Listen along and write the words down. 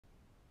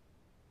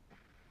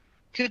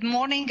Good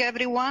morning,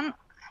 everyone,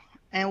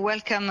 and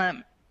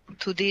welcome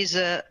to this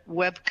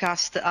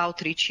webcast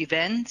outreach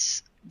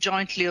events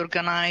jointly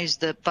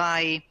organized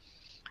by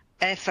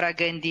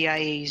EFRAG and the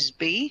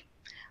IASB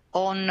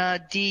on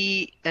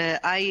the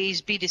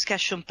IASB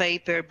discussion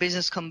paper,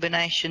 Business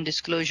Combination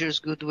Disclosures,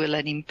 Goodwill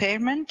and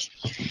Impairment.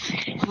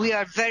 We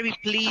are very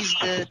pleased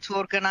to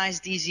organize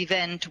this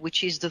event,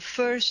 which is the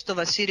first of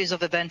a series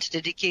of events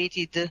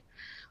dedicated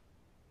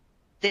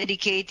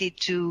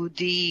to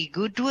the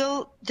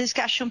Goodwill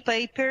discussion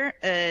paper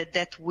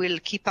that will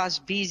keep us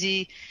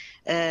busy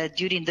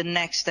during the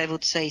next, I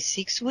would say,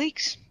 6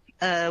 weeks.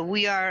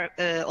 We are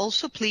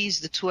also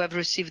pleased to have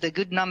received a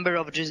good number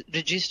of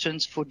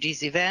registrants for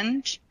this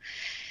event.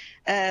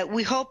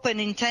 We hope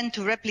and intend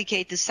to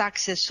replicate the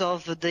success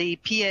of the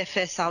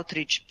PFS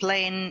outreach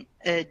plan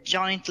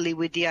jointly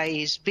with the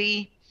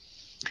IASB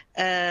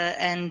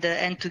and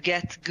to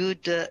get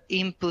good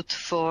input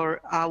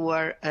for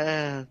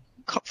our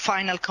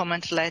final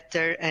comment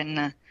letter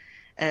and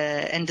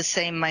the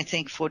same, I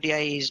think, for the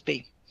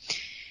IASB.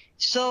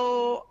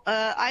 So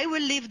I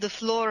will leave the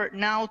floor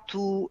now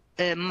to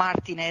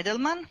Martin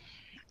Edelmann,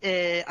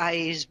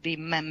 IASB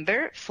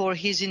member, for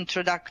his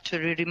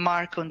introductory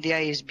remark on the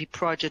IASB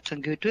project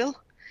on Goodwill.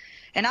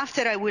 And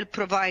after, I will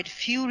provide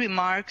few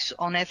remarks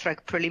on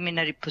EFRAG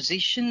preliminary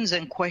positions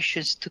and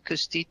questions to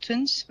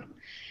constituents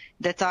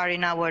that are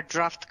in our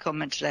draft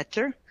comment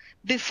letter,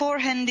 before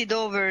handing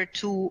over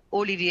to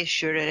Olivier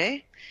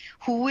Schérer,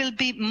 who will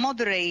be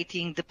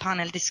moderating the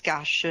panel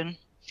discussion.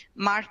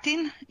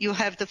 Martin, you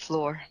have the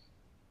floor.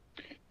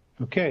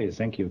 Okay,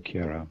 thank you,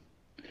 Chiara.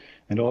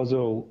 And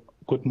also,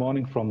 good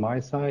morning from my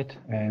side,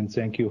 and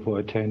thank you for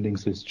attending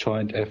this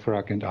joint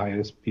EFRAG and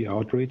IASB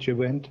outreach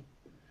event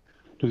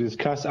to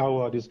discuss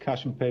our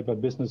discussion paper,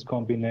 Business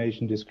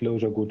Combination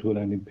Disclosure, Goodwill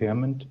and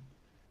Impairment.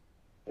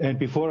 And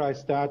before I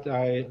start,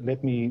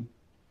 let me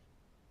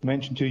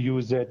mention to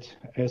you that,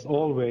 as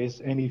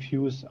always, any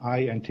views I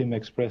and Tim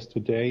express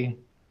today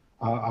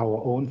are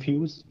our own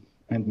views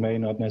and may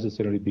not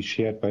necessarily be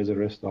shared by the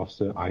rest of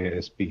the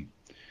IASB.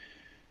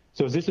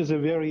 So this is a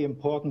very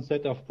important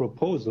set of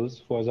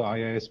proposals for the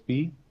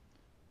IASB,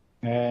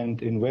 and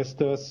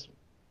investors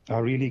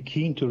are really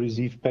keen to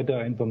receive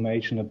better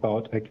information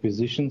about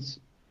acquisitions,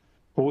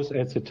 both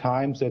at the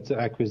time that the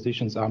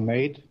acquisitions are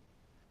made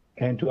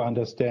and to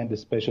understand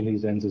especially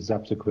then the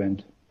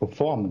subsequent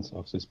performance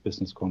of this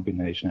business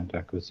combination and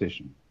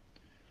acquisition.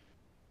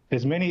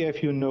 As many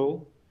of you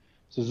know,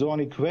 the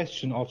thorny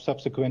question of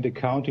subsequent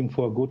accounting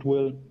for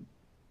goodwill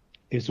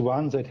is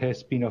one that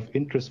has been of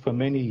interest for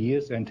many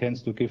years and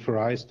tends to give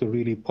rise to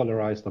really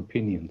polarized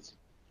opinions.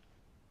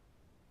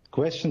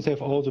 Questions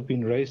have also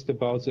been raised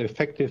about the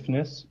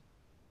effectiveness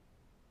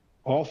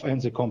of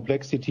and the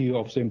complexity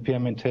of the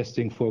impairment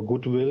testing for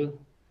goodwill,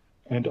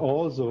 and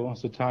also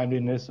the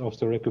timeliness of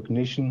the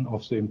recognition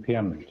of the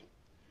impairment.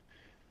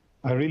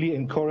 I really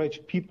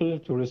encourage people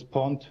to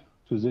respond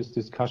to this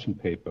discussion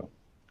paper.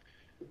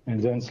 And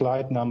then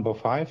slide number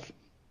 5.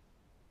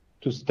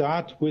 To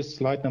start with,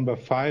 slide number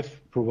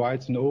 5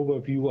 provides an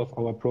overview of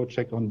our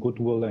project on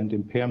goodwill and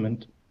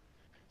impairment.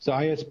 The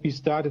IASB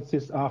started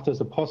this after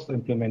the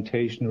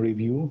post-implementation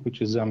review,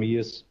 which is some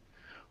years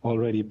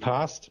already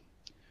passed.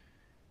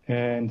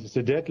 And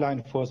the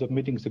deadline for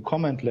submitting the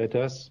comment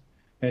letters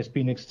has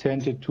been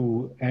extended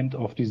to end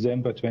of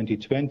December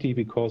 2020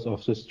 because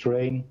of the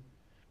strain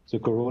the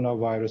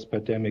coronavirus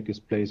pandemic is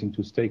placing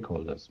to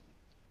stakeholders.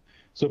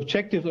 The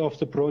objective of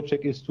the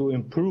project is to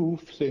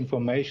improve the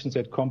information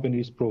that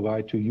companies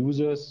provide to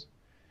users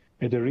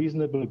at a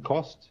reasonable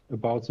cost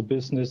about the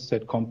business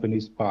that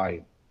companies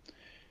buy.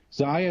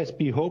 The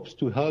IASB hopes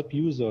to help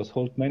users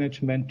hold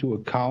management to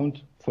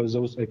account for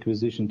those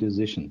acquisition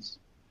decisions.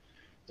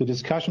 The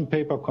discussion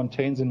paper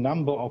contains a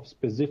number of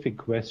specific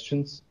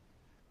questions.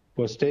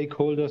 For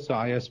stakeholders, the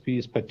IASB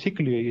is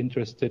particularly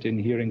interested in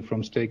hearing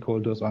from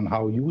stakeholders on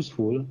how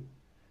useful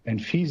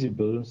and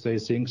feasible they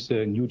think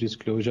the new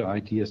disclosure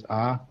ideas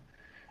are,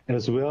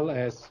 as well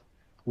as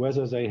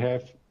whether they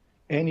have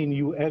any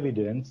new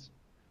evidence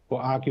or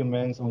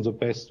arguments on the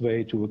best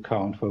way to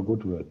account for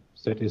goodwill.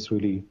 That is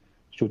really,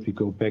 should we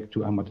go back to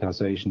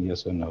amortization,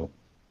 yes or no?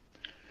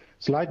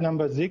 Slide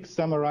number 6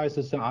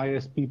 summarizes the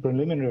IASB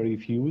preliminary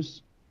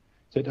views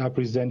that are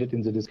presented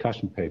in the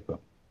discussion paper.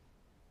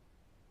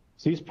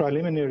 These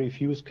preliminary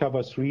views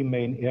cover 3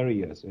 main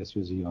areas, as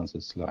you see on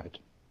this slide,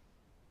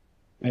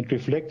 and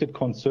reflected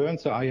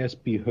concerns the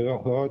IASB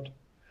heard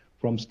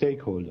from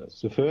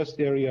stakeholders. The first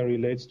area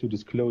relates to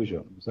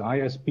disclosure. The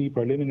IASB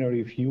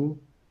preliminary view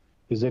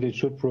is that it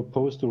should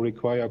propose to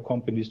require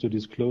companies to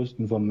disclose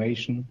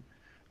information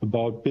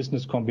about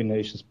business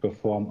combinations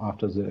performed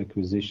after the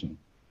acquisition.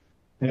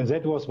 And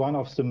that was one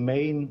of the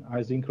main,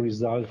 I think,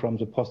 results from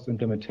the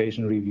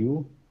post-implementation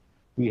review.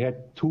 We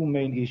had 2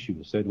 main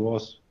issues. That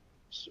was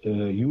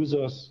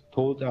users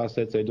told us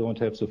that they don't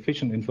have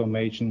sufficient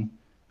information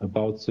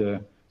about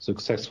the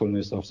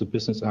successfulness of the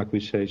business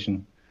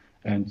acquisition.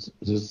 And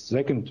the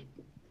second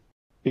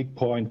big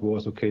point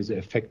was, okay, the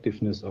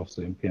effectiveness of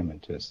the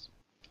impairment test.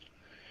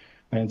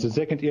 And the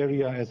second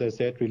area, as I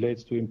said,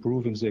 relates to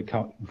improving the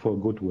accounting for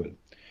goodwill.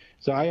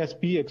 The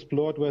IASB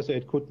explored whether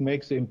it could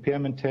make the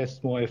impairment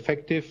test more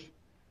effective,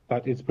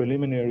 but its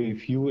preliminary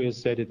view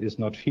is that it is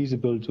not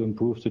feasible to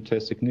improve the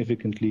test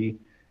significantly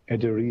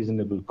at a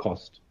reasonable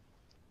cost.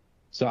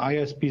 The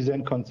IASB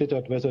then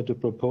considered whether to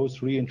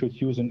propose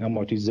reintroducing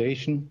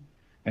amortization,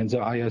 and the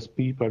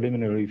IASB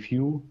preliminary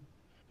view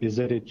is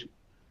that it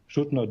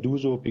should not do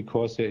so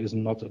because there is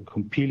not a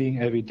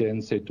compelling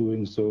evidence that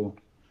doing so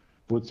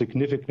would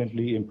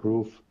significantly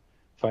improve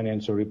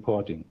financial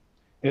reporting.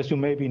 As you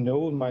maybe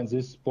know,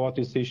 this board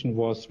decision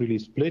was really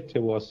split.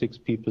 There were 6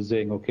 people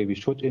saying, okay, we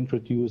should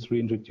reintroduce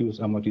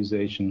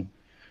amortization,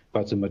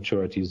 but the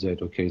majority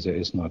said, okay, there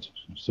is not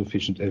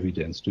sufficient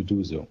evidence to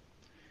do so.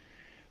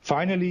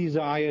 Finally, the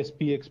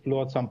IASB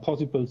explored some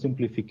possible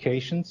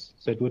simplifications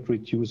that would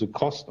reduce the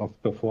cost of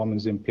performing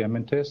the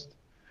impairment test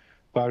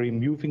by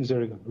removing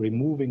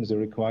the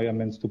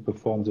requirements to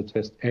perform the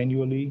test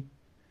annually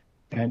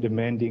and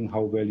amending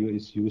how value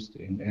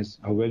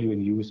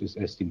in use is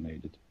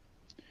estimated.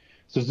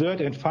 The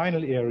third and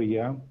final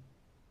area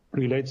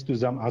relates to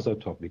some other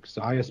topics.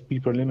 The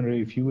IASB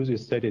preliminary view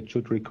is that it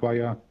should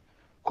require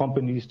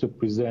companies to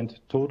present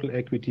total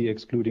equity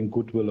excluding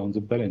goodwill on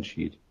the balance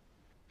sheet.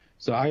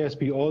 The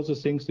IASB also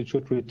thinks it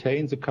should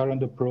retain the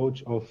current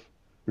approach of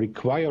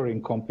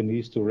requiring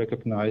companies to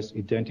recognize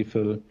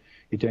identifiable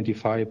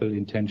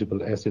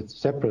intangible assets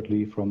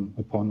separately from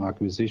upon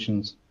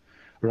acquisitions,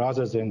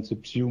 rather than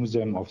subsume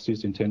them of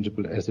these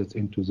intangible assets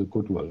into the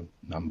goodwill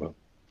number.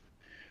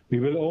 We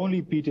will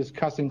only be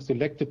discussing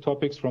selected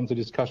topics from the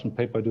discussion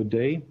paper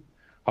today.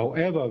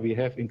 However, we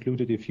have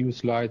included a few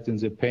slides in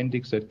the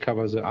appendix that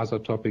cover the other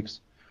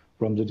topics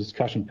from the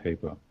discussion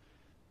paper.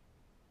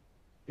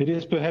 It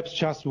is perhaps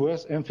just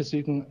worth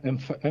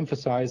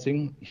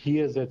emphasizing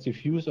here that the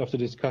views of the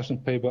discussion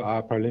paper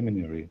are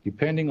preliminary.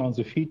 Depending on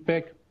the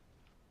feedback,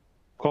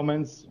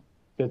 comments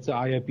that the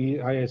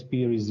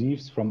IASB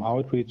receives from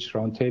outreach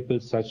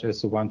roundtables such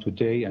as the one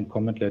today and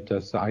comment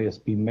letters, the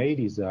IASB may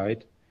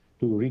decide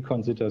to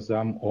reconsider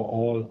some or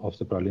all of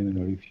the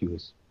preliminary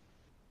views.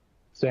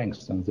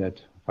 Thanks, and that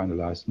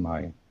finalized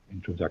my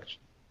introduction.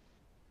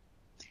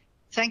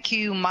 Thank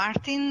you,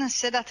 Martin.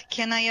 Sedat,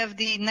 can I have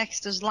the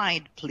next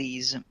slide,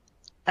 please?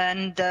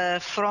 And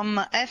from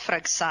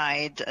EFRAG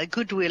side,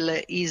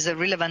 goodwill is a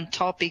relevant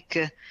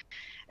topic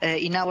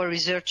in our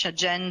research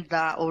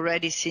agenda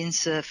already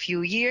since a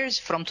few years.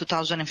 From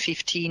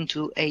 2015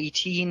 to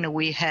 18,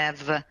 we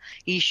have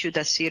issued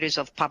a series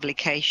of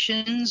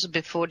publications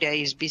before the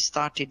IASB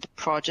started the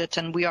project,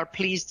 and we are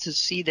pleased to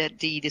see that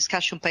the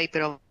discussion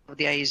paper of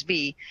the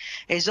IASB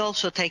has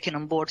also taken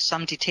on board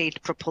some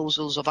detailed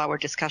proposals of our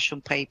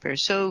discussion paper.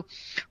 So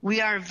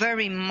we are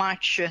very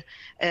much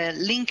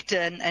linked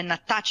and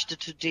attached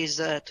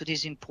to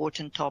this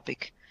important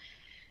topic.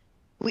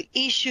 We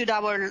issued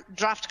our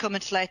draft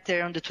comment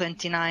letter on the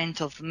 29th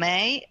of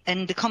May,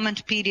 and the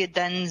comment period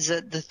ends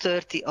the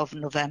 30th of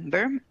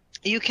November.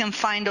 You can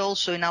find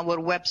also in our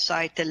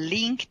website a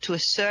link to a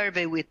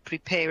survey with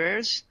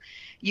preparers.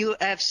 You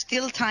have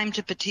still time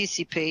to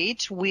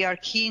participate. We are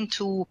keen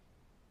to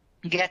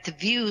get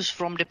views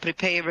from the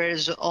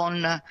preparers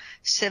on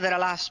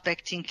several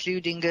aspects,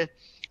 including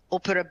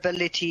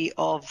operability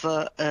of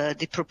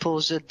the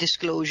proposed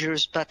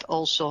disclosures, but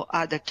also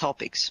other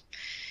topics.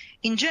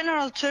 In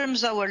general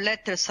terms, our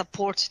letter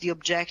supports the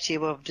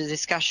objective of the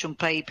discussion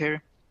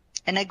paper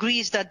and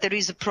agrees that there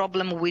is a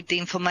problem with the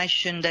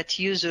information that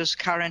users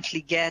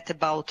currently get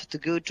about the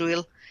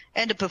goodwill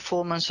and the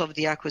performance of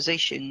the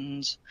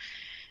acquisitions.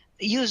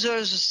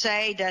 Users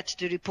say that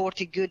the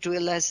reported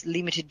goodwill has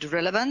limited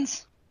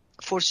relevance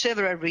for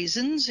several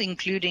reasons,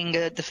 including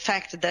the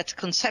fact that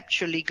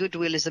conceptually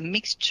goodwill is a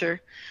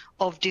mixture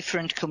of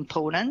different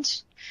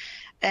components,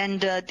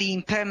 and the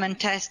impairment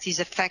test is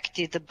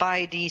affected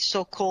by the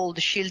so-called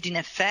shielding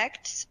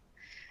effects,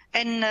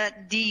 and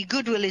the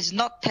goodwill is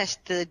not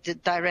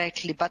tested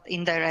directly but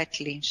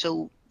indirectly,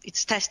 so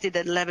it's tested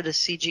at the level of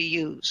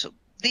CGU. So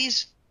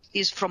this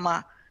is, from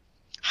a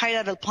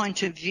high-level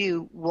point of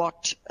view,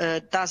 what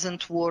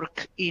doesn't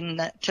work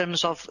in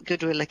terms of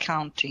goodwill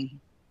accounting.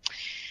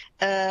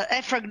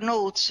 EFRAG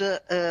notes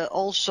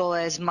also,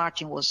 as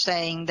Martin was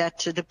saying, that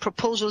the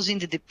proposals in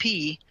the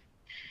DP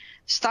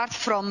start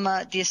from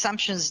the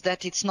assumptions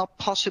that it's not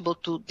possible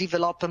to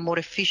develop a more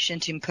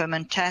efficient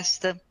impairment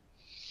test,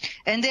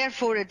 and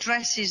therefore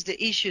addresses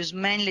the issues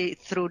mainly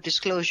through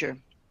disclosure.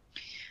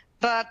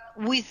 But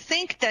we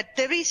think that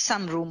there is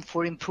some room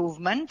for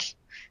improvement.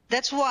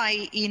 That's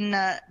why in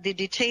the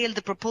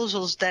detailed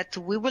proposals that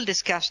we will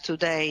discuss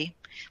today,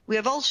 we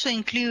have also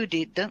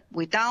included,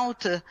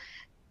 without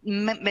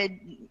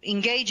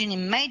engaging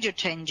in major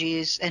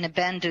changes and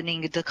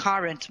abandoning the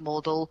current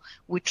model,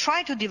 we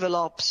try to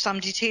develop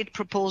some detailed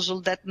proposal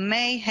that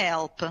may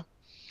help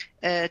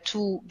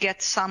to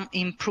get some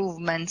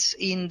improvements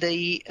in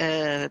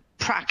the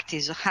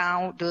practice,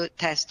 how the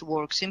test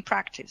works in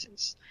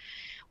practices.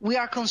 We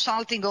are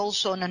consulting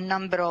also on a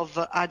number of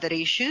other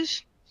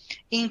issues.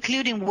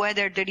 including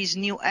whether there is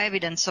new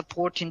evidence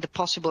supporting the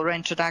possible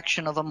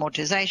reintroduction of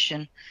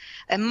amortization.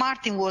 And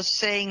Martin was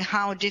saying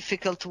how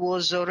difficult it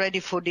was already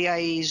for the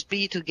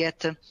IASB to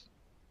get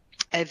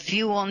a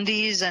view on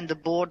this, and the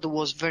board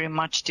was very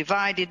much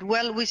divided.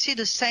 Well, we see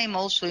the same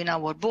also in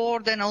our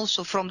board and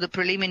also from the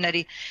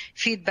preliminary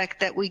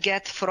feedback that we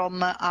get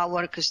from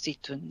our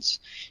constituents.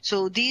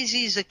 So this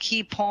is a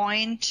key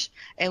point,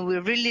 and we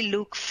really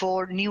look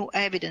for new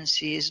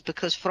evidences,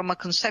 because from a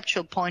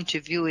conceptual point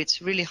of view,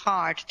 it's really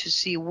hard to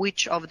see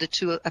which of the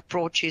two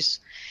approaches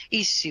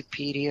is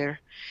superior.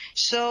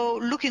 So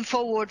looking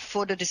forward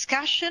for the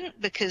discussion,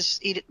 because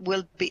it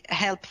will be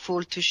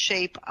helpful to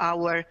shape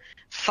our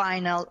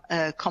final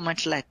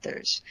comment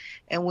letters.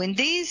 And with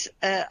this,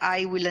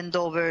 I will hand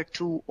over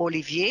to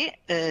Olivier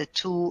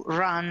to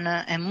run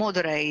and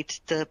moderate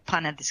the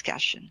panel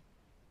discussion.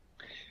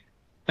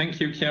 Thank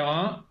you,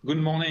 Chiara. Good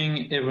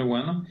morning,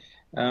 everyone.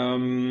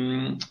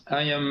 I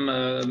am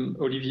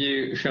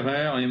Olivier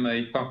Schérer. I am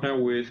a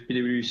partner with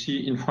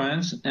PwC in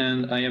France,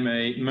 and I am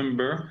a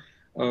member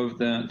of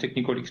the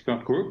technical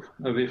expert group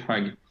of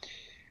EFRAG.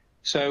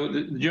 So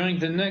during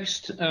the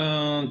next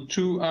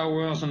 2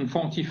 hours and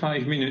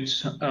 45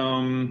 minutes,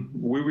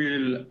 we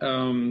will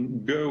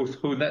go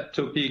through that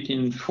topic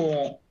in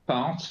 4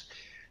 parts.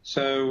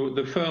 So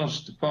the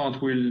first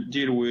part will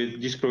deal with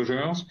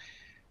disclosures,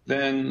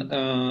 then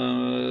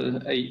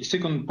a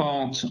second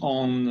part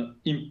on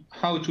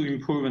how to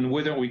improve and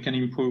whether we can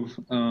improve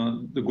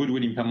the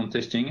Goodwill impairment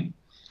testing.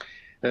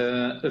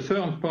 A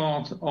third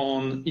part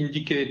on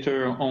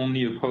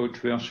indicator-only approach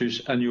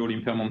versus annual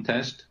impairment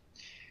test.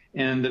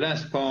 And the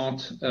last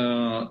part,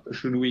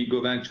 should we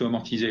go back to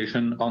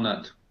amortization or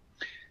not?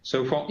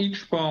 So for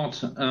each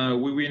part,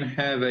 we will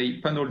have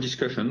a panel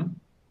discussion.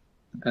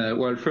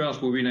 Well,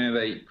 first we will have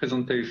a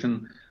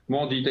presentation,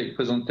 more detailed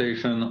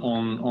presentation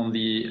on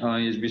the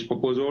IASB's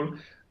proposal,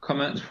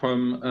 comments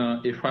from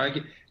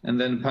EFRAG, and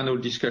then panel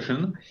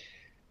discussion.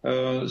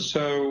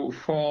 So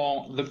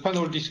for the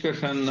panel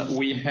discussion,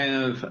 we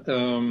have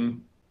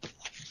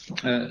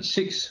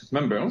 6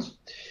 members.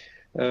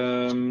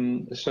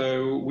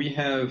 So we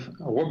have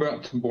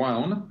Robert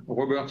Braun.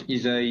 Robert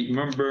is a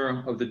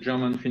member of the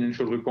German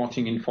Financial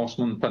Reporting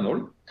Enforcement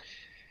Panel.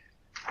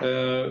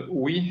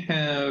 We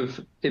have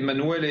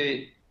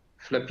Emanuele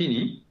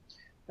Flappini.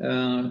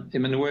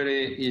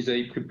 Emanuele is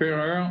a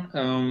preparer,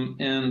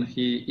 and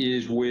he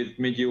is with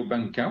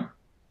Mediobanca.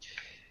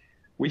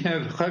 We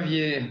have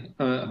Javier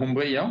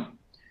Hombreya.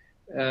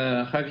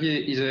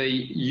 Javier is a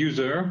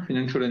user,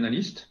 financial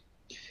analyst.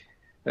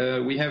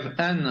 We have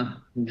Anne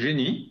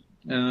Jenny.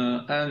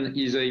 Anne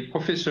is a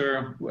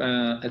professor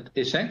at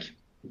ESSEC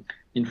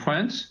in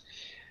France.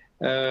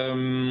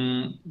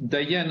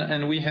 Diana,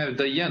 and we have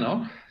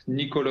Diana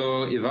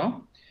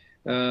Nicolo-Eva.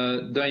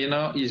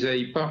 Diana is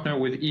a partner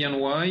with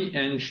E&Y,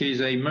 and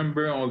she's a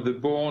member of the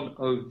board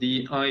of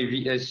the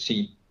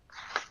IVSC.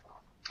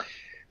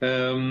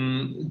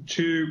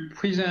 To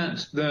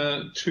present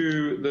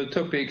the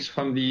topics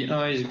from the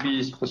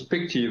IASB's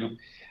perspective,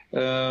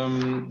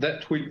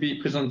 that will be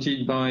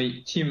presented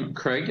by Tim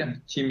Craig.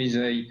 Tim is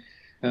a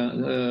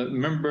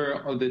member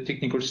of the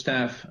technical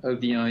staff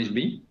of the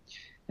IASB.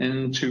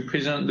 And to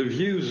present the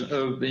views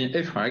of the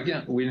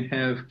EFRAG, we'll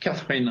have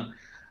Catherine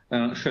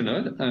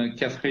Chenod.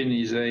 Catherine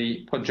is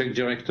a project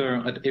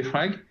director at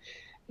EFRAG,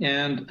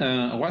 and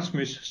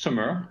Rasmus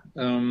Sommer,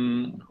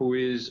 who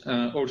is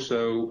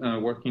also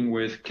working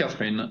with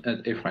Catherine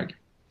at EFRAG.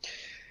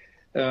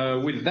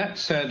 With that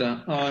said,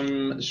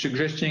 I'm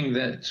suggesting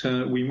that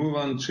we move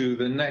on to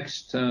the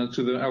next,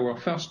 our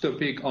first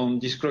topic on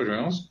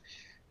disclosures,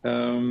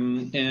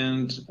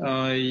 and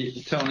I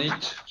turn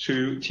it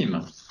to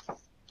Tim.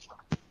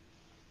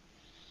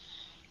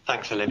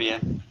 Thanks, Olivier.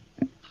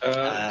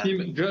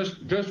 Tim,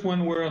 just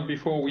one word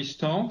before we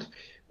start.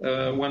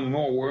 One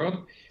more word.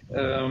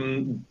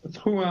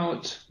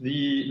 Throughout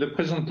the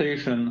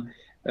presentation,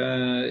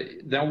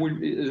 there will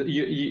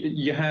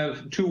you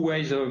have 2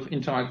 ways of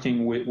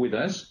interacting with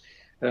us.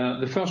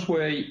 The first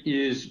way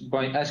is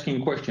by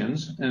asking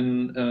questions,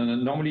 and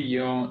normally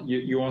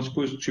you are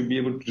supposed to be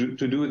able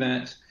to do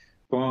that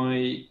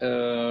by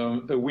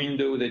a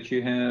window that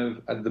you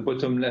have at the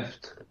bottom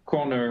left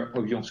corner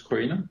of your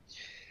screen.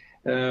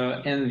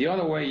 And the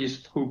other way is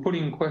through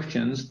putting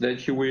questions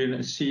that you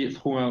will see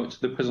throughout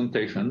the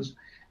presentations,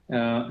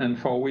 and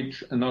for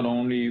which not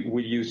only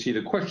will you see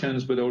the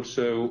questions, but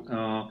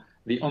also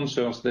the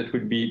answers that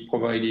will be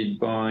provided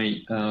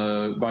by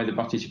the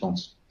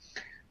participants.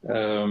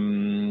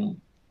 With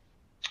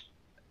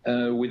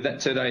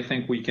that said, I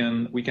think we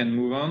can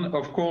move on.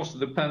 Of course,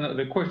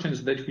 the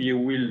questions that you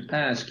will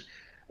ask,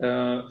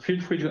 feel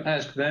free to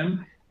ask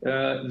them.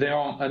 They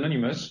are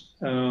anonymous,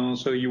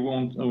 so you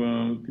won't,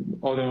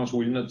 others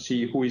will not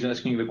see who is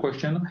asking the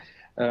question,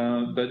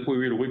 but we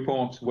will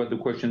report what the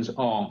questions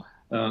are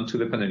to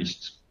the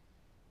panelists.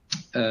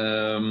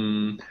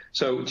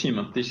 So,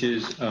 Tim, this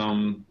is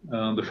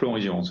the floor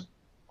is yours.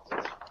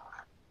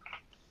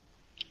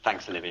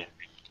 Thanks, Olivier.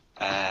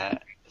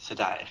 So,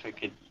 if we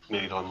could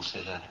move on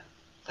to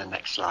the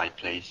next slide,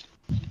 please.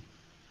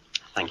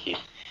 Thank you.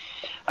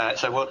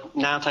 So we'll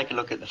now take a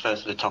look at the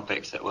first of the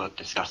topics that we'll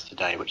discuss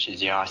today, which is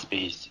the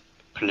IASB's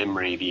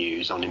preliminary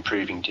views on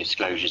improving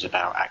disclosures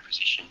about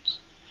acquisitions.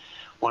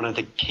 One of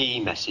the key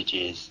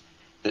messages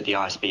that the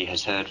IASB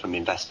has heard from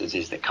investors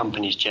is that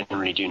companies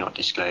generally do not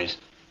disclose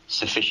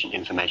sufficient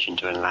information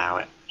to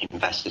allow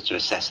investors to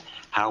assess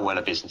how well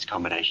a business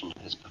combination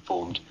has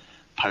performed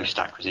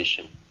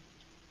post-acquisition.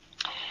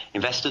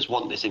 Investors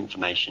want this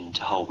information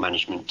to hold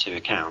management to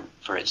account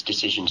for its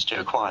decisions to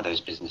acquire those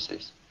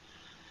businesses.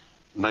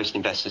 Most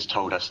investors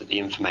told us that the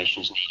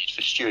information is needed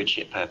for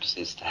stewardship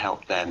purposes to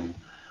help them,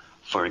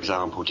 for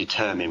example,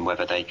 determine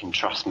whether they can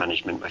trust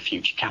management with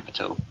future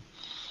capital.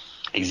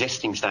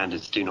 Existing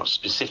standards do not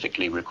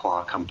specifically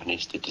require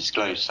companies to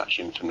disclose such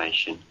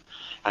information,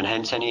 and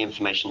hence any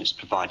information that's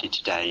provided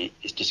today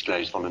is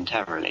disclosed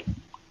voluntarily.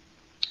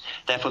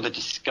 Therefore, the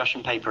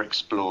discussion paper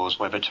explores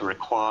whether to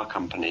require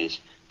companies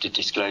to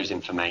disclose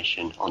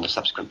information on the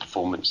subsequent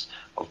performance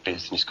of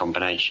business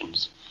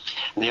combinations.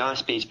 And the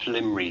IASB's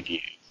preliminary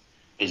view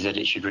is that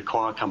it should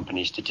require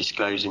companies to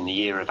disclose in the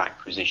year of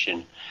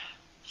acquisition,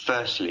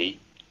 firstly,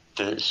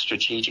 the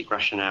strategic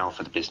rationale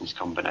for the business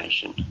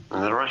combination.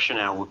 And the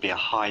rationale would be a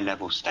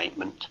high-level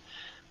statement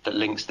that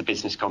links the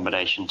business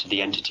combination to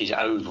the entity's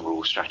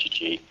overall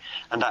strategy,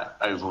 and that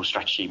overall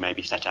strategy may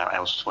be set out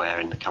elsewhere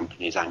in the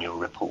company's annual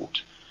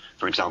report,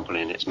 for example,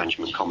 in its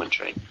management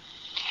commentary.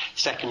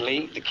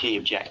 Secondly, the key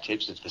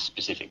objectives of the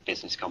specific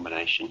business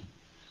combination,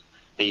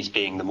 these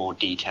being the more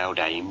detailed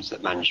aims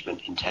that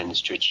management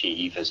intends to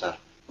achieve as a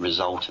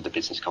result of the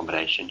business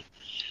combination.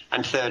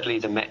 And thirdly,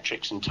 the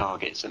metrics and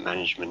targets that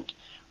management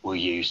will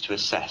use to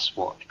assess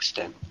what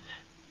extent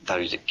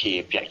those key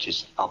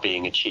objectives are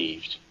being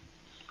achieved.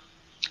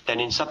 Then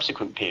in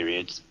subsequent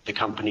periods, the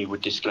company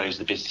would disclose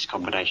the business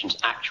combination's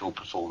actual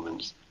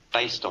performance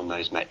based on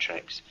those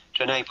metrics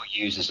to enable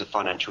users of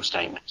financial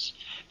statements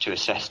to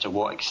assess to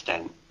what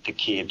extent the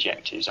key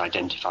objectives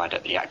identified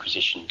at the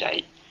acquisition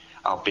date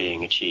are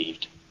being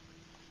achieved.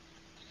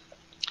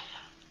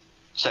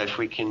 So if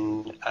we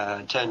can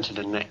turn to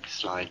the next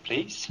slide,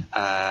 please.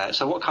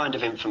 So what kind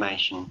of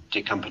information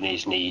do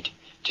companies need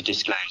to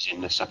disclose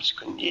in the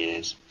subsequent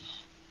years?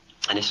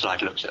 And this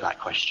slide looks at that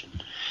question.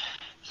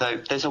 So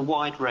there's a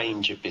wide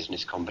range of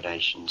business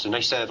combinations, and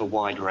they serve a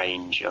wide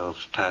range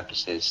of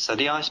purposes. So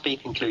the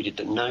IASB concluded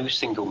that no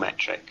single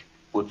metric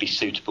would be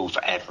suitable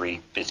for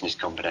every business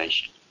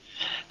combination.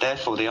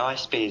 Therefore, the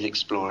IASB is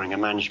exploring a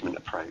management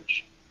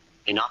approach.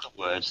 In other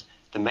words,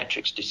 the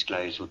metrics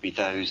disclosed would be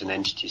those an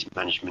entity's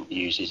management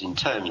uses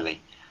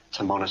internally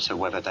to monitor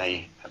whether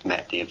they have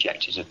met the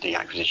objectives of the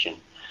acquisition.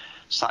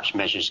 Such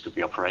measures could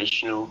be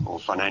operational or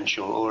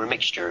financial or a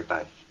mixture of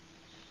both.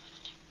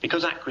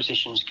 Because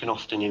acquisitions can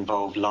often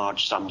involve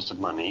large sums of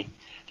money,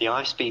 the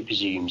IASB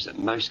presumes that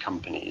most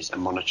companies are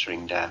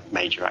monitoring their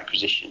major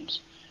acquisitions.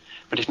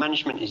 But if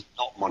management is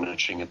not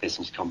monitoring a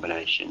business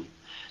combination,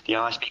 the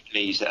IASB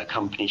believes that a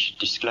company should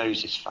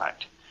disclose this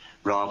fact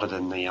rather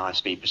than the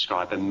IASB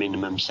prescribe a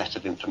minimum set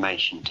of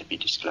information to be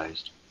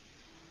disclosed.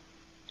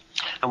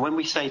 And when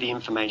we say the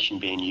information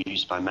being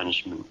used by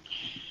management,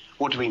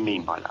 what do we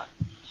mean by that?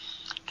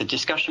 The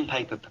discussion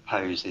paper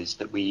proposes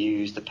that we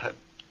use the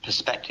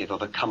perspective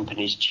of a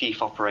company's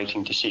chief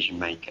operating decision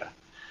maker,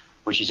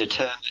 which is a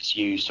term that's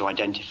used to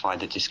identify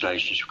the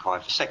disclosures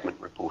required for segment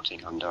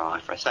reporting under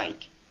IFRS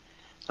 8.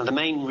 Now, the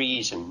main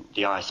reason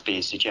the IASB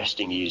is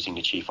suggesting using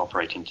the chief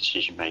operating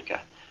decision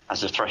maker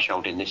as a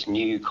threshold in this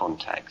new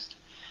context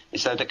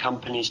is so that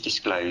companies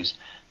disclose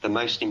the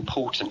most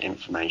important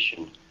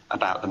information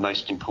about the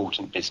most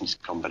important business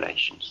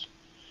combinations.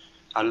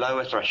 A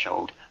lower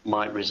threshold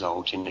might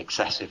result in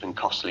excessive and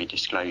costly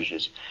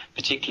disclosures,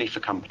 particularly for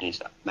companies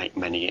that make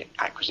many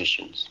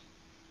acquisitions.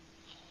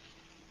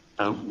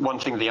 One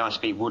thing the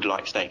IASB would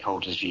like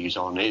stakeholders' views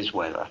on is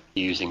whether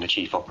using the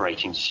chief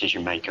operating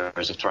decision maker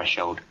as a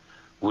threshold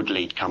would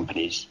lead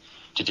companies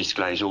to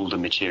disclose all the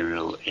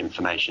material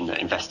information that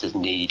investors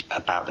need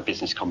about the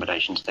business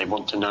combinations they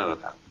want to know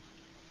about.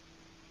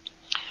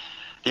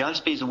 The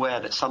IASB is aware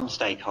that some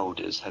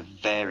stakeholders have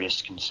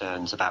various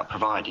concerns about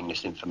providing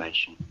this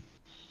information.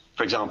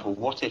 For example,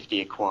 what if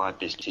the acquired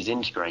business is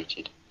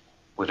integrated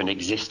with an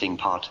existing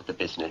part of the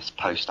business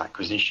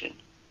post-acquisition?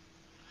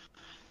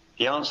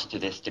 The answer to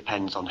this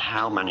depends on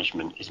how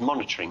management is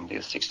monitoring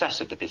the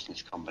success of the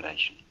business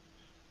combination.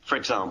 For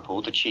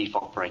example, the chief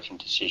operating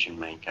decision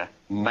maker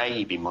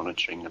may be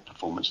monitoring the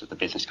performance of the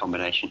business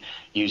combination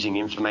using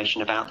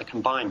information about the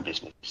combined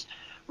business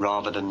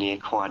rather than the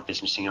acquired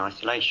business in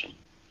isolation.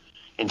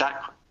 In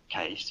that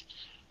case,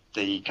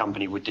 the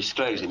company would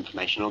disclose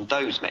information on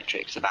those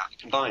metrics about the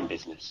combined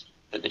business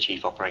that the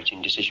chief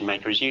operating decision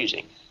maker is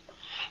using.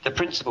 The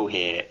principle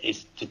here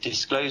is to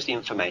disclose the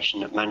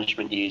information that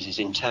management uses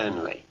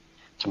internally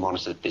to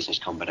monitor business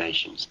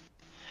combinations.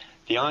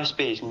 The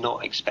IASB is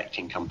not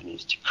expecting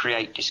companies to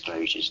create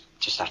disclosures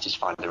to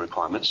satisfy the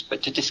requirements,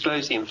 but to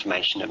disclose the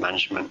information that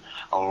management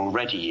are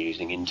already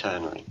using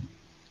internally.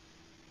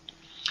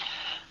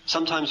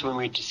 Sometimes when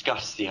we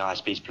discuss the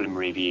IASB's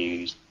preliminary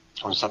views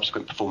on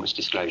subsequent performance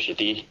disclosure,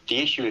 the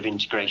issue of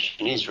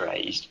integration is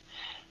raised,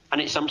 And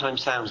it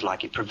sometimes sounds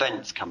like it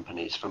prevents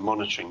companies from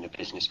monitoring the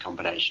business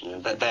combination,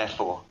 and that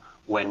therefore,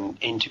 when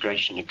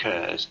integration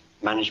occurs,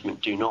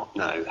 management do not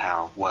know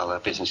how well a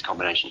business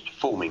combination is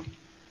performing.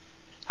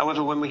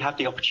 However, when we have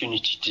the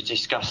opportunity to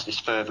discuss this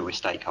further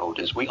with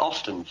stakeholders, we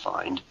often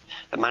find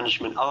that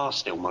management are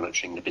still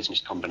monitoring the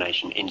business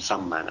combination in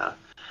some manner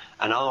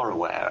and are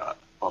aware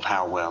of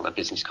how well a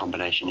business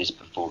combination is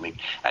performing,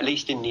 at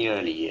least in the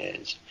early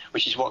years,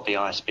 which is what the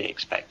IASB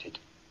expected.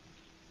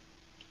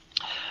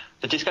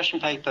 The discussion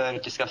paper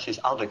discusses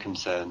other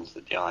concerns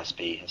that the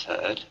IASB has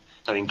heard,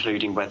 so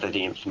including whether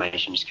the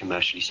information is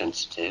commercially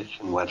sensitive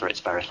and whether it's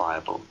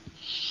verifiable.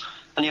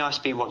 And the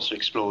IASB wants to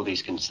explore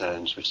these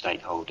concerns with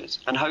stakeholders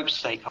and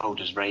hopes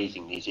stakeholders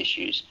raising these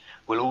issues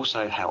will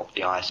also help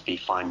the IASB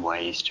find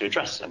ways to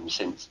address them,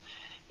 since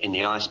in the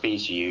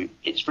IASB's view,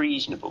 it's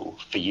reasonable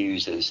for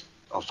users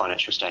of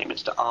financial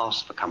statements to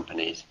ask for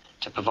companies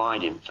to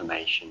provide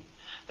information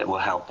that will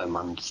help them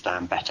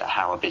understand better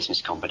how a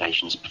business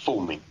combination is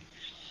performing.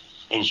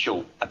 In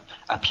short,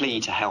 a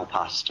plea to help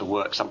us to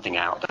work something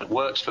out that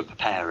works for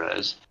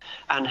preparers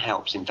and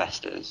helps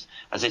investors,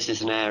 as this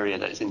is an area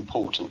that is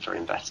important for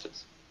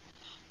investors.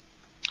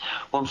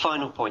 One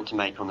final point to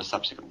make on the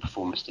subsequent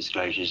performance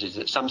disclosures is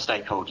that some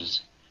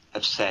stakeholders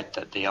have said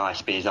that the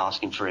IASB is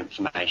asking for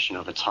information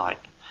of a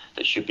type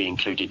that should be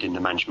included in the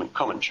management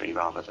commentary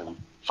rather than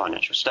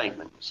financial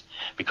statements,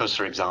 because,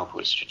 for example,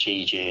 it's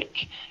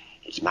strategic,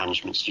 it's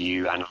management's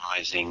view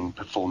analysing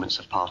performance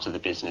of part of the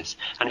business,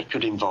 and it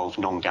could involve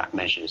non-GAAP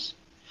measures.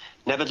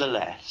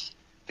 Nevertheless,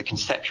 the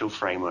conceptual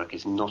framework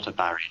is not a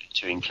barrier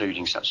to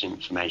including such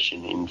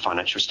information in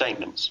financial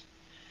statements.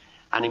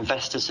 And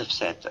investors have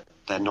said that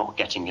they're not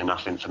getting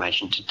enough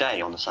information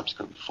today on the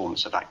subsequent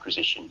performance of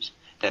acquisitions,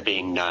 there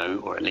being no,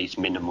 or at least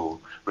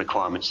minimal,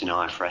 requirements in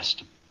IFRS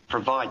to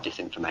provide this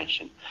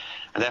information.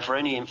 And therefore,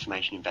 any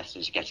information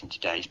investors are getting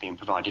today is being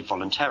provided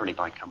voluntarily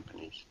by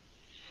companies.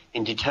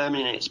 In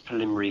determining its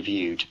preliminary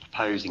view to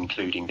propose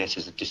including this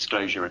as a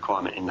disclosure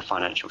requirement in the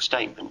financial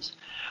statements,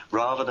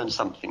 rather than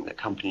something that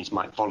companies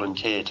might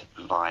volunteer to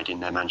provide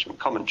in their management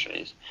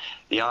commentaries,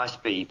 the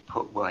IASB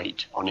put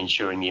weight on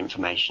ensuring the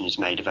information is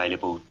made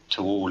available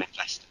to all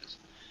investors.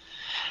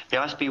 The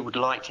IASB would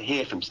like to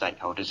hear from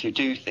stakeholders who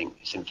do think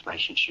this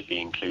information should be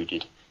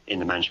included in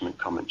the management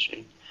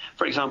commentary.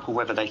 For example,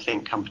 whether they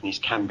think companies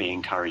can be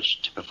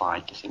encouraged to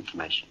provide this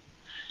information.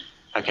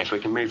 Okay, if we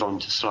can move on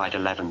to slide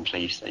 11,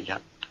 please. Yeah.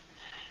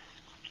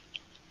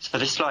 So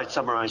this slide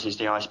summarises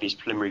the IASB's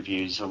preliminary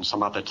views on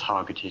some other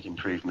targeted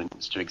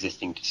improvements to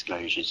existing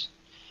disclosures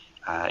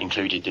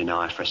included in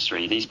IFRS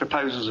 3. These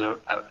proposals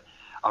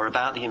are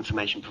about the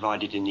information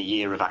provided in the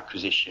year of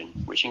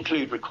acquisition, which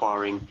include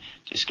requiring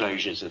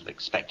disclosures of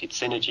expected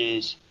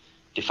synergies,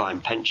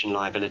 defined pension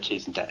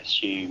liabilities and debt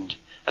assumed,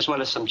 as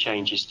well as some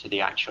changes to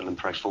the actual and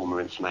pro forma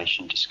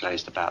information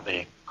disclosed about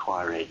the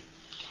acquiree.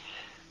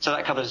 So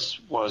that covers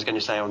what I was going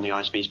to say on the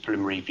IASB's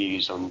preliminary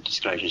views on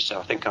disclosures. So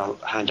I think I'll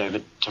hand over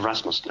to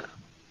Rasmus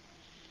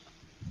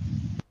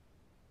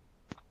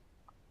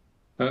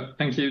now.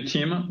 Thank you,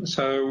 Tim.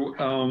 So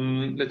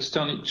let's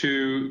turn it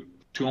to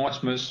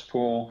Rasmus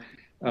for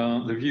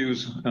the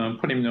views,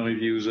 preliminary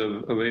views of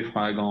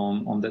EFRAG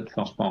on that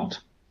first part.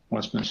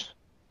 Rasmus.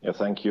 Yeah,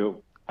 thank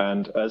you.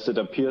 And as it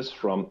appears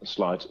from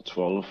slide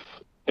 12,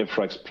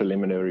 EFRAG's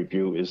preliminary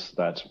view is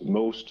that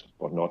most,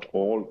 but not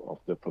all, of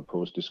the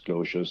proposed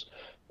disclosures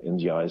in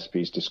the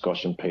IASB's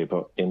discussion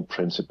paper in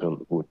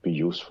principle would be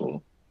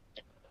useful.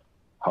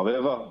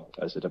 However,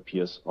 as it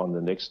appears on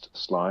the next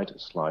slide,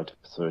 slide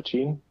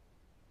 13,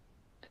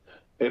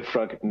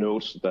 EFRAG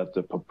notes that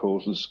the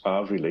proposals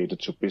are related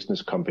to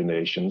business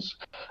combinations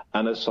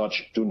and as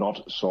such do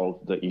not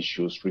solve the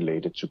issues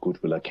related to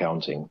goodwill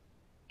accounting.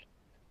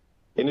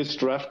 In its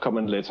draft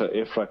comment letter,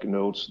 EFRAG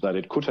notes that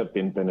it could have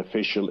been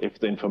beneficial if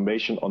the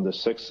information on the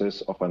success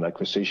of an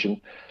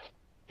acquisition,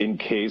 in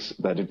case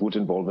that it would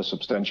involve a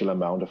substantial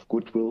amount of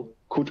goodwill,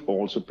 could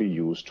also be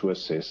used to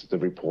assess the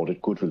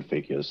reported goodwill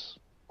figures.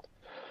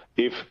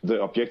 If the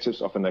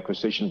objectives of an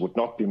acquisition would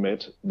not be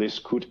met, this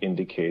could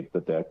indicate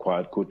that the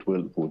acquired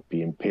goodwill would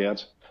be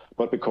impaired,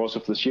 but because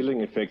of the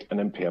shielding effect, an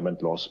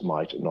impairment loss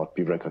might not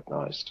be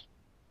recognized.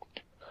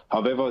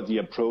 However, the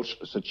approach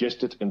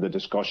suggested in the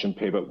discussion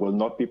paper will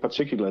not be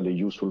particularly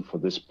useful for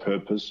this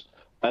purpose,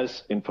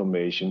 as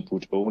information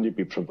would only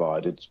be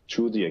provided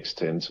to the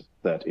extent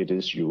that it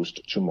is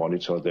used to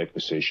monitor the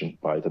acquisition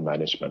by the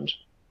management.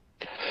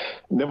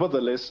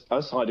 Nevertheless,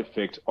 a side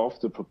effect of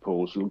the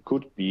proposal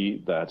could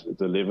be that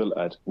the level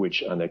at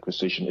which an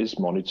acquisition is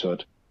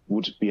monitored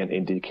would be an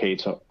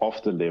indicator of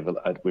the level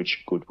at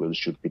which goodwill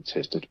should be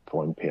tested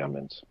for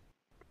impairment.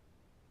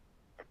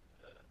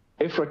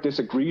 EFRAG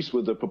disagrees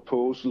with the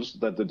proposals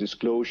that the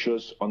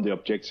disclosures on the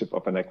objective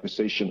of an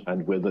acquisition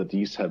and whether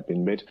these have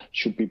been met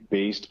should be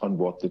based on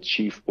what the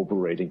chief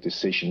operating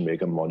decision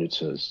maker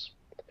monitors.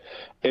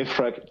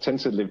 EFRAG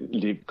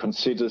tentatively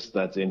considers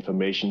that the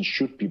information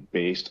should be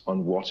based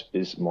on what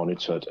is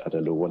monitored at a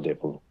lower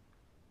level.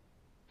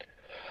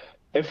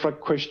 EFRAG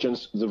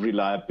questions the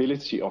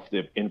reliability of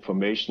the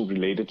information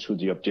related to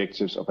the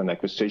objectives of an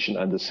acquisition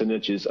and the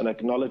synergies, and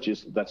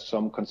acknowledges that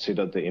some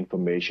consider the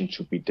information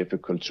to be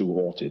difficult to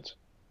audit.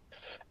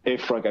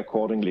 EFRAG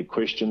accordingly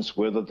questions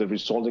whether the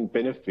resulting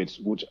benefits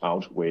would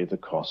outweigh the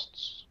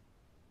costs.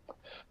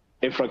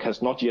 EFRAG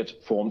has not yet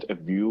formed a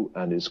view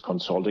and is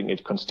consulting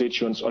its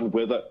constituents on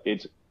whether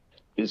it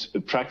is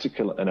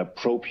practical and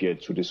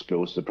appropriate to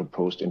disclose the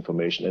proposed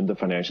information in the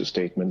financial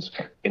statements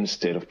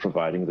instead of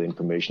providing the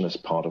information as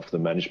part of the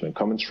management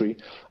commentary,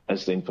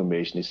 as the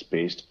information is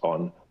based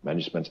on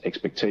management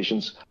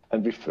expectations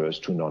and refers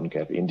to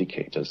non-GAAP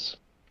indicators.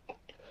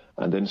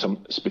 And then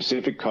some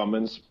specific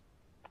comments.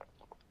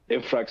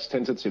 EFRAG's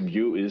tentative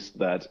view is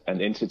that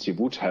an entity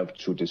would have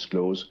to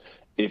disclose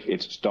if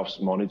it stops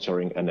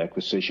monitoring an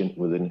acquisition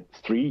within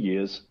 3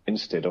 years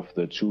instead of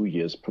the 2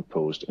 years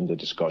proposed in the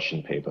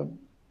discussion paper.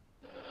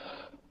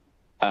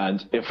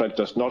 And EFRAG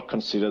does not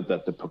consider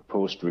that the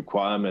proposed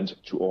requirement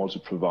to also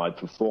provide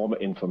pro forma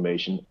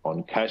information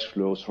on cash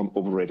flows from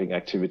operating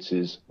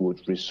activities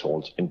would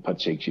result in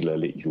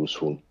particularly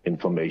useful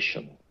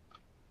information.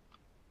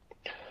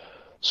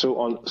 So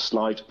on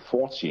slide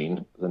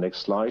 14, the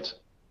next slide,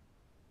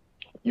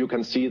 you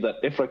can see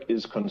that EFRAG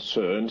is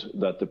concerned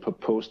that the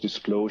proposed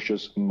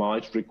disclosures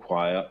might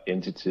require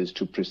entities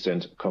to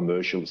present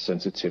commercial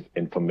sensitive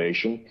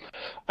information,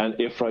 and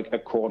EFRAG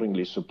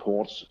accordingly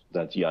supports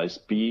that the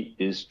IASB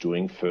is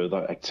doing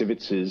further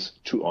activities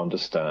to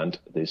understand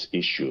this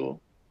issue.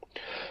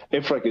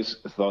 EFRAG is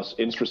thus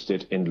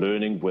interested in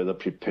learning whether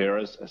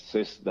preparers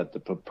assess that the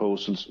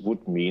proposals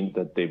would mean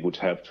that they would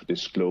have to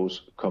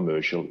disclose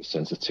commercial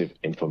sensitive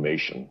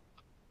information.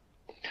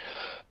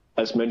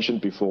 As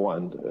mentioned before,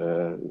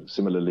 and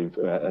similarly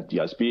at the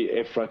IASB,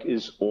 EFRAG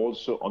is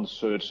also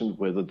uncertain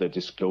whether the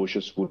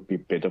disclosures would be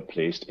better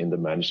placed in the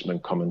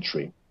management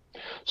commentary.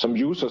 Some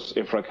users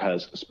EFRAG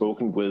has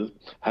spoken with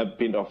have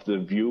been of the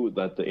view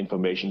that the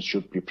information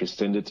should be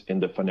presented in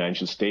the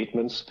financial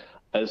statements,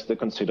 as they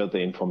consider the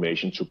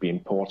information to be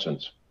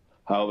important.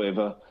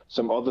 However,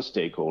 some other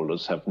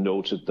stakeholders have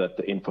noted that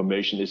the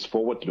information is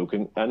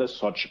forward-looking and as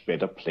such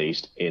better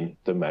placed in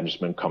the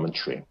management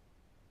commentary.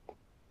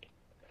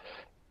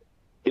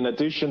 In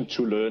addition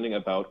to learning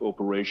about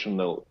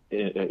operational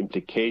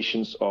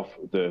implications of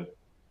the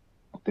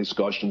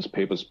discussions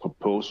paper's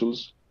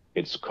proposals,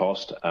 its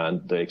cost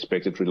and the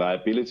expected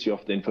reliability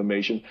of the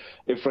information,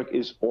 EFRAG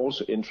is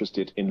also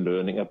interested in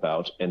learning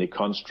about any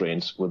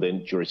constraints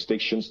within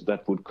jurisdictions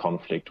that would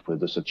conflict with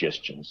the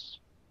suggestions.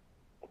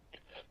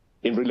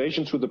 In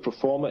relation to the pro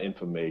forma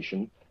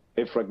information,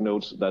 EFRAG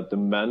notes that the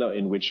manner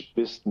in which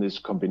business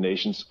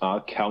combinations are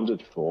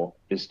accounted for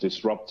is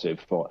disruptive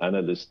for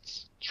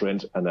analysts'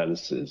 trend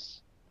analysis.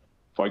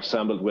 For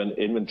example, when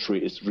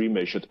inventory is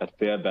remeasured at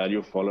fair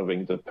value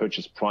following the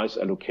purchase price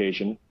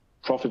allocation,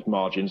 profit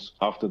margins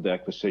after the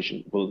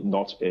acquisition will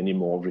not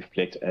anymore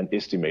reflect an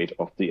estimate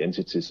of the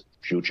entity's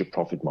future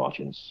profit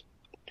margins.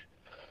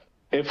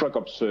 EFRAG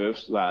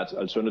observes that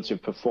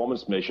alternative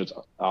performance measures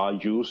are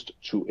used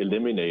to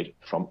eliminate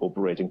from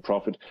operating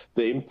profit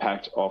the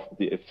impact of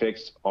the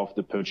effects of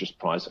the purchase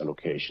price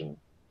allocation.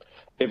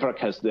 EFRAG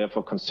has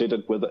therefore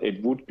considered whether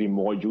it would be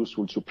more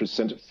useful to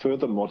present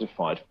further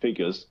modified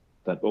figures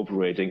than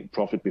operating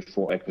profit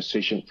before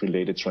acquisition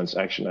related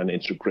transaction and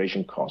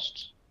integration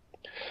costs.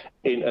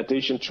 In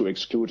addition to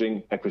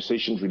excluding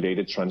acquisition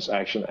related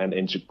transaction and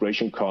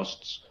integration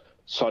costs,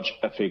 such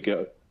a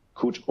figure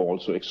could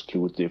also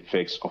exclude the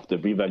effects of the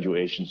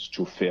revaluations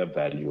to fair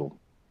value.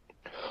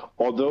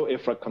 Although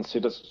EFRAG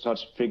considers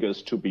such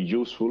figures to be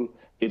useful,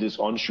 it is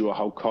unsure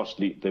how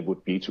costly they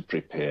would be to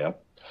prepare.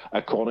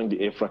 Accordingly,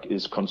 EFRAG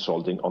is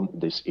consulting on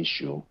this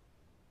issue.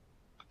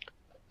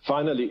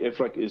 Finally,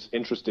 EFRAG is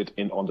interested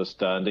in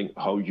understanding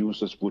how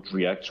users would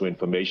react to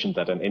information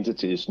that an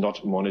entity is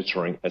not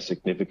monitoring a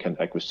significant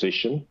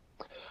acquisition,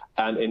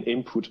 and an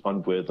input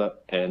on whether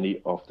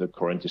any of the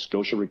current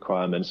disclosure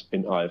requirements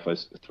in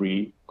IFRS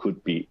 3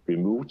 could be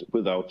removed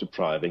without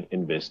depriving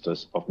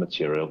investors of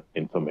material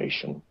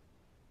information.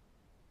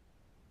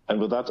 And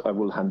with that, I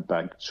will hand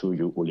back to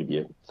you,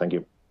 Olivier. Thank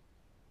you.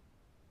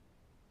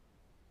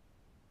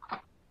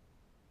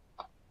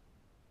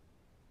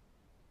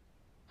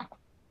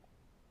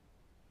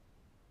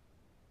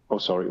 Oh,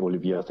 sorry,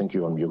 Olivier, I think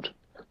you're on mute.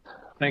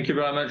 Thank you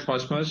very much,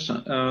 Rasmus.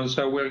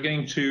 So we're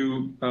going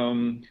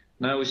to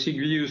now seek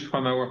views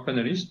from our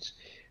panelists.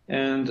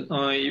 And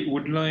I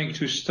would like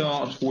to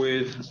start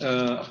with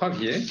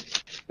Javier,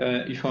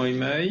 if I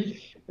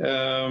may,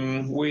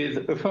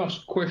 with a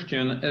first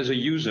question as a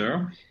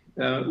user.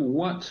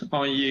 What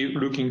are you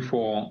looking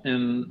for,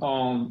 and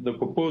are the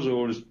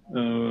proposals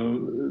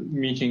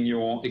meeting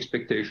your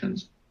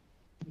expectations?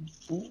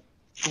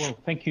 Well,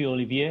 thank you,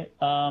 Olivier.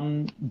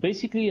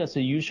 Basically, as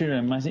a user,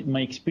 and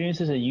my experience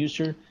as a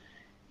user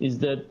is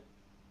that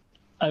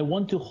I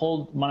want to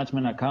hold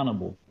management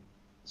accountable.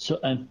 So,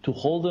 and to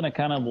hold them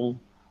accountable,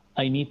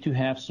 I need to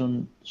have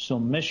some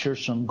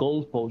measures, some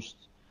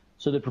goalposts.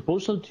 So the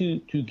proposal to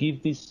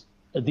give this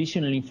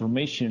additional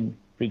information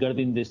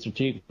regarding the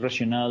strategic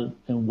rationale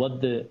and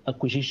what the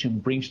acquisition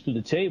brings to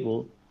the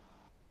table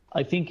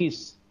I think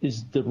is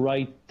the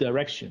right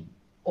direction.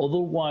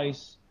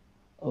 Otherwise,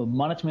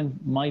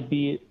 management might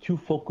be too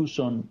focused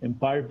on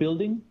empire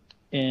building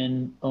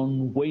and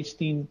on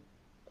wasting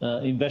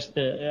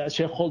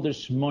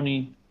shareholders'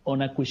 money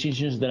on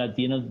acquisitions that at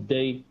the end of the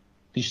day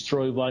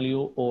destroy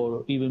value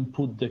or even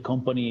put the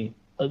company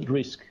at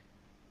risk.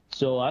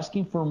 So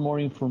asking for more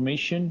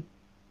information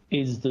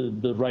is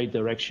the right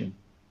direction.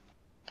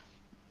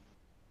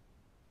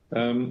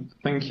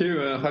 Thank you,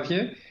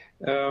 Javier.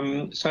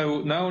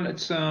 So now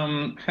let's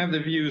have the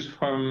views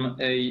from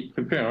a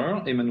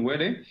preparer,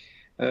 Emanuele.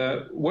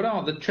 What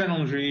are the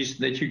challenges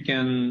that you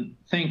can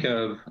think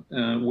of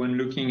when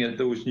looking at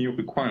those new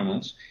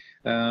requirements,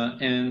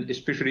 and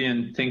especially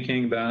in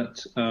thinking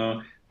about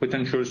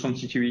potential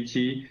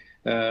sensitivity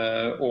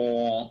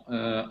or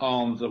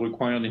are the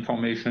required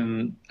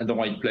information at the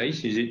right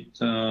place? Is it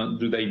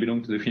do they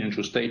belong to the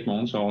financial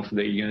statements or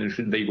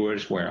should they go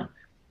elsewhere?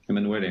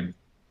 Emanuele.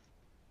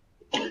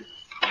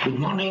 Good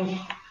morning.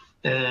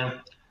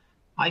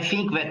 I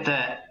think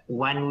that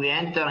when we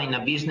enter in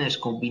a business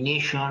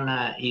combination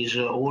is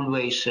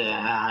always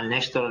an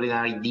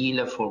extraordinary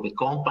deal for the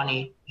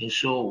company, and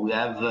so we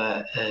have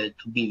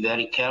to be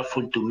very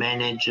careful to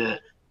manage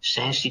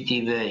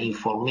sensitive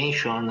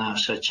information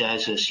such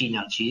as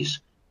synergies,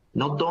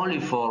 not only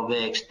for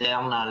the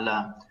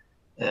external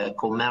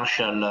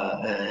commercial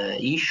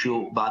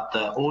issue, but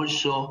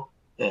also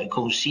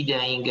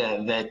considering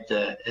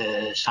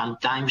that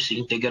sometimes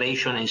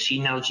integration and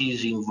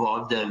synergies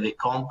involve the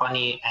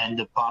company and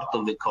the part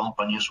of the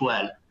company as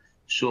well.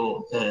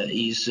 So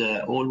is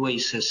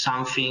always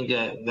something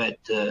that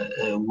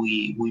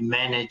we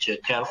manage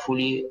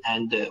carefully,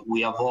 and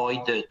we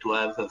avoid to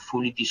have a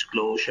fully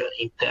disclosure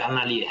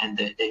internally and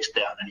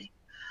externally.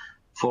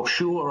 For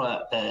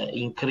sure,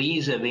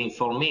 increase the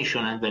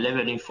information and the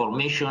level of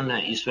information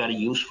is very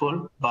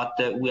useful, but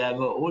we have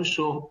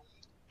also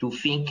to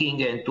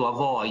thinking and to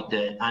avoid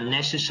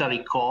unnecessary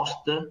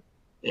cost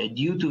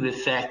due to the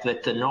fact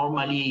that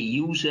normally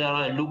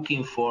user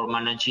looking for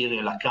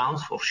managerial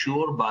accounts for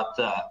sure, but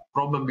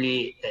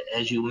probably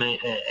as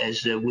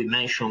we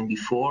mentioned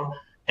before,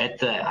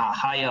 at a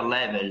higher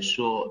level,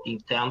 so in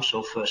terms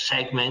of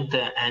segment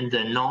and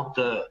not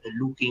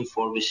looking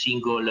for the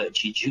single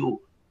GGU.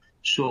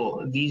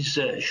 So this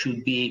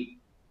should be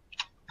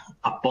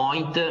a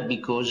point,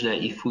 because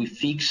if we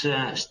fix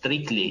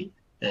strictly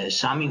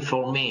some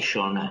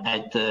information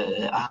at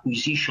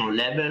acquisition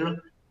level,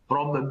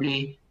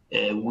 probably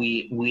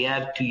we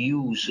have to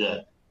use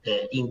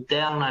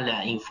internal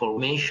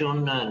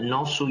information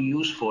not so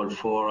useful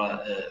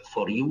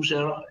for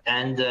user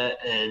and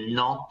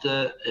not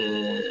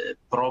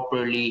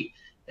properly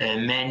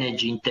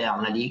managed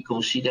internally,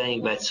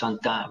 considering that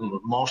sometimes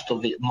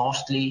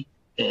mostly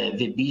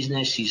the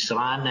business is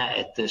run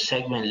at the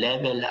segment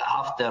level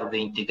after the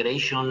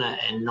integration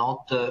and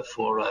not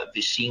for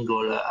the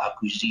single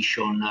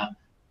acquisition,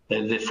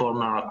 the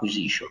former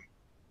acquisition.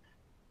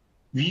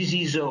 This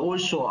is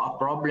also a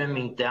problem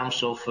in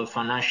terms of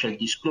financial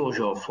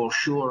disclosure. For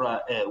sure,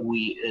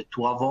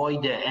 to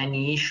avoid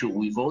any issue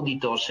with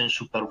auditors and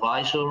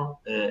supervisor,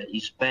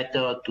 it's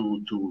better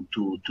to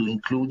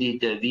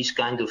include this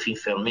kind of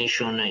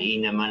information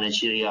in a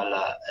managerial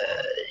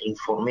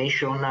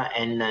information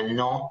and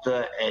not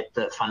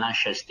at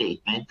financial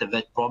statement.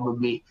 That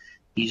probably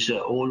is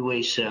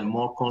always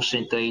more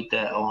concentrated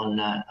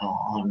on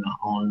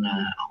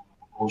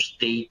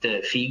state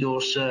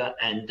figures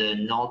and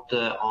not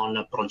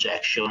on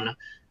projection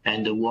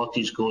and what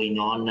is going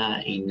on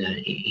in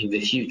the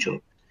future.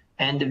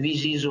 And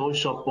this is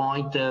also a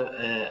point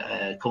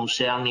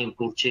concerning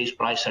purchase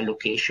price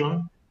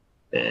allocation,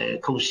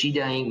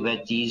 considering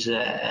that is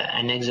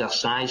an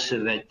exercise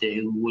that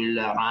will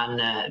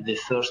run the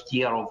first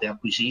year of the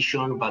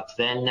acquisition, but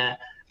then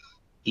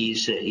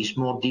is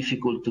more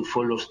difficult to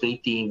follow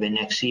strictly in the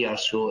next year.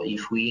 So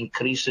if we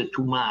increase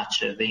too much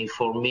the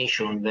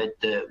information that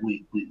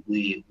we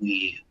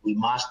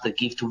must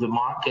give to the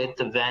market,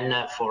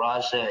 then for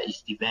us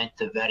it's event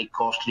very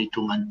costly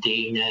to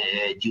maintain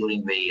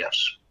during the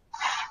years.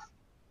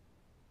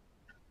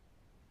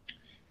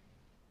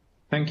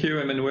 Thank you,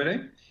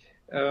 Emanuele.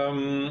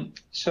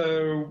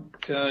 So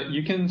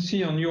you can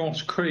see on your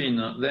screen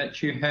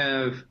that you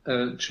have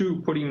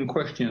two polling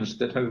questions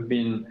that have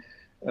been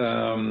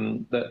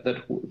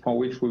for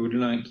which we would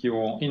like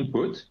your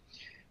input.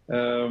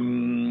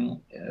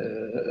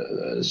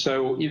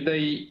 So if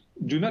they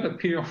do not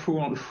appear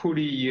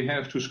fully, you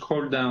have to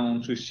scroll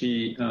down to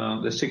see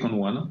the second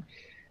one.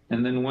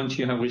 And then once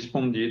you have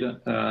responded,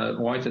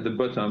 right at the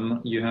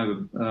bottom, you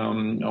have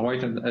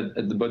right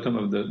at the bottom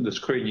of the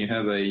screen, you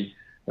have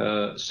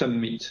a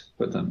submit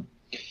button.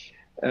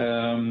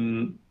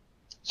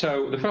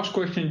 So the first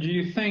question, do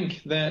you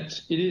think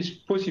that it is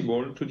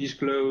possible to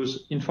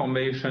disclose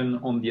information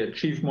on the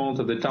achievement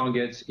of the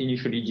targets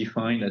initially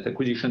defined at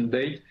acquisition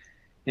date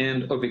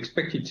and of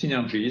expected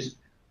synergies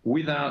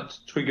without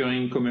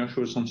triggering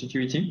commercial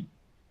sensitivity?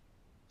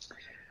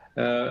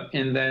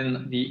 And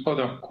then the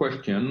other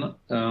question,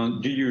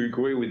 do you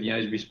agree with the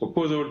IASB's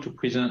proposal to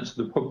present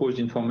the proposed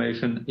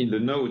information in the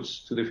notes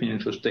to the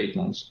financial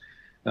statements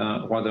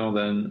rather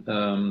than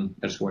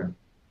elsewhere?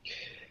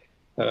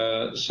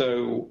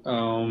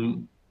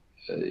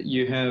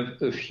 You have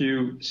a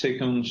few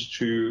seconds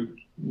to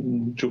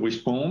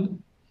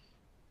respond.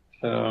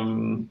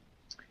 And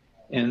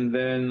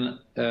then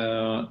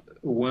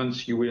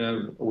once you will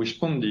have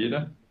responded,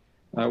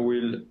 I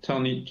will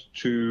turn it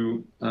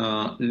to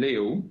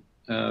Leo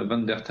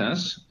van der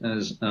Tas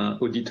as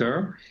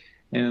auditor,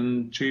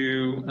 and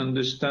to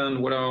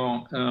understand what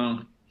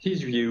are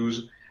his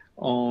views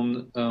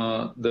on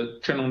the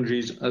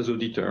challenges as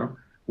auditor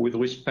with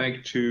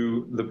respect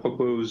to the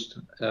proposed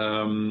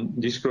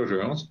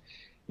disclosures,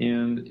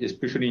 and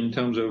especially in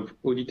terms of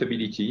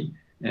auditability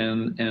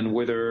and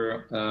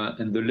whether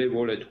and the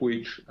level at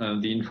which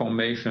the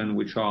information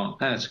which are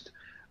asked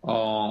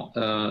are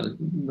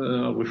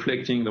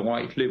reflecting the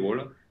right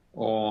level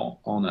or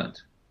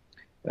not.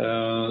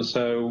 But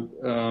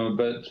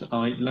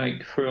I'd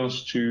like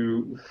first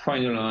to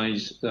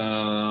finalize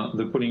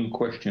the polling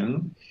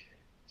question.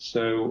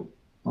 So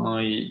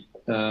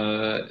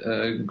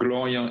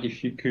Gloria,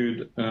 if you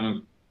could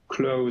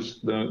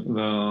close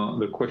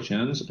the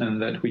questions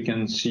and that we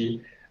can see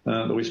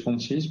the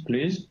responses,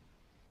 please.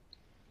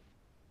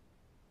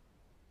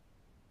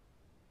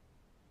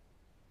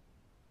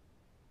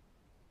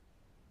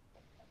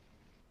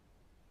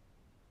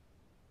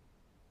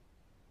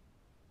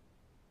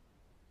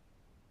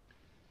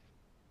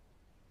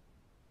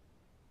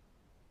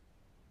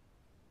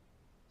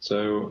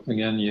 So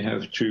again, you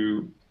have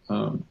to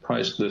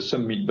press the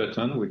submit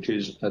button, which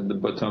is at the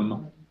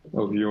bottom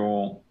of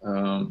your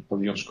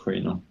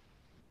screen.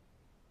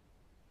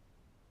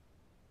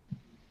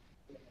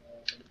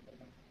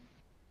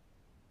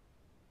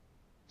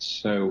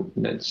 So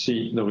let's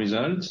see the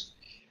results.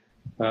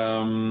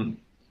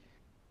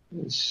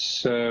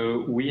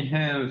 So we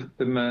have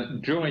the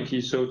majority.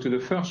 So to the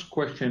first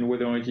question,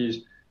 whether it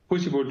is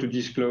possible to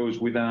disclose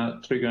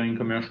without triggering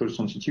commercial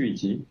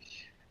sensitivity,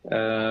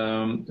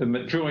 a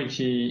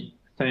majority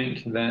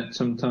think that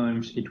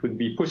sometimes it would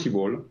be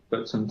possible,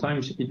 but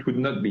sometimes it would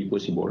not be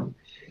possible.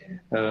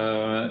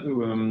 So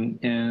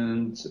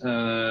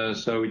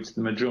it's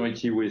the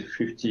majority with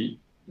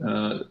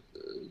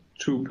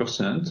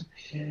 52%.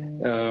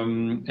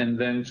 And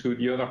then to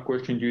the other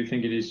question, do you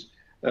think it is?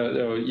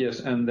 Yes,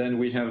 and then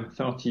we have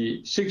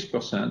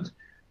 36%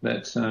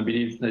 that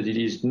believe that it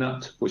is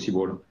not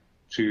possible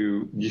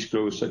to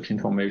disclose such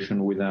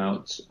information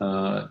without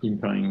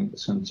impairing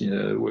something,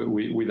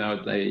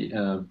 without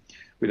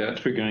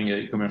triggering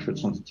a commercial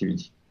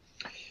sensitivity.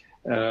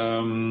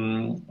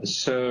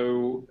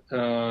 So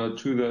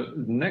to the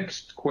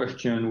next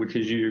question, which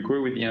is, you agree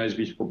with the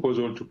IASB's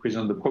proposal to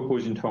present the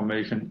proposed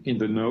information in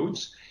the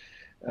notes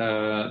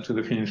to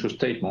the financial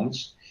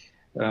statements.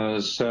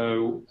 Well,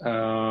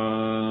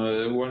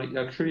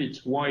 actually,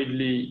 it's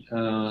widely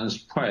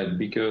spread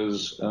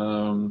because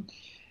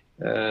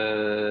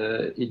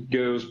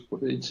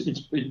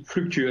it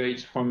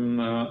fluctuates from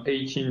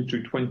 18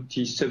 to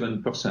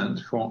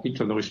 27% for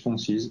each of the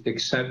responses,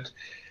 except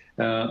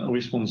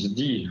response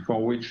D,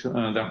 for which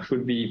there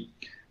should be,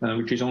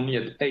 which is only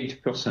at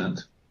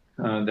 8%.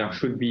 There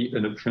should be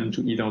an option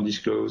to either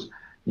disclose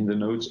in the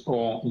notes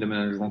or in the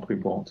management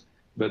report,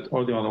 but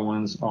all the other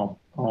ones are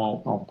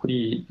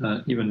pretty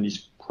evenly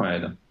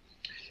spread.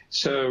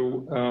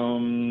 So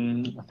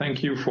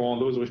thank you for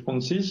those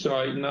responses. So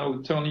I now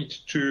turn it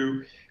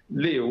to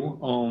Leo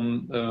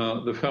on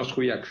the first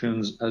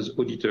reactions as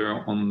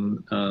auditor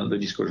on the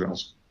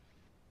disclosures.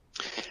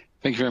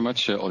 Thank you very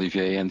much,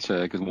 Olivier, and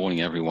good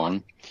morning,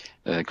 everyone.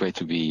 Great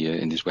to be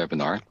in this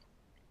webinar.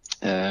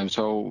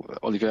 So,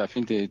 Olivier, I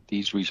think that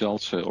these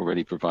results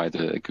already provide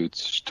a good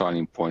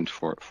starting point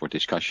for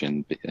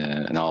discussion,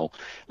 and I'll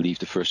leave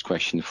the first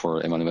question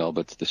for Emmanuel,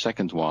 but the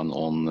second one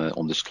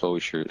on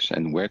disclosures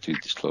and where to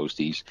disclose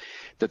these,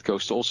 that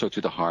goes also to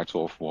the heart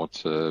of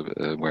what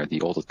where the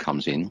audit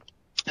comes in.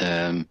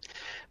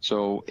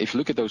 So if you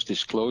look at those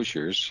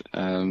disclosures,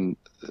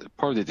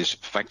 part of it is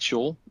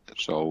factual,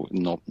 so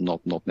not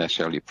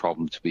necessarily a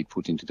problem to be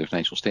put into the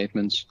financial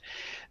statements.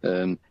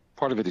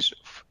 Part of it is,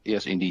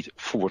 yes, indeed,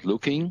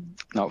 forward-looking.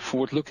 Now,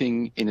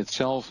 forward-looking in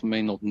itself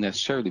may not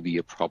necessarily be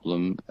a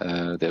problem.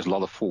 There's a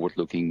lot of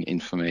forward-looking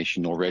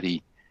information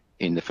already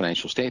in the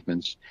financial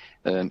statements.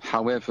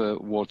 However,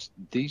 what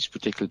these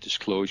particular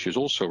disclosures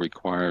also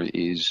require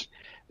is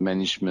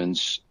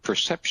management's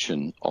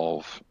perception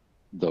of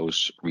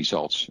those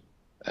results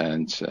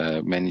and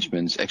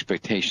management's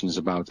expectations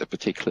about a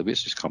particular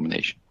business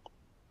combination.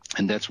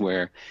 And that's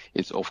where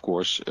it, of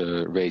course,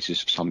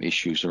 raises some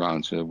issues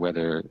around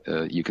whether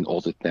you can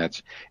audit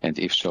that, and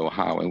if so,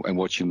 how, and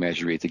what you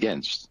measure it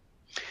against.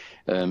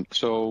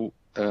 So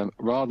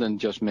rather than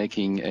just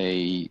making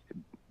a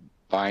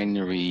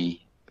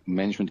binary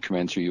management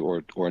commentary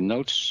or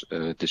notes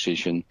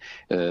decision,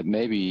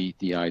 maybe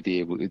the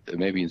idea,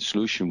 maybe the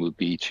solution would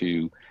be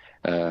to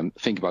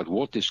think about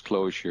what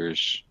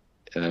disclosures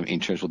in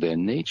terms of their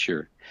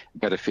nature,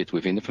 better fit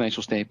within the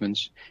financial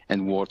statements,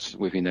 and what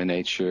within their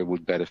nature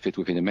would better fit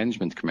within the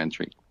management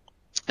commentary.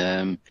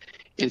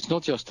 It's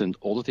not just an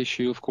audit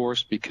issue, of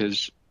course,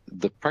 because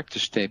the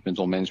practice statement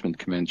on management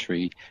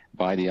commentary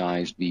by the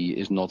IASB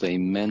is not a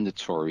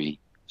mandatory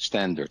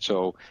standard.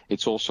 So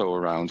it's also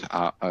around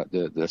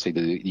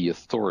the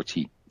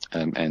authority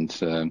and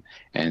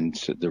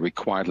the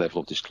required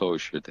level of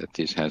disclosure that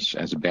this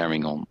has a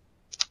bearing on.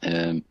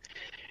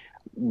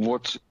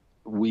 What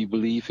we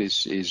believe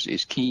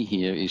is key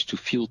here is to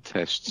field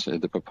test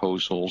the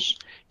proposals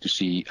to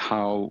see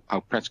how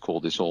practical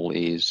this all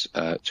is,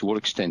 to what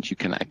extent you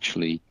can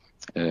actually,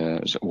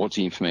 what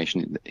the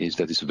information is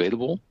that is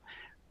available,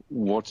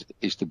 what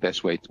is the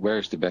best way, where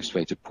is the best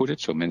way to put it,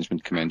 so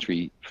management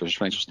commentary versus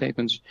financial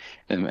statements,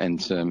 and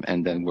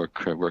then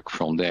work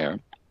from there.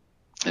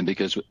 And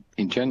because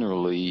in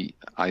generally,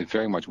 I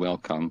very much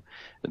welcome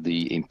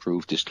the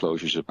improved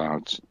disclosures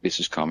about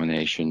business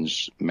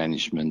combinations,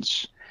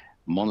 managements,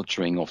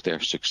 monitoring of their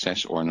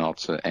success or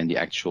not, and the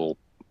actual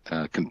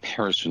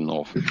comparison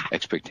of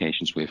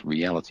expectations with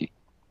reality.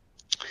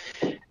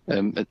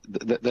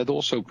 That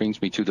also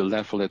brings me to the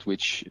level at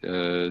which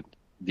the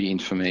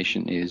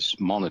information is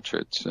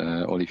monitored,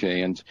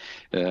 Olivier,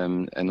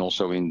 and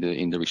also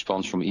in the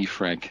response from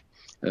EFRAG,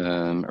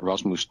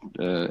 Rasmus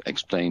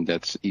explained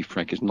that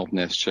EFRAG is not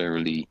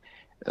necessarily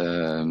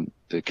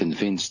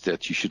convinced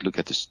that you should look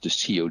at the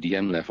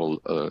CODM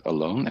level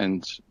alone,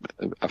 and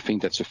I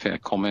think that's a fair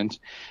comment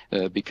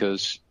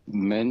because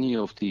many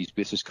of these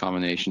business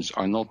combinations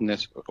are not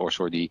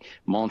the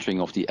monitoring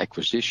of the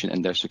acquisition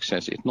and their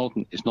success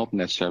is not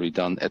necessarily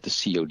done at the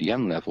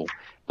CODM level,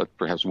 but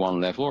perhaps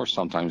one level or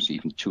sometimes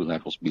even two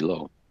levels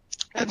below,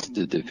 at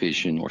the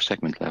division or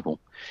segment level.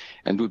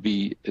 And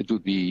it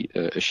would be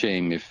a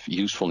shame if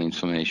useful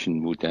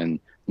information would then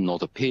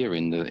not appear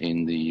in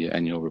the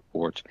annual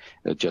report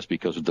just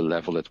because of the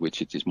level at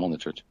which it is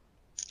monitored.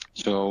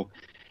 So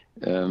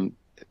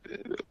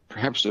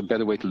perhaps a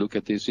better way to look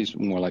at this is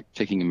more like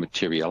taking a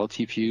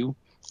materiality view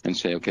and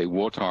say, okay,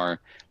 what are,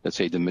 let's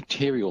say, the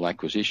material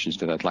acquisitions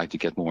that I'd like to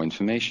get more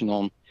information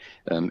on,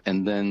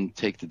 and then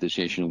take the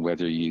decision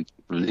whether you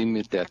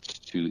limit that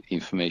to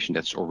information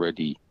that's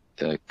already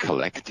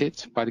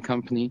collected by the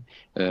company,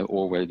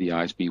 or whether the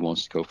IASB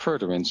wants to go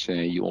further and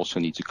say you also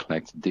need to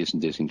collect this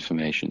and this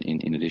information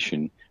in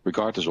addition,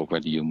 regardless of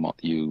whether you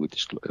would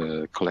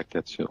collect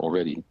that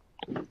already.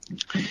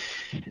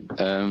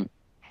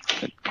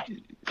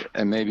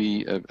 And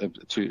maybe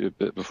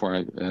before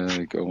I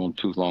go on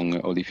too long,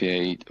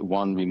 Olivier,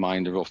 one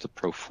reminder of the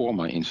pro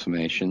forma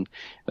information.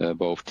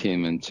 Both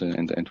Tim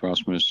and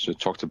Rasmus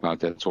talked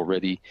about that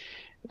already.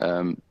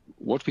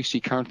 What we see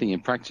currently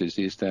in practice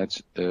is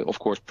that, of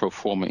course, pro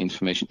forma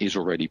information is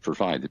already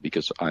provided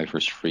because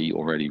IFRS 3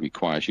 already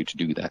requires you to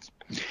do that.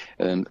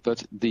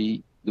 But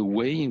the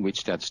way in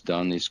which that's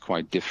done is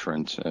quite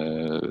different,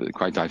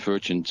 quite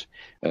divergent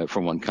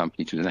from one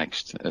company to the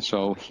next.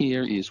 So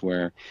here is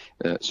where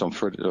some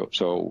further,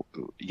 so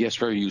yes,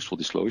 very useful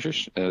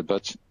disclosures,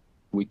 but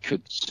we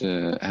could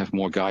have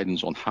more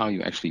guidance on how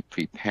you actually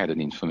prepare that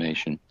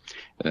information,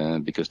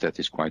 because that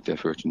is quite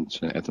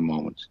divergent at the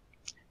moment.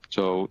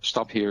 So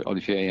stop here,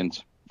 Olivier, and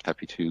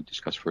happy to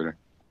discuss further.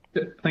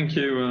 Thank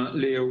you,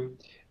 Leo.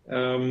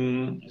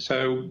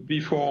 So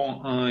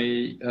before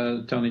I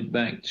turn it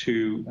back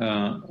to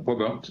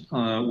Robert,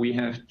 we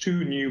have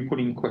two new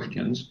polling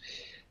questions.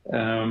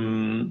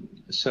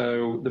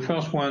 So the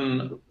first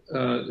one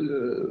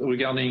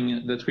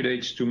regarding that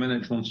relates to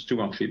management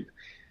stewardship.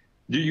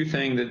 Do you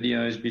think that the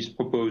IASB's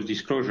proposed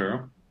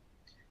disclosure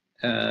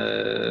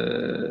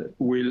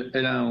will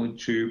allow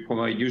to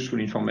provide useful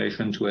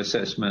information to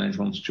assess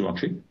management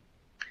stewardship?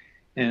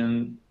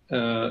 And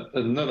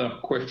another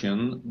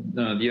question,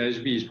 the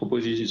IASB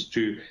proposes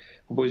to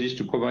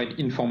provide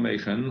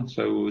information,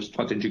 so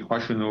strategic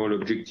rationale,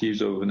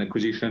 objectives of an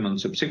acquisition and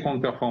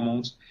subsequent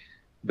performance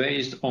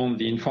based on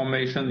the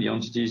information the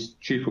entity's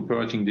chief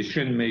operating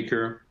decision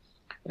maker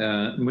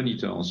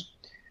monitors.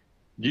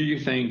 Do you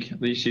think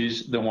this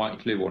is the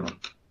right level?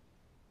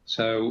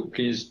 So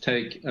please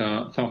take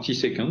 30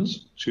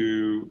 seconds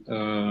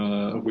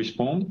to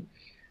respond.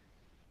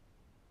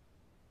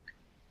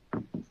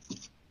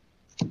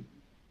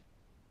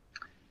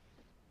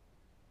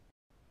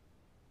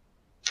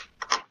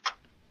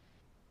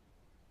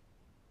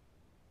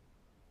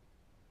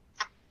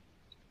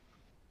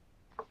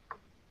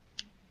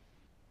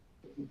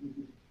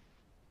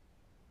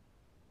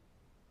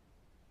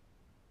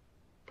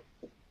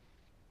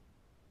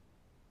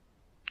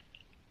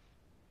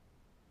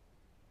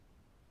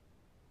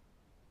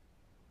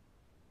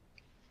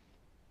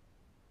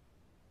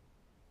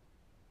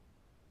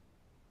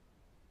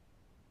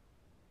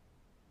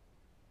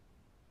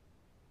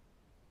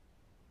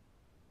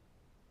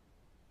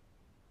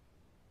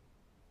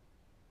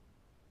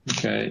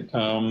 Okay.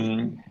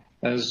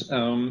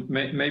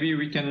 Maybe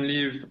we can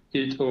leave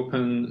it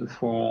open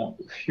for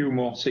a few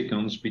more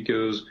seconds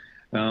because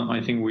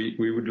I think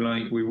we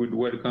would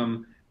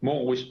welcome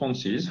more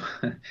responses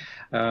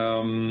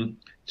to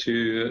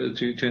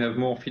have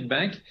more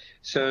feedback.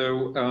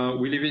 So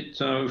we leave it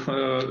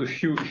for a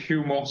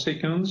few more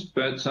seconds,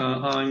 but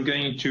I'm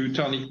going to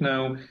turn it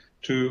now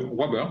to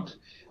Robert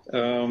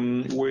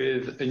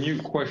with a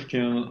new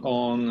question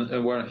on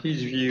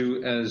his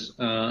view as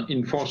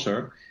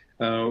enforcer.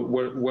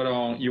 What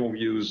are your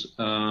views,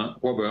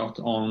 Robert,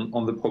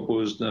 on the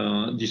proposed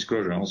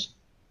disclosures?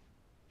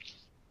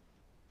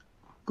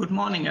 Good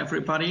morning,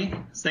 everybody.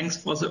 Thanks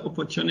for the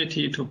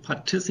opportunity to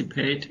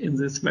participate in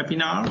this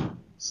webinar.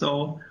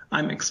 So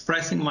I'm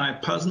expressing my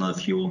personal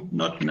view,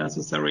 not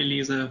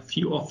necessarily the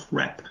view of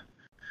FREP.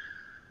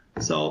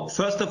 So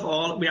first of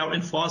all, we are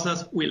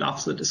enforcers. We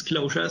love the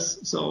disclosures.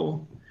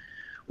 So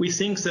we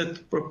think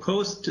that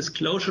proposed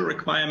disclosure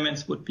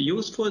requirements would be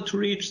useful to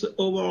reach the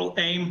overall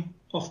aim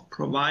of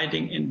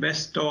providing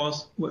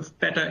investors with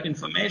better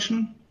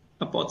information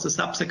about the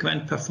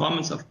subsequent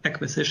performance of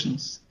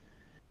acquisitions.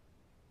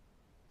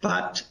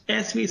 But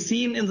as we've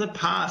seen in the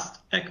past,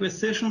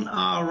 acquisitions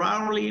are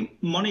rarely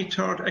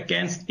monitored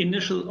against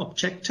initial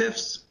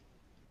objectives.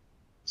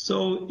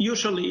 So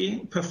usually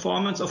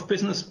performance of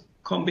business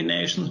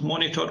combinations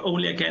monitored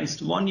only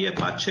against 1 year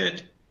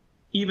budget,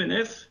 even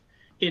if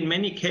in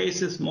many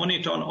cases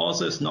monitoring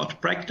also is not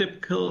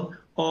practical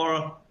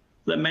or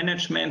the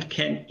management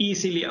can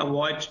easily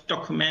avoid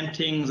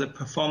documenting the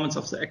performance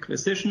of the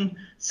acquisition,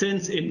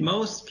 since in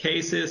most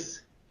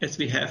cases, as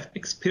we have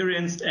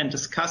experienced and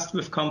discussed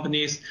with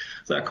companies,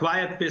 the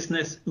acquired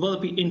business will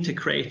be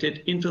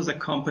integrated into the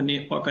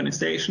company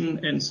organization,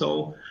 and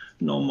so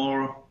no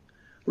more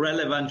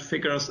relevant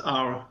figures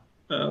are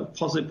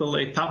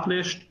possibly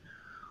published.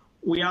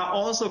 We are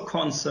also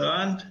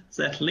concerned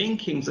that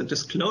linking the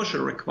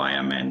disclosure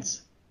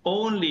requirements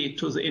only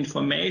to the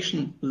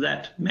information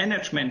that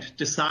management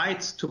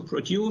decides to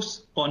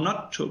produce or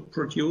not to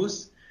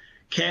produce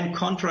can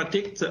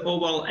contradict the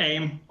overall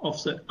aim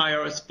of the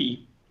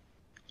IASB.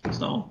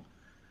 So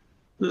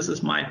this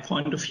is my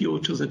point of view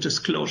to the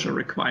disclosure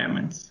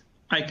requirements.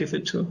 I give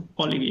it to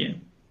Olivier.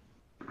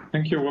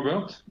 Thank you,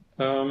 Robert.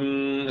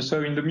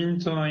 So in the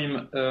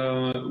meantime,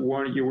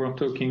 while you were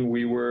talking,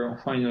 we were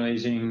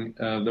finalizing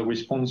the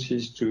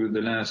responses to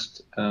the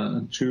last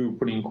 2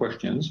 polling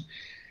questions.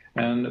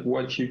 And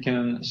what you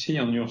can see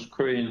on your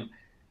screen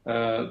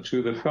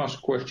to the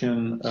first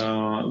question,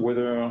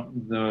 whether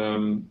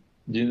the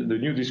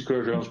new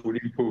disclosures will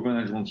improve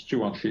management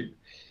stewardship,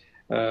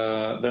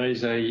 there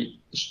is a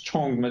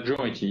strong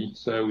majority,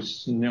 so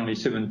it's nearly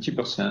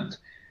 70%,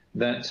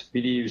 that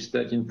believes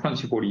that in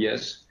principle,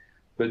 yes,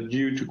 but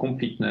due to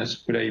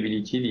completeness,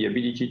 reliability, the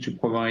ability to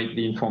provide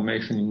the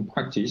information in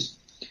practice,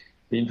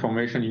 the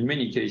information in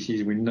many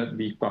cases will not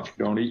be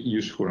particularly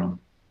useful.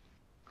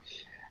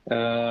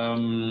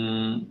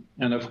 And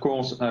of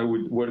course, I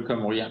would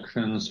welcome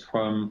reactions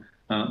from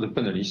the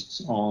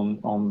panelists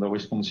on the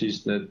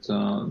responses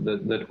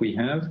that we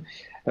have.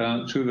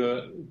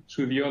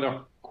 To the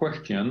other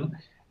question,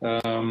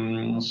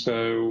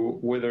 so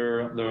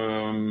whether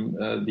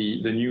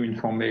the new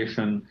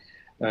information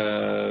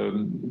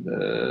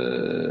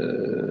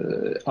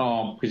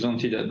are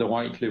presented at the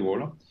right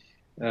level.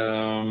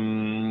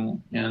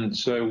 And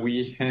so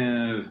we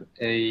have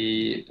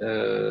a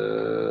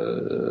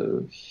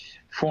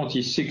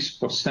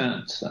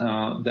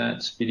 46%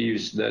 that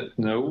believes that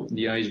no,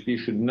 the IASB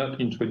should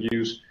not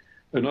introduce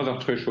another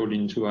threshold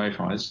into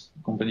IFRS.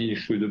 Companies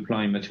should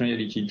apply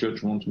materiality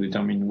judgment to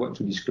determine what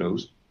to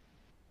disclose.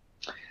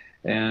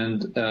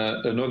 And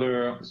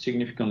another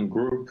significant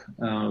group,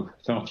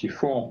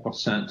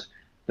 34%,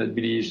 that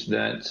believes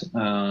that,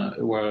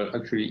 well,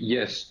 actually,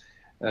 yes,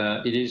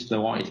 it is the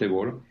right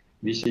level.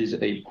 This is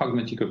a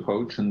pragmatic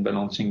approach in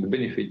balancing the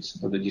benefits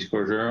of the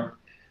disclosure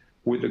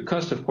with the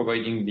cost of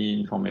providing the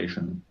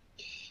information.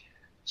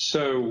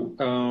 So,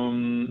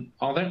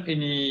 are there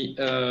any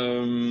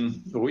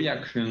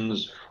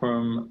reactions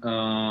from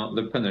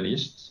the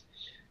panelists?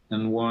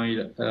 And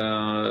while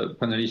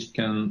panelists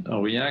can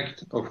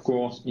react, of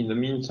course, in the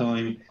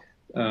meantime,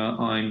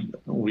 I'm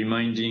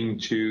reminding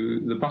to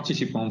the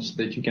participants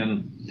that you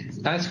can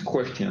ask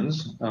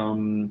questions.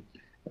 So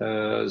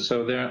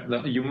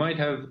you might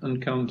have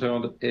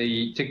encountered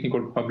a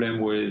technical problem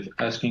with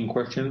asking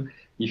questions.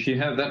 If you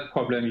have that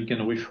problem, you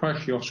can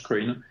refresh your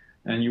screen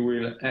and you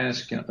will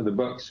ask the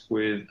box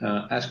with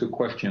ask a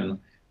question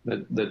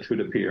that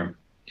should appear.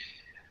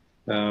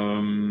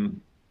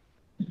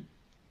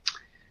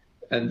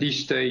 At this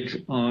stage,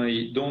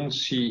 I don't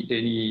see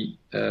any.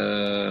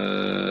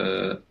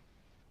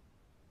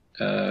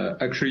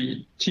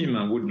 Actually,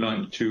 Tim would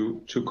like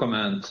to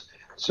comment.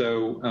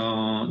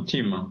 So,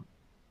 Tim.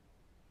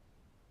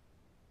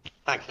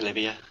 Thanks,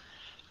 Olivier.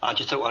 I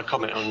just thought I'd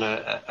comment on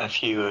a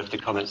few of the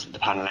comments that the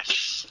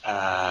panelists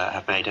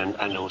have made,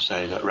 and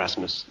also that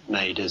Rasmus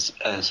made as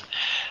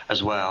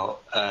well.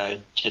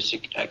 Just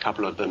a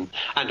couple of them,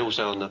 and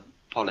also on the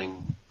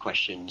polling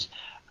questions.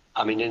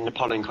 I mean, in the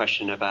polling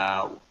question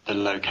about the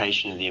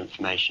location of the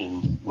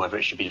information, whether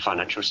it should be the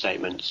financial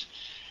statements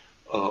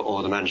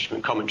or the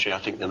management commentary, I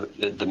think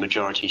the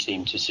majority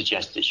seem to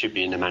suggest it should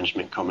be in the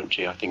management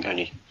commentary. I think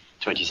only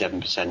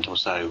 27% or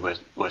so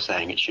were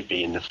saying it should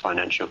be in the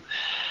financial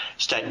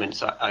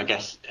statements. I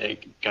guess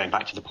going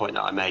back to the point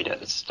that I made at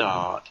the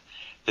start,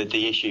 that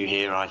the issue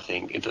here, I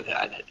think,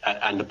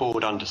 and the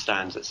board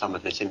understands that some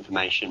of this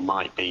information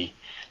might be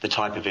the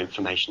type of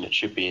information that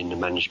should be in the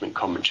management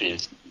commentary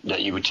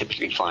that you would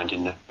typically find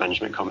in the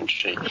management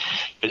commentary.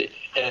 But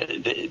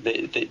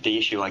the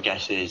issue, I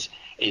guess, is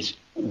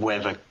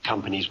whether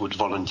companies would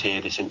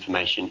volunteer this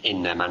information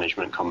in their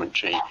management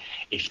commentary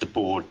if the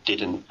board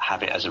didn't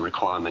have it as a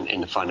requirement in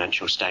the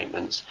financial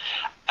statements,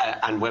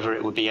 and whether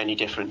it would be any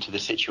different to the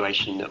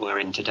situation that we're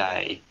in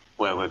today,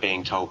 where we're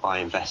being told by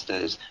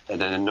investors that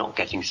they're not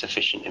getting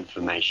sufficient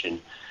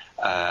information.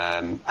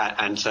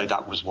 And so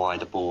that was why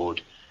the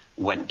board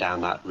went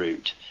down that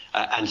route.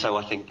 And so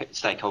I think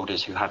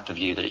stakeholders who have the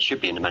view that it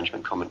should be in the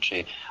management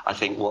commentary, I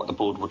think what the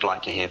board would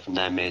like to hear from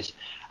them is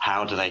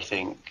how do they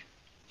think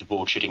the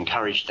board should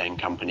encourage then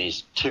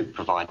companies to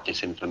provide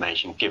this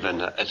information, given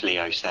that, as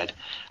Leo said,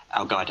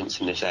 our guidance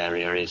in this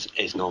area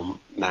is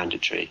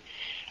non-mandatory.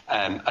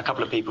 A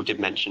couple of people did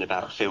mention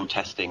about field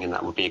testing, and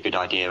that would be a good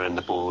idea, and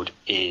the board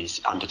is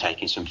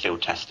undertaking some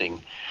field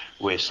testing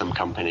with some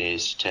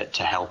companies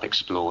to help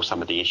explore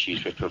some of the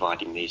issues with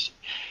providing these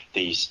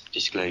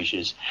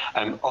disclosures.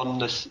 On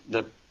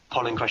the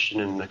polling question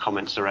and the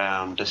comments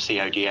around the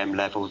CODM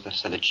level,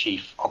 so the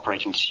chief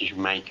operating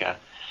decision maker,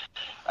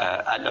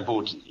 and the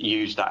board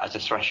used that as a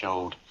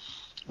threshold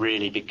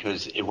really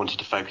because it wanted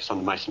to focus on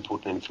the most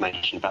important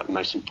information about the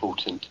most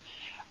important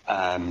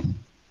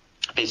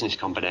business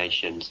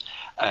combinations.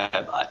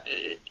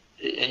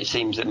 It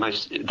seems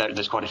that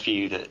there's quite a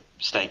few that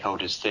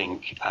stakeholders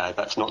think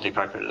that's not the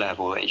appropriate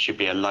level. It should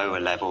be a lower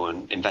level,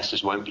 and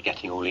investors won't be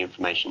getting all the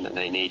information that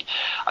they need.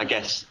 I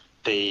guess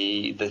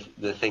the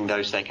thing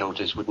those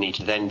stakeholders would need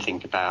to then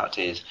think about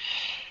is,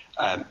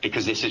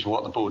 because this is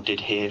what the board did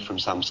hear from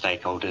some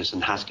stakeholders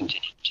and has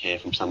continued to hear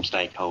from some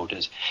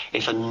stakeholders,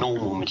 if a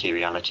normal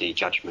materiality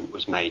judgment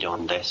was made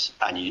on this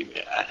and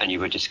you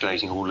were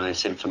disclosing all of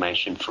this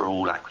information for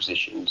all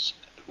acquisitions,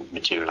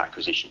 material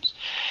acquisitions,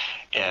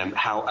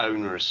 how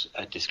onerous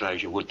a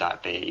disclosure would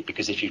that be?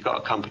 Because if you've got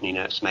a company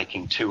that's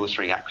making 2 or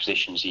 3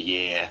 acquisitions a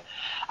year,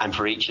 and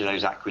for each of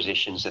those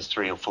acquisitions there's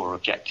 3 or 4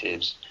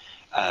 objectives,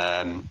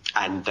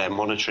 and they're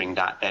monitoring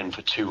that then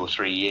for 2 or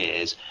 3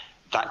 years,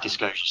 that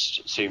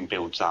disclosure soon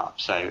builds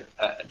up. So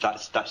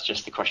that's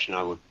just the question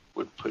I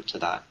would put to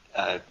that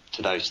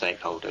to those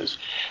stakeholders.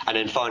 And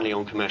then finally,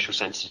 on commercial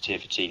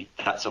sensitivity,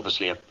 that's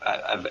obviously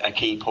a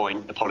key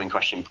point. The polling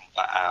question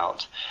brought that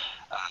out.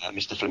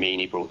 Mr.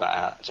 Flamini brought that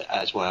out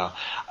as well.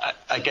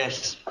 I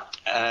guess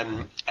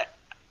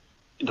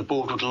the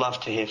board would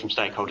love to hear from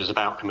stakeholders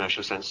about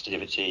commercial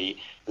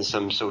sensitivity and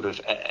some sort of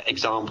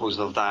examples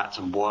of that,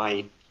 and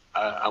why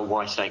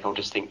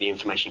stakeholders think the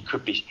information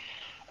could be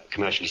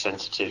commercially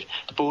sensitive.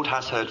 The board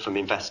has heard from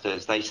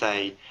investors. They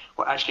say,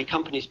 well, actually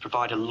companies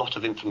provide a lot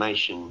of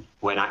information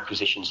when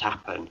acquisitions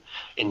happen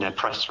in their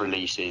press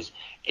releases,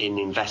 in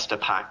investor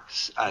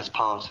packs as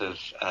part of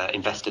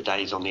investor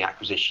days on the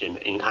acquisition,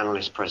 in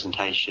analyst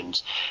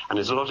presentations, and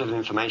there's a lot of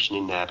information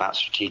in there about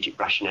strategic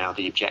rationale,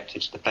 the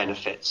objectives, the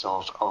benefits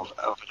of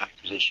an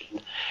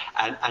acquisition,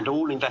 and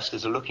all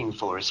investors are looking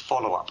for is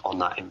follow-up on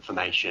that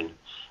information.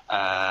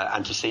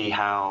 And to see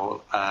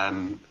how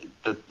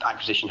the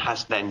acquisition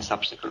has then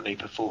subsequently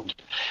performed.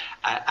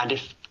 And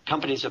if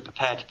companies are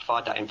prepared to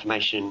provide that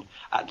information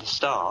at the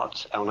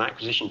start, on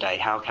acquisition day,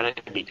 how can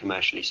it be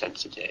commercially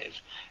sensitive,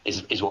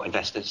 is what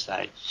investors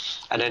say.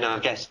 And then I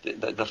guess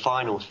the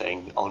final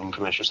thing on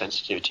commercial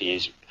sensitivity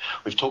is,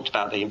 we've talked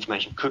about the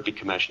information could be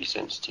commercially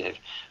sensitive,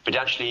 but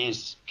actually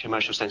is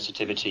commercial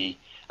sensitivity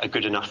a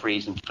good enough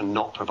reason for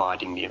not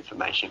providing the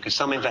information? Because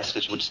some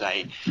investors would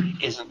say,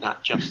 isn't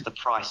that just the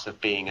price of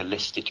being a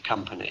listed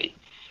company?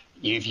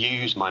 You've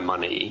used my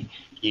money,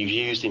 you've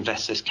used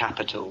investors'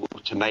 capital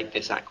to make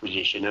this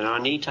acquisition, and I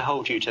need to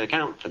hold you to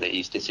account for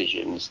these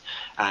decisions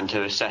and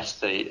to assess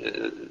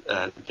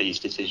these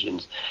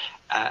decisions.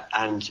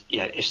 And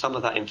if some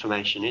of that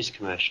information is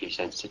commercially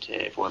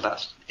sensitive, well,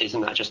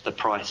 isn't that just the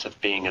price of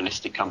being a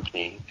listed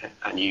company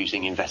and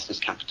using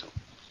investors' capital?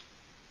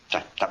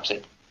 That's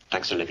it.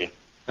 Thanks, Olivier.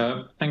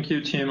 Thank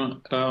you,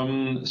 Tim.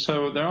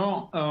 So there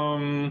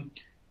are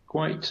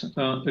quite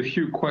a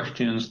few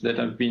questions that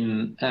have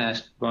been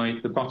asked by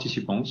the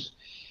participants.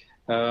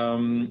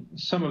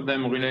 Some of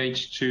them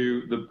relate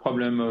to the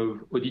problem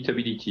of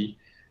auditability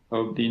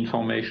of the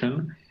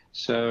information.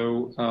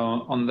 So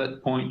on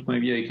that point,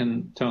 maybe I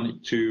can turn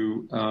it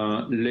to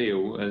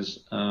Leo as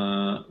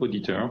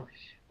auditor.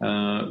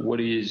 What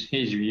is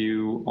his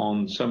view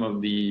on some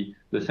of the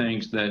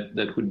things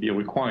that would be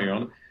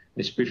required,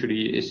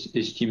 especially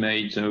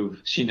estimates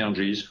of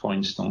synergies, for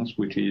instance,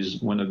 which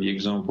is one of the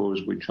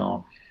examples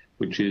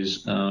which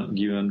is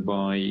given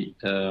by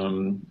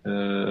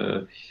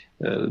the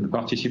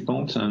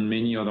participants, and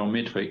many other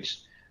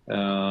metrics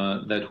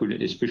that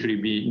will especially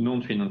be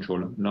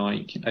non-financial,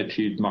 like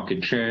achieved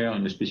market share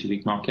in a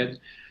specific market,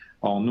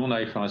 or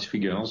non-IFRS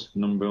figures,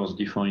 numbers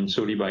defined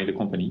solely by the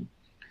company.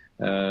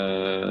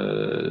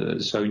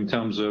 So in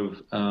terms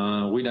of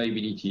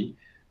reliability,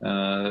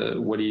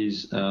 what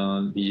is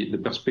the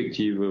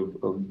perspective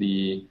of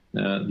the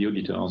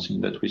auditors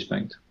in that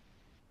respect.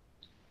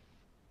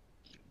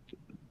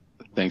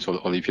 Thanks,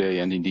 Olivier.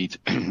 And indeed,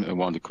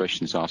 one of the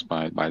questions asked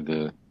by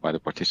the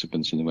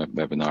participants in the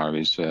webinar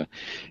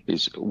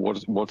is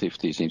what if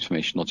this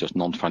information not just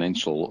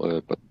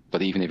non-financial,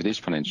 but even if it is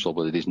financial,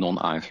 but it is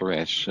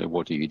non-IFRS,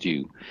 what do you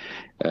do?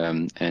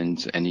 And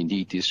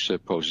indeed, this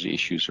poses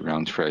issues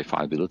around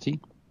verifiability.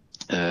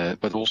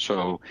 But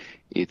also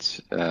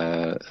it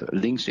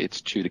links it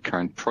to the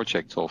current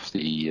project of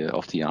the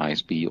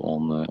IASB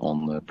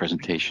on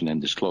presentation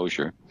and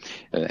disclosure,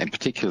 and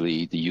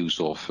particularly the use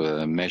of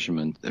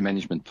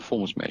management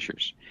performance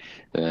measures.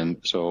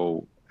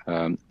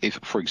 If,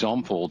 for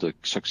example, the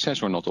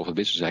success or not of a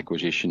business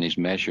acquisition is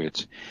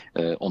measured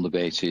on the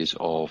basis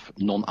of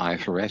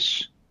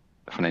non-IFRS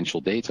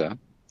financial data,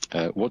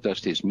 what does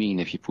this mean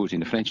if you put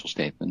in the financial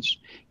statements?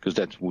 Because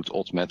that would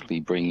automatically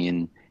bring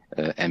in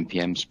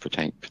MPMs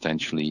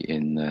potentially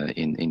in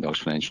those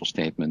financial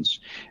statements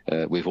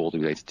with all the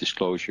related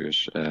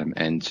disclosures,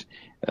 and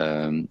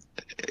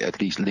at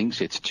least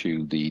links it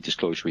to the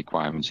disclosure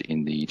requirements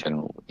in the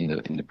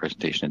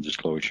presentation and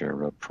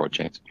disclosure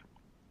project.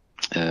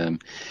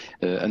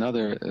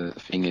 Another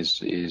thing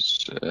is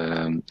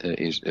and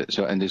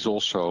this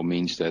also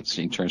means that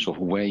in terms of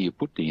where you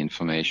put the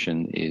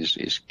information is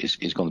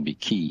going to be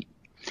key.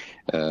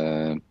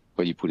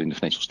 Whether you put it in the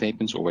financial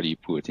statements or whether you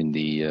put it in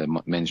the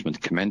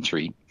management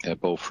commentary,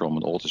 both from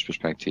an auditor's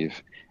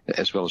perspective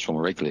as well as from a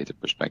regulator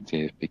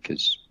perspective,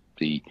 because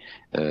the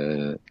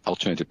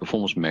alternative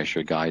performance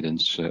measure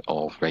guidance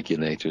of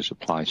regulators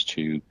applies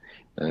to,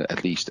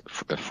 at least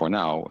for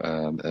now,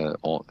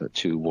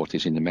 to what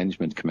is in the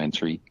management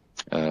commentary,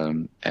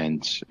 and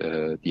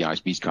the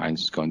IASB's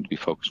guidance is going to be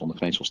focused on the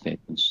financial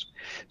statements.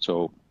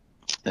 So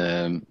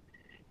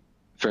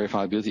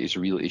verifiability is a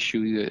real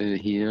issue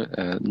here.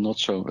 Not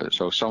so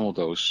some of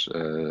those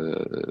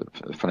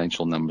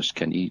financial numbers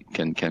can be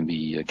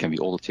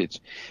audited,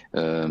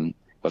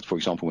 but for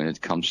example, when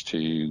it comes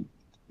to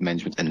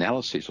management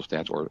analysis of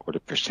that or the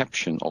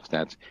perception of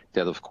that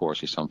of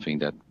course is something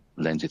that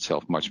lends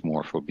itself much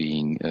more for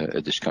being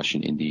a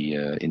discussion in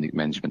the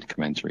management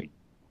commentary.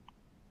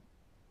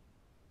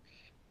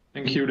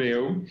 Thank you,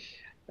 Leo.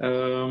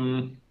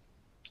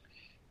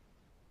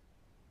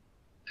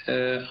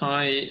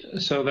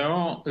 So there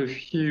are a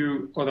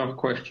few other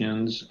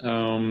questions,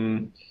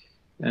 and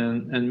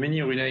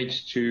many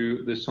relate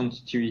to the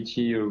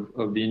sensitivity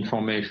of the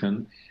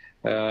information.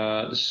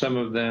 Some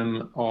of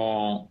them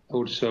are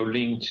also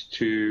linked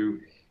to,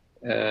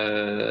 and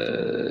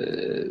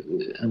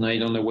I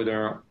don't know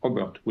whether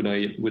Robert would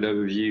have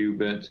a view,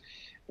 but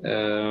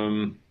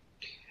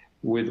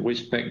with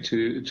respect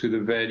to the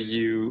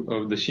value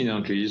of the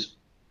synergies.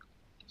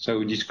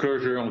 So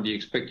disclosure on the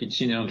expected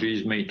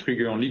synergies may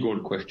trigger legal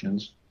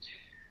questions,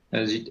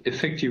 as it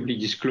effectively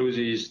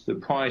discloses the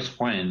price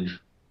range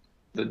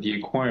that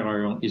the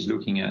acquirer is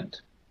looking at.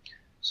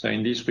 So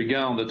in this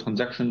regard, the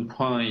transaction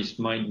price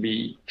might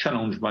be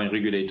challenged by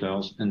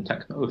regulators and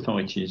tax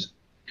authorities.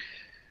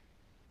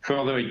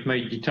 Further, it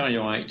may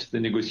deteriorate the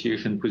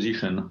negotiation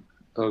position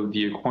of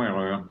the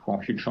acquirer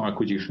for future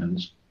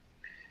acquisitions.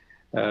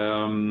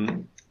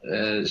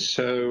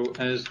 So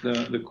as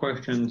the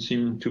question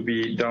seemed to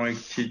be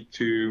directed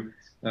to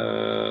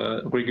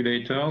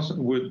regulators,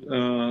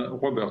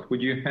 Robert,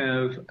 would you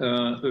have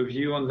a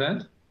view on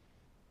that?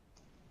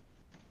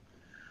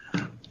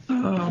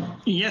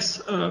 Yes,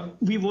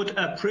 we would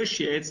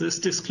appreciate this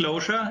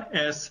disclosure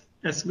as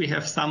we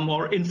have some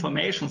more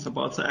information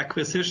about the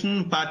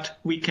acquisition, but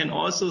we can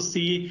also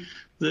see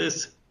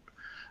this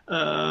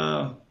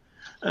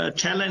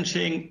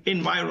challenging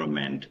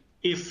environment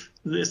if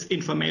this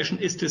information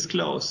is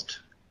disclosed.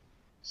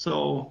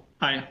 So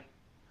I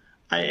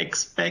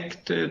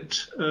expect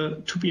it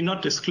to be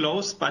not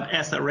disclosed, but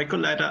as a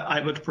regulator,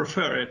 I would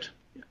prefer it.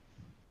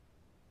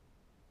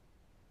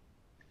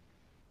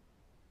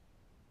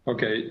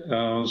 Okay,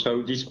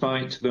 so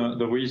despite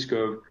the risk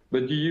of,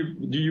 but do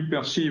you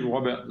perceive,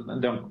 Robert,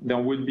 there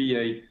would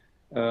be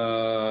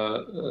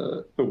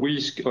a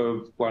risk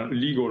of, well,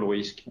 legal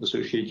risk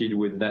associated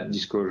with that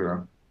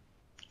disclosure?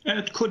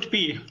 It could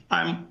be.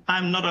 I'm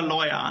not a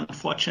lawyer,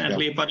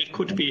 unfortunately, yeah, but it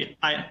could be.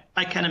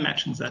 I can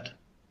imagine that.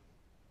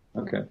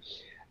 Okay.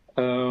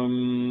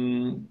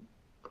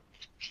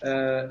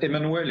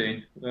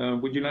 Emanuele,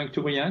 would you like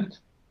to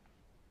react?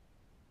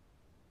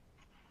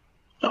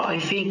 No, I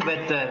think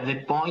that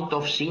the point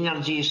of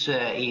synergies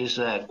is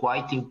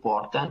quite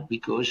important,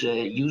 because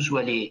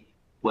usually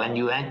when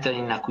you enter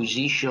in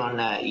acquisition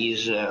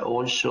is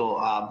also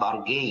a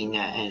bargain,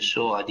 and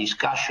so a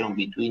discussion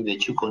between the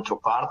two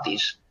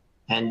counterparties.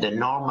 And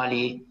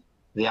normally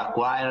the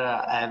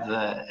acquirer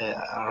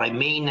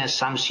remain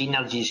some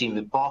synergies in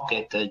the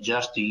pocket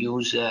just to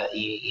use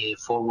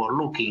forward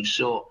looking.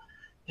 So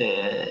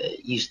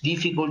it's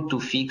difficult to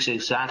fix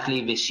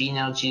exactly the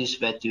synergies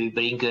that we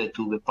bring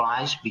to the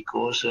price,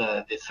 because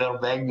the fair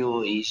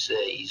value is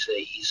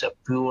a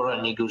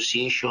pure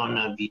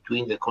negotiation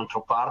between the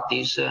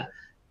counterparties,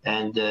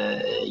 and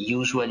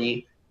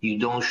usually you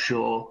don't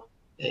show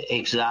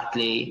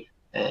exactly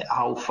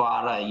how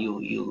far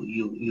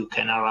you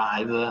can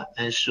arrive.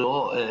 And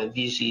so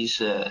this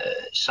is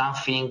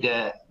something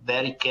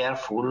very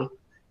careful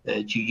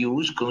to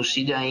use,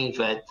 considering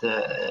that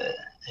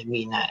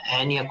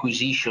any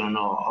acquisition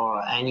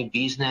or any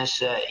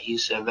business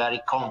is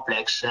very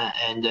complex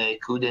and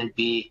couldn't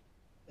be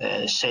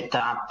set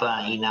up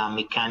in a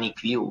mechanic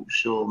view.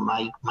 So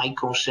my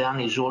concern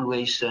is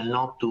always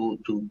not to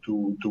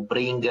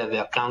bring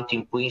the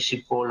accounting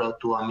principle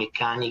to a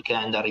mechanical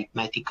and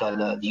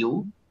arithmetical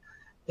view,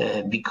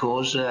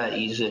 because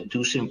it's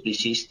too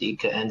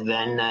simplistic, and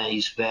then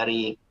it's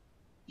very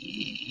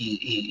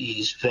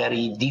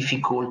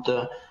difficult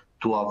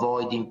to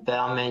avoid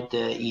impairment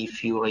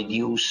if you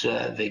reduce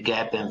the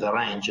gap and the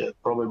range.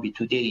 Probably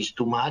today is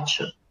too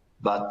much,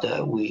 but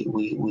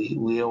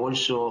we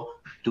also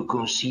to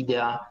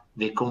consider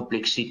the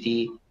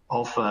complexity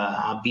of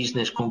a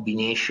business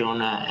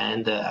combination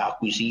and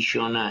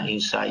acquisition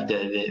inside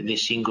the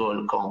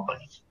single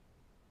company.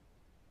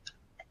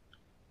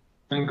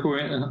 Thank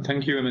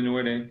you,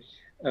 Emanuele.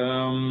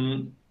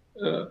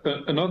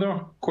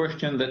 Another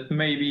question that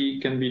maybe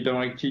can be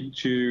directed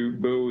to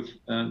both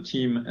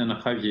Tim and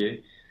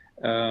Javier,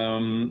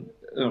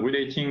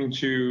 relating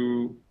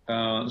to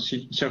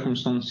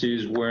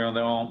circumstances where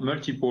there are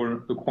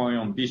multiple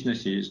acquired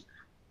businesses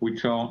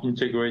which are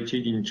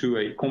integrated into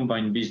a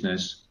combined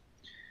business.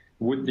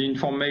 Would the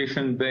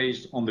information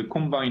based on the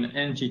combined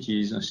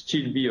entities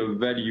still be of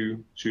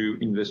value to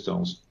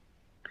investors?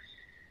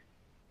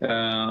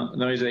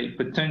 There is a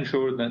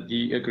potential that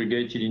the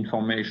aggregated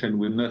information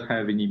will not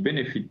have any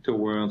benefit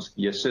towards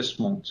the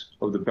assessment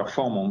of the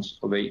performance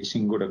of a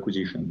single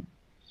acquisition.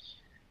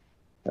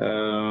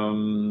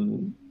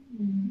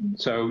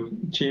 So,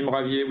 Tim,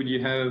 Javier, would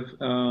you have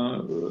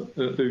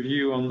a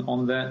view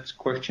on that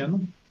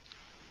question?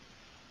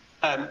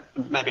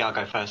 Maybe I'll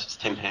go first. It's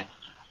Tim here.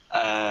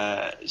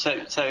 I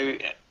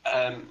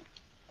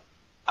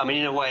mean,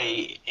 in a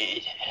way,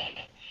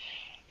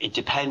 it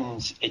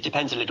depends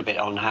a little bit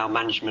on how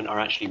management are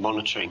actually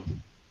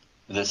monitoring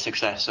the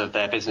success of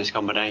their business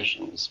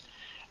combinations.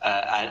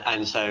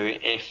 And so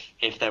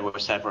if there were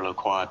several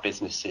acquired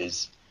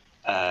businesses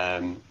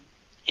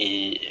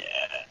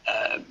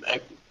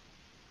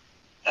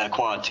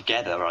acquired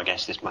together, I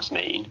guess this must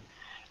mean,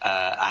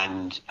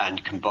 and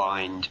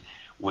combined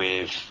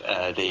with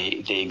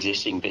the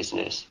existing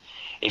business,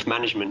 if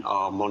management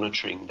are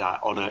monitoring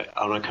that on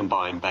a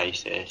combined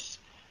basis,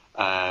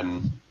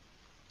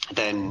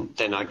 then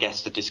I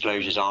guess the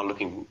disclosures are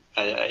looking.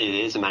 It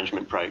is a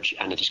management approach,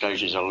 and the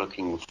disclosures are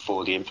looking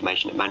for the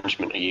information that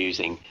management are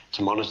using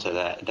to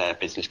monitor their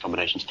business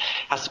combinations.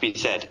 Has to be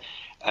said,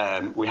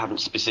 we haven't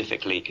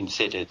specifically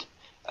considered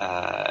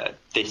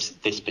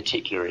this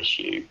particular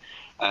issue,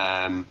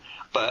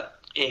 but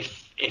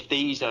if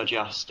these are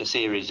just a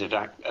series of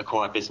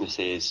acquired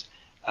businesses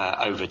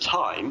over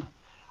time,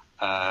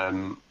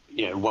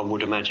 one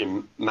would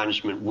imagine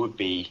management would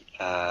be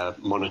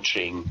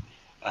monitoring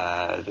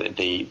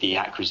the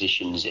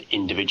acquisitions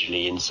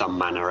individually in some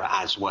manner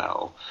as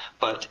well.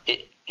 But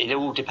it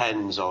all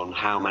depends on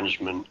how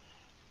management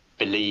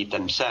believe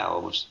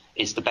themselves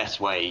is the best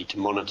way to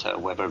monitor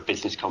whether a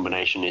business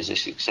combination is a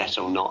success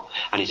or not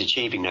and is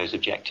achieving those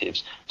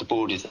objectives. The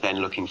board is then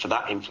looking for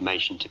that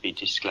information to be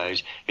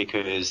disclosed,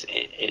 because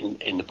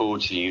in the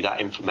board's view, that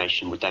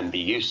information would then be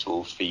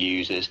useful for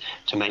users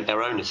to make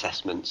their own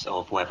assessments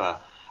of whether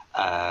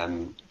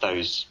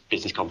those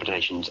business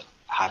combinations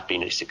have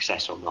been a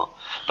success or not.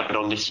 But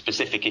on this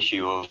specific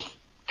issue of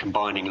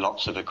combining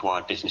lots of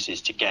acquired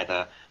businesses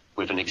together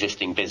with an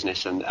existing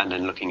business and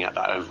then looking at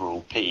that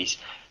overall piece,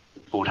 the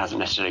board hasn't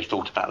necessarily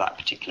thought about that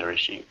particular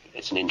issue.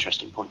 It's an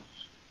interesting point.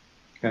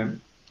 Okay.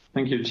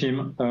 Thank you,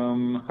 Tim.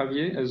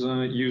 Javier, as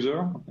a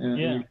user?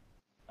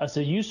 As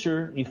a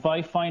user, if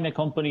I find a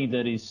company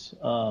that is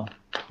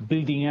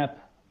building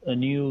up a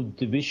new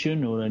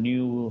division or a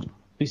new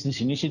business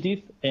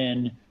initiative,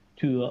 and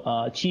to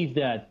achieve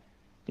that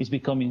is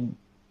becoming,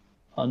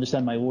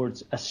 understand my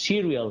words, a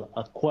serial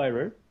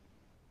acquirer,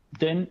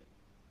 then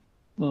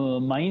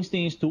my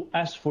instinct is to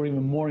ask for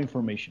even more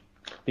information.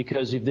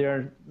 Because if there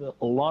are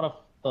a lot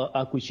of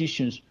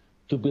acquisitions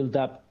to build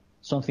up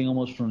something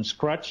almost from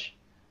scratch,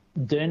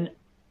 then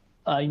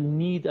I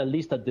need, at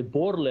least at the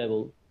board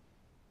level,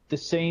 the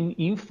same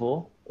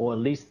info, or at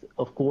least,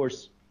 of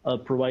course,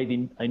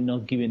 providing, I'm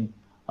not giving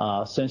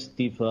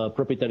sensitive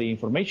proprietary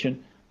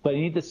information, but I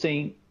need the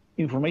same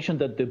information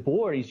that the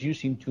board is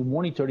using to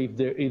monitor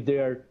if they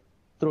are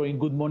throwing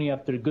good money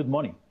after good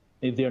money,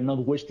 if they are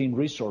not wasting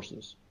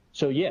resources.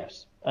 So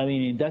yes, I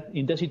mean,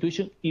 in that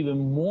situation,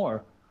 even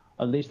more,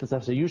 at least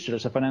as a user,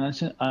 as a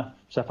financial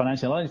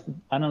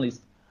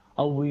analyst,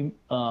 I'll be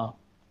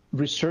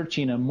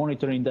researching and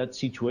monitoring that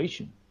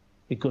situation,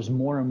 because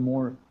more and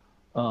more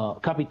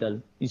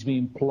capital is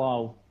being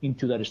plowed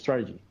into that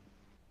strategy.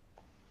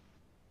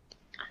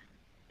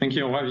 Thank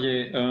you,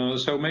 Javier.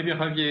 So maybe,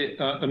 Javier,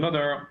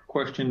 another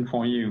question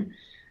for you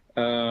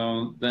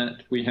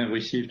that we have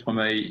received from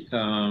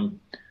a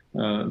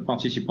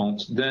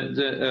participants.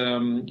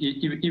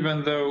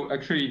 Even though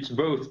actually it's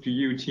both to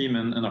you, Tim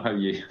and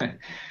Javier,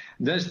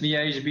 does the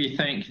IASB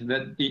think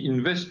that the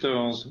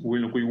investors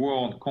will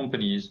reward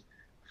companies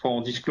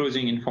for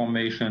disclosing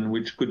information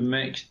which could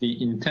make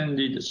the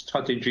intended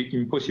strategy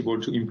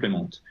impossible to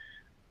implement?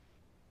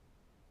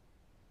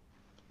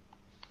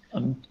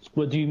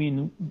 What do you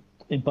mean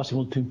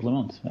impossible to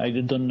implement? I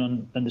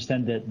don't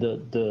understand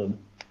the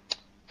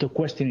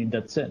question in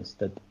that sense,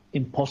 that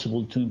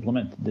impossible to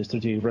implement the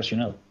strategic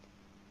rationale.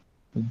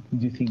 Do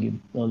you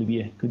think,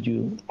 Olivier, could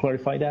you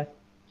clarify that?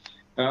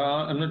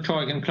 I'm not sure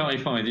I can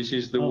clarify. This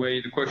is the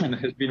way the question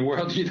has been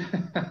worded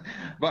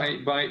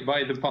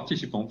by the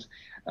participant.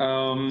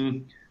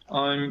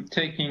 I'm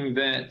taking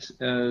that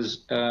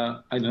as,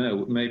 I don't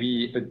know,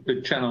 maybe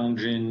a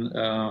challenge in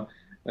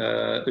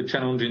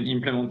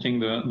implementing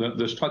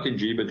the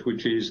strategy, but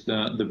which is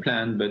the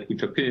plan, but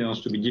which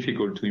appears to be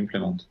difficult to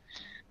implement.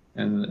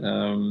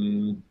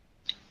 And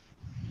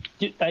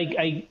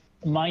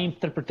my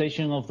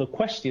interpretation of the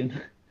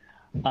question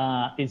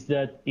is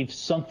that if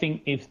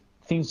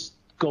things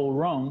go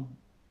wrong,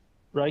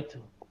 right,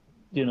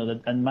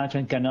 and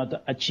management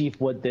cannot achieve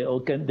what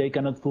they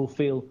cannot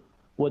fulfill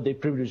what they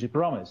previously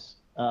promised,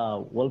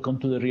 welcome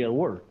to the real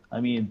world.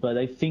 But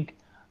I think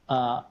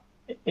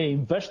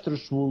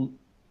investors will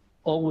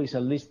always,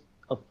 at least,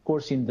 of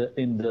course, in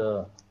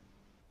the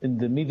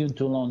medium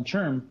to long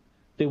term,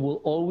 they will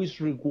always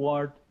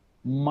reward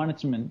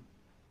management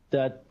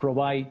that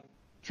provide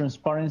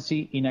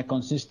transparency in a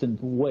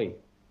consistent way.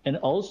 And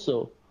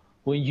also,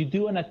 when you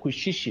do an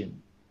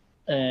acquisition,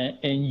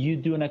 and you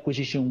do an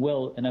acquisition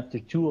well, and after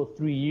 2 or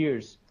 3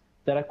 years,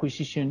 that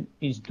acquisition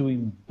is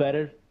doing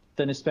better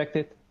than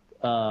expected,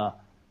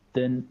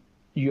 then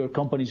your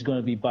company is going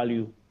to be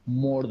valued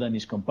more than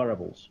its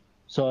comparables.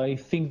 So I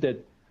think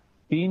that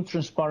being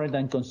transparent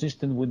and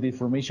consistent with the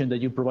information that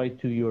you provide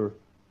to your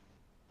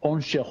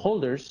own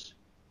shareholders,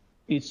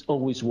 it's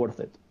always worth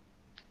it.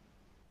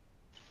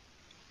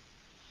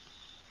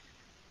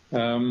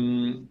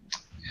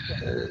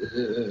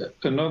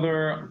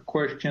 Another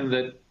question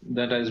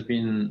that has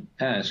been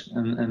asked,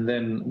 and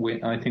then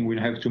I think we'll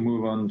have to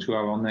move on to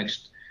our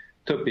next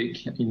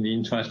topic in the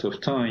interest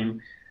of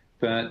time.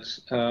 But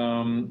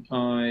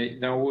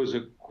there was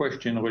a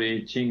question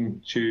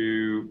relating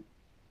to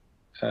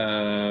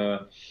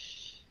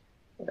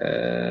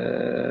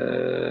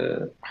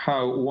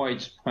how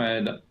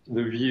widespread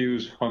the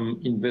views from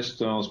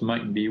investors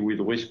might be with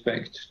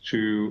respect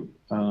to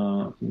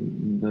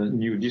the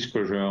new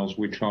disclosures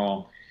which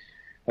are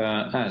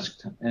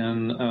asked.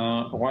 And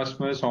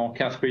Rasmus or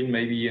Catherine,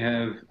 maybe you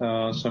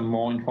have some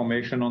more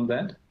information on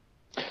that?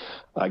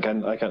 I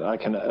can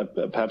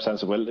perhaps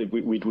answer. Well,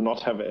 we do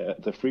not have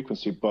the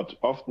frequency, but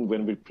often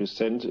when we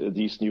present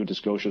these new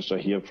disclosures are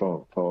here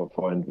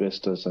for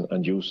investors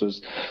and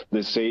users,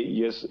 they say,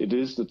 yes, it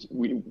is that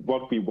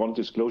what we want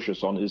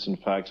disclosures on is in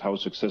fact how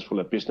successful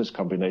a business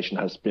combination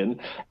has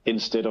been,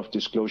 instead of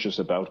disclosures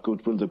about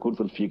goodwill. The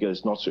goodwill figure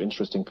is not so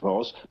interesting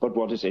for us, but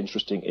what is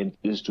interesting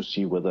is to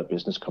see whether a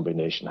business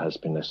combination has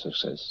been a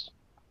success.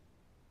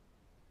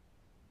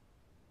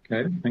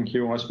 Okay, thank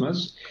you,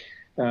 Rasmus.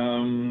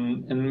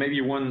 And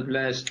maybe one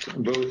last,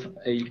 both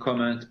a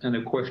comment and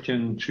a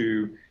question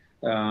to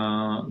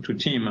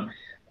Tim.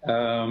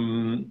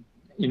 In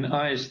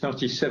IAS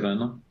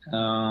 37,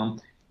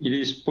 it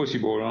is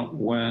possible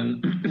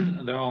when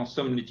there are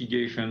some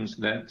litigations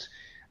that,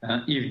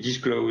 if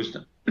disclosed,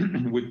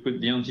 would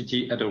put the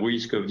entity at a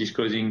risk of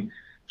disclosing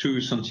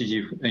too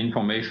sensitive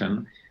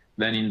information.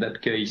 Then in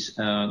that case,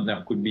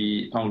 there could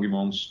be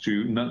arguments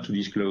not to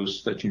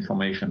disclose such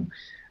information.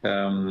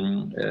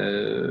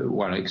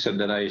 Well, except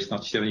that IAS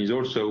 37 is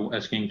also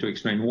asking to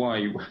explain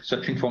why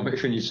such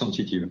information is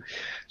sensitive.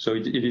 So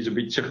it is a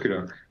bit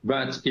circular.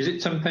 But is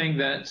it something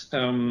that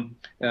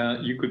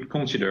you could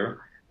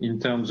consider in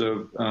terms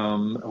of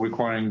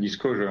requiring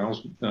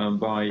disclosures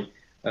by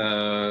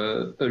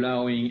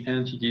allowing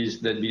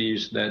entities that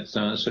believes that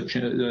such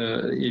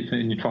if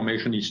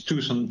information is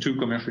too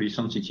commercially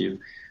sensitive,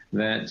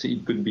 that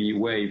it could be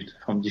waived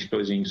from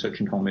disclosing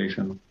such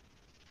information?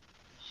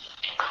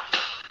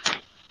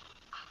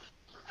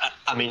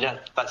 I mean,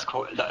 that's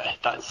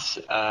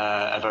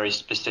a very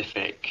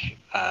specific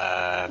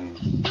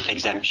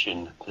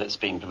exemption that's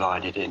been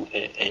provided in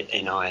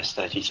IAS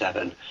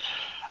 37.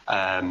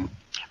 I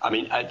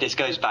mean, this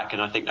goes back,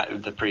 and I think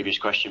that the previous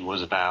question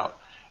was about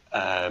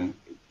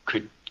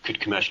could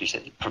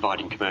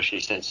providing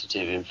commercially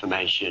sensitive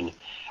information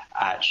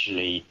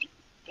actually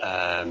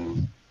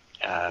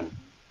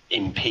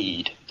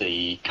impede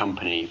the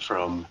company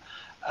from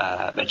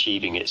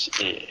achieving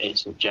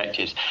its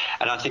objectives.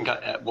 And I think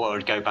what I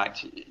would go back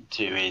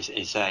to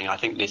is saying I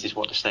think this is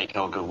what the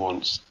stakeholder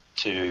wants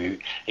to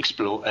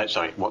explore.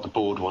 What the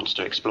board wants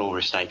to explore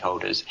with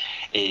stakeholders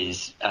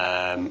is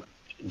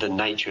the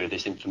nature of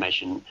this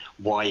information.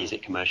 Why is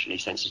it commercially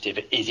sensitive?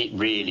 Is it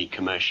really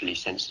commercially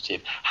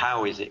sensitive?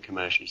 How is it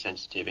commercially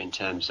sensitive in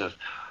terms of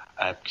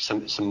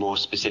some more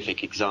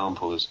specific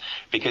examples,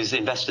 because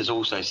investors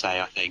also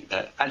say, I think,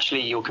 that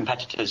actually your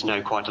competitors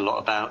know quite a lot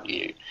about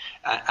you,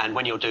 and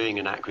when you're doing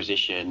an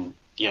acquisition,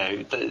 you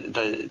know,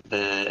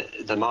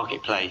 the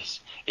marketplace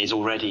is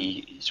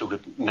already sort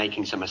of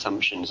making some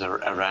assumptions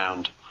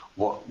around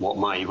what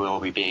might well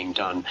be being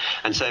done.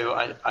 And so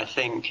I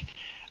think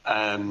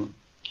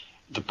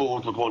the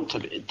board would want to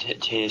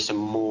hear some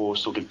more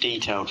sort of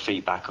detailed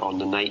feedback on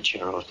the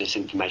nature of this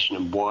information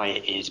and why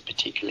it is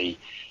particularly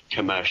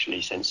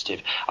commercially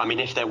sensitive. I mean,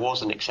 if there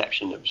was an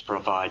exception that was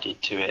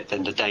provided to it,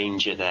 then the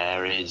danger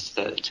there is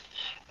that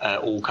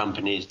all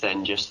companies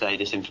then just say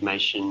this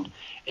information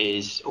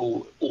is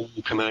all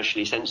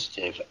commercially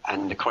sensitive.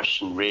 And the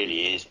question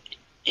really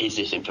is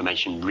this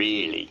information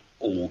really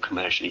all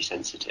commercially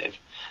sensitive?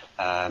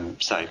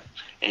 So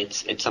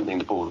it's something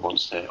the board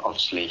wants to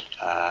obviously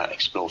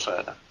explore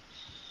further.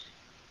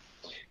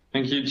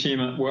 Thank you,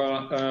 Tim.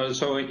 Well,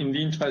 so in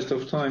the interest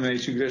of time, I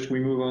suggest we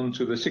move on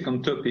to the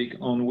second topic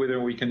on whether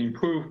we can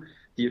improve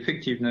the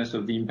effectiveness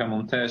of the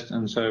impairment test.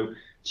 And so,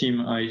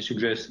 Tim, I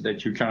suggest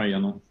that you carry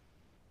on.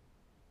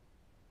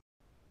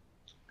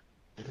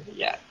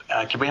 Yeah.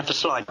 Can we have the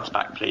slides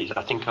back, please?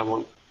 I think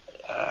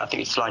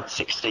it's slide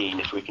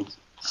 16, if we can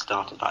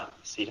start at that.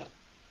 See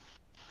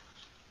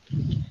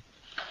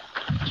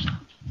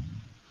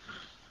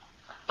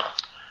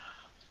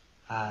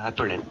that?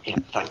 Brilliant. Yeah,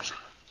 thanks.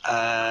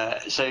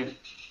 So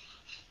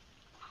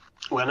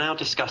we'll now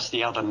discuss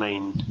the other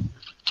main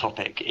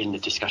topic in the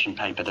discussion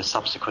paper, the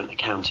subsequent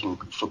accounting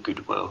for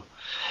goodwill.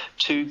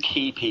 Two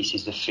key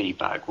pieces of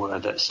feedback were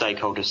that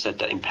stakeholders said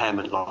that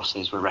impairment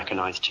losses were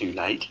recognised too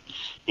late.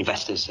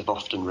 Investors have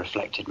often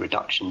reflected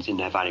reductions in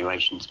their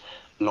valuations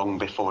long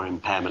before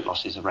impairment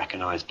losses are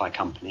recognised by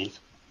companies.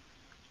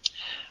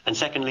 And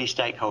secondly,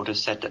 stakeholders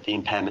said that the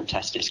impairment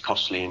test is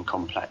costly and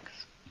complex.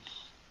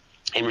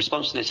 In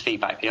response to this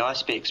feedback, the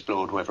IASB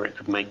explored whether it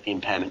could make the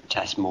impairment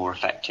test more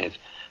effective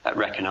at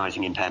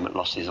recognising impairment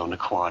losses on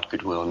acquired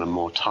goodwill on a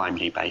more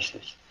timely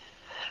basis.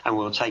 And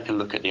we'll take a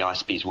look at the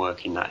IASB's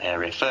work in that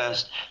area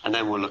first, and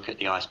then we'll look at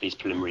the IASB's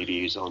preliminary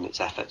views on its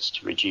efforts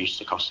to reduce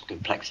the cost and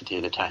complexity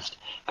of the test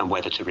and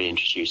whether to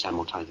reintroduce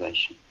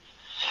amortisation.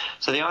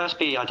 So the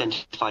IASB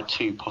identified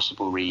two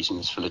possible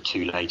reasons for the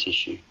too late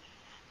issue: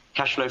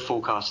 cash flow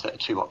forecasts that are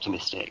too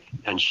optimistic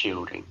and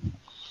shielding.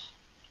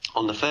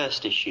 On the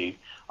first issue,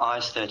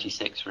 IAS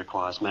 36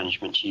 requires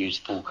management to use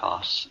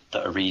forecasts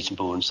that are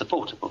reasonable and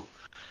supportable,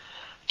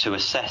 to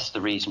assess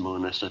the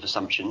reasonableness of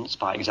assumptions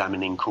by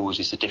examining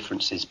causes of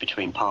differences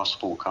between past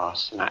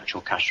forecasts and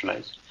actual cash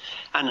flows,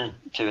 and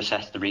to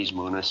assess the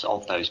reasonableness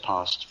of those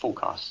past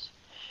forecasts.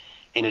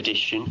 In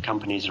addition,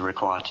 companies are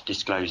required to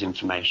disclose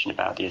information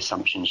about the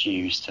assumptions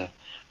used to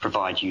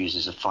provide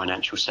users of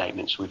financial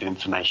statements with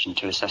information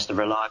to assess the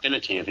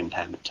reliability of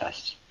impairment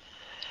tests.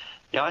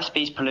 The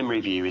IASB's preliminary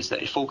view is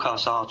that if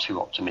forecasts are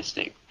too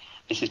optimistic,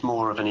 this is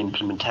more of an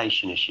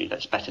implementation issue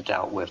that's better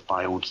dealt with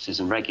by auditors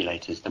and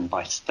regulators than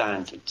by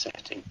standard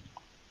setting.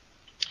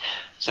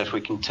 So if we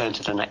can turn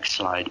to the next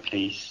slide,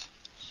 please.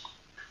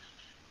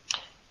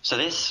 So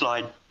this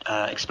slide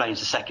explains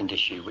the second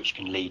issue, which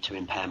can lead to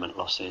impairment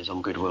losses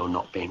on goodwill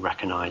not being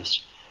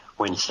recognised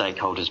when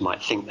stakeholders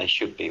might think they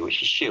should be,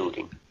 which is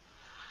shielding.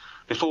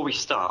 Before we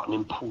start, an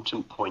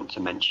important point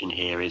to mention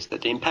here is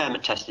that the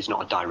impairment test is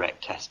not a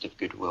direct test of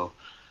goodwill.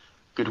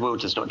 Goodwill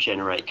does not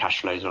generate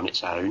cash flows on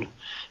its own.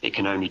 It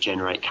can only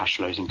generate cash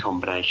flows in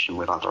combination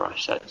with other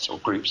assets or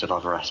groups of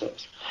other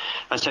assets.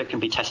 And so it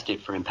can be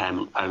tested for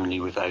impairment only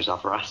with those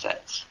other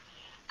assets.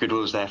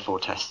 Goodwill is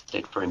therefore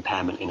tested for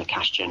impairment in a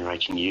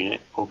cash-generating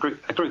unit or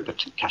a group of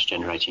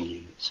cash-generating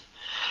units.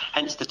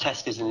 Hence, the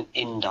test is an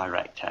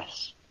indirect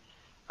test,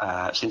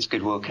 since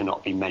goodwill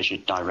cannot be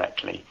measured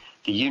directly.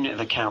 The unit of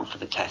account for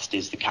the test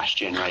is the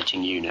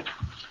cash-generating unit.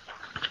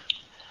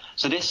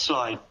 So this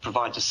slide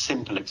provides a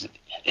simple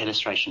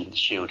illustration of the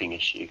shielding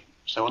issue.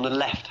 So on the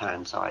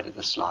left-hand side of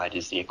the slide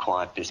is the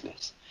acquired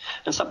business.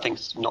 And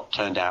something's not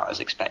turned out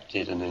as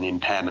expected, and an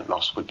impairment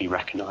loss would be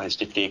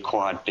recognised if the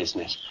acquired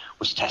business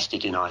was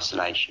tested in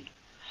isolation.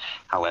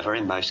 However,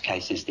 in most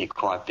cases, the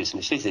acquired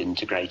business is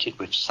integrated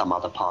with some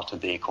other part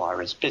of the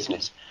acquirer's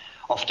business,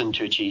 often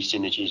to achieve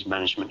synergies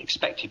management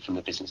expected from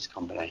the business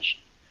combination.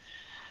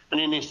 And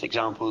in this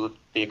example,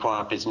 the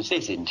acquired business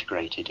is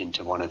integrated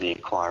into one of the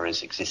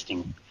acquirer's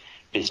existing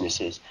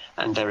businesses,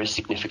 and there is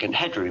significant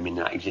headroom in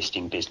that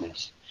existing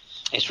business.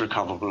 Its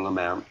recoverable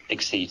amount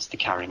exceeds the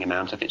carrying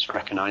amount of its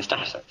recognised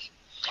assets.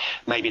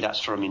 Maybe that's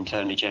from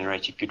internally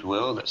generated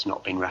goodwill that's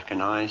not been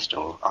recognised,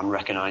 or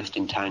unrecognised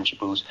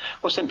intangibles,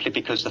 or simply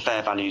because the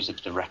fair values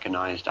of the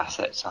recognised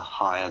assets are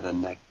higher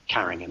than their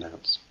carrying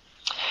amounts.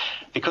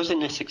 Because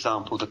in this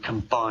example the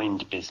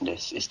combined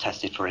business is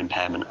tested for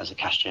impairment as a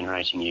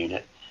cash-generating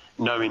unit,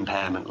 no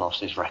impairment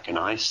loss is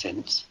recognised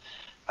since,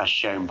 as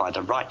shown by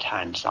the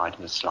right-hand side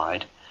of the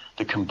slide,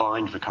 the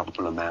combined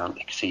recoverable amount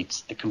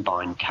exceeds the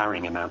combined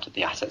carrying amount of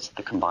the assets of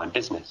the combined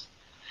business.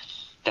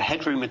 The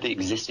headroom of the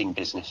existing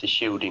business is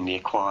shielding the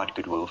acquired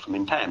goodwill from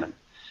impairment.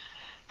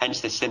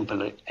 Hence, this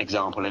simple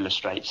example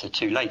illustrates a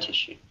too late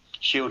issue.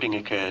 Shielding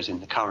occurs in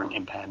the current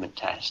impairment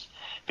test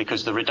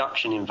because the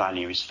reduction in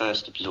value is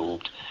first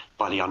absorbed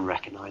by the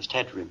unrecognised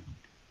headroom.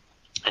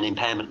 An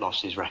impairment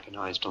loss is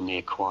recognised on the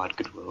acquired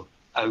goodwill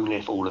only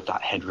if all of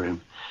that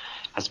headroom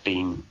has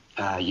been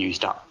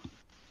used up.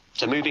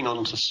 So moving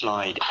on to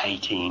slide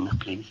 18,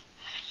 please.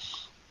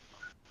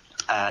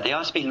 The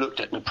IASB looked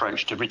at an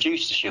approach to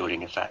reduce the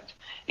shielding effect,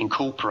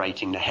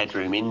 incorporating the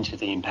headroom into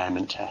the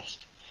impairment test.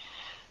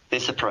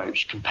 This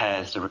approach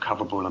compares the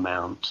recoverable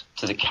amount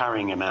to the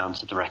carrying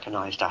amount of the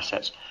recognised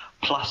assets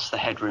plus the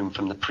headroom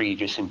from the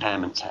previous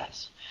impairment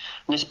test.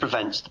 And this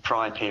prevents the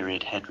prior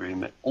period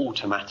headroom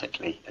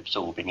automatically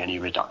absorbing any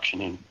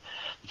reduction in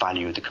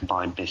value of the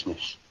combined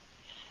business.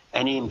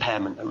 Any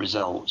impairment that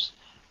results,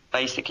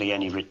 basically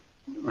any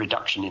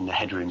reduction in the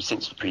headroom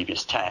since the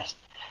previous test,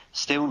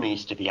 still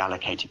needs to be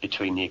allocated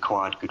between the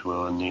acquired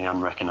goodwill and the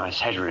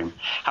unrecognised headroom.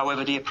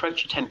 However, the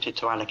approach attempted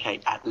to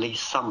allocate at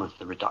least some of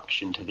the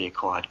reduction to the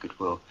acquired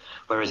goodwill,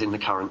 whereas in the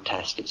current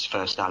test it's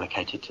first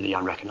allocated to the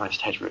unrecognised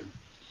headroom.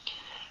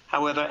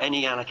 However,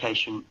 any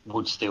allocation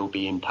would still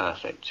be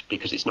imperfect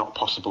because it's not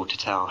possible to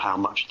tell how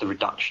much the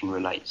reduction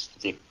relates to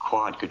the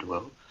acquired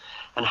goodwill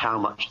and how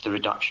much the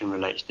reduction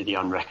relates to the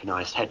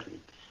unrecognised headroom,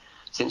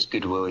 since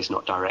goodwill is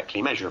not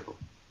directly measurable.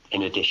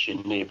 In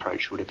addition, the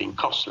approach would have been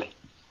costly.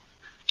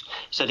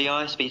 So the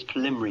IASB's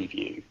preliminary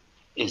view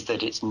is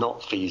that it's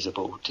not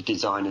feasible to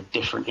design a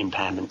different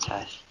impairment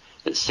test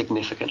that's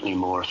significantly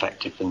more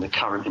effective than the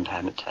current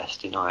impairment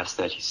test in IAS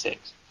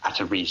 36 at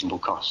a reasonable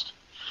cost.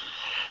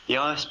 The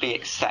IASB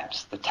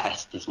accepts the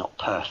test is not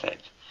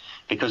perfect.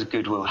 Because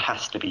goodwill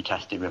has to be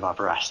tested with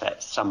other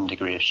assets, some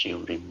degree of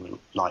shielding will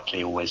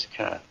likely always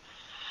occur.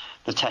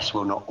 The test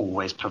will not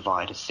always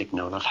provide a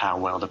signal of how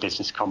well the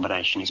business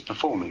combination is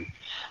performing.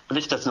 But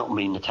this does not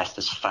mean the test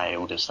has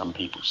failed, as some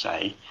people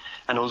say.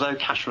 And although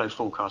cash flow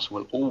forecasts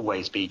will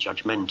always be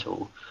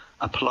judgmental,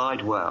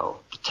 applied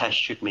well, the test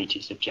should meet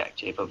its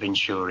objective of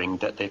ensuring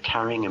that the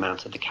carrying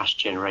amount of the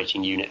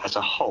cash-generating unit as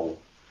a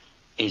whole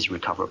is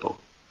recoverable.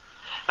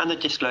 And the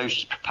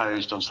disclosures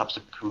proposed on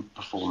subsequent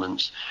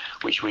performance,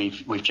 which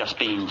we've just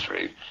been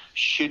through,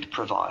 should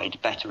provide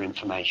better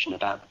information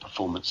about the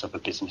performance of a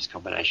business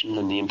combination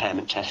than the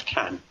impairment test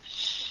can.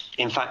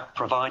 In fact,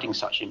 providing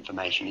such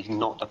information is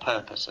not the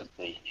purpose of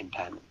the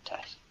impairment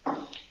test.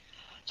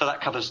 So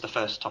that covers the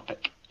first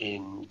topic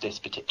in this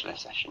particular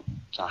session.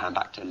 So I'll hand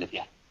back to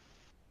Olivier.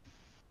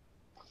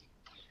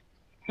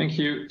 Thank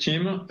you,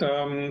 Tim.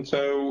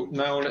 So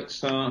now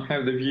let's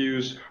have the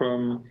views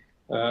from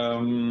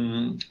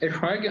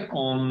EFRAG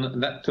on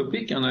that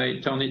topic, and I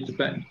turn it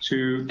back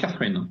to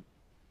Catherine.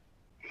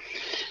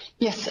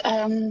 Yes,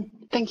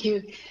 thank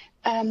you.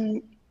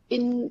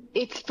 In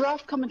its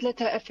draft comment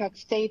letter, EFRAG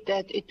states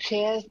that it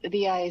shares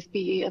the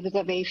IASB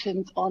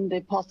observations on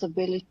the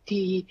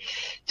possibility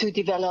to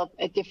develop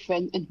a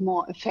different and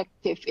more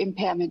effective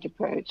impairment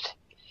approach.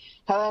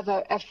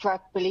 However,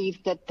 EFRAG believes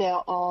that there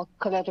are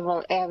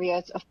collateral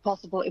areas of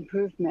possible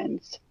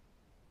improvements.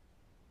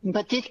 In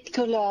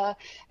particular,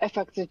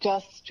 EFRAG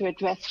suggests to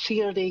address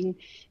shielding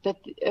that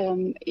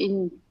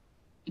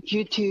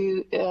due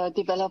to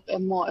develop a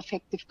more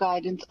effective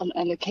guidance on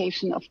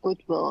allocation of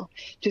goodwill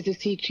to the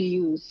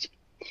CGUs.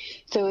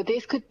 So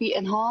this could be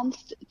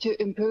enhanced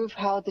to improve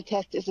how the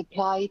test is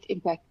applied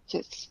in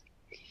practice.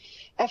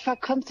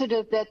 EFRAG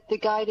considered that the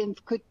guidance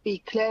could be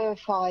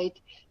clarified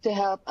to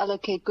help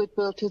allocate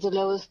goodwill to the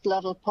lowest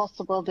level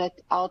possible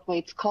that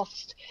outweighs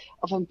cost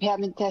of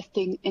impairment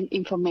testing and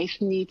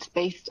information needs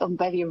based on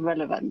value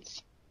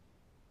relevance.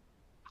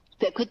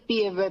 There could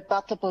be a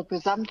rebuttable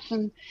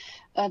presumption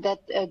that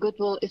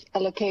goodwill is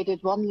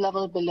allocated one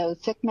level below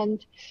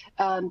segment.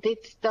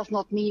 This does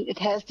not mean it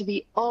has to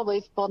be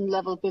always one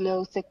level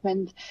below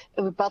segment.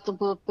 A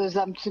rebuttable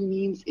presumption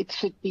means it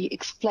should be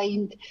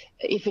explained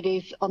if it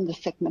is on the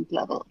segment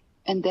level.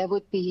 And there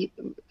would be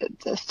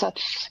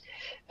such,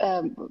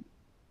 the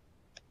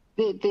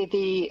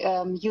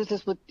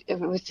users would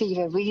receive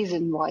a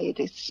reason why it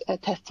is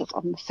tested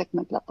on the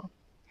segment level.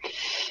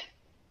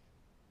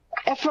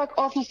 EFRAG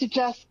also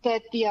suggests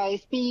that the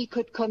IASB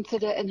could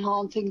consider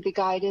enhancing the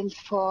guidance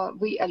for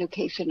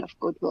reallocation of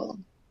goodwill.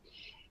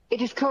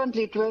 It is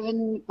currently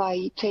driven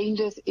by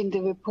changes in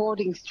the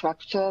reporting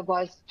structure,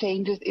 whilst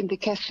changes in the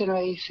cash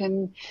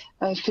generation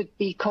should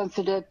be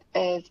considered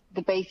as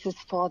the basis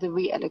for the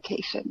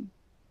reallocation.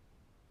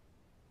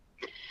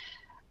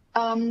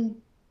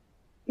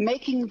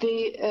 Making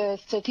the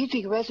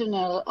strategic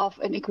rationale of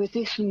an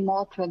acquisition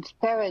more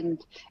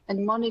transparent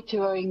and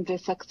monitoring the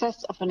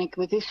success of an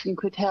acquisition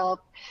could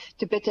help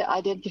to better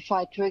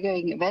identify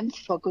triggering events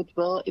for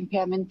goodwill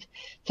impairment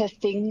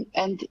testing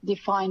and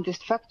define the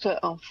structure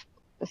of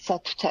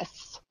such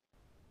tests.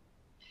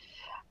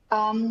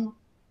 The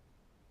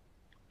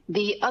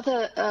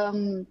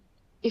other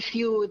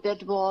issue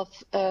that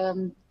was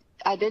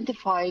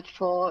identified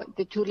for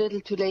the too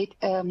little too late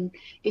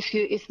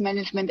issue is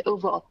management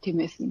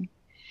over-optimism.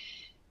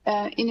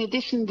 In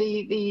addition,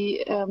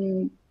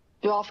 the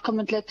draft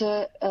comment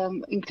letter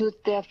includes,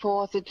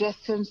 therefore,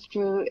 suggestions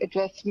to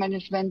address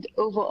management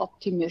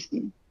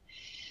over-optimism.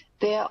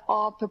 there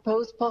are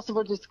proposed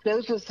possible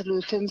disclosure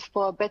solutions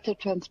for better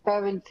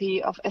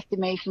transparency of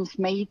estimations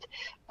made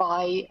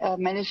by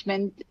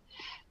management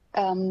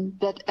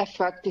that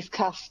EFRAG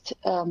discussed.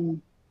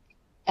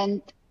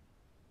 And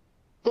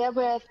there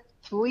were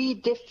 3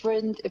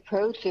 different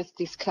approaches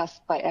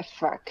discussed by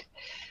EFRAG,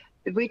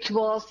 which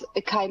was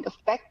a kind of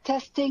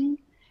backtesting.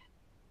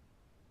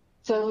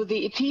 So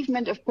the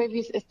achievement of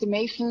previous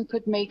estimation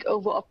could make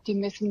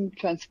over-optimism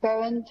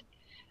transparent.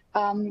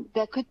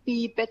 There could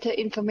be better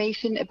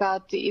information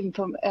about the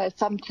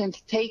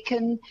assumptions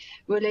taken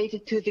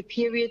related to the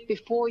period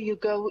before you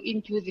go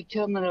into the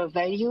terminal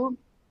value.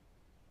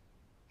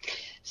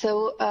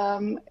 So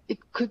it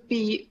could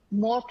be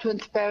more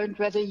transparent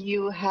whether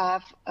you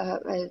have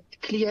a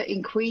clear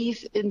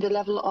increase in the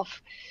level of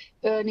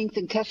earnings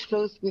and cash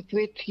flows with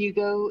which you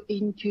go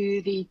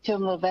into the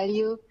terminal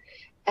value.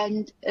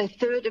 And a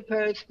third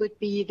approach would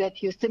be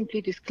that you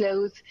simply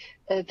disclose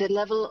the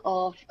level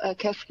of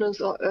cash flows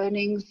or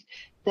earnings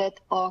that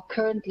are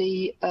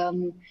currently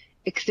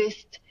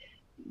exist,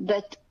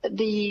 that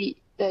the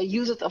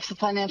users of the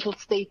financial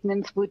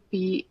statements would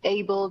be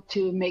able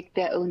to make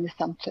their own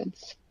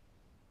assumptions.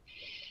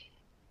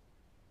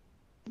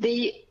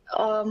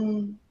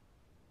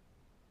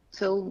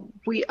 So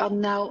we are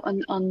now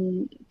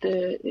on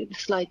the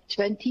slide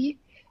 20.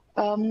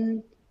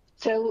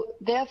 So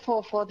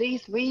therefore, for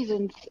these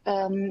reasons,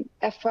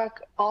 EFRAG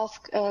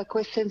asked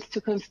questions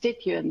to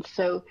constituents.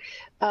 So,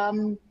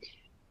 and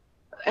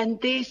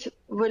these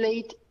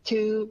relate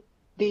to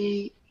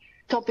the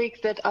topics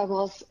that I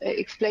was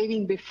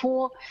explaining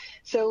before.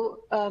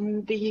 So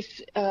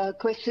these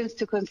questions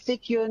to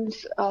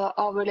constituents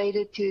are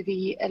related to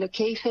the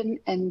allocation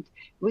and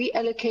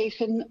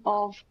reallocation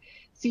of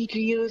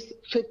CGUs.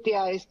 Should the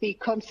IASB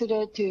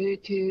consider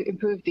to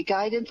improve the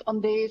guidance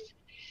on this?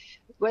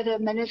 Whether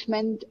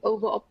management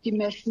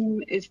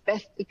over-optimism is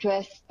best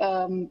addressed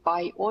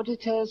by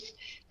auditors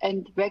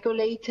and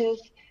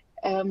regulators,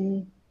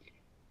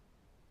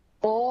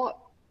 or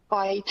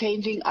by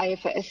changing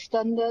IFRS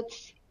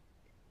standards.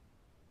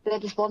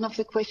 That is one of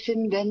the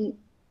questions. Then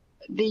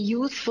the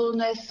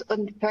usefulness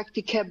and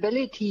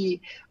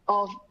practicability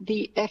of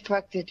the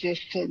EFRAG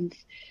suggestions.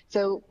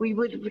 So we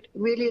would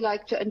really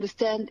like to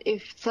understand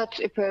if such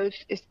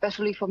approach,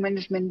 especially for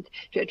management,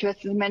 to address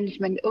the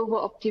management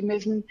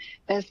over-optimism,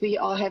 as we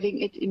are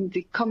having it in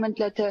the comment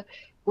letter,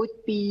 would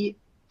be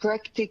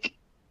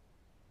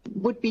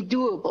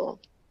doable.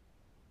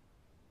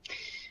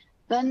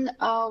 Then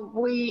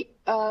we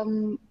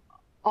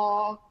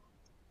are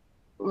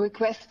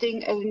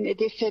requesting, in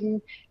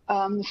addition,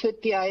 should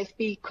the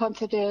IASB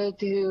consider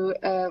to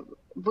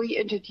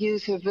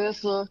reintroduce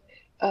reversal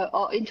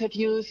or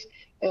introduce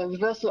a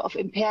reversal of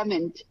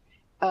impairment.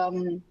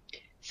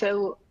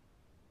 So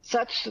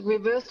such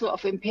reversal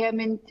of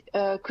impairment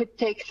could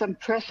take some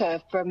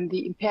pressure from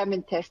the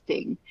impairment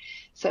testing.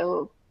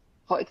 So,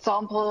 for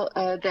example,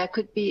 there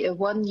could be a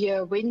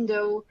 1-year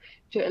window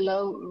to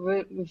allow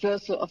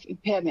reversal of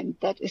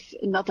impairment. That is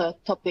another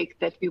topic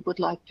that we would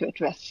like to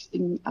address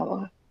in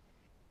our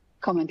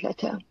comment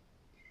letter.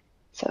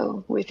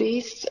 So with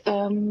this,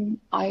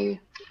 I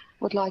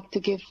would like to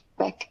give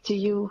back to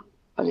you,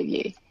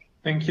 Olivier.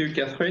 Thank you,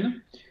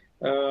 Catherine.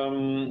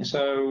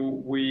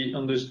 So we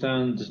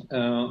understand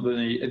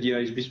the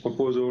IASB's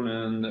proposal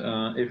and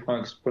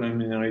EFRAG's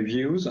preliminary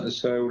views.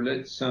 So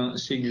let's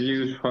seek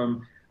views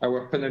from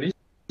our panelists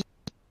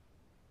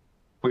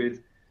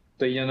with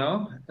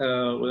Diana.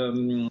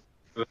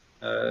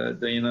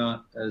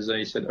 Diana, as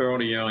I said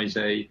earlier, is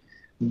a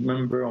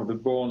member of the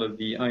board of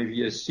the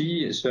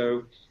IVSC.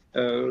 So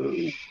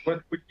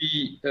what would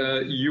be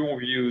your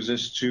views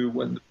as to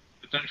what the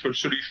potential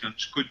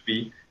solutions could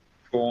be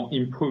for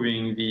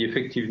improving the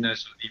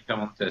effectiveness of the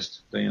impairment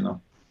test, Diana?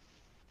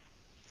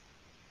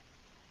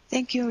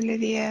 Thank you,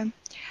 Olivier.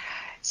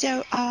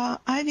 So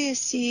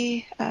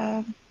IVSC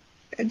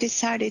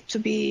decided to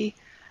be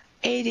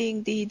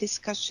aiding the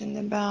discussion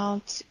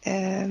about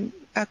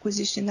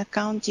acquisition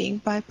accounting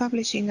by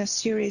publishing a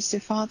series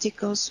of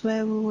articles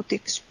where we would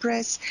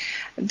express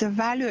the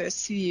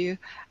valuers' view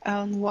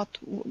on what,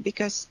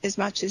 because as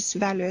much as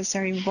valuers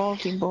are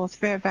involved in both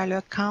fair value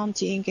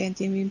accounting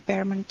and in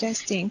impairment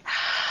testing.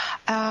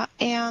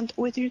 And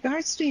with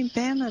regards to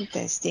impairment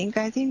testing,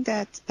 I think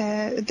that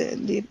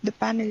the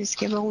panelists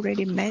have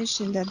already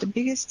mentioned that the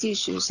biggest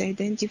issues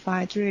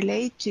identified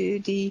relate to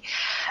the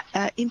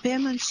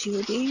impairment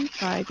shielding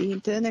by the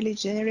internally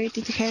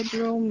generated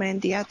headroom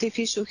and the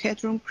artificial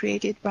headroom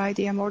created by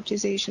the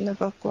amortization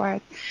of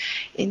acquired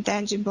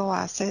intangible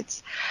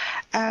assets.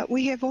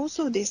 We have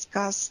also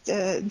discussed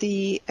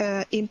the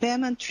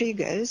impairment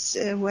triggers,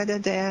 whether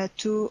they are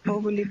too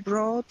overly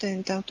broad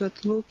and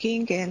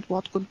outward-looking, and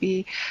what could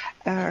be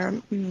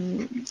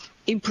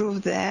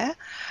improved there.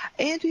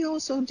 And we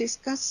also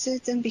discussed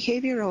certain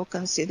behavioral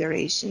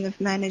consideration of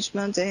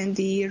management and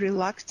the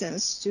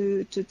reluctance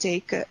to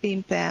take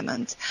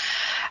impairment.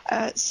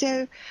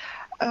 So,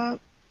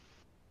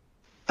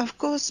 of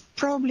course,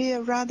 probably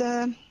a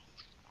rather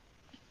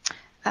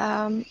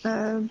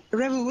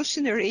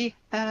revolutionary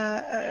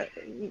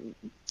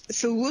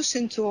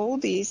solution to all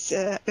these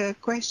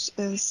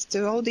questions,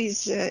 to all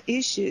these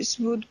issues,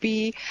 would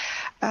be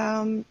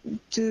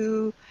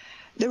to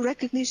the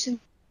recognition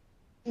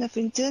of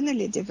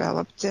internally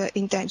developed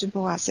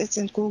intangible assets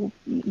and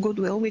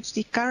goodwill, which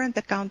the current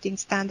accounting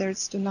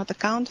standards do not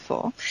account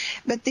for.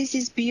 But this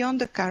is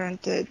beyond the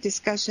current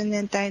discussion,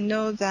 and I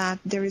know that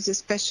there is a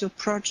special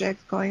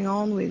project going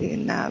on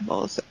within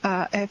both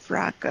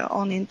EFRAG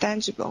on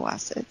intangible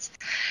assets.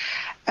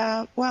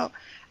 Well,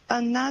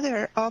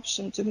 another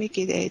option to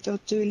mitigate or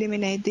to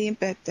eliminate the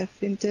impact of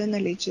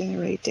internally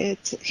generated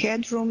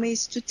headroom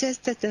is to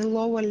test at a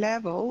lower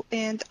level.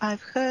 And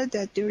I've heard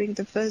that during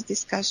the first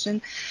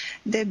discussion,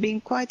 there have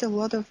been quite a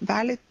lot of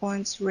valid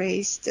points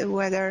raised,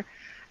 whether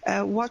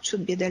what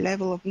should be the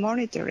level of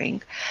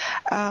monitoring.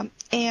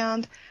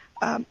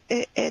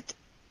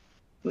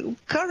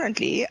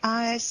 Currently,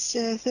 IAS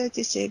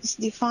 36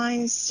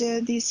 defines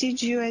the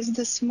CGU as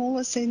the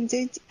smallest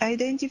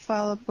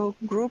identifiable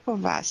group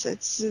of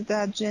assets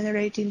that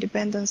generate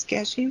independent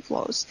cash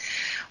inflows.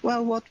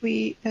 Well, what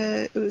we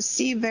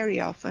see very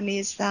often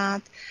is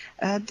that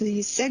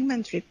the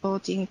segment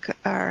reporting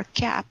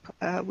cap,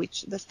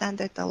 which the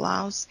standard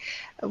allows,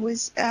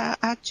 was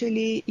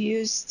actually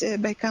used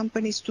by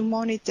companies to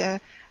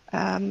monitor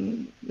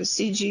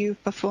CGU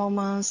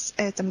performance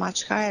at a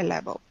much higher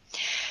level.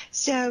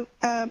 So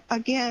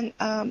again,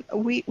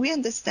 we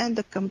understand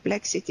the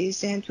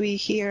complexities, and we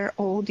hear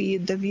all the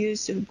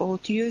views of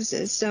both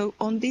users. So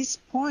on this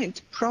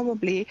point,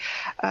 probably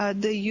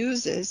the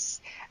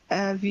users'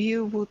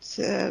 view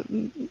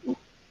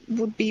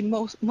would be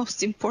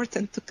most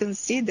important to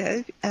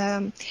consider.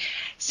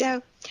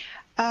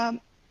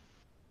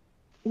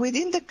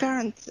 Within the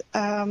current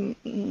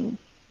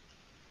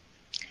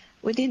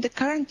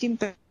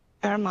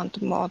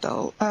impairment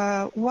model,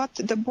 what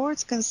the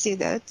boards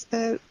considered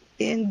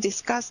and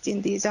discussed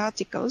in these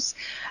articles,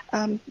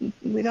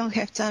 we don't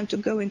have time to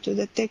go into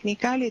the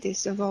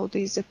technicalities of all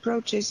these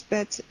approaches,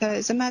 but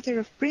as a matter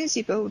of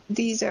principle,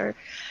 these are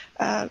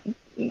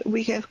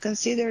we have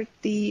considered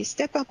the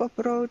step-up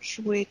approach,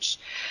 which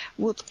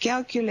would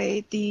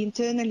calculate the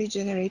internally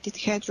generated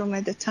headroom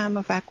at the time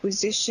of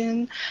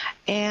acquisition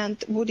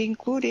and would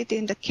include it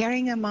in the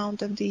carrying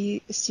amount of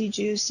the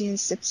CGUs in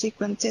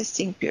subsequent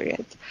testing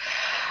period.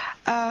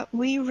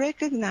 We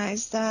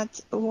recognize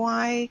that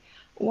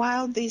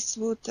while this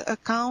would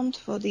account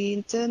for the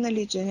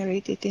internally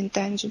generated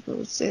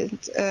intangibles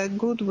and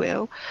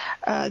goodwill,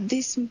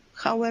 this,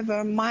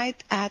 however,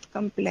 might add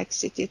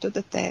complexity to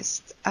the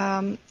test,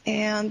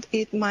 and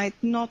it might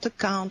not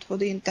account for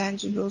the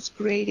intangibles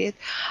created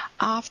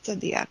after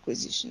the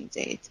acquisition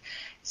date.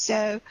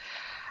 So,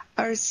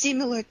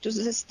 similar to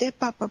the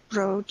step-up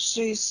approach,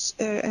 is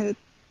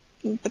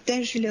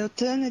potentially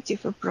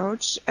alternative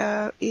approach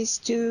is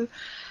to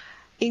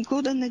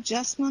include an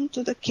adjustment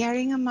to the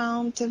carrying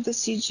amount of the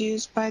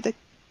CGUs by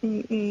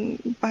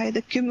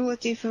the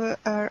cumulative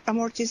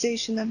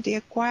amortization of the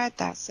acquired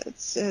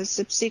assets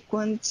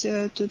subsequent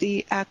to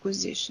the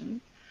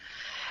acquisition.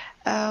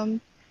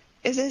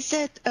 As I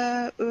said,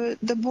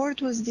 the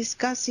board was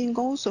discussing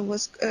also,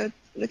 was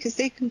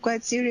taken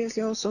quite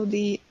seriously also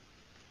the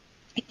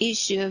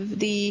issue of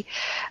the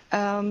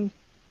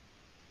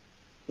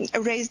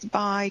raised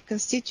by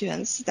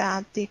constituents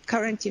that the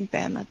current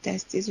impairment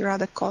test is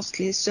rather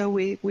costly, so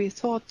we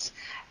thought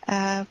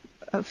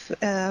of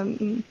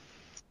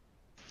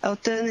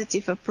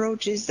alternative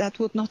approaches that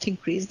would not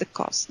increase the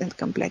cost and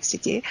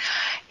complexity.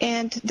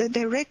 And the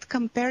direct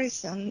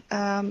comparison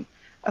of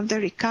the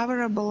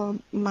recoverable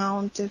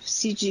amount of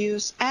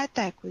CGUs at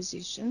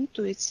acquisition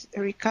to its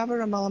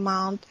recoverable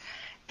amount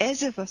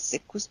as of a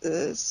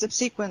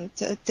subsequent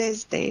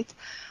test date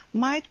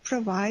might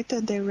provide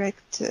a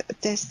direct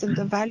test of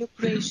the value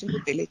creation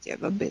ability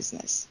of a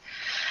business.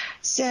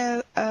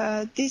 So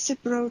this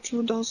approach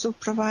would also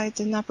provide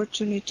an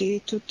opportunity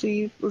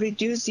to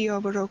reduce the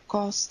overall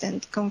cost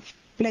and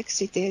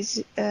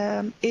complexities.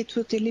 It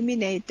would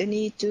eliminate the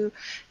need to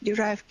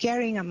derive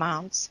carrying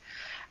amounts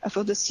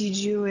for the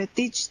CGU at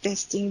each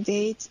testing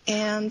date,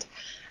 and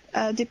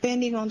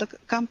depending on the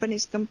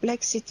company's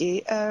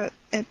complexity and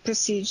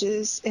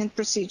procedures,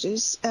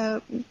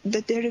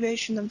 the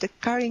derivation of the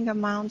carrying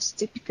amounts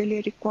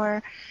typically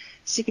require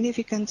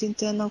significant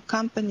internal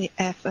company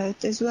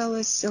effort as well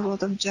as a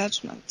lot of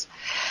judgment.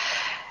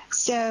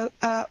 So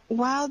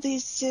while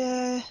this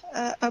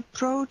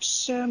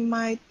approach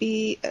might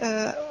be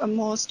a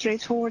more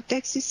straightforward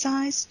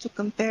exercise to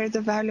compare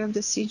the value of the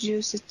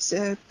CGUs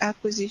at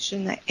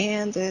acquisition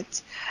and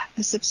at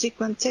a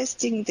subsequent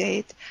testing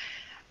date,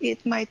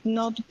 it might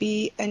not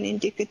be an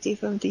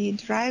indicative of the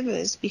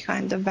drivers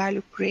behind the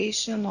value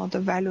creation or the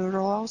value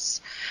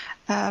loss,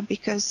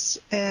 because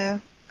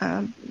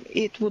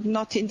it would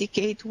not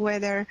indicate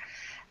whether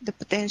the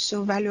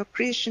potential value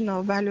creation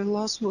or value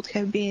loss would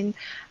have been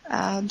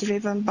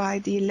driven by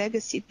the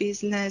legacy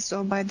business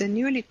or by the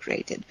newly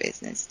created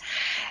business.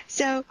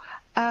 So,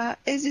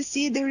 as you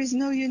see, there is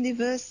no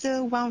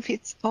universal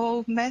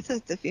one-fits-all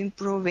method of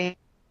improving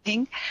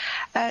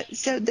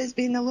So there's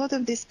been a lot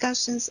of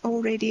discussions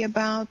already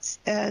about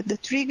the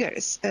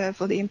triggers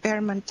for the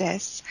impairment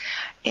tests.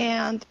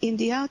 And in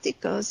the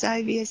articles,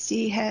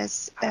 IVSC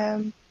has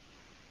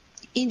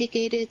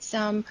indicated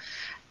some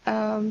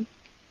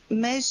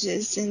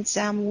measures and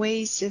some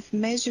ways of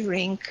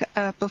measuring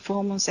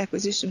performance,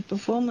 acquisition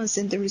performance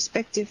in the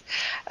respective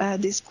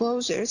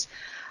disclosures,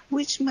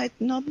 which might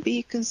not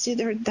be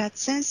considered that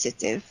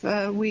sensitive.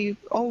 We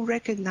all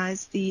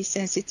recognize the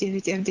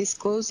sensitivity of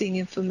disclosing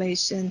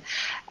information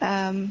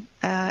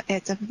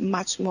at a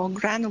much more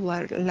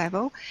granular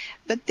level,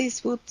 but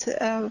this would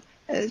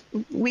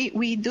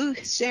we do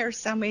share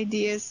some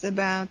ideas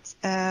about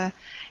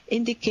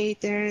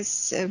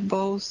indicators,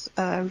 both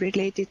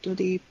related to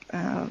the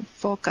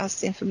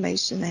forecast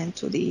information and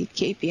to the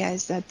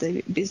KPIs that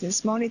the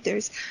business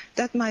monitors,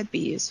 that might be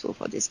useful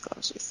for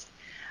disclosures.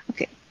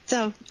 Okay,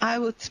 so I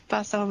would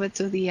pass over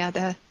to the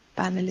other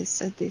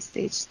panelists at this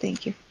stage.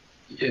 Thank you.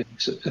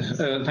 Yes,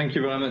 thank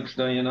you very much,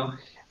 Diana.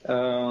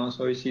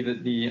 So I see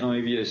that the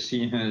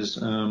IVSC has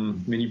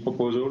many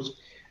proposals.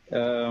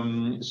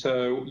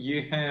 So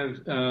you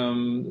have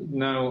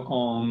now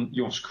on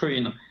your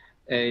screen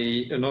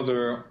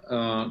another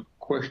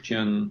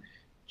question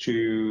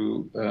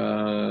to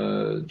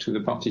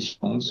the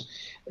participants,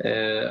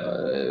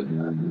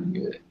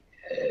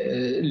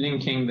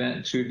 linking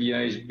that to the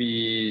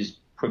IASB's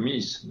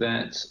premise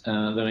that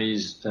there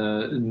is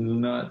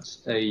not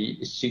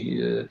a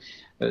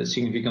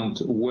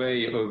significant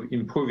way of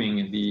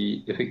improving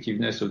the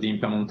effectiveness of the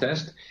impairment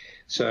test.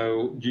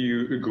 So do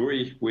you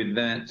agree with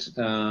that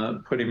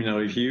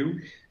preliminary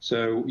view?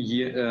 So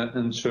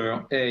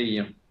answer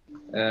A,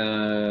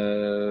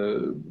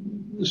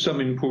 some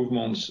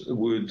improvements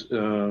would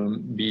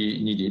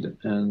be needed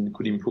and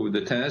could improve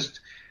the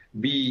test.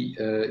 B,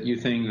 you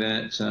think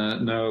that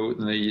no,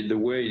 the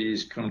way it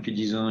is currently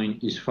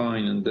designed is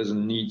fine and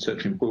doesn't need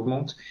such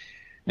improvement.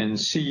 And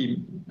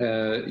C,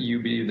 you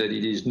believe that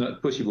it is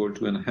not possible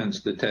to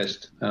enhance the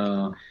test.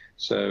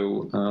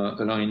 So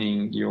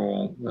aligning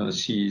your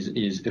C's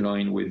is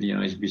aligned with the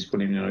IASB's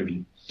preliminary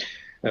view.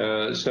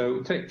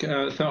 So take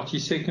 30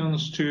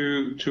 seconds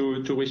to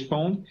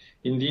respond.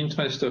 In the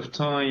interest of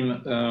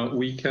time,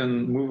 we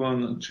can move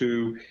on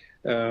to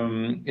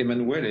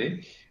Emanuele.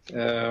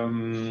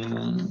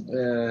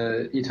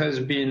 It has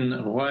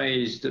been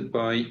raised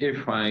by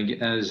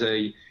EFRAG as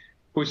a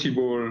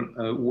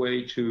possible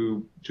way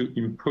to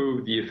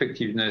improve the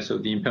effectiveness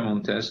of the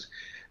impairment test,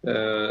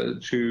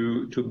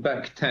 to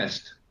back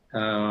test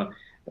to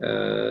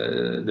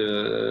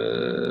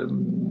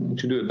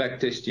do a back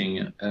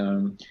testing.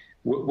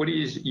 What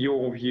is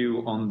your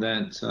view on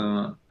that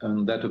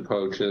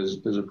approach as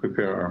a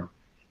preparer?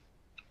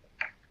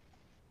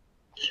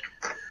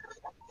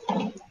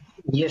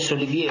 Yes,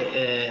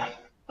 Olivier.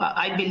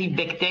 I believe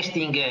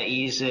backtesting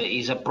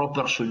is a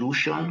proper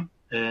solution.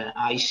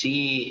 I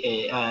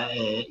see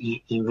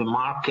in the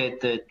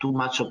market too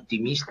much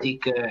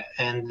optimistic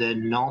and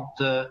not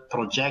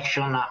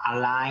projection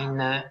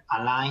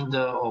aligned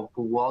of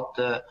what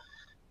the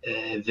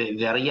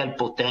real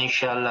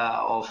potential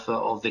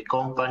of the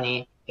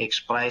company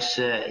express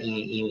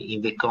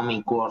in the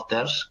coming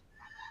quarters.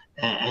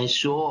 And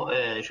so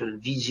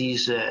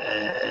this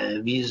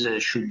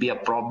should be a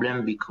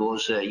problem,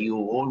 because you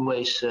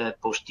always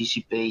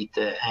posticipate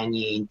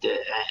any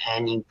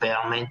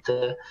impairment,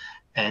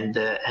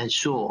 and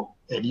so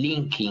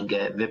linking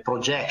the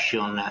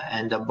projection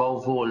and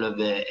above all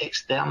the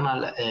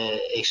external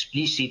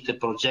explicit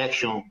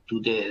projection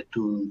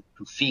to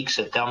fix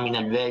a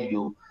terminal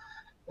value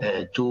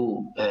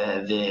to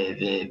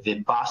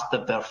the past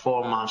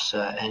performance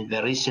and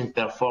the recent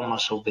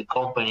performance of the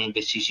company and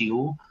the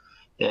CCU.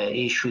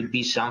 It should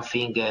be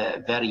something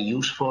very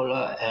useful,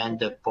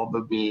 and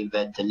probably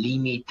that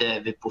limit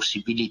the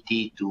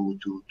possibility to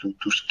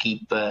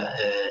skip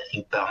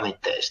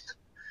impairment test.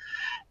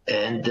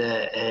 And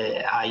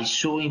I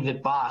saw in the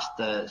past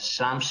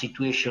some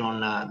situation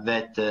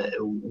that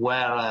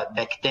where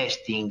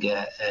backtesting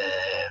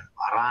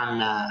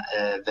ran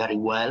very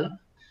well,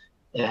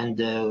 and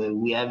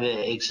we have an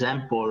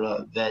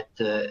example that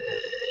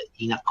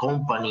in a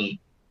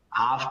company,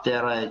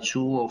 after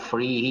 2 or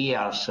 3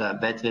 years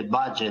that the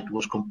budget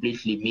was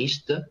completely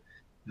missed,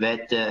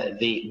 that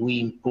we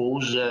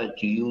impose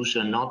to use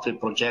not the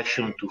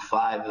projection to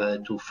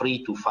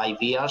 3 to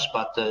 5 years,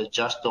 but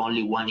just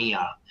only 1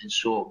 year. And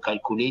so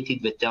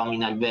calculated the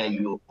terminal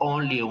value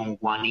only on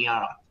 1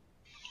 year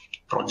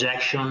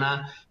projection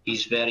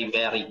is very,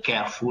 very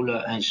careful,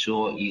 and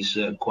so is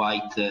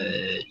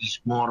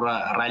more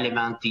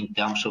relevant in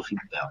terms of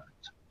impairment.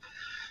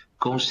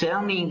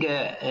 Concerning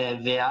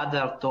the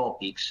other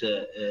topics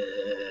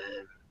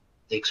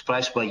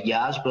expressed by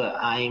IASB,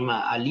 I'm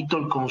a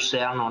little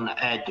concerned on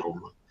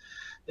headroom,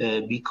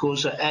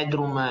 because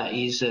headroom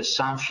is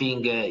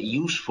something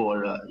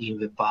useful in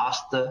the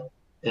past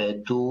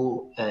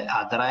to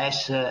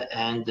address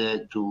and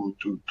to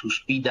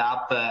speed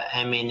up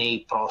M&A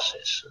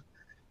process.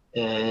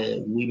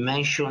 we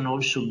mentioned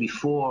also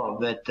before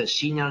that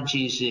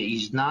synergies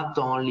is not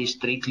only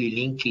strictly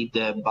linked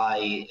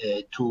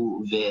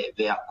to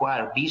the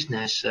acquired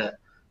business,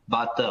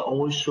 but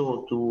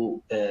also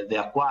to the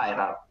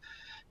acquirer.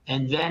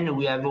 And then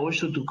we have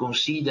also to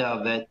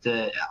consider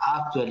that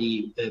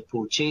actually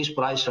purchase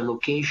price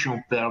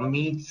allocation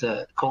permits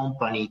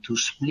company to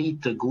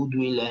split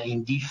goodwill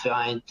in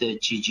different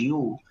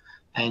GGU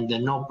and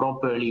know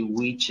properly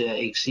which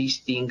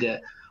existing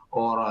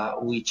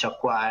or which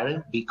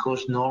acquired,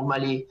 because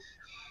normally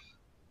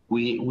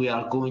we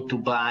are going to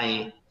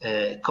buy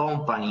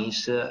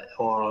companies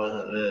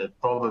or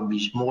probably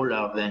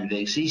smaller than the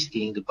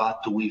existing,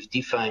 but with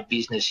different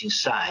business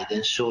inside.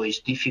 And so it's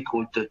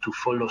difficult to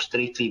follow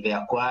strictly the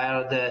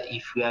acquired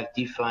if you have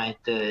different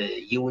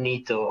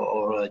unit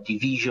or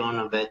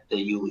division that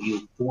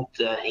you put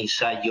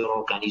inside your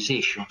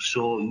organization.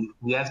 So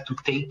we have to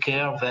take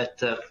care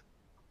that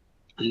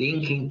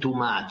linking too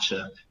much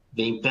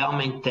the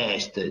impairment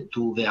test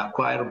to the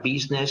acquired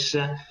business,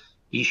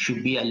 it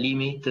should be a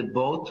limit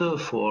both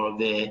for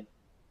the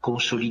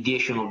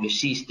consolidation of the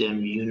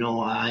system. You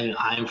know,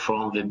 I'm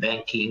from the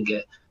banking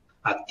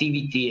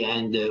activity,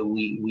 and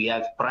we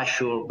have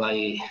pressure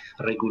by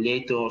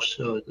regulators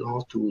to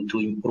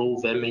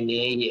improve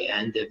M&A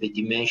and the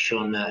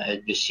dimension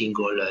at the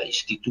single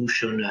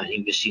institution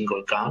in the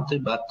single country,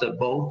 but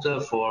both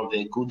for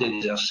the good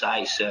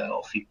exercise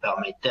of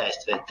impairment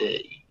test, that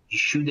it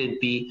shouldn't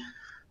be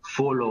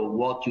follow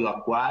what you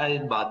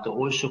acquired, but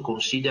also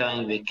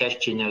considering the cash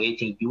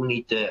generating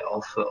unit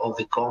of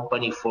the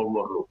company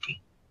forward looking.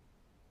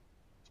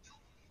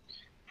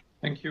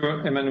 Thank you,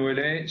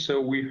 Emanuele.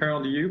 So we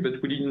heard you, but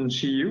we didn't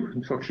see you,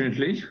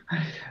 unfortunately.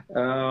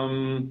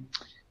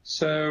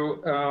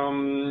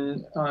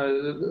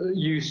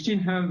 You still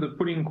have the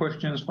pulling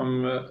questions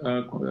from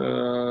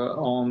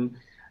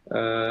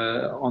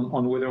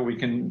on whether we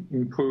can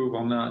improve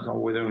or not, or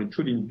whether it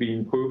shouldn't be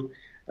improved.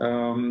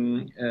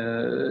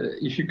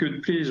 If you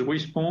could please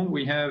respond.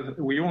 We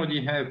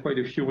already have quite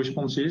a few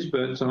responses,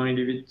 but I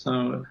leave it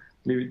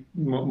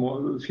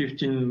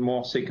 15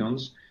 more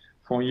seconds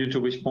for you to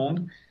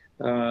respond,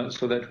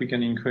 so that we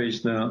can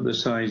increase the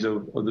size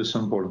of the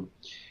sample.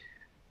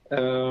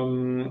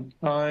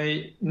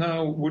 I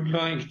now would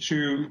like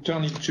to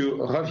turn it to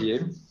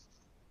Javier.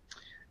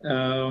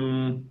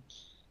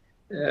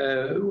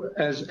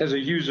 As a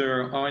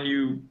user, are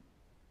you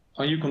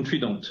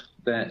confident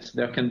that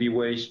there can be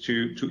ways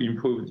to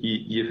improve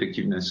the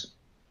effectiveness?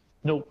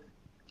 No,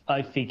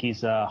 I think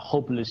it's a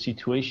hopeless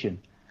situation.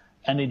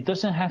 And it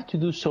doesn't have to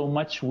do so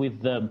much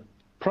with the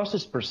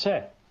process per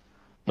se,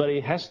 but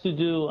it has to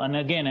do, and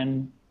again,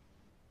 and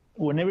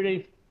whenever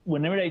I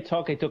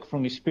talk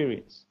from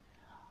experience.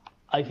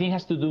 I think it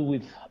has to do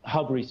with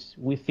hubris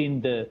within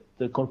the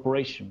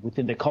corporation,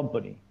 within the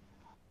company.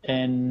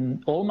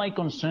 And all my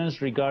concerns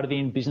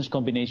regarding business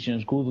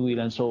combinations, goodwill,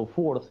 and so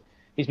forth,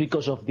 is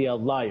because of the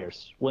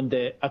outliers. When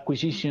the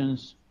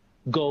acquisitions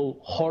go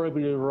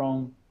horribly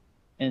wrong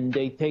and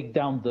they take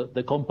down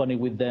the company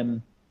with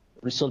them,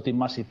 resulting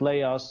massive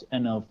layoffs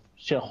and of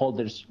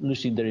shareholders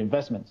losing their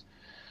investments.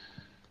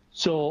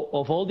 So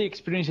of all the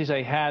experiences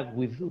I had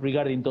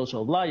regarding those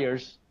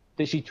outliers,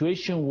 the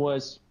situation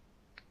was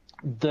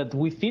that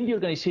within the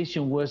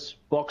organization was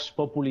vox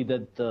populi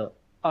that the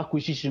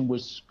acquisition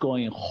was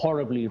going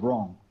horribly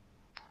wrong.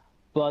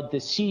 But the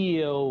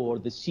CEO or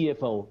the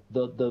CFO,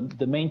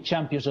 the main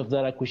champions of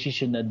that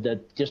acquisition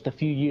that just a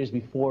few years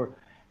before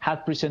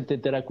had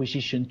presented that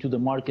acquisition to the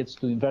markets,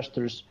 to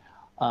investors,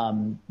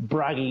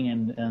 bragging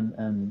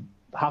and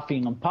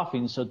huffing and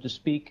puffing, so to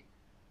speak,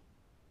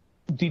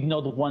 did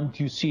not want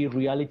to see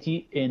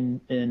reality,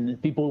 and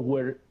people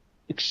were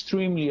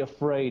extremely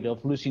afraid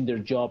of losing their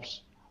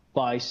jobs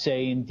by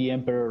saying the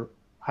emperor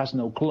has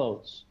no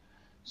clothes.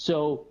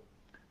 So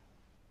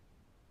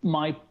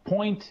my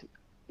point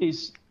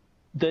is,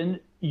 then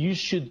you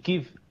should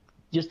give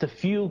just a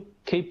few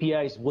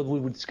KPIs, what we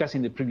were discussing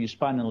in the previous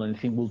panel, and I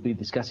think we'll be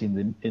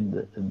discussing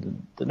in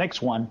the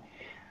next one.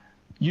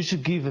 You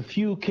should give a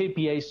few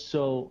KPIs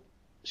so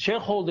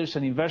shareholders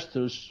and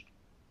investors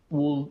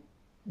will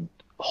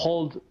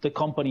hold the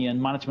company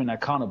and management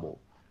accountable.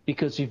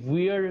 Because if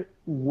we are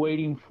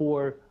waiting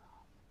for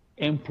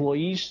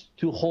employees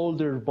to hold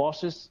their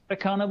bosses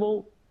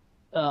accountable,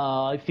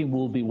 I think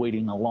we'll be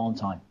waiting a long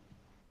time.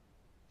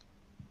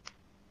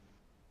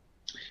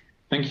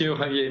 Thank you,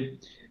 Javier.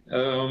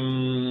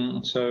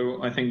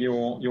 So I think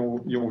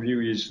your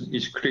view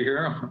is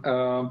clear.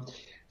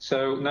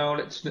 So now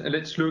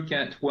let's look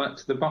at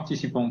what the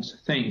participants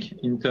think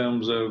in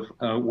terms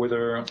of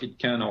whether it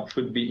can or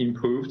should be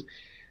improved.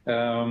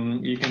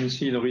 You can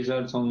see the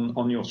results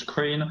on your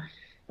screen.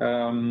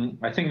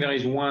 I think there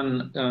is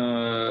one.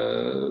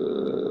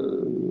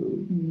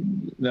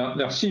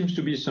 There seems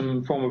to be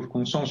some form of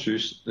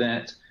consensus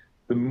that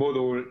the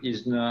model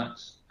is not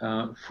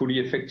fully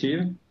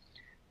effective.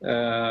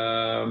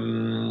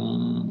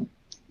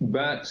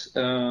 But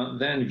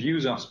then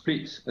views are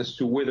split as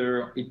to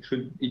whether it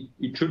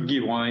should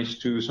give rise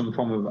to some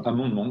form of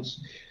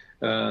amendments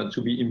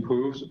to be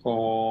improved,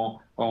 or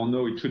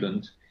no, it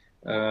shouldn't.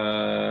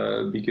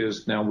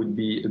 because there would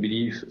be a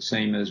belief,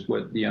 same as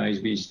what the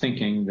IASB is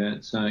thinking,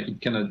 that it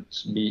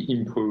cannot be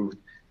improved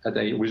at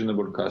a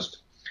reasonable cost.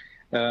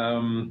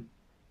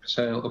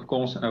 So, of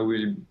course, I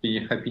will be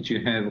happy to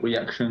have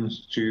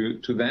reactions to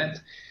that.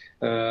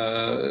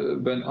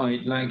 But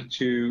I'd like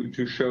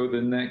to show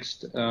the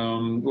next.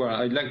 Well,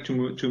 I'd like to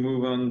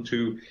move on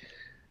to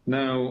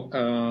now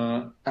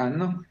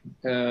Anne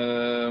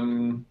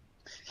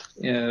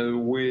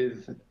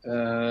with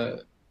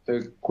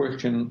a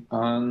question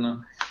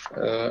on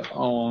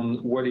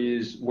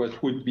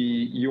what would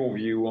be your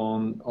view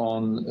on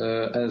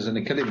as an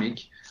academic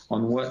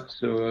on whether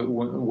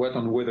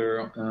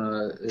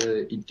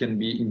it can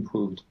be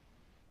improved.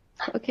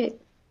 Okay,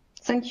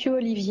 thank you,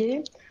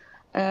 Olivier.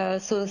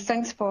 So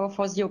thanks for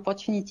the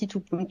opportunity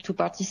to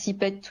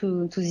participate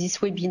to this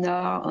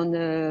webinar on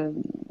a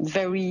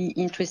very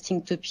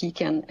interesting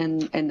topic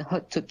and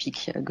hot topic,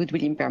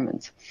 goodwill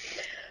impairment.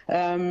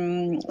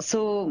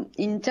 So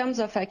in terms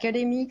of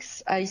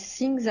academics, I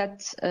think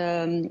that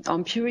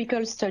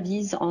empirical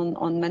studies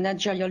on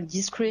managerial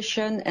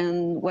discretion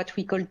and what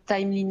we call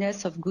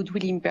timeliness of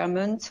goodwill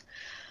impairment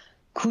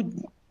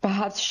could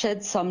perhaps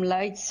shed some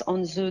lights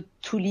on the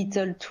too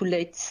little, too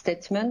late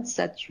statements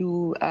that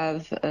you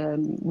have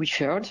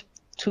referred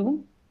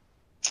to.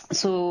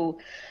 So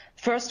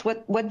first,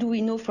 what do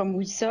we know from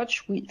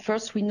research?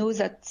 First, we know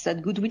that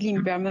goodwill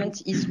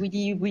impairment is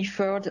really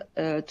referred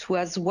to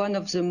as one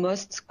of the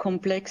most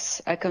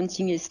complex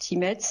accounting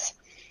estimates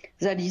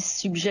that is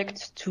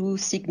subject to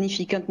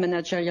significant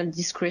managerial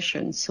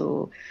discretion.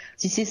 So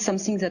this is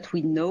something that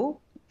we know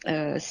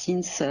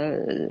since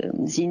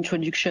the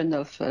introduction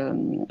of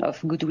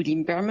goodwill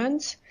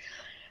impairment.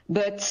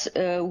 But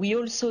we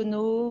also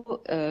know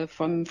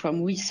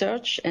from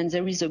research, and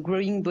there is a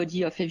growing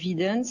body of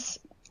evidence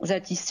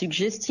that is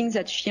suggesting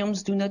that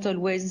firms do not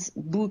always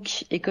book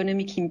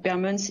economic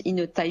impairments in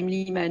a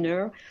timely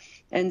manner,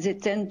 and they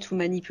tend to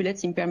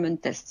manipulate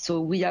impairment tests.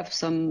 So we have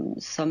some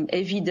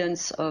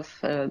evidence of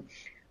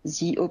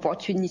the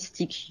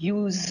opportunistic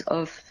use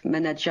of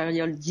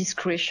managerial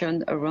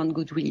discretion around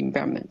goodwill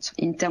impairment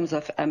in terms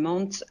of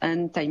amount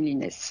and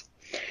timeliness.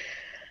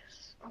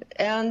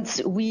 And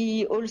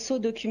we also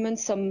document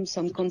some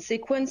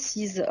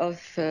consequences of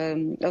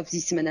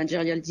this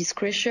managerial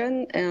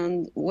discretion.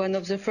 And one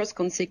of the first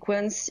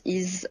consequences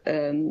is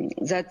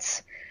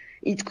that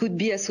it could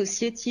be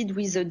associated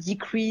with a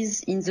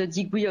decrease in the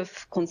degree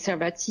of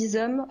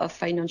conservatism of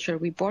financial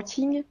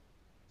reporting.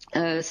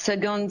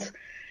 Second,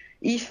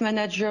 if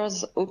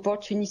managers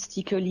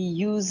opportunistically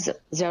use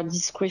their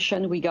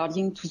discretion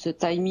regarding to the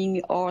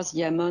timing or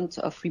the amount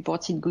of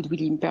reported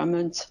goodwill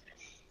impairment,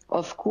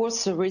 of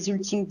course, the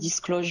resulting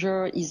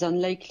disclosure is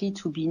unlikely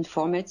to be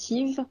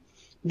informative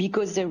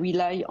because they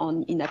rely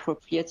on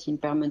inappropriate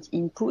impairment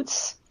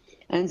inputs.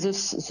 And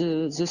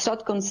the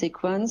third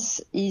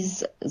consequence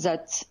is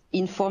that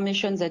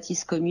information that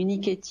is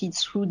communicated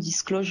through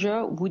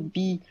disclosure would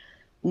be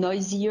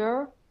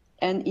noisier,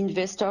 and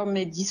investors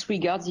may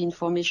disregard the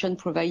information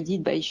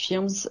provided by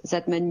firms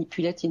that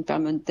manipulate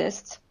impairment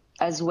tests,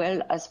 as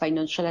well as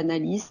financial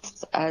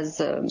analysts, as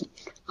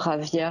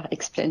Javier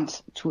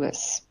explained to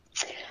us.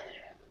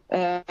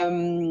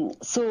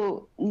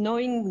 So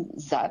knowing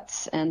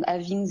that and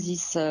having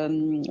this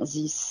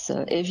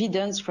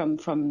evidence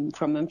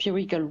from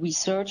empirical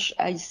research,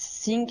 I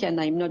think,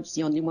 and I'm not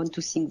the only one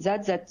to think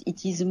that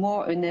it is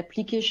more an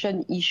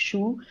application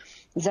issue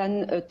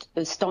than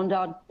a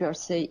standard per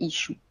se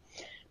issue.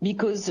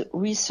 Because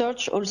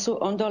research also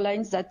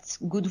underlines that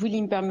goodwill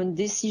impairment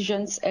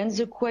decisions and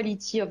the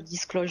quality of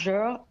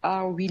disclosure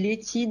are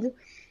related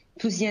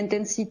to the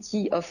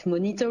intensity of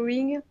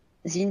monitoring,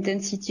 the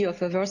intensity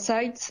of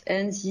oversight,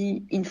 and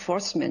the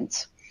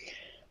enforcement.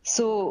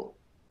 So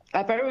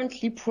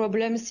apparently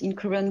problems in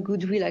current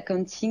goodwill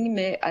accounting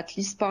may at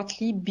least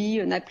partly be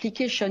an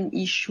application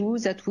issue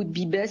that would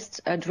be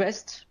best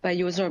addressed by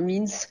other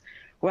means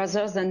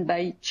rather than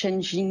by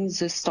changing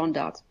the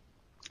standard.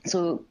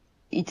 So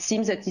it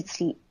seems that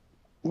it's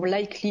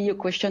likely a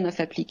question of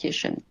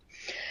application.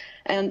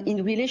 And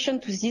in relation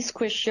to this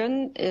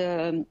question,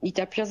 it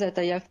appears that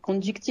I have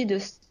conducted a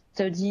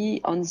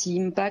study on the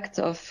impact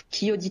of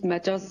key audit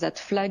matters that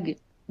flag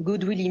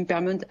goodwill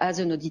impairment as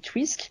an audit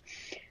risk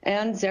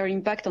and their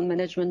impact on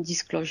management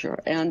disclosure.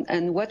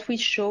 And what we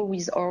show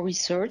with our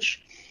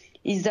research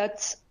is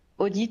that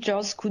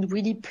auditors could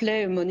really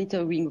play a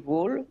monitoring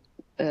role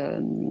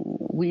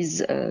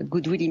with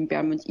goodwill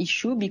impairment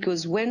issue,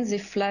 because when they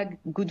flag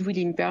goodwill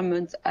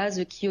impairment as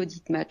a key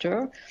audit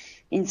matter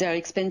in their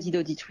expanded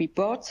audit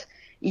report,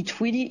 it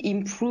really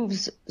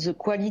improves the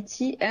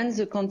quality and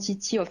the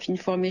quantity of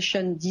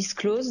information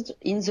disclosed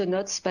in the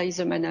notes by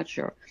the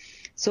manager.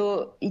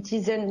 So it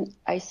is then,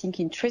 I think,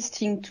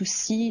 interesting to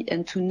see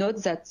and to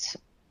note that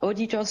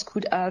auditors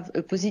could have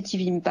a positive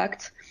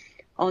impact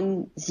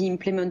on the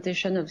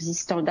implementation of this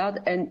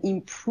standard and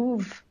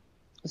improve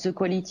the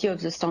quality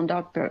of the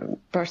standard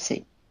per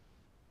se.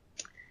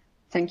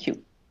 Thank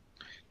you.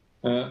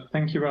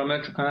 Thank you very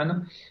much,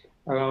 Anne.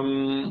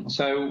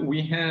 So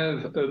we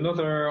have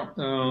another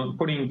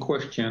polling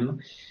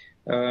question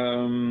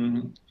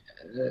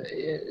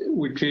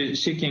which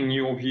is seeking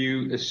your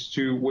view as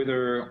to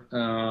whether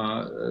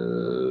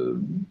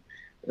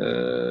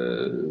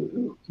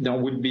there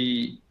would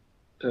be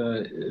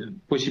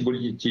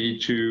possibility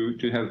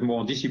to have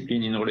more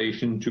discipline in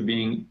relation to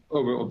being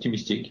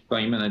over-optimistic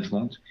by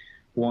management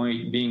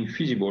while being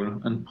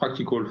feasible and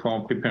practical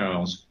for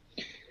preparers.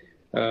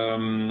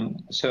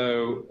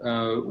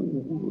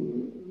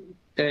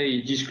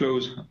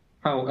 Disclose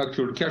how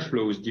actual cash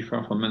flows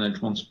differ from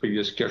management's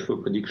previous cash flow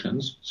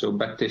predictions, so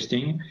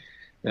backtesting.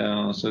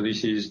 So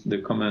this is the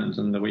comment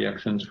and the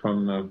reactions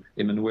from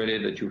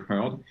Emanuele that you've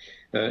heard.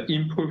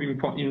 Improving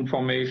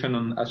information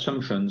on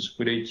assumptions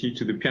related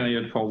to the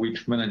period for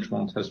which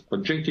management has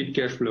projected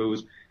cash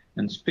flows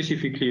and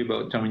specifically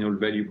about terminal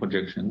value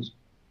projections.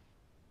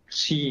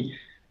 C,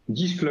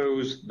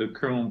 disclose the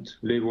current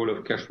level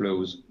of cash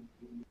flows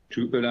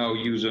to allow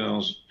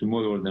users to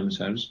model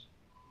themselves.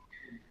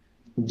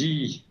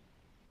 D,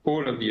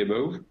 all of the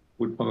above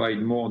would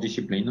provide more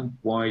discipline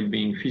while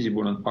being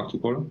feasible and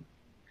practical.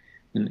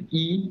 And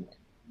E,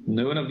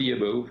 none of the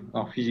above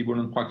are feasible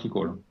and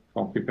practical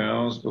for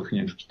preparers of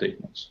financial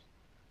statements.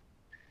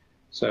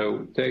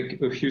 So take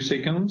a few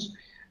seconds.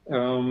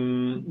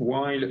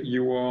 While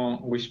you are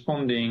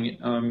responding,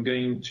 I'm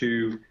going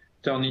to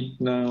turn it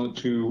now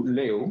to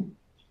Leo.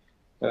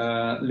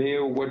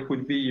 Leo, what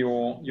would be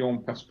your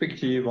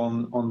perspective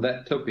on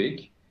that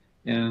topic,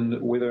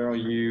 and whether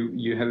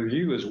you have a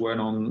view as well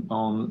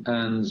on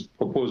Anne's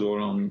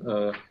proposal on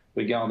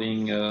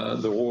regarding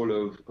the role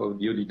of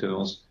the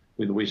auditors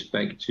with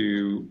respect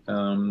to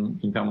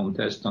impairment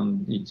test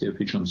and its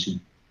efficiency?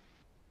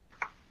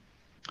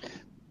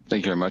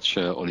 Thank you very much,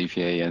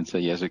 Olivier. And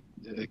yes, a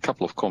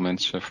couple of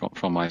comments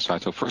from my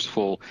side. So first of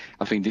all,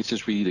 I think this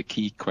is really the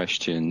key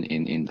question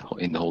in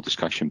the whole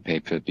discussion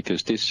paper,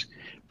 because this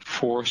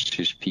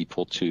forces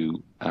people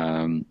to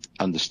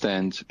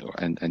understand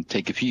and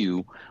take a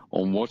view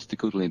on what the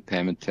Goodwill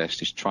impairment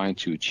test is trying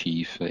to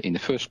achieve in the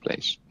first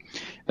place.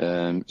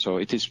 So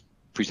it is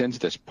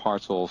presented as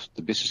part of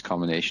the business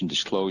combination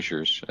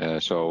disclosures.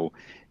 So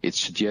it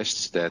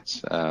suggests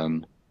that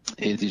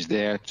it is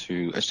there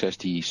to assess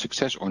the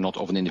success or not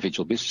of an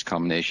individual business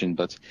combination.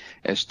 But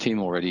as Tim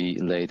already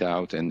laid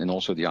out, and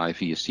also the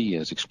IFESC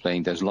has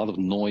explained, there's a lot of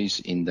noise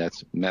in that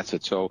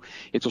method. So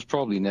it was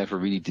probably never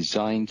really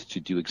designed to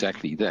do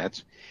exactly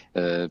that,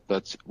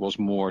 but was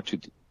more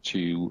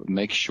to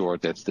make sure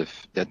that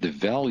the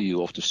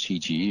value of the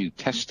CGU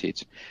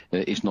tested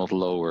is not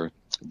lower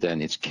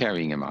than its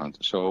carrying amount.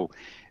 So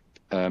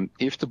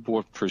if the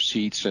board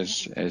proceeds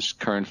as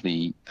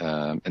currently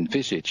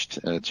envisaged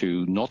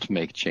to not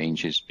make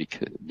changes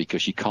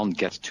because you can't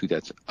get to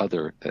that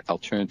other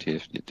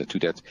alternative, to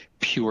that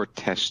pure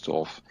test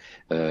of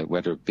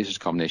whether business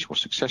combination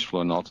was successful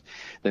or not,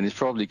 then it's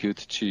probably good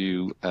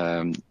to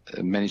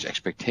manage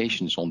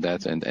expectations on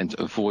that and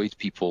avoid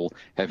people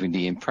having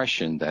the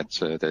impression that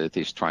it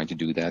is trying to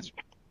do that.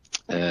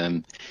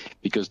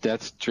 Because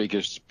that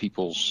triggers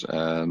people's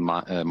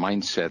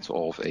mindset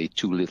of a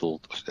too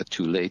little,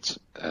 too late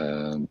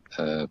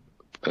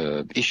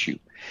issue,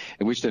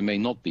 in which there may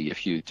not be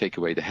if you take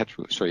away the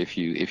headroom. So if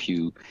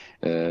you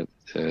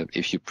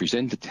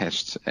present the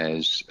test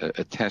as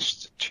a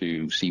test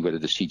to see whether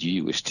the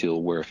CGU is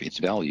still worth its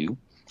value,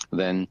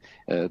 then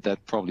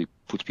that probably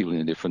puts people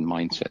in a different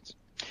mindset.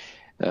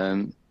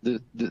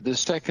 The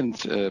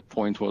second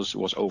point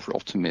was over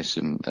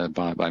optimism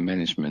by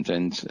management,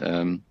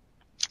 and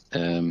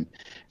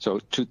so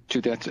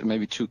to that,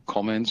 maybe two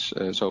comments.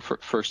 So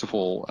first of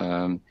all,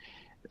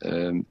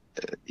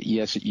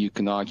 yes, you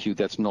can argue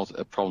that's not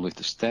a problem with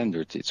the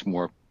standard. It's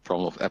more a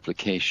problem of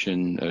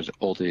application,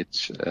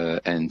 audit,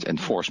 and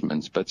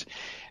enforcement. But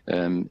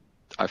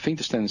I think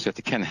the standard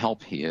setter can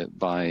help here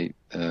by,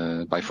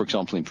 for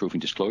example,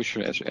 improving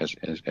disclosure,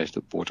 as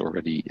the board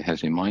already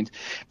has in mind,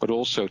 but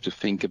also to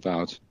think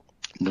about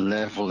the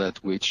level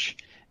at which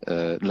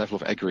level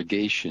of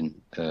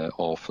aggregation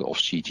of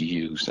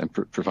CGUs and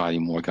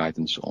providing more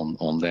guidance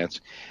on that.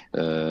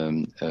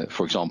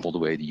 For example, the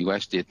way the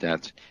US did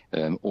that,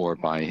 or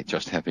by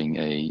just having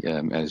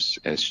as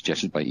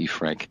suggested by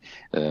EFRAG,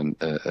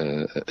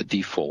 a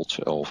default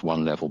of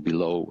one level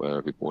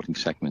below reporting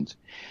segment.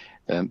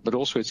 But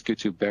also it's good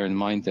to bear in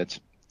mind that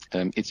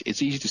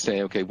it's easy to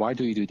say, okay, why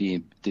do you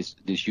do this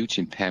huge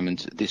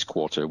impairment this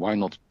quarter? Why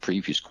not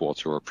previous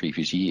quarter or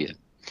previous year?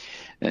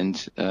 And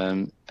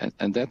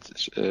that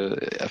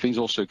I think is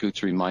also good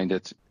to remind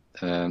that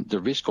the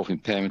risk of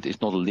impairment is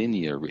not a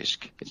linear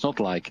risk. It's not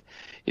like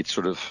it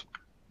sort of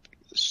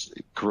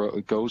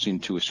goes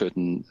into a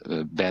certain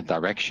bad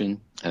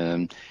direction.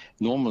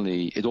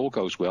 Normally, it all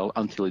goes well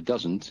until it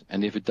doesn't,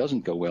 and if it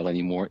doesn't go well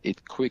anymore,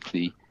 it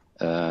quickly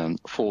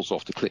falls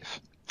off the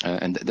cliff.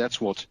 And that's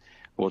what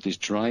is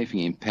driving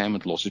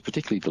impairment losses,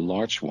 particularly the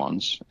large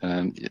ones.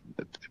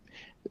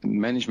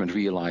 Management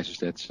realizes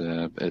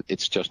that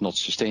it's just not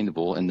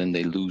sustainable, and then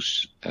they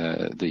lose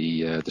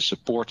the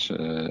support.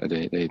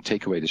 They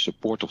take away the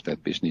support of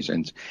that business,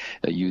 and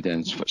you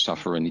then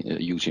suffer a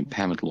huge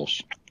impairment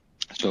loss.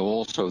 So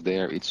also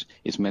there, it's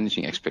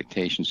managing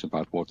expectations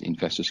about what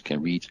investors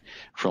can read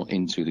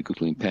into the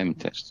goodwill impairment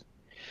test.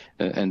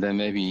 And then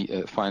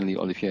maybe finally,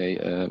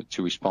 Olivier,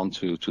 to respond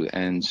to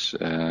Anne's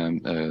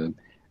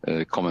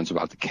comments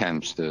about the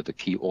camps, the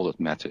key audit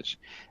matters.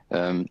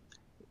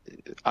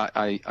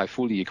 I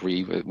fully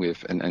agree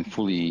with and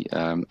fully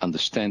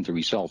understand the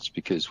results,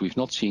 because we've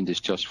not seen this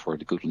just for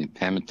the goodwill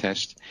impairment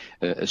test.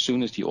 As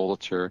soon as the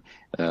auditor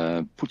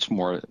puts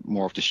more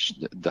of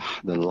the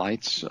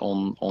lights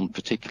on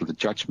particular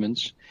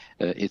judgments,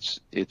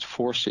 it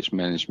forces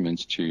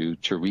management to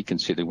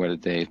reconsider whether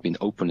they have been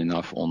open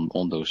enough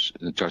on those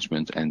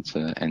judgments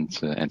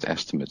and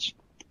estimates.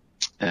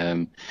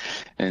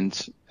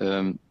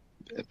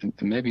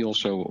 Maybe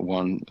also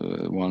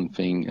one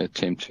thing,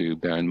 Tim, to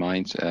bear in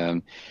mind.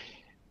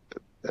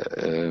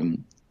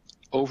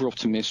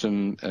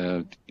 Over-optimism,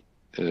 as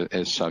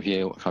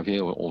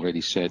Javier already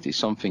said, is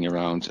something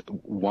around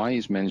why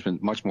is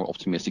management much more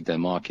optimistic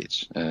than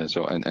markets.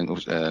 So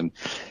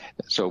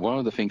one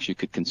of the things you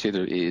could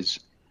consider is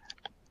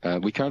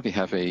we currently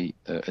have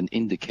an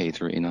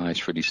indicator in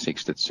IAS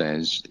 36 that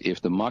says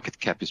if the market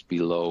cap is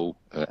below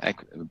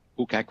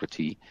book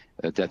equity,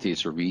 that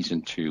is a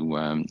reason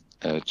to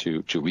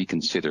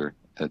reconsider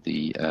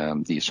the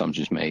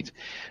assumptions made.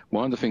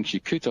 One of the things you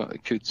could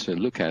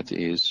look at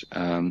is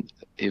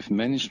if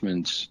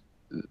management's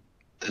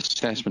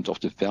assessment of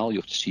the value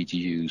of the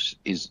CGUs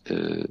is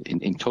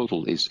in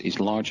total is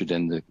larger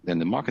than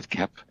the market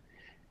cap,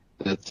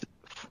 that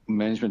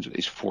management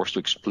is forced to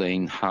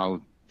explain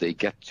how they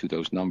get to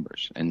those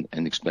numbers and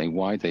explain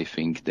why they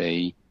think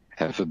they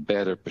have a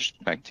better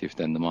perspective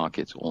than the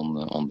market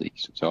on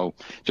these. So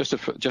just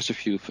a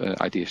few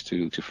ideas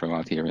to throw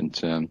out here, and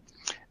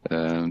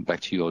back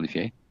to you,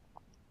 Olivier.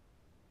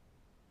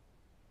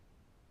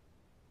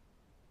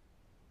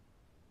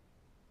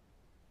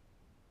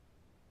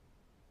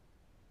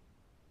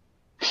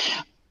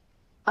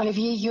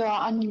 Olivier, you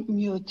are on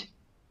mute.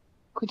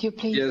 Could you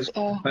please? Yes,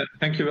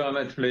 thank you very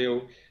much,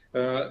 Leo.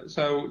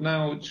 So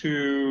now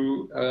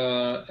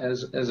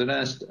as a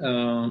last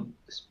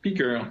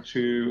speaker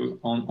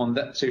on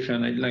that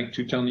session, I'd like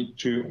to turn it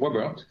to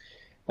Robert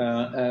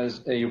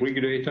as a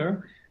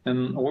regulator.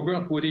 And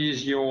Robert, what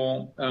is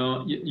your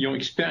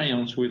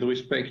experience with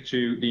respect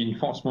to the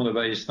enforcement of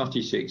IAS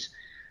 36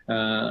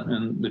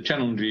 and the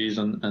challenges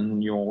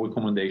and your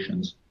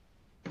recommendations?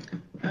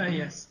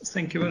 Yes,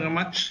 thank you very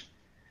much.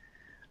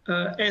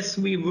 As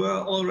we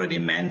were already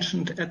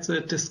mentioned at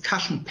the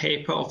discussion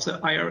paper of the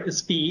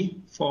IASB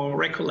for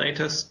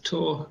regulators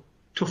to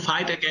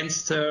fight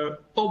against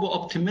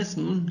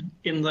over-optimism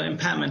in the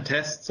impairment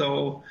test.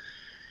 So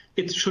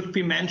it should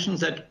be mentioned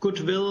that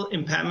Goodwill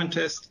impairment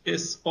test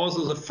is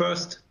also the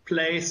first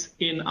place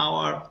in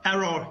our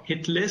error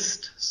hit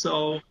list.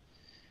 So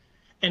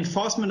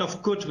enforcement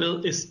of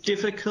Goodwill is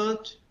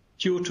difficult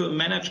due to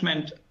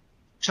management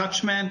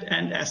judgment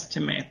and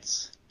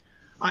estimates.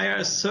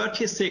 IAS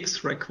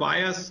 36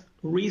 requires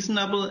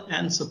reasonable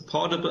and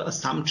supportable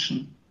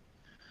assumption.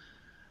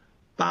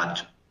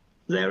 But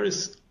there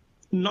is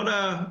not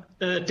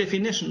a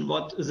definition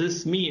what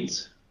this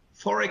means.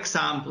 For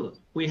example,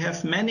 we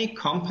have many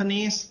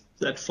companies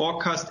that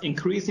forecast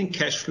increasing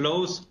cash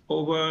flows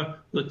over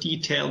the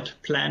detailed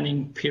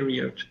planning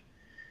period.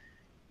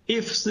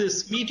 If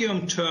these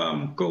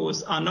medium-term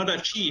goals are not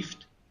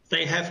achieved,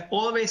 they have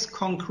always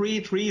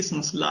concrete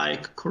reasons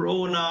like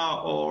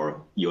Corona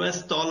or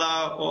US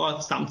dollar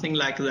or something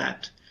like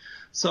that.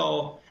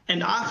 So,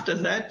 and after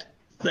that,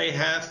 they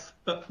have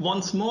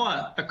once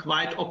more a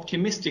quite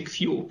optimistic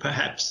view,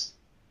 perhaps.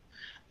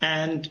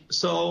 And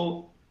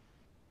so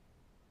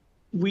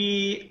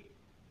we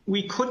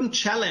couldn't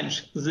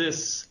challenge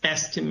this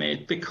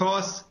estimate,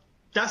 because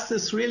does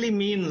this really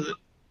mean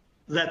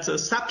that the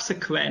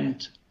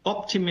subsequent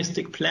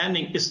optimistic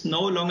planning is no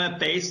longer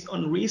based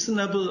on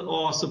reasonable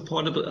or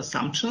supportable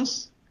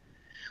assumptions?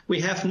 We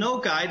have no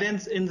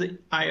guidance in the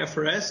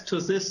IFRS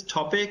to this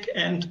topic,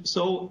 and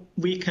so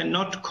we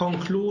cannot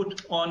conclude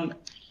on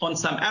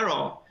some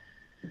error.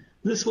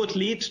 This would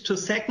lead to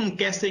second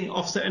guessing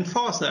of the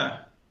enforcer.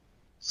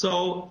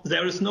 So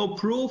there is no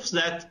proof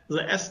that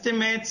the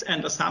estimates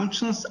and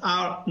assumptions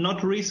are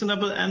not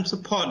reasonable and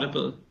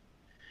supportable.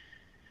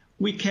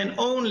 We can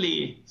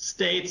only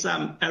state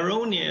some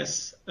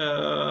erroneous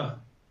or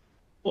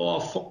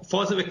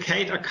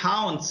falsificate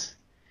accounts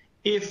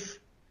if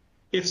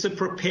the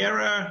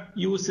preparer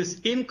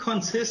uses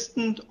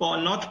inconsistent or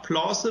not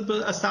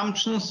plausible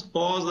assumptions,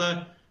 or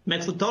the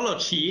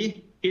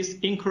methodology is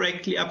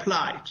incorrectly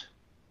applied.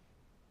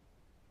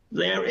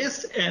 There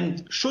is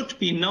and should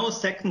be no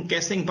second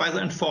guessing by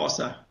the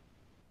enforcer.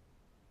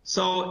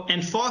 So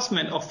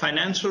enforcement of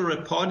financial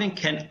reporting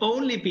can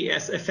only be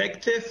as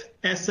effective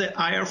as the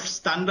IRF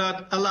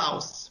standard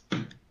allows.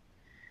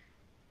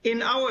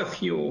 In our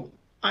view,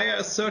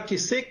 IAS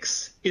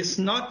 36 is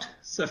not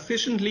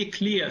sufficiently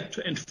clear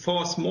to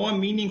enforce more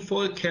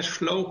meaningful cash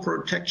flow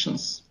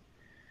protections.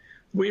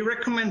 We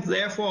recommend,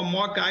 therefore,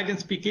 more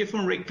guidance be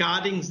given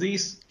regarding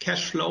these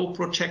cash flow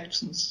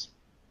protections.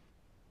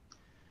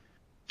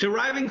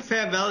 Deriving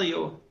fair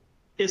value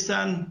is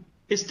an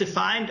is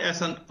defined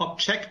as an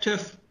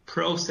objective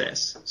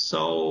process.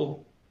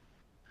 So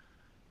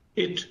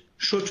it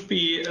should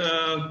be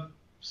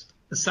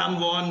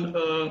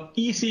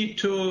easy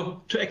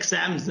to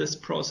examine this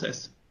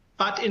process.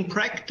 But in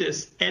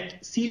practice,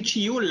 at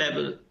CGU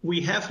level,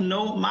 we have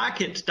no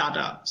market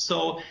data.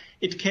 So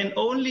it can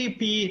only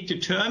be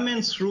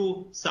determined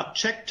through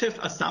subjective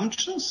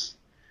assumptions,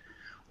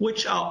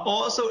 which are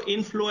also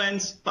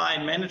influenced by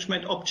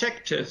management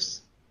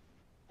objectives.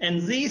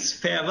 And these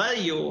fair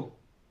value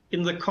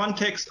in the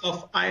context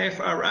of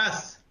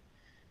IFRS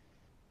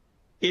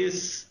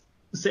is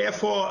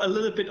therefore a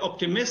little bit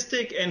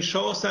optimistic and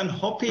shows an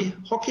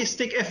hockey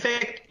stick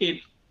effect in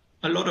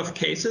a lot of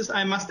cases,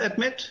 I must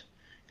admit,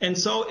 and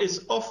so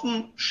is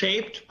often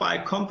shaped by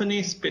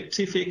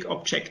company-specific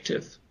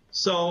objective.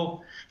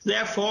 So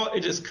therefore,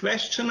 it is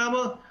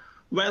questionable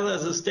whether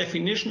this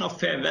definition of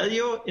fair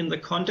value in the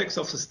context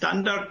of the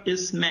standard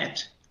is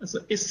met. So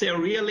is there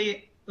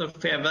really a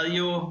fair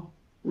value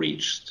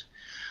reached?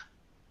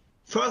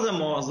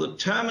 Furthermore, the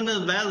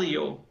terminal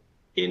value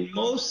in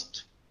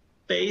most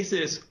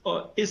basis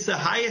is the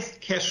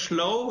highest cash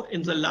flow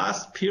in the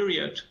last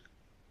period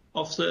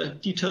of the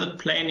detailed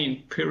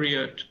planning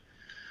period.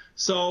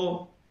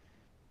 So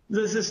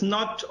this is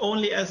not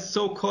only a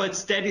so-called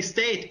steady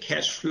state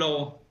cash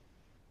flow.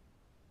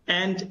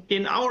 And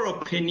in our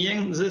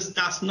opinion, this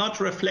does not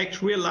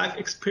reflect real life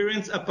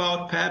experience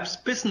about perhaps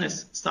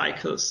business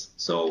cycles.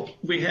 So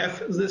we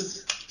have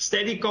this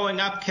steady going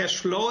up cash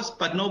flows,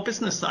 but no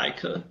business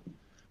cycle.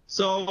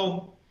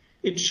 So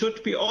it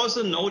should be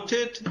also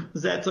noted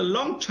that the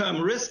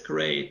long-term risk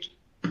rate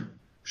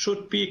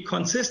should be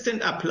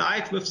consistent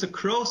applied with the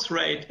growth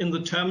rate in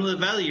the terminal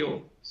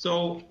value.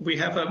 So we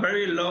have a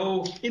very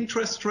low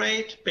interest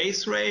rate,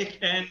 base rate,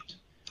 and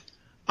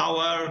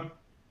our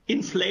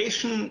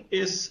inflation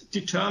is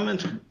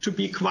determined to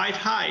be quite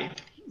high.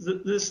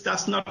 This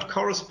does not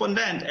correspond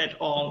at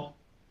all.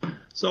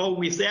 So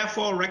we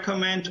therefore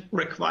recommend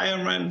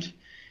requirement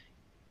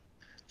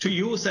to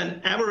use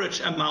an average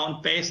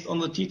amount based on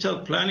the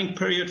detailed planning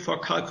period for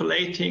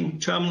calculating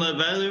terminal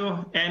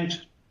value and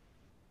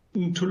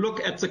to look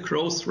at the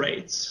growth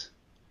rates.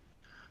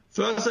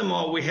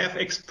 Furthermore, we have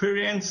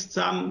experienced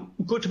some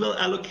goodwill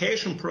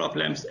allocation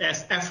problems,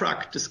 as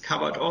EFRAG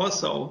discovered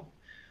also.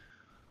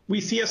 We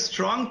see a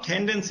strong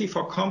tendency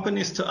for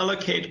companies to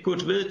allocate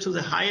goodwill to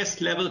the highest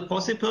level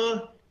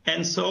possible,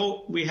 and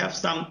so we have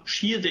some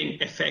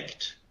shielding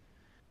effect.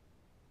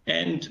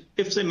 And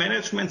if the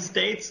management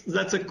states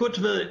that the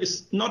goodwill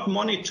is not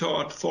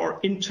monitored for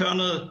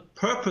internal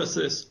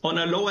purposes on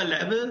a lower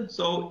level,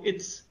 so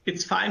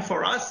it's fine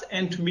for us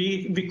and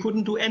we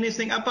couldn't do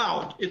anything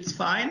about. It's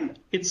fine.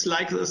 It's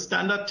like the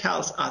standard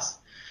tells us.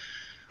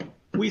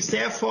 We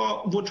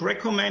therefore would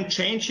recommend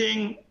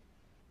changing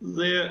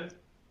the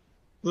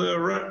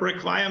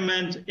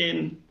requirement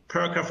in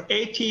paragraph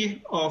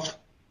 80 of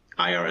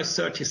IRS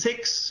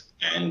 36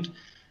 and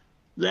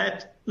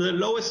that the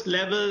lowest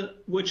level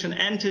which an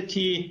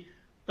entity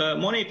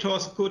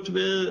monitors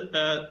goodwill,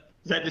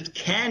 that it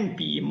can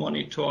be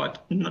monitored,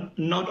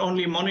 not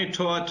only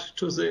monitored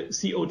to the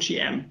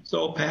COGM.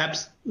 So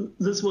perhaps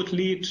this would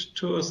lead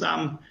to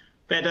some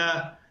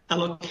better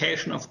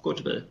allocation of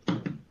goodwill.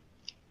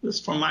 This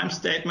is from my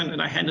statement,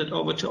 and I hand it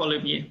over to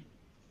Olivier.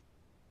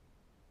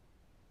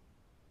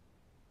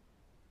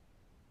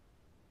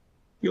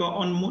 You are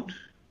on mute.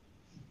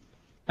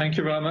 Thank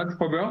you very much,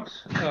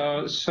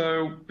 Robert.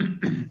 So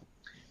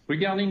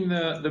regarding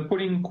the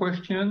polling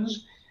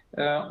questions,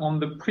 on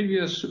the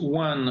previous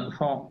one,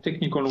 for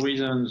technical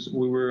reasons,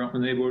 we were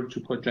unable to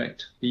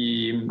project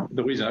the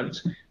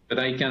results, but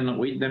I can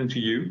read them to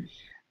you.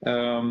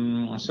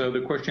 So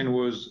the question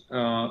was,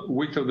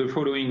 which of the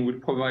following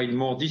would provide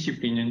more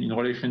discipline in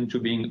relation to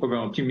being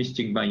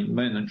over-optimistic by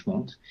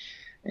management?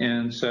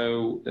 And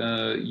so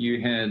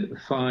you had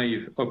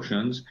 5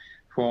 options.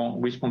 For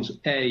response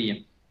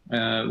A,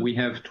 we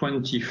have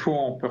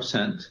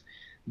 24%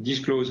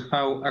 disclose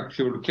how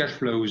actual cash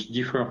flows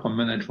differ from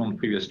management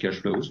previous cash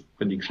flows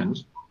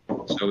predictions.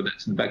 So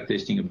that's the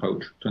backtesting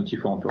approach,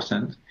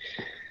 24%.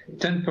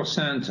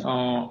 10%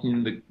 are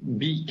in the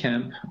B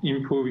camp,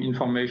 improve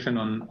information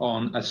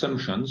on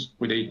assumptions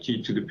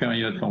related to the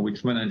period for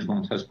which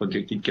management has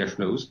projected cash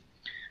flows,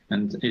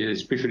 and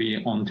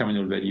especially on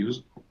terminal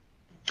values.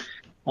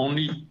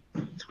 Only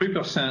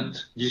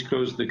 3%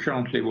 disclose the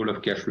current level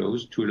of cash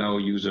flows to allow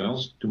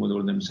users to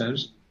model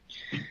themselves.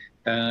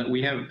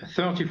 We have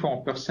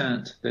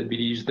 34% that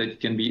believes that it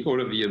can be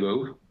all of the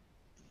above,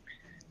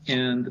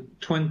 and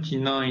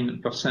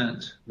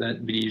 29%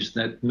 that believes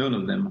that none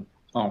of them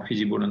are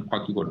feasible and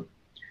practical.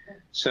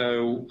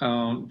 So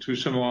to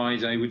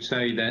summarize, I would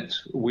say that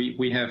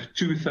we have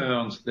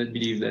 2/3 that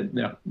believe that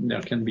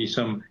there can be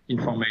some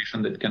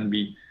information that can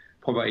be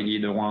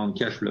provided around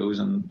cash flows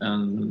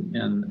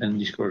and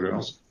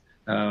disclosures,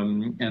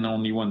 and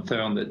only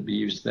 1/3 that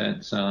believes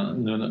that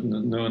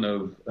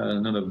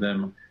none of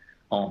them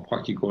are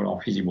practical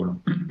or feasible.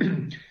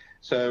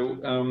 So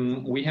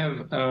we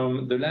have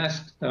the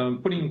last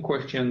polling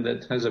question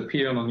that has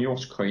appeared on your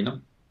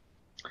screen.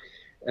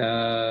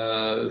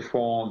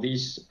 for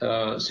this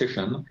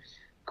session.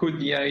 Could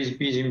the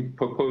IASB's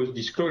proposed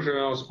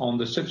disclosures on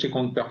the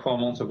subsequent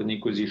performance of an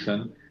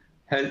acquisition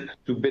help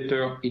to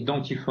better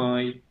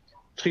identify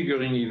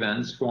triggering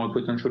events for a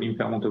potential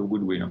impairment of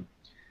goodwill?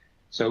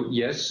 So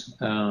yes,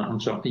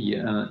 answer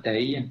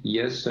A,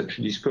 yes, such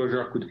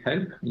disclosure could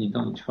help in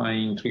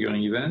identifying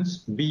triggering events.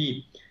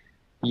 B,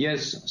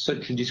 yes,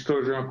 such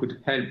disclosure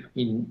could help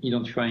in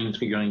identifying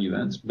triggering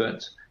events,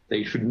 but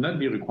they should not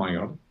be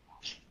required,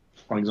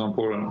 for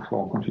example,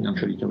 for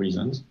confidentiality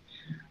reasons.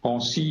 Or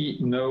C,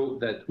 no,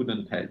 that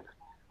wouldn't help,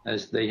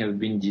 as they have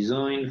been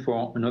designed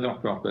for another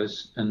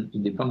purpose and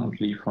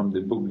independently from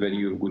the book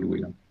value of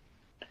goodwill.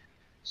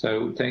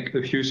 So take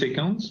a few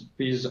seconds,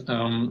 please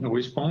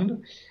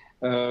respond.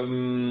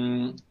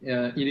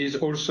 It is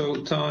also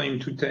time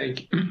to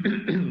take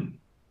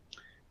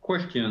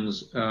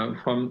questions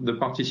from the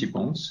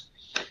participants,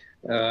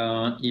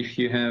 if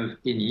you have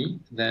any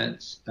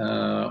that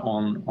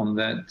on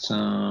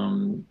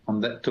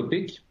that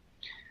topic.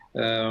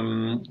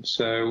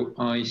 So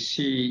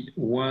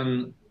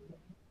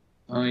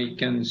I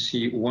can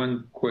see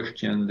one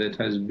question that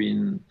has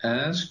been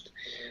asked.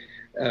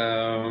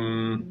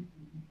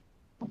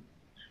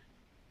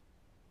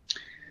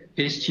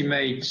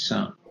 Estimates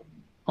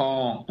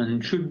are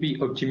and should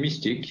be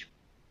optimistic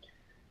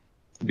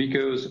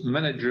because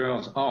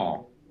managers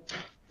are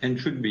and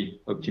should be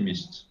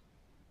optimists.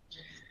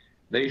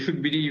 They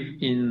should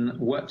believe in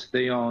what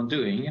they are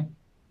doing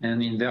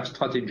and in their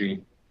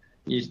strategy.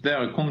 Is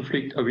there a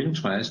conflict of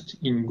interest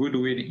in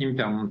goodwill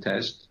impairment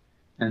test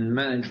and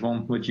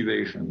management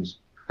motivations?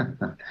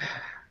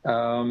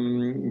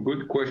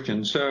 Good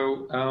question.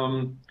 So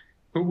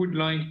who would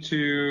like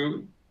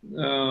to,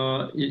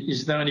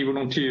 is there any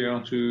volunteer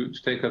to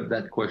take up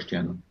that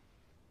question?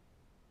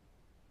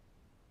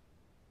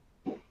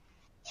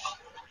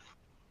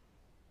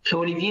 So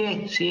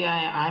Olivier, see,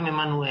 I'm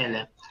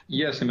Emanuele.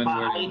 Yes,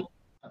 Emanuele.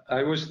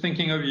 I was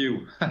thinking of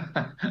you.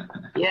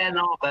 Yeah,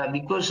 no,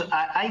 because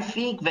I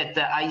think that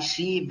I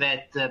see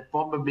that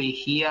probably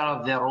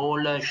here the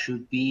role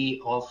should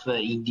be of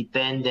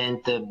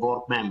independent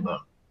board member.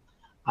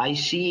 I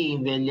see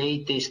in the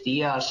latest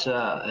years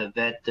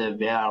that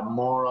they are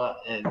more,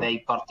 they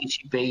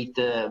participate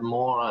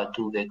more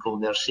to the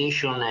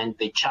conversation and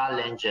the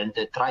challenge, and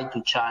they try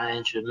to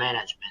challenge the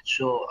management.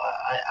 So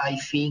I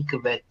think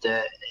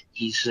that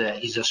is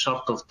a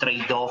sort of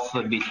trade-off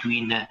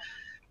between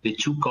the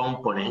two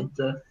components,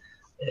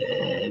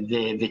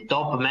 the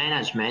top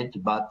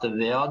management, but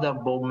the other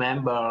board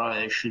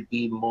member should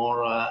be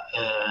more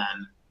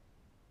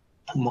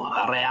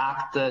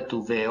react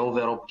to the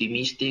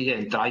over-optimistic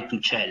and try to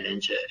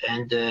challenge.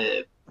 And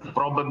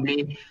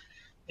probably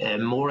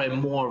more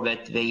and more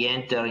that they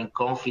enter in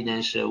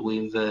confidence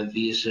with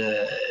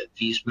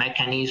this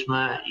mechanism,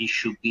 it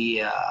should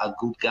be a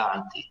good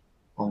guarantee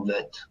on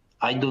that.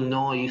 I don't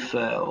know if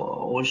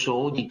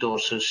also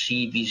auditors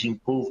see this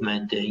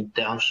improvement in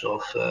terms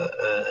of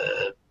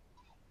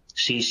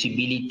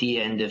sensibility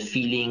and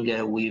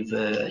feeling with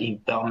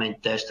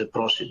impairment test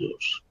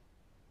procedures.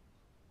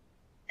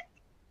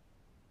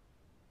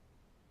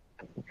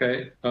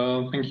 Okay,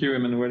 thank you,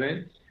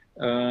 Emanuele.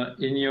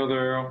 Any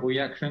other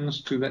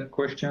reactions to that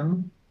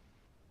question?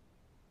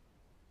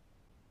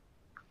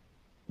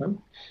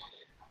 No?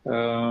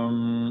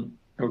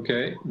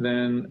 Okay,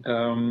 then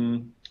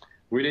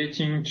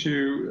relating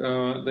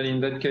to, then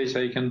in that case,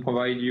 I can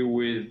provide you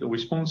with the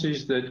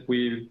responses that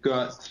we've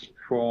got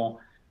for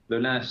the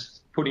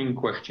last polling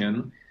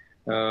question.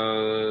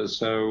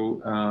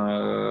 So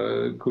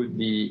could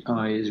the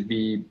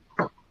IASB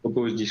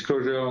propose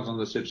disclosures on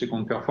the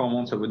subsequent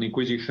performance of an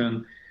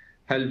acquisition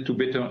help to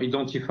better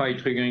identify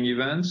triggering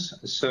events?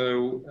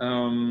 So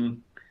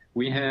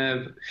we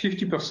have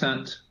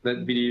 50%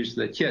 that believes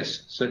that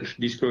yes, such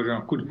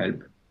disclosure could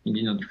help in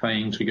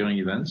identifying triggering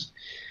events,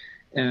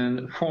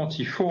 and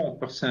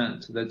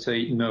 44% that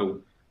say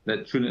no,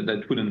 that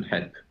wouldn't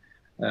help,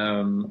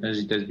 as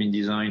it has been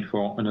designed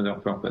for another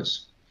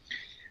purpose.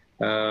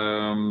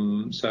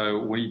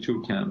 So we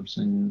two camps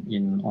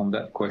on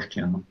that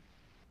question.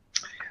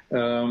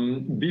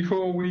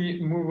 Before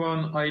we move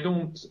on, I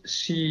don't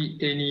see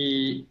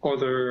any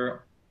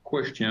other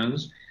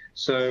questions.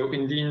 So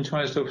in the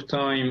interest of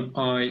time,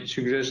 I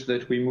suggest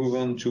that we move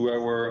on to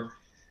our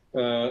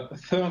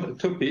third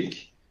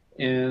topic,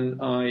 and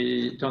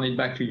I turn it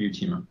back to you,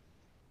 Tim.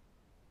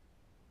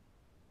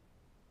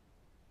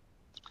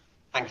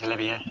 Thanks,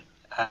 Olivier.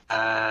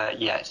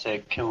 Yeah, so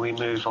can we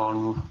move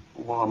on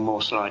one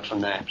more slide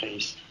from there,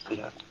 please?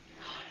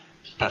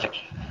 Perfect.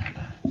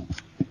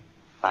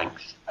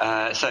 Thanks.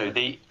 So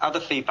the other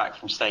feedback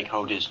from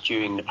stakeholders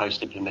during the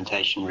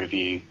post-implementation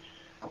review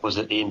was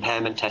that the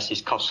impairment test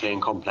is costly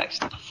and complex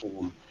to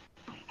perform.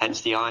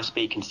 Hence, the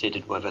IASB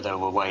considered whether there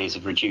were ways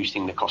of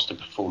reducing the cost of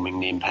performing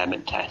the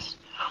impairment test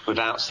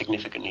without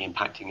significantly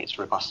impacting its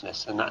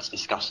robustness, and that's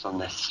discussed on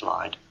this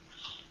slide.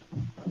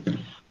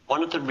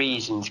 One of the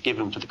reasons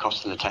given for the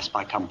cost of the test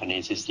by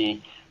companies is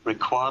the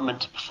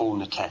requirement to perform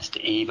the test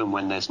even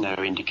when there's no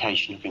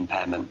indication of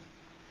impairment.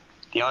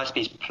 The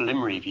IASB's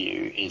preliminary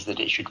view is that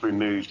it should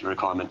remove the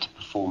requirement to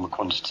perform a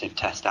quantitative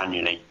test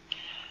annually.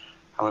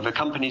 However,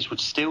 companies would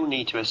still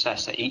need to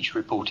assess at each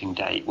reporting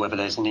date whether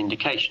there's an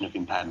indication of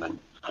impairment,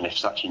 and if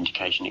such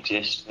indication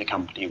exists, the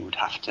company would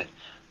have to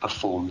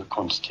perform the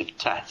quantitative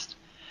test.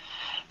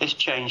 This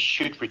change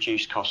should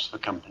reduce costs for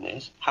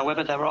companies.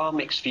 However, there are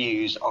mixed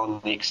views on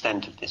the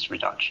extent of this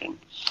reduction,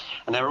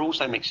 and there are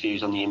also mixed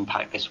views on the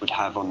impact this would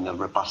have on the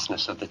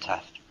robustness of the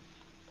test.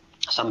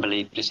 Some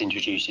believe this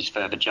introduces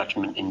further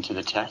judgment into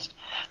the test,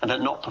 and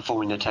that not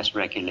performing the test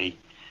regularly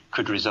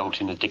could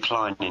result in a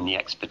decline in the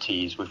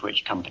expertise with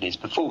which companies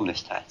perform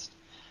this test.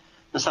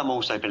 And some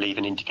also believe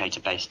an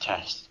indicator-based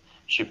test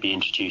should be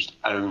introduced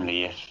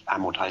only if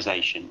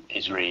amortization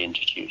is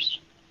reintroduced.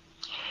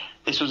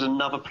 This was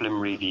another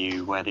preliminary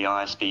view where the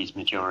IASB's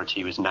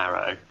majority was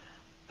narrow.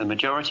 The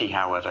majority,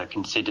 however,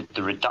 considered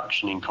the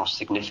reduction in cost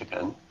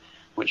significant,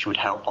 which would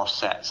help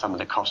offset some of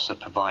the costs of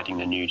providing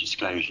the new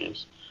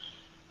disclosures,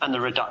 and the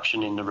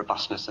reduction in the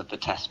robustness of the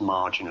test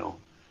marginal.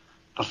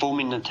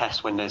 Performing the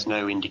test when there's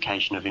no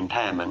indication of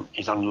impairment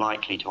is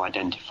unlikely to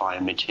identify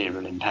a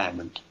material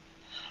impairment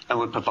and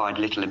would provide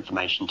little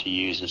information to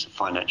users of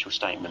financial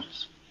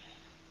statements.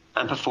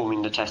 And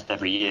performing the test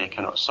every year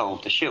cannot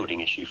solve the shielding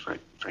issue, for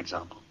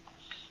example.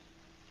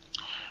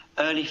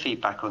 Early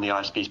feedback on the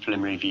IASB's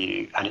preliminary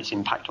view and its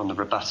impact on the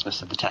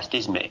robustness of the test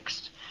is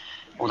mixed,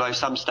 although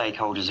some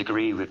stakeholders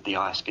agree with the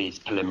IASB's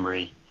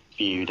preliminary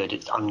view that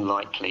it's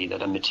unlikely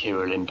that a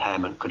material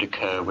impairment could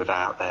occur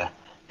without there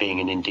being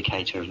an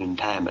indicator of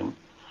impairment.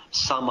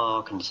 Some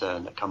are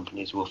concerned that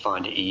companies will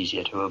find it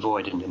easier to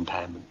avoid an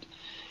impairment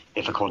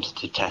if a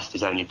quantitative test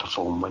is only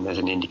performed when there's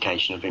an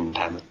indication of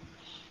impairment.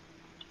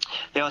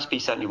 The IASB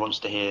certainly wants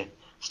to hear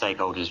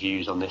stakeholders'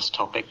 views on this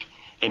topic,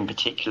 in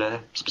particular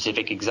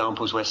specific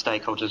examples where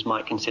stakeholders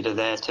might consider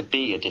there to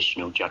be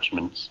additional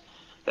judgments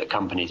that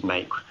companies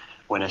make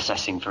when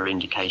assessing for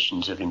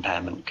indications of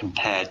impairment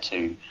compared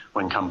to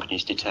when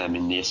companies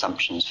determine the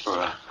assumptions for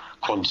a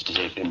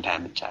quantitative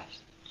impairment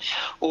test,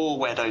 or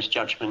where those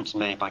judgments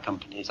made by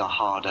companies are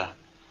harder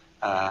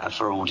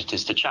for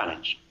auditors to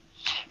challenge.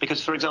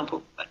 Because, for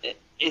example,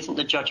 isn't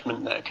the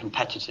judgment that a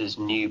competitor's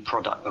new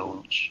product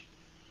launch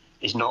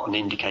is not an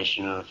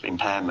indication of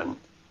impairment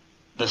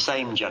the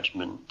same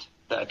judgment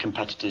that a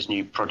competitor's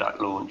new product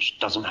launch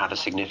doesn't have a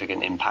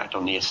significant impact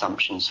on the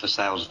assumptions for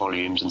sales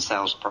volumes and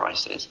sales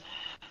prices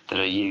that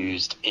are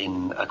used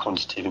in a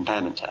quantitative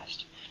impairment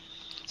test?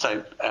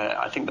 So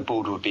I think the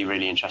board would be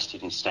really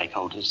interested in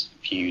stakeholders'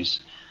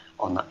 views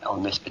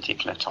on this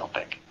particular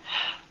topic.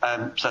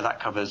 So that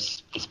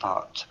covers this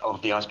part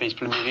of the IASB's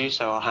preliminary review.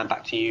 So I'll hand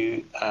back to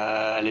you,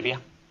 Olivier.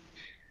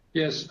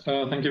 Yes,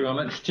 thank you very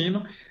much,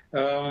 Tim.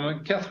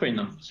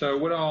 Catherine, so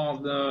what are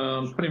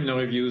the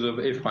preliminary reviews of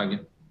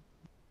EFRAG?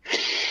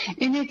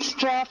 In its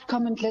draft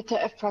comment letter,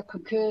 EFRAG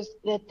concurs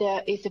that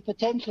there is a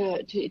potential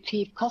to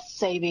achieve cost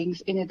savings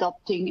in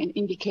adopting an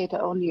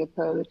indicator-only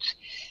approach.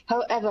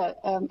 However,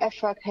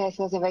 EFRAG has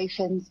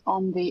reservations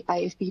on the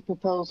IASB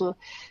proposal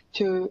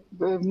to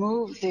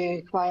remove the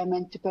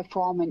requirement to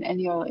perform an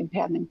annual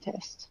impairment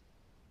test.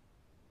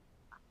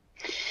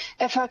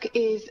 EFRAG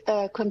is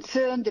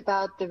concerned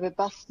about the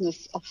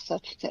robustness of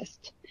such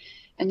test.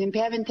 An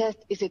impairment test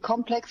is a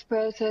complex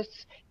process.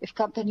 If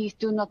companies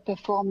do not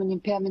perform an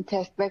impairment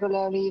test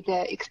regularly,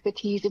 their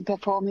expertise in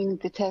performing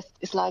the test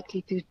is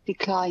likely to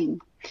decline.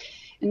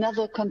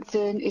 Another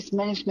concern is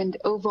management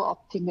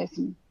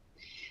over-optimism.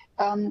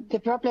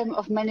 The problem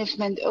of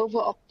management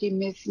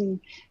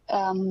over-optimism,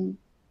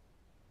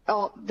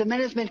 or the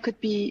management could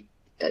be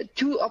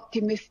too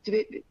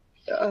optimistic,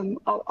 and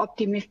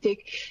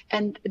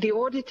the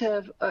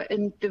auditor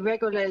and the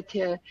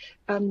regulator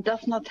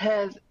does not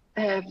have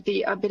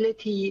the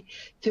ability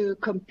to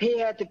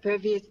compare the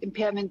previous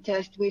impairment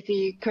test with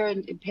the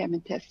current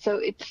impairment test. So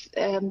it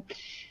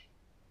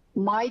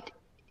might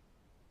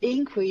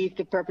increase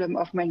the problem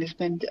of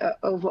management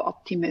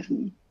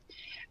over-optimism.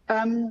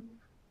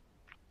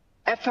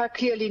 EFRAG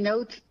clearly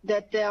notes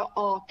that there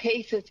are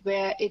cases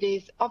where it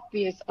is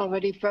obvious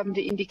already from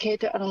the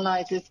indicator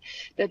analysis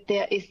that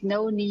there is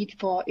no need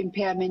for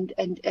impairment,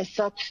 and as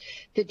such,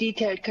 the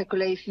detailed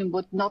calculation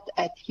would not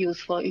add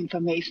useful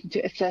information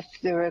to assess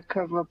the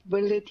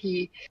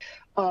recoverability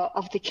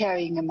of the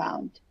carrying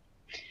amount.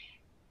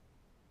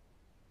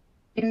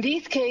 In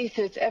these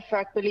cases,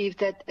 EFRAG believes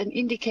that an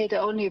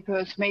indicator-only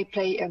approach may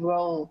play a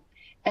role,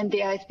 and the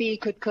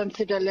IASB could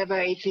consider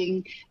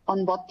leveraging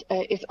on what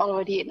is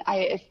already in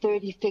IAS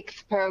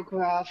 36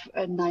 paragraph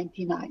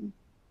 99.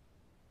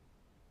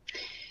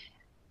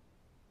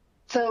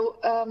 So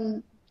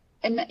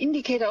an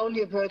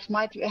indicator-only approach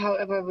might,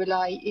 however,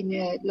 rely in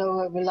a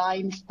lower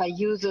reliance by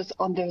users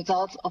on the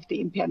results of the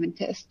impairment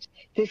test.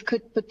 This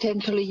could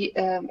potentially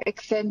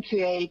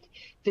accentuate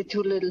the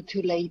too little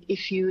too late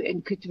issue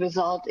and could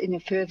result in a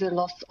further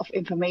loss of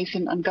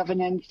information on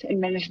governance and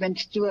management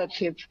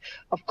stewardship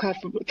of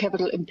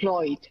capital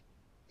employed.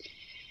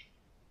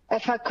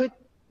 EFRAG could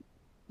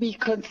be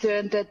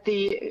concerned that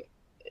the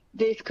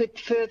this could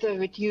further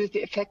reduce the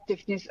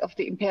effectiveness of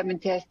the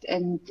impairment test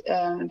and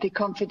the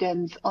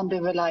confidence on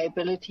the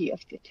reliability of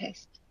the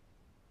test.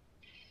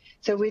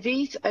 So with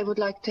these, I would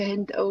like to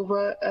hand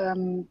over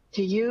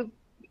to you.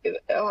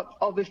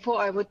 Or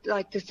before, I would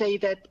like to say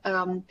that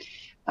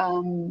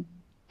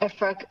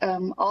EFRAG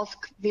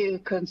asked the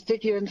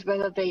constituents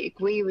whether they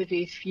agree with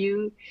this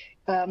view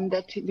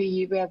that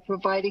we were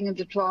providing in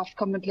the draft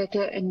comment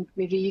letter. And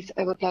with these,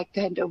 I would like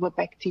to hand over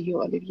back to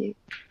you, Olivier.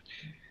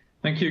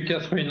 Thank you,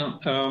 Catherine. Now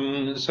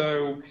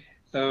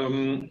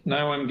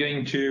I'm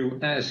going to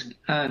ask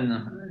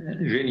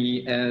Anne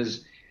Jenny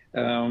as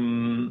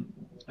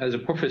a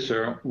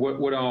professor,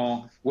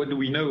 what do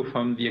we know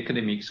from the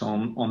academics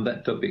on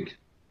that topic?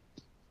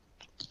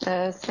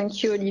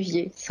 Thank you,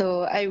 Olivier.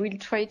 So I will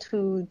try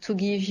to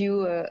give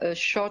you a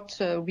short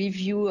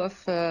review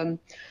of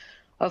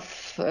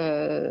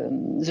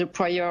the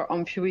prior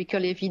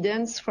empirical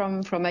evidence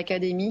from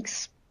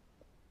academics.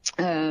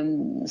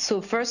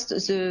 So first,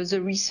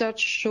 the research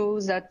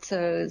shows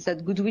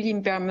that goodwill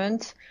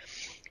impairment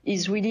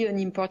is really an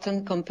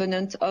important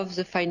component of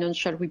the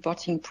financial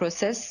reporting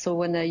process. So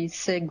when I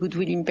say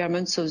goodwill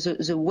impairment, so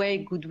the way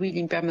goodwill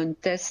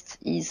impairment test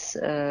is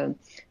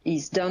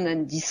done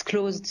and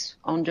disclosed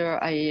under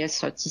IAS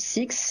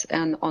 36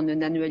 and on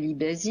an annual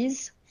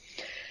basis.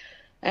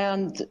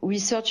 And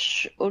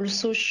research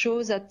also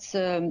shows that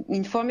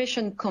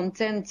information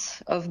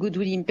content of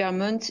goodwill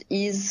impairment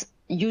is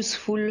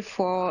useful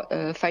for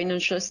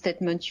financial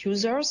statement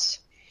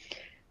users.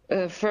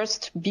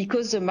 First,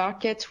 because the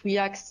market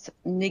reacts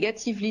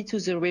negatively to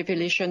the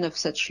revelation of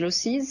such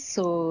losses,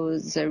 so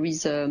there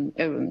is a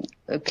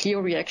clear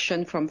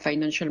reaction from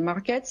financial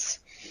markets.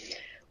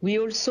 We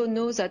also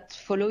know that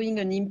following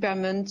an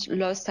impairment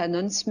loss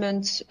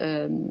announcement,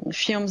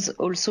 firms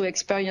also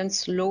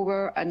experience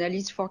lower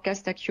analyst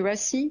forecast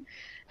accuracy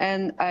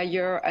and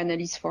higher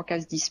analyst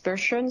forecast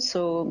dispersion.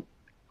 So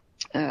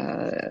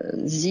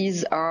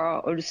these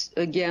are also,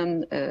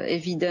 again,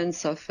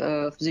 evidence of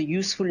the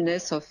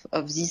usefulness of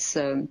this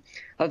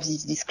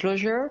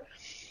disclosure.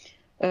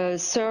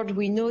 Third,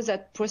 we know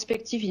that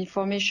prospective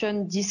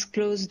information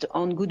disclosed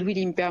on goodwill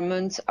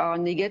impairment are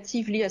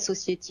negatively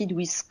associated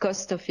with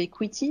cost of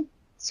equity.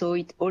 So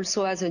it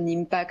also has an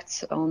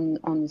impact on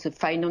the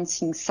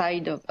financing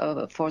side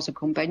for the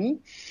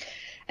company.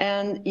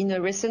 And in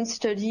a recent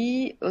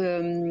study,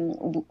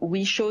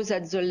 we show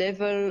that the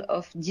level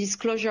of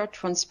disclosure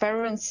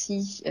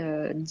transparency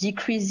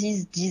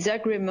decreases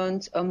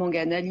disagreement among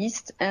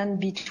analysts and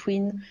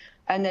between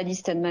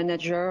analyst and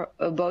manager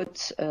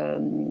about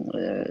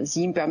the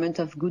impairment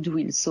of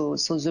goodwill. So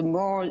the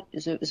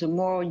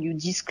more you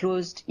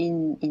disclosed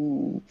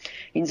in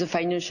the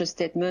financial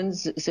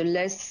statements, the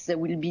less there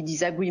will be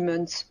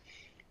disagreement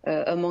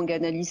among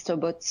analysts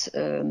about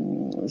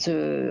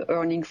the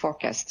earning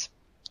forecast.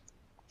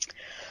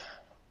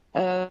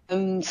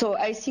 So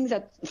I think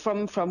that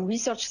from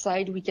research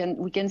side, we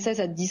can say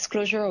that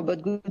disclosure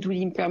about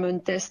goodwill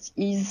impairment test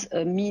is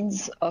a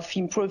means of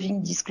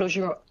improving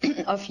disclosure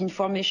of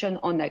information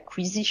on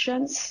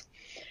acquisitions.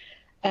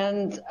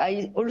 And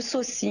I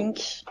also think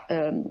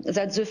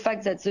that the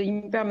fact that the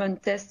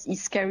impairment test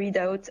is carried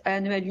out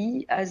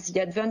annually has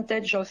the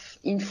advantage of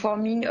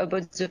informing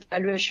about the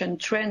valuation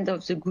trend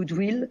of the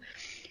goodwill,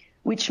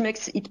 which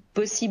makes it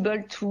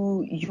possible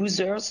to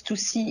users to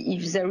see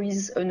if there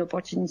is an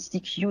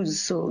opportunistic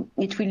use. So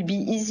it will be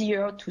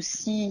easier to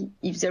see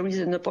if there is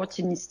an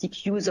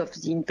opportunistic use of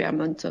the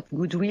impairment of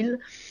goodwill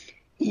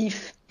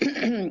if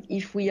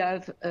we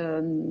have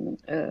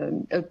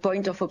a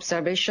point of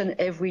observation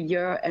every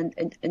year and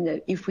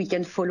if we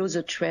can follow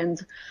the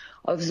trend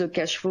of the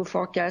cash flow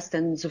forecast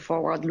and the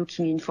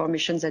forward-looking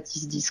information that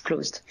is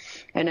disclosed.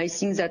 And I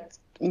think that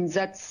in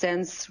that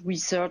sense,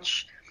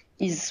 research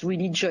is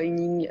really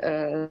joining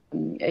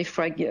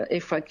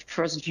EFRAG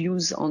first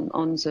views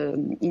on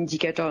the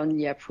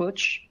indicator-only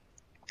approach.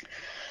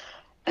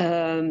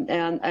 And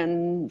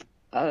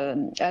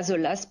as a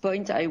last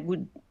point, I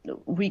would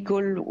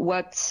recall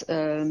what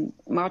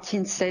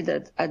Martin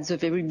said at the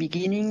very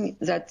beginning,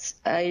 that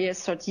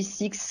IAS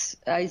 36,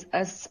 I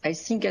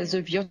think, has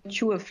the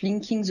virtue of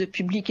linking the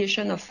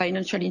publication of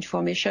financial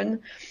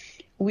information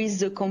with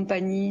the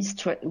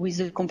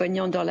company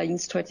underlying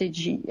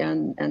strategy,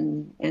 and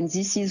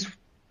this is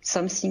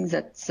something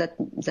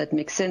that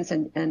makes sense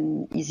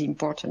and is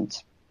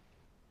important.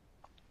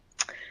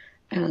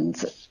 And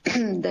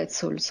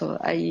that's all. So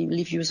I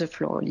leave you the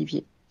floor,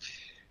 Olivier.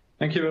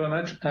 Thank you very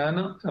much, Anne.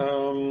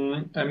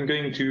 I'm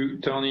going to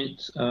turn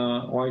it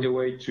right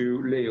away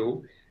to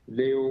Leo.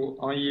 Leo,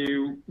 are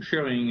you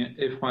sharing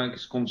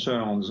EFRAG's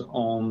concerns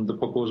on the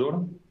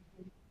proposal?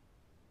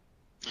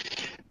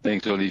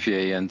 Thanks,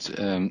 Olivier.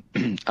 And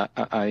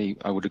I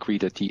would agree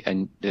that the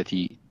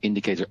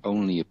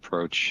indicator-only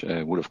approach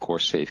would, of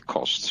course, save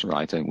costs,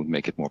 right, and would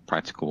make it more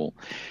practical.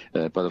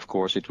 But of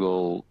course, it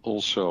will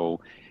also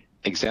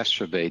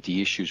exacerbate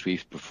the issues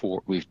we've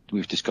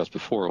discussed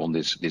before on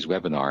this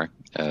webinar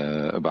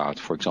about,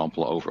 for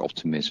example,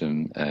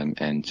 over-optimism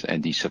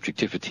and the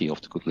subjectivity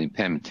of the goodwill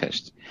impairment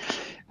test.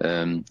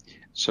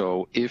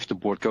 So if the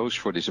board goes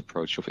for this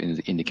approach of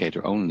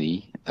indicator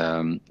only,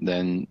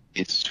 then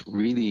it's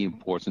really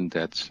important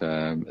that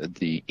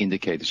the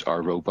indicators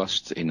are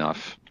robust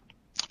enough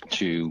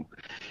to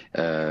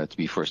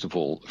be, first of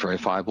all,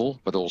 verifiable,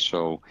 but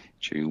also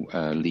to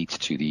lead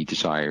to the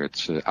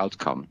desired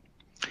outcome.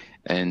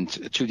 And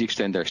to the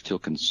extent there's still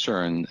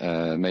concern,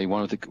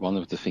 one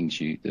of the things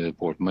the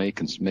board may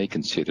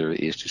consider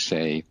is to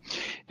say,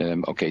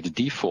 okay, the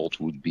default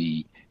would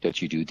be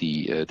that you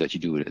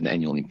do an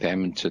annual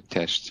impairment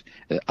test,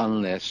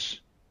 unless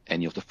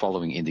any of the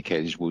following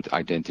indicators would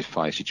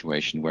identify a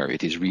situation where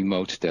it is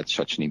remote that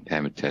such an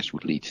impairment test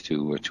would lead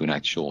to an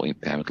actual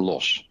impairment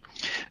loss.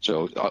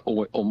 So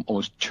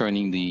almost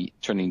turning the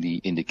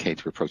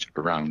indicator approach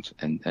around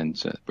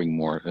and bring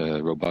more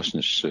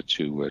robustness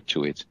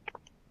to it.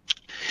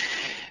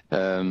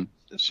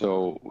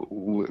 So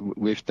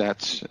with that,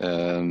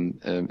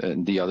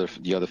 the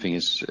other thing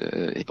is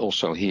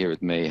also here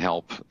it may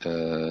help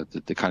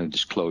the kind of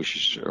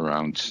disclosures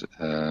around,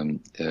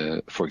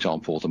 for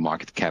example, the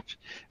market cap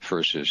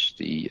versus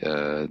the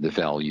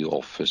value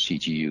of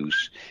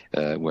CGUs,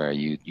 where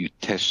you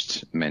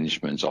test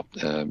management's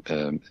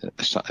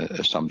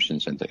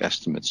assumptions and the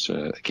estimates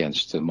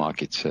against the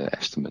market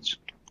estimates.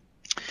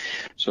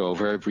 So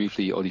very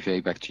briefly,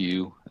 Olivier, back to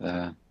you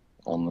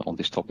on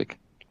this topic.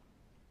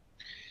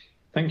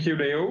 Thank you,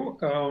 Leo.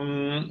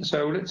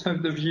 So let's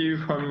have the view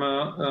from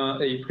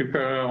a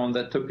preparer on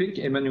that topic.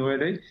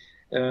 Emanuele,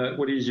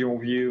 what is your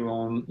view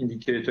on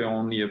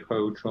indicator-only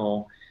approach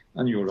or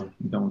annual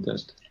impairment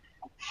test?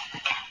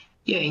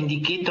 Yeah,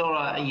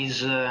 indicator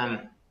is,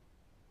 I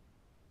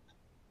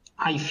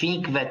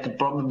think that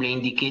probably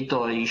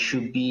indicator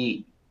should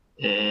be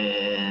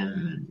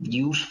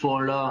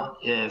useful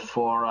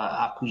for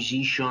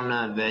acquisition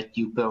that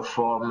you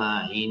perform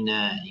in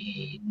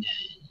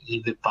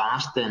the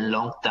past and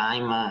long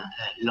time,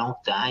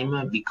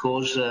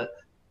 because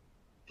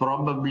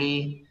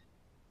probably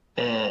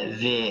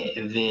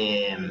the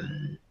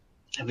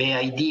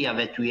idea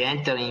that we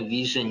enter in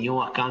this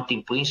new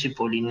accounting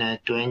principle in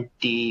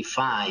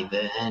 25,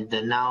 and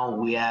now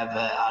we have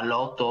a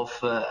lot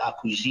of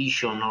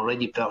acquisition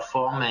already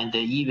performed, and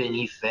even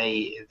if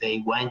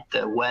they went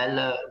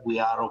well, we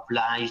are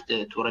obliged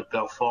to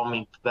reperform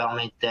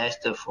impairment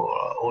test for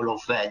all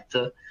of that.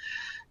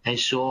 And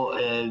so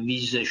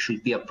this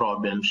should be a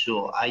problem.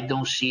 So I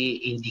don't see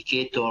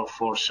indicator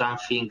for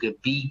something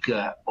big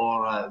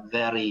or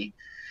very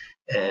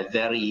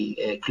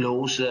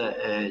close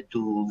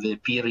to the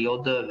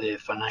period, the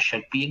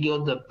financial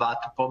period,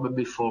 but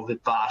probably for the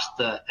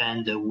past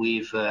and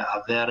with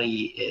a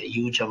very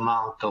huge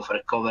amount of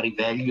recovery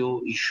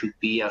value, it should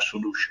be a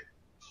solution.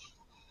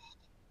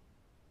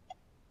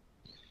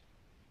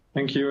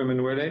 Thank you,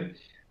 Emanuele.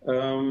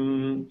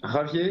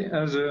 Javier,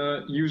 as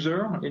a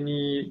user,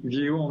 any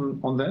view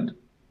on that?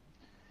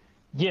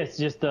 Yes,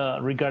 just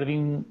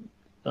regarding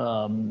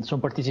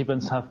some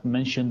participants have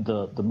mentioned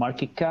the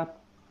market cap,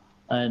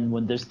 and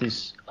when there's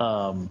this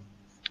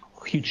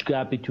huge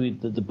gap between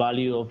the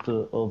value of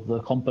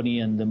the company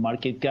and the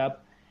market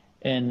cap,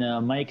 and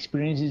my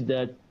experience is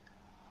that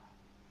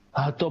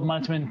top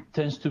management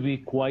tends to be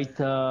quite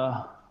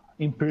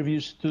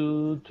impervious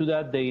to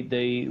that.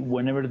 They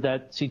whenever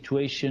that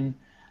situation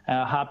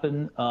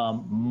happen,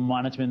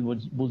 management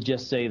would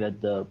just say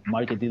that the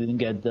market didn't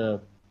get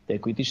the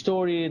equity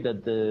story,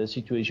 that the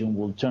situation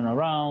will turn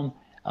around,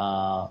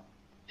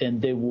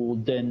 and they will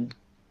then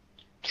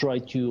try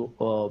to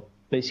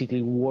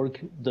basically work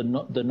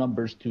the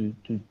numbers to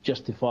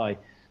justify.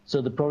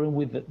 So the problem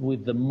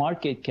with the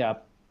market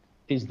cap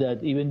is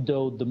that even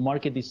though the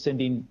market is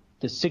sending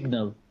the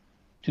signal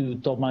to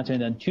top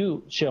management and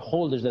to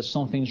shareholders that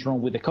something's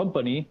wrong with the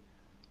company,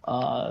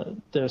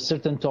 there are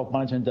certain top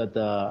management that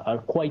are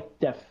quite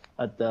deaf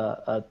at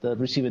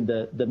receiving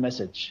the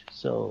message.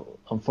 So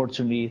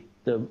unfortunately,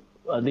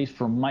 at least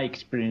from my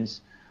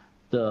experience,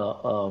 the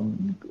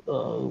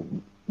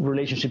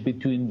relationship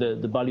between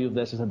the value of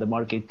the assets and the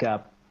market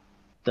cap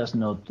does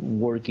not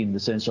work in the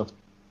sense of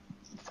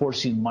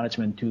forcing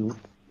management to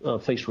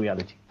face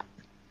reality.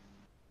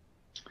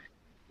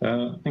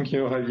 Thank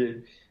you,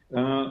 Javier.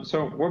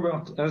 So,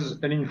 Robert, as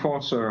an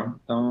enforcer,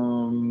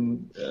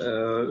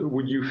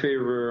 would you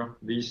favor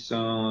this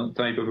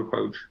type of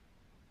approach?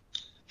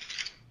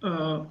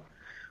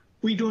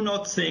 We do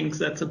not think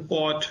that the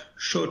board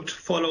should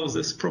follow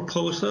this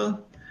proposal.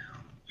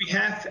 We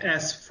have,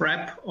 as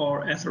FREP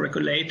or as a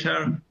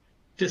regulator,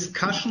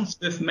 discussions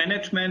with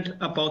management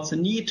about the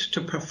need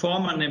to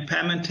perform an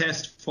impairment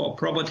test for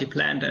property,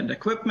 plant and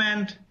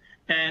equipment.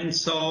 And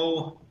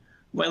so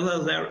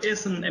whether there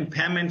is an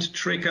impairment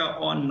trigger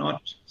or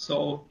not,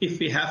 so if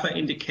we have an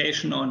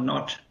indication or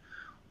not,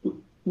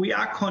 we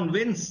are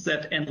convinced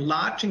that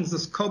enlarging the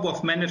scope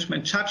of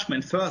management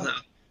judgment further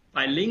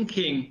by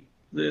linking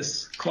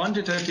this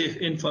quantitative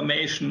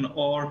information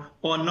or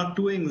not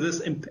doing this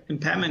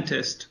impairment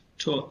test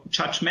to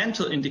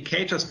judgmental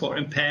indicators for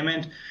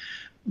impairment,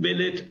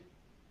 will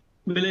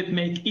it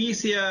make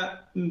easier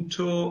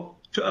to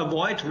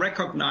avoid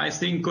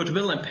recognizing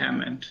goodwill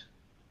impairment.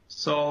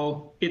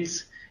 So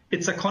it's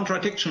it's a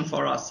contradiction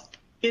for us.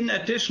 In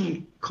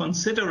addition,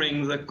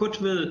 considering the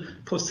goodwill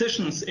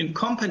positions in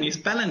companies'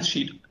 balance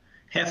sheet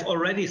have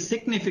already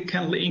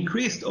significantly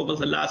increased over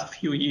the last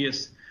few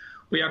years,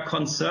 we are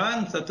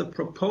concerned that the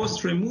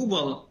proposed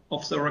removal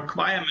of the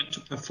requirement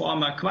to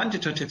perform a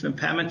quantitative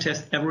impairment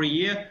test every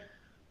year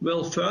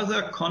will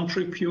further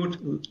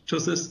contribute to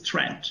this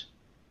trend.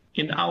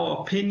 In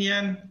our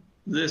opinion,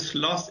 this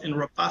loss in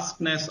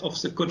robustness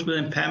of the goodwill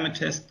impairment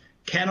test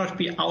cannot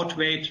be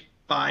outweighed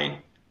by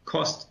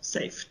cost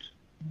saved.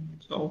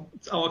 So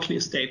it's our clear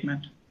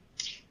statement.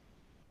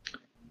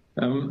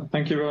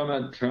 Thank you very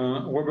much,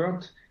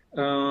 Robert.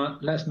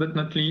 Last but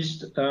not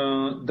least,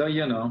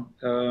 Diana,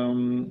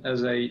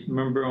 as a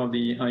member of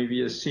the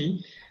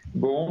IVSC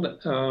board,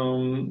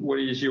 what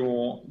is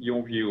your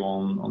view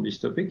on this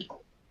topic?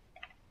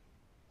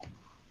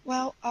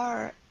 Well,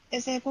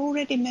 as I've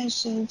already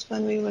mentioned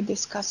when we were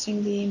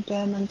discussing the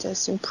impairment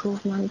test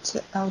improvement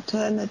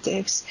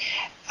alternatives,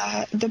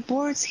 the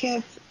boards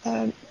have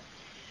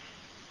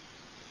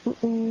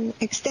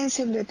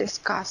extensively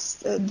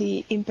discussed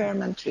the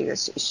impairment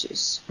triggers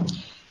issues.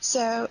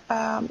 So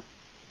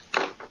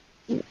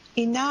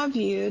in our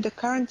view, the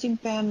current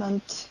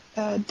impairment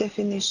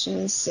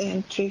definitions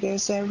and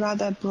triggers are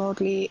rather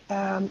broadly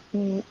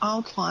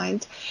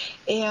outlined,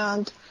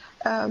 and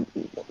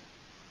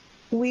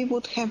we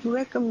would have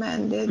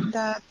recommended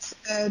that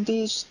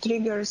these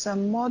triggers are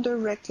more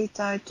directly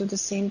tied to the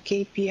same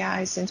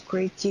KPIs and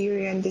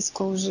criteria and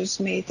disclosures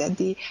made at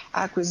the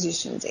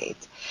acquisition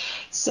date.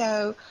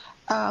 So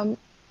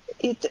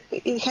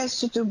it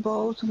has to do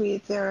both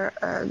with their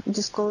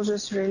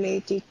disclosures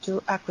related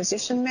to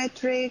acquisition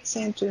metrics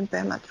and to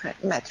impairment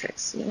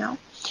metrics, you know.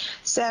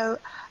 So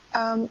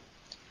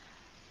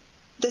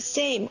the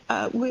same,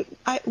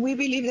 we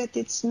believe that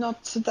it's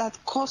not that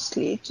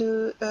costly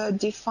to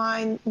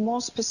define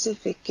more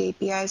specific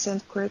KPIs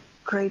and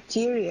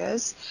criteria.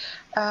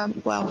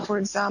 Well, for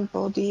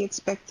example, the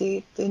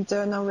expected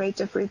internal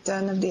rate of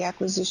return of the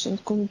acquisition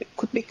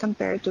could be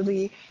compared to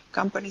the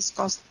company's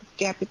cost of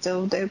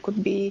capital. There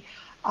could be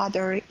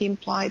other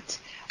implied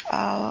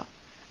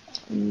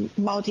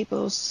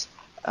multiples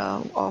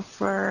of,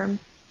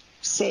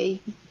 say,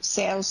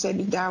 sales,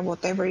 EBITDA,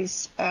 whatever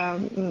is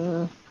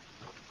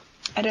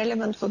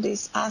relevant for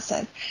this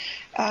asset,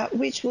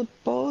 which would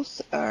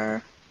both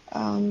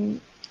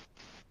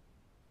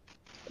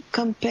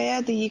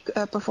compare the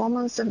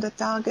performance of the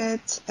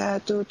target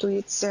to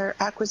its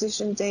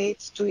acquisition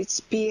date, to its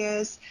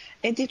peers,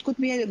 and it could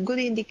be a good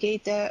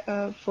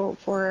indicator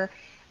for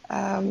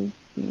an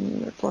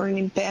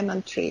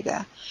impairment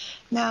trigger.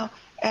 Now,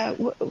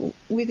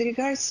 with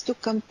regards to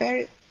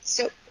compare,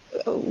 so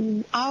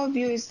our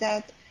view is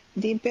that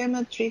the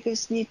impairment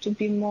triggers need to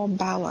be more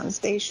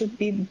balanced. They should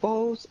be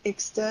both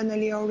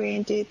externally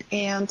oriented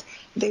and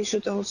they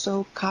should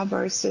also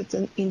cover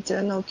certain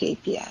internal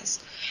KPIs,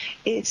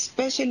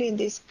 especially in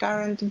this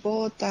current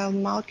volatile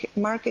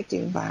market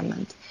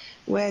environment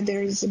where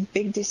there is a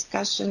big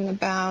discussion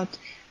about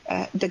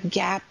the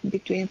gap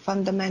between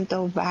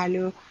fundamental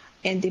value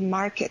and the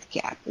market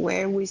cap,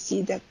 where we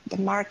see that the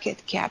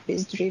market cap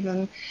is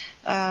driven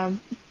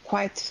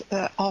quite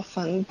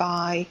often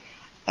by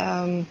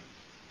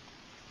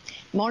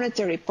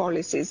monetary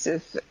policies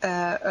of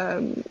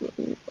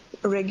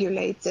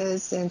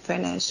regulators and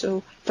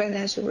financial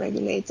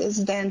regulators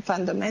than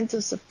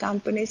fundamentals of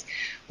companies.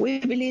 We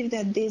believe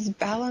that this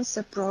balanced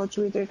approach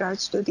with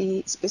regards to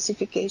the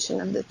specification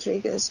of the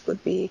triggers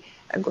would be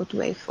a good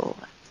way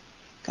forward.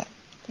 Okay,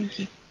 thank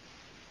you.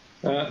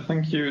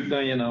 Thank you,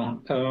 Diana.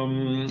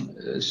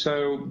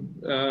 So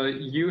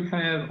you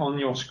have on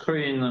your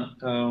screen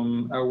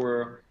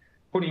our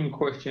polling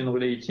question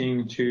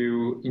relating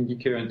to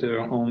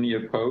indicator-only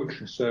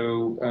approach.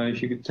 So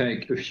if you could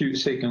take a few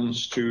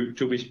seconds to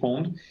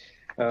respond.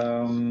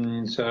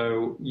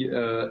 So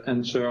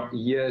answer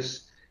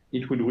yes,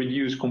 it would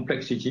reduce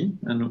complexity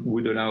and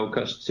would allow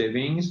cost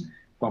savings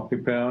for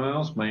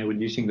preparers by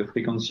reducing the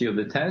frequency of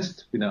the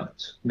test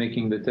without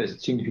making the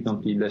test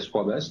significantly less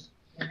robust.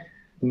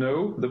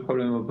 No, the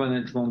problem of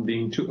management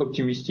being too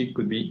optimistic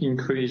could be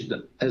increased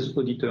as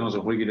auditors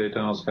or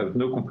regulators have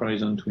no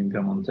comparison to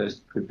impairment tests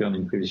prepared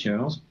in previous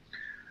years.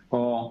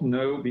 Or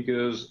no,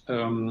 because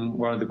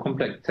while the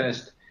complex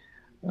test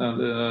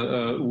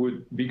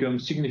would become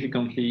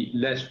significantly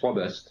less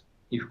robust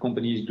if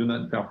companies do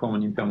not perform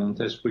an impairment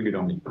test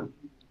regularly.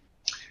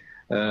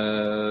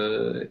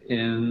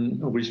 In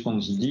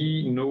response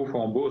D, no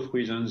for both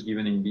reasons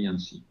given in B and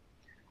C.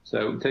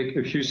 So take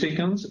a few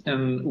seconds,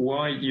 and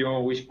while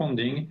you're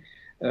responding,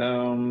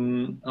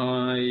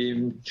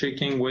 I'm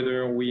checking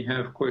whether we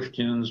have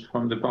questions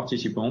from the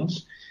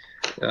participants.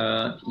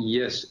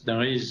 Yes,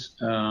 there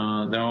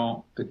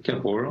are a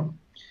couple.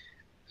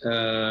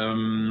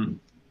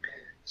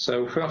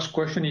 So first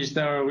question, is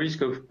there a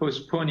risk of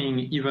postponing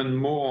even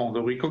more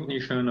the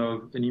recognition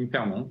of an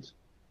impairment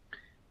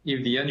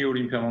if the annual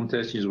impairment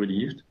test is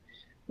relieved?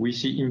 We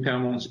see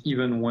impairments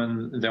even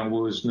when there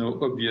was no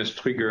obvious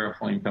trigger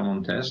for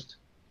impairment test.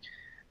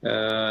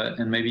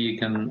 And maybe you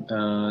can,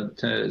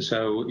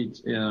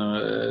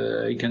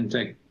 it can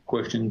take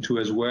question 2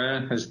 as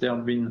well. Has there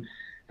been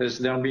an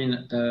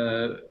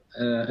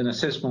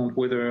assessment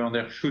whether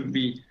it should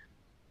be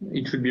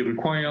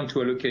required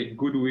to allocate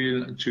goodwill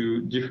to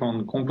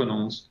different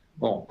components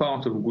or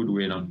part of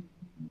goodwill?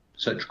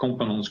 Such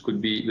components could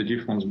be the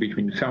difference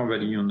between fair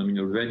value and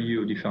nominal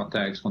value, deferred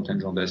tax,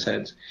 contingent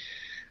assets,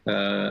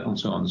 and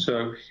so on.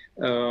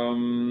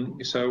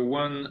 So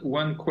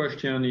one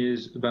question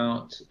is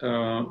about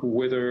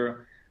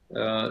whether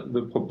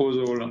the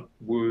proposal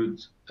would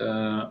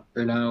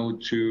allow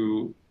to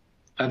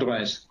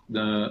address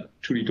the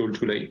too little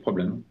too late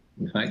problem,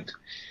 in fact.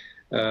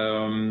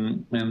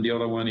 And the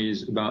other one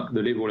is about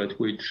the level at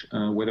which,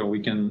 whether we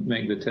can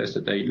make the test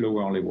at a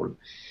lower level.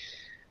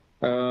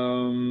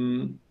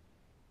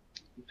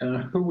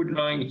 Who would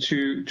like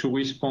to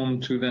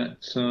respond to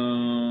that,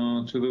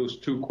 to those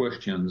 2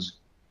 questions?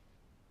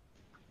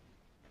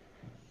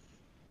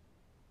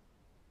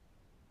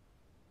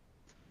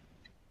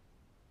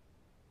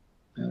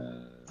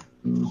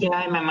 Yeah,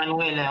 I'm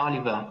Emanuele,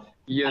 Oliver.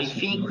 Yes, I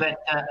think that,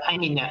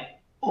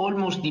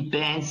 almost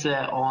depends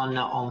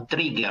on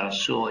trigger.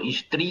 So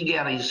if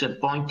trigger is a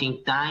point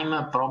in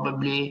time,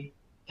 probably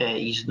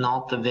is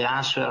not the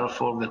answer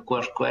for the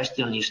first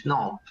question is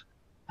not.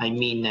 I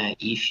mean,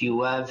 if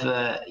you are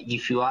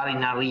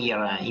in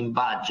arrear in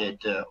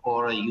budget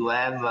or you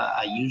have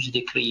a huge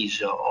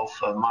decrease of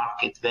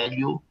market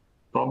value,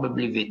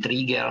 probably the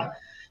trigger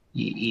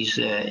is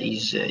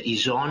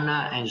on,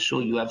 and so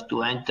you have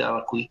to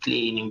enter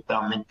quickly in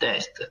impairment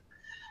test.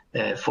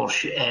 For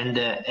sure,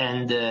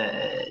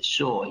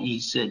 so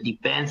it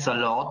depends a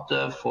lot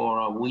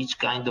for which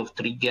kind of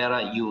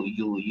trigger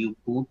you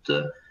put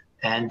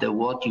and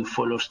what you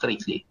follow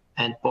strictly.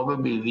 And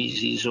probably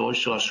this is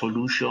also a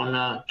solution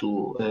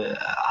to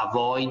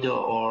avoid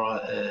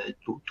or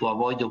to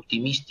avoid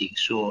optimistic.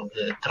 So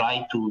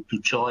try to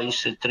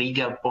choose a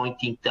trigger point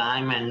in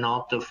time and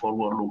not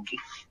forward looking.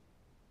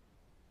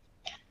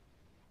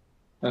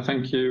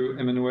 Thank you,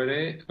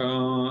 Emanuele.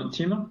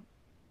 Tim?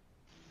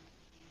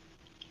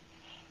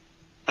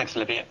 Thanks,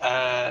 Olivier.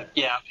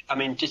 Yeah, I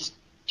mean, just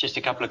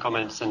a couple of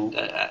comments and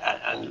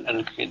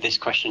looking at this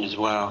question as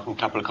well, and a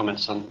couple of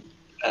comments on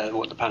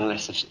what the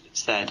panelists have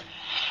said.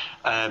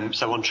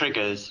 So on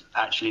triggers,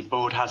 actually, the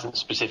board hasn't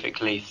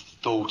specifically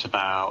thought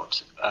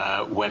about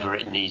whether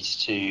it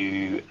needs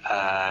to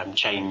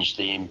change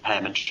the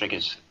impairment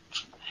triggers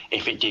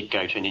if it did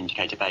go to an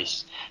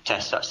indicator-based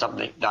test. That's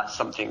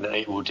something that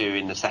it will do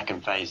in the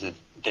second phase of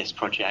this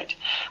project.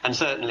 And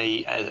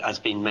certainly, as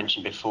been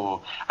mentioned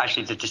before,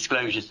 actually the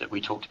disclosures that we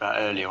talked about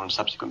earlier on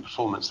subsequent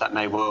performance, that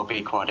may well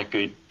be quite a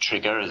good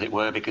trigger, as it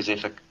were, because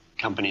if a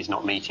company is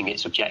not meeting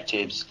its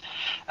objectives,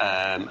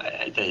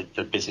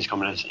 the business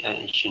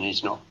combination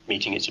is not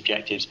meeting its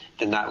objectives,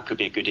 then that could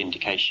be a good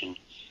indication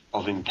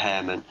of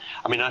impairment.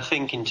 I mean, I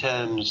think in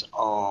terms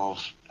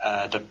of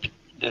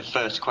the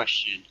first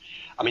question,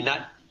 I mean,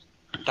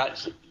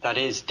 that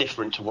is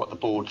different to what the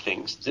board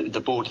thinks.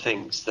 The board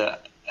thinks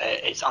that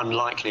it's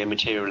unlikely a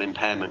material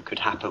impairment could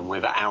happen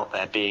without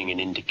there being an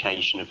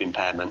indication of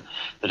impairment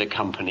that a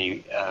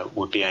company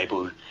would be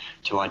able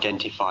to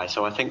identify.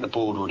 So I think the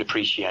board would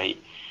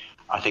appreciate,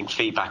 I think,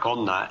 feedback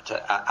on that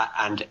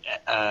and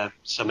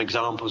some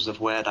examples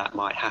of where that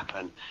might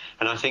happen.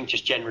 And I think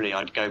just generally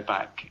I'd go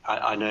back,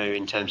 I know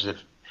in terms of,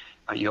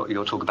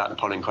 you'll talk about the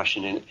polling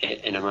question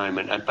in a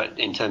moment, but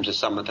in terms of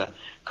some of the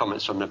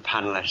comments from the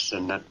panelists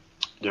and the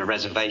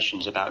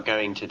reservations about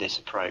going to this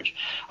approach,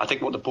 I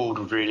think what the board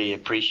would really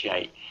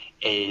appreciate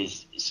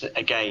is,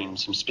 again,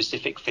 some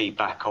specific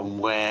feedback on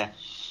where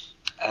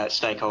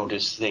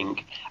stakeholders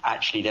think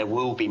actually there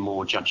will be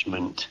more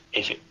judgment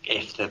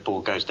if the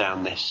board goes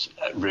down this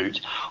route,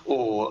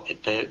 or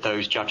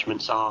those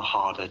judgments are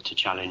harder to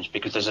challenge.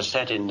 Because as I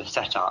said in the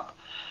setup,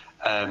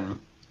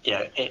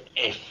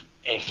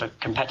 if a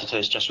competitor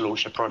has just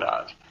launched a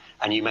product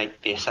and you make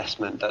the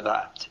assessment that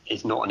that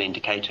is not an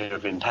indicator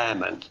of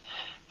impairment,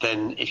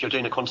 then if you're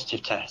doing a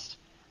quantitative test,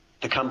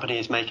 the company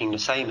is making the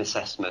same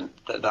assessment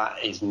that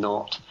that is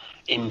not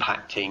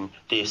impacting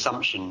the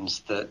assumptions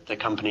that the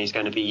company is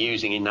going to be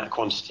using in that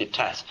quantitative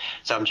test.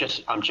 So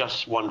I'm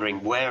just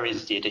wondering, where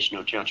is the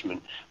additional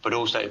judgment? But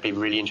also it'd be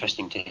really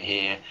interesting to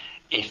hear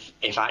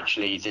if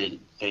actually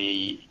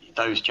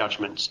those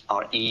judgments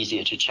are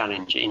easier to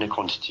challenge in a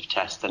quantitative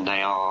test than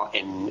they are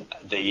in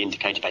the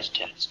indicator-based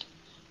test.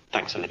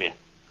 Thanks, Olivier.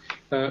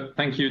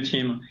 Thank you,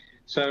 Tim.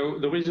 So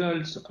the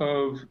results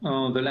of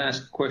the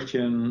last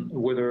question,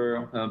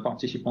 whether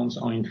participants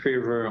are in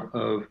favor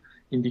of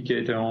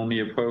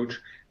indicator-only approach,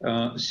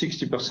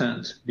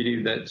 60%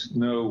 believe that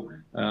no,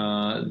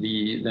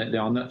 that they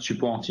are not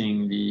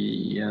supporting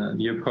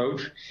the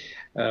approach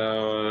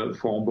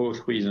for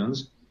both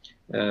reasons.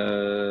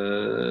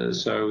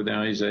 So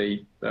there is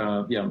a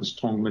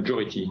strong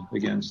majority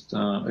against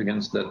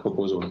that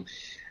proposal.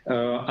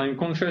 I'm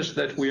conscious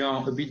that we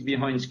are a bit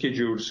behind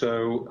schedule,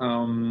 so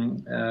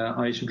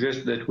I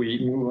suggest that we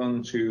move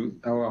on to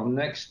our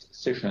next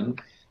session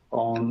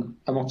on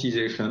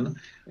amortization.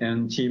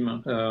 And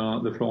Tim,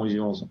 the floor is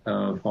yours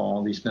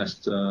for this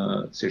next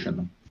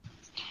session.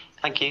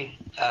 Thank you.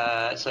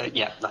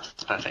 Yeah,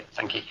 that's perfect.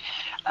 Thank you.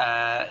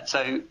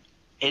 So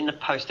in the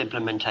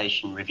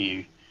post-implementation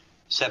review,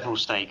 several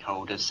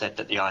stakeholders said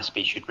that the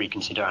IASB should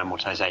reconsider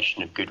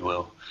amortization of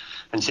goodwill.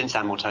 And since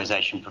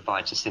amortization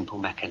provides a simple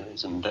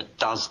mechanism that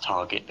does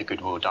target the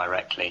goodwill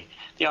directly,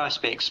 the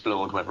IASB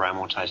explored whether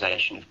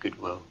amortization of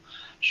goodwill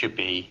should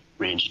be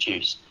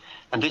reintroduced.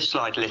 And this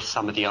slide lists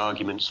some of the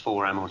arguments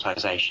for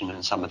amortization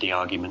and some of the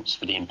arguments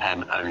for the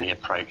impairment-only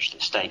approach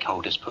that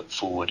stakeholders put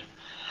forward.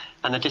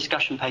 And the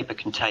discussion paper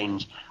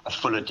contains a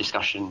fuller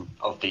discussion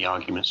of the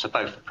arguments for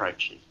both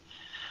approaches.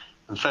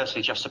 And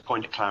firstly, just a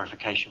point of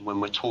clarification,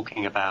 when we're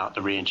talking about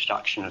the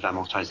reintroduction of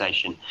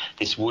amortization,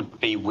 this would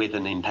be with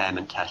an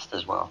impairment test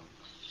as well.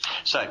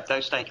 So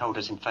those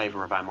stakeholders in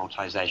favour of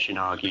amortization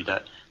argue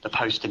that the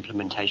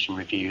post-implementation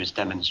review has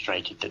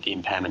demonstrated that the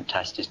impairment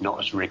test is not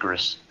as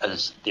rigorous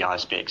as the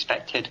IASB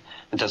expected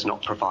and does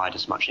not provide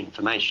as much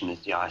information as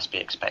the IASB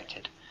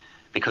expected.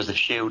 Because of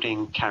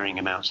shielding, carrying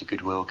amounts of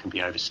goodwill can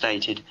be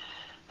overstated,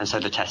 and so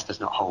the test does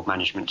not hold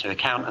management to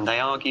account. And they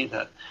argue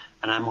that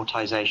an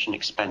amortization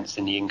expense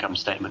in the income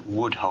statement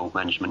would hold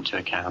management to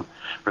account,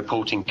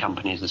 reporting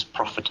companies as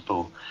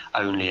profitable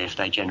only if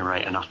they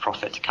generate enough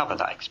profit to cover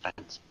that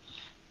expense.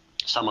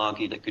 Some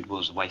argue that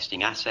goodwill is a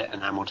wasting asset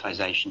and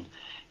amortization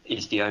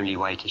is the only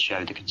way to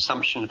show the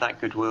consumption of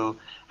that goodwill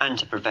and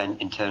to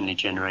prevent internally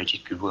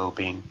generated goodwill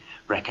being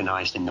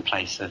recognised in the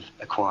place of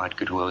acquired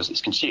goodwill as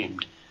it's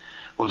consumed.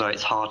 Although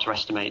it's hard to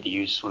estimate the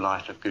useful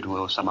life of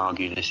goodwill, some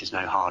argue this is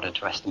no harder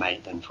to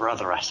estimate than for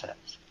other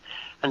assets.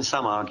 And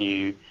some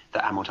argue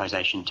that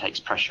amortization takes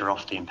pressure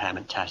off the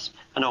impairment test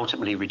and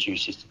ultimately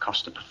reduces the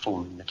cost of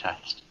performing the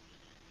test.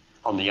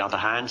 On the other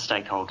hand,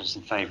 stakeholders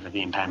in favour of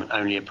the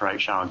impairment-only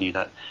approach argue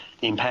that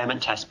the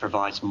impairment test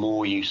provides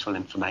more useful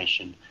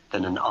information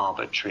than an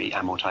arbitrary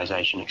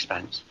amortization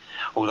expense.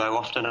 Although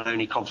often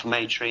only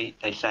confirmatory,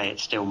 they say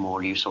it's still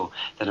more useful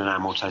than an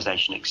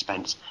amortization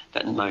expense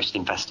that most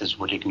investors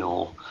would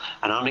ignore.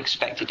 And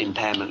unexpected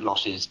impairment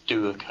losses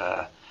do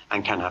occur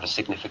and can have a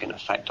significant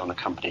effect on a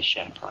company's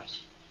share price.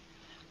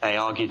 They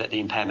argue that the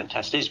impairment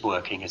test is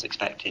working as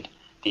expected.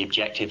 The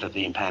objective of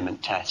the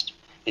impairment test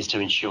is to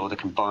ensure the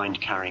combined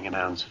carrying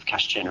amounts of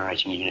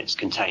cash-generating units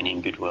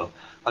containing goodwill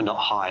are not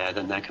higher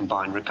than their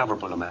combined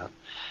recoverable amount.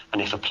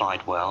 And if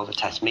applied well, the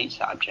test meets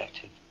that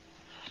objective.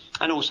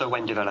 And also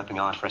when developing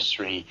IFRS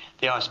 3,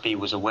 the IASB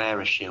was aware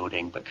of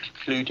shielding, but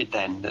concluded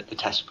then that the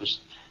test was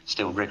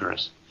still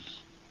rigorous.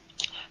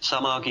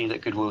 Some argue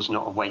that goodwill is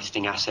not a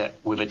wasting asset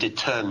with a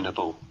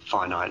determinable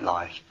finite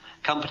life.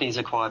 Companies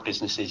acquire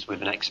businesses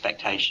with an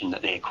expectation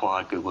that the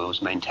acquired goodwill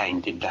is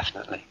maintained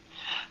indefinitely.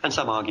 And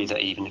some argue that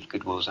even if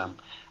goodwill is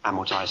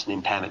amortised, an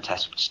impairment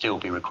test would still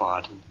be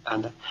required,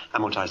 and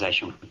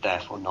amortisation would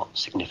therefore not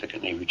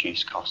significantly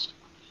reduce cost.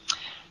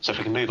 So if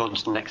we can move on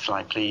to the next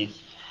slide, please.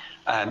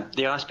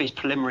 The IASB's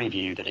preliminary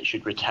view that it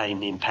should retain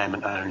the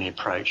impairment-only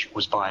approach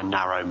was by a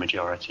narrow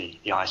majority.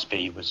 The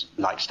IASB was,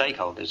 like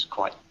stakeholders,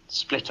 quite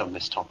split on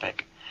this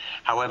topic.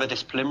 However,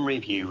 this preliminary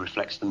view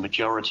reflects the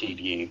majority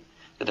view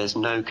that there's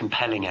no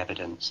compelling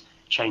evidence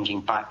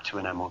changing back to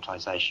an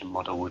amortization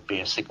model would be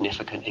a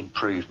significant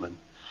improvement.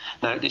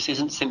 Now, this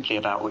isn't simply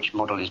about which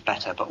model is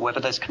better, but whether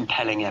there's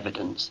compelling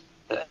evidence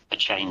that a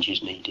change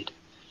is needed.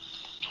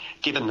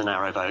 Given the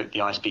narrow vote, the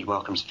IASB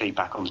welcomes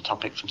feedback on the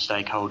topic from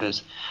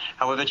stakeholders.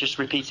 However, just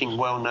repeating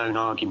well-known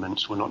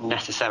arguments will not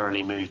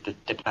necessarily move the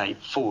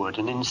debate forward,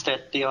 and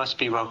instead the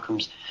IASB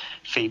welcomes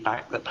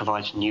feedback that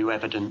provides new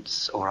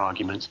evidence or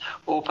arguments,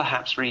 or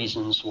perhaps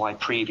reasons why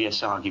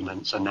previous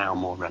arguments are now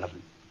more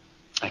relevant.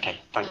 Okay,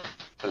 thanks,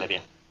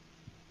 Olivier.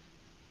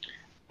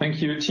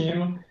 Thank you,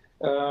 Tim.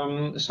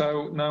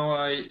 So now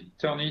I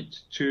turn it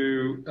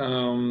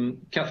to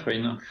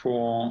Catherine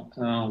for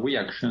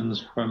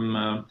reactions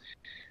from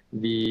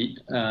the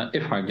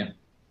EFRAG.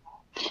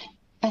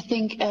 I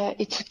think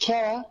it's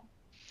Chiara.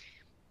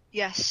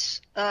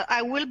 Yes,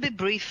 I will be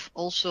brief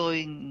also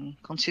in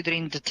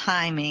considering the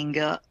timing.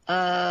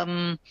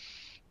 Our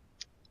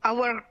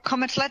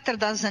comment letter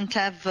doesn't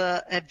have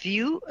a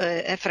view.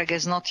 EFRAG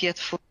has not yet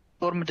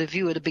formed a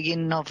view at the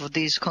beginning of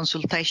this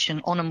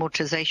consultation on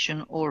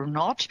amortization or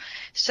not.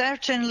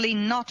 Certainly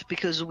not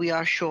because we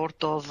are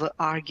short of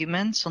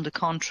arguments. On the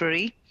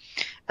contrary,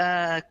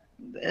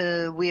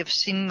 we have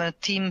seen the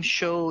team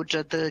showed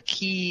the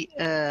key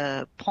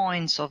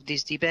points of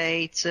this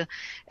debate,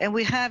 and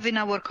we have in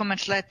our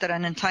comment letter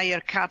an entire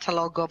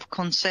catalogue of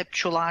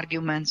conceptual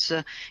arguments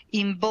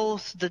in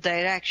both the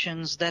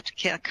directions that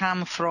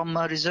come from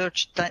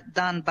research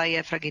done by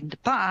EFRAG in the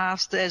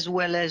past, as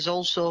well as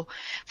also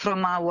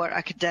from our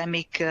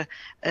academic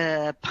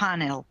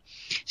panel.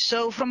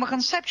 So from a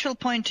conceptual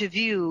point of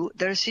view,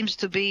 there seems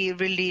to be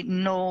really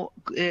no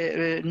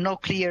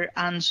clear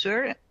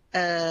answer.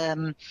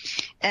 And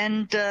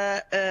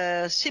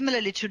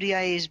similarly to the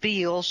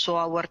IASB, also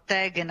our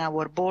TEG and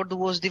our board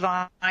was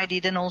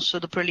divided, and also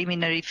the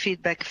preliminary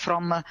feedback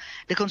from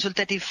the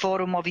consultative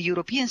forum of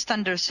European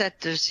standard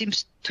setters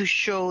seems to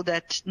show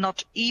that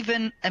not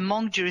even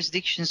among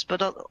jurisdictions,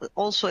 but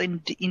also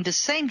in the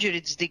same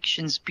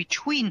jurisdictions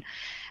between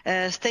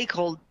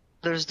stakeholders,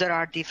 there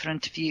are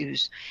different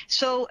views.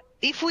 So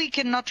if we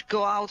cannot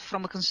go out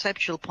from a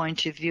conceptual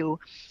point of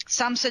view,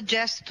 some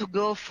suggest to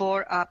go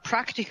for a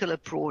practical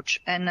approach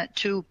and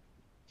to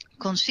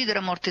consider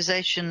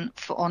amortization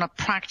on a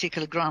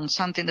practical ground,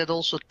 something that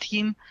also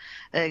team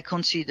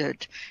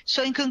considered.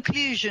 So in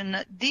conclusion,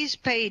 this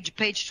page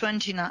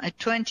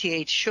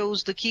 28,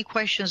 shows the key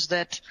questions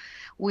that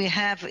we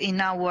have in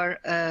our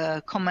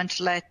comment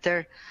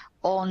letter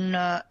on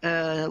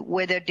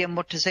whether the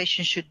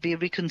amortization should be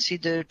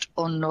reconsidered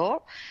or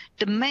not.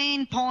 The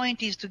main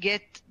point is to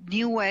get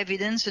new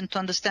evidence and to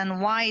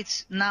understand why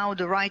it's now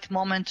the right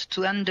moment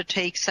to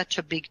undertake such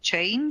a big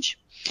change.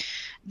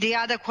 The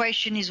other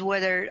question is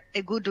whether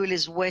a goodwill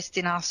is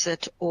wasting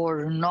asset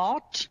or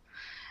not.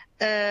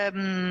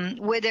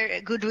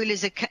 Whether goodwill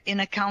is an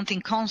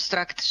accounting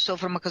construct, so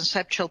from a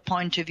conceptual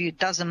point of view, it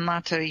doesn't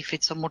matter if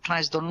it's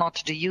amortized or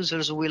not, the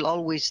users will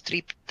always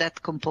strip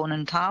that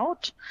component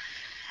out.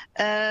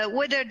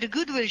 Whether the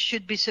goodwill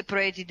should be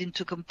separated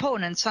into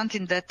components,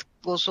 something that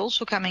was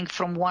also coming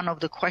from one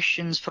of the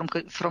questions from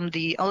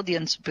the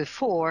audience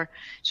before.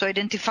 So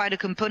identify the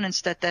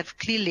components that have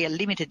clearly a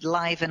limited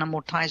life and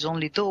amortize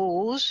only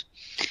those.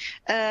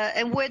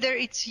 And whether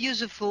it's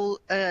useful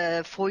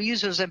for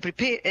users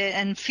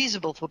and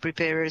feasible for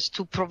preparers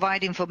to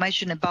provide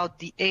information about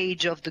the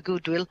age of the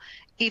goodwill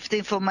if the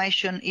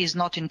information is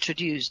not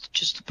introduced,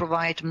 just to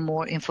provide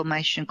more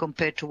information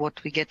compared to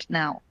what we get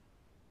now.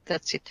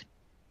 That's it.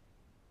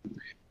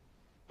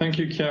 Thank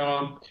you,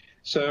 Chiara.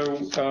 So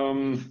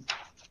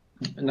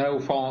now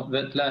for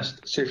that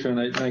last session,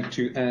 I'd like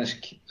to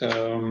ask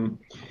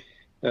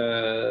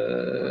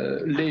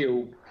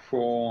Leo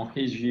for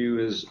his view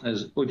as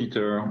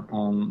auditor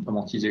on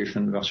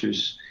amortization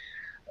versus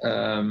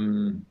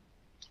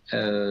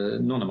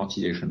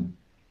non-amortization.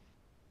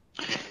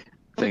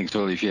 Thanks,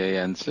 Olivier.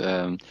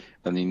 And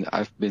I mean,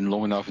 I've been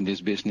long enough in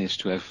this business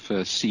to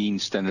have seen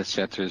standard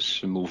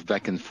setters move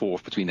back and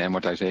forth between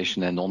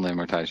amortization and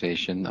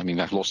non-amortization. I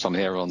mean, I've lost some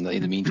hair in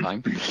the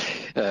meantime,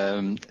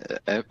 and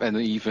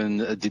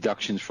even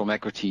deductions from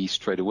equity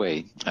straight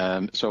away.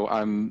 So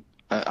I'm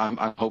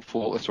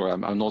hopeful. Sorry,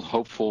 I'm not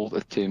hopeful,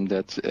 Tim,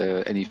 that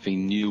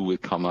anything new will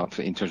come up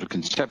in terms of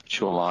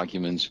conceptual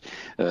arguments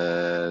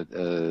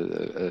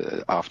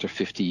after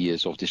 50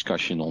 years of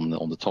discussion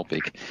on the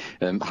topic.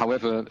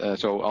 However,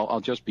 so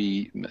I'll just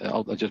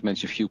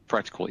mention a few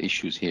practical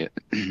issues here.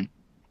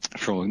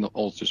 From an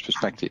auditor's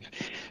perspective.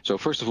 So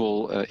first of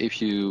all,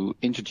 if you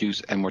introduce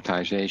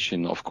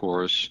amortization, of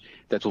course,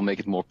 that will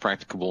make it more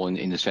practicable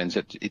in the sense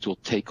that it will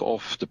take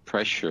off the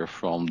pressure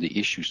from the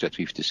issues that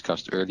we've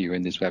discussed earlier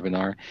in this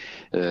webinar.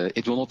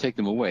 It will not take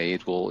them away.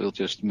 It'll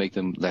just make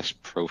them less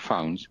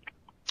profound.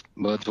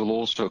 But it will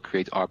also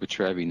create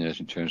arbitrariness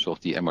in terms of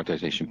the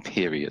amortization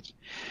period.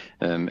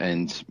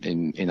 And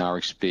in our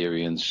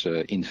experience,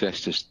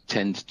 investors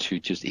tend to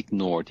just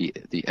ignore the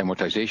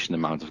amortization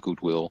amount of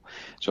goodwill.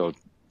 So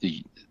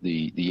the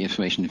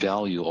information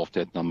value of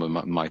that number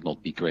might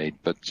not be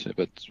great, but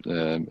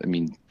I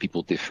mean,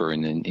 people differ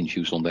in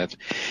views on that.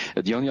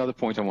 The only other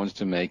point I wanted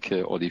to make,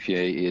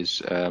 Olivier,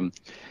 is of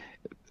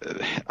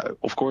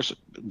course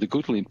the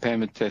goodwill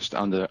impairment test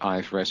under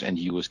IFRS and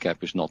US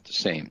GAAP is not the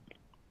same,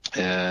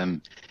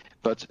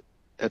 but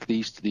at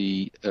least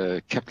the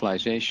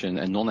capitalization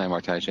and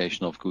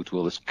non-amortization of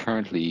goodwill is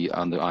currently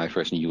under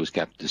IFRS and US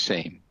GAAP the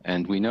same.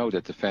 And we know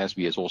that the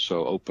FASB has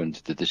also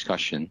opened the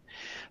discussion.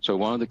 So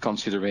one of the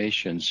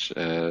considerations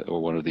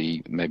or one of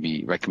the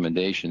maybe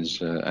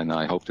recommendations, and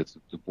I hope that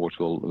the board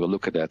will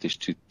look at that, is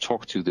to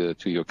talk to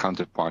your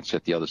counterparts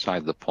at the other side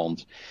of the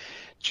pond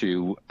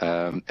to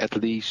at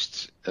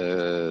least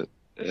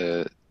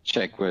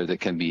check where there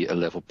can be a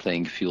level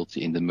playing field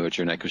in the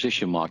merger and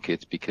acquisition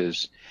market,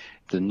 because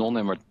the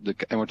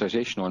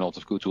amortization or not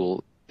of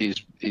goodwill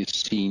is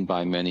seen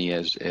by many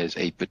as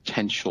a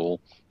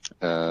potential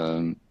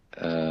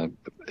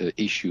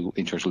issue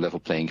in terms of level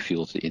playing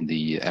field in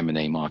the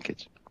M&A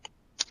market.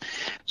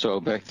 So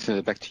back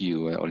to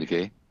you,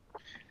 Olivier.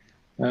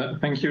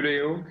 Thank you,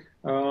 Leo.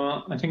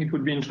 I think it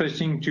would be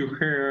interesting to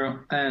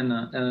hear Anne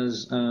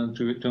as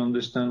to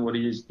understand what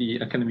is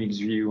the academic's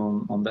view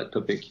on that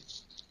topic.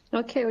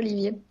 Okay,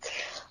 Olivier.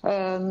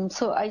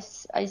 So I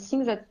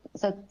think that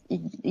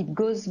it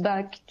goes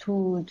back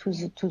to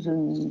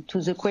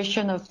the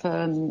question of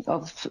the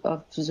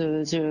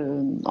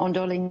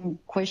underlying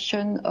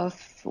question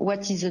of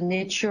what is the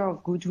nature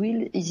of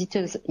goodwill. Is it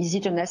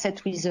an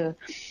asset with a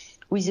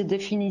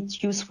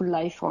definite useful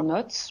life or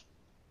not?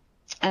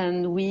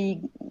 And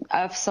we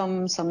have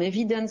some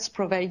evidence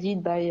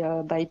provided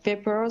by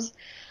papers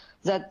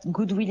that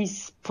goodwill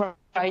is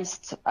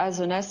priced as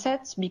an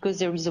asset because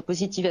there is a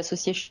positive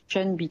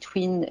association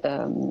between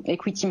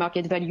equity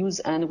market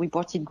values and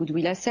reported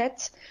goodwill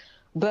assets,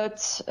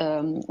 but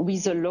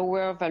with a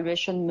lower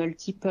valuation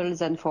multiple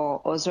than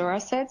for other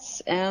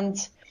assets. And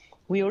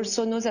we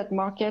also know that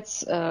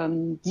markets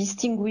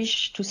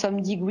distinguish to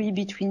some degree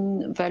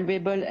between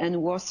valuable and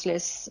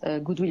worthless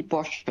goodwill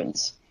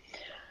portions.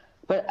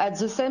 But at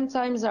the same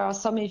time, there are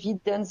some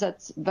evidence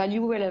that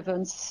value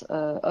relevance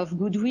of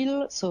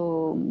goodwill,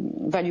 so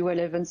value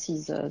relevance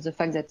is the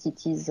fact that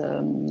it is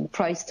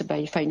priced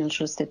by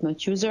financial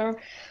statement user.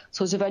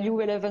 So the value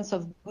relevance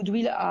of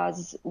goodwill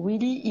has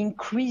really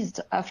increased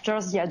after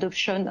the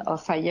adoption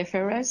of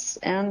IFRS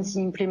and the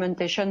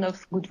implementation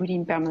of goodwill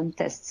impairment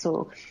tests.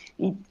 So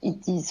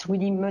it is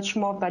really much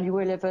more value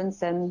relevant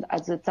than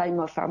at the time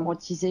of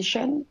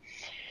amortization.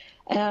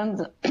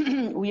 And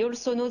we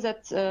also know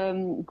that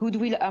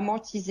goodwill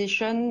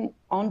amortization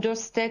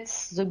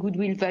understates the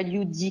goodwill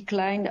value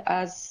decline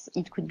as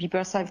it could be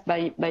perceived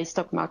by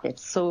stock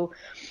markets. So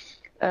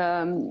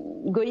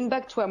going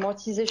back to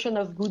amortization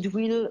of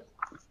goodwill,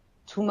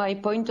 to my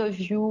point of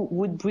view,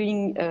 would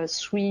bring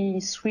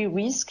three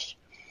risks.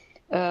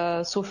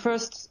 So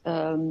first,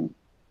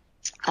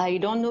 I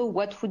don't know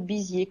what would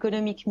be the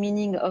economic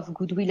meaning of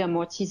goodwill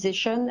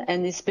amortization,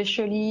 and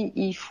especially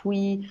if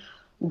we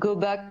go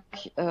back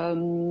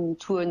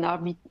to an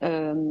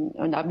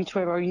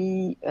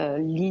arbitrarily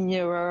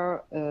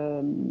linear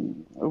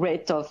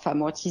rate of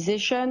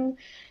amortization.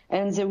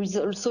 And there is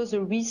also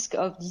the risk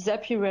of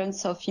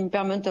disappearance of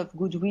impairment of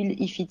goodwill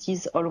if it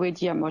is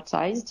already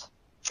amortized.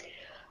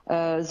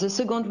 The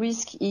second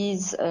risk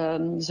is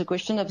the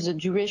question of the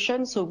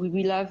duration. So we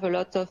will have a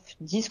lot of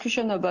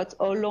discussion about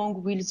how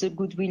long will the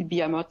goodwill be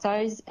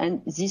amortized,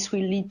 and this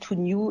will lead to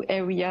new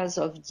areas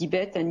of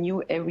debate and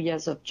new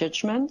areas of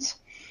judgment.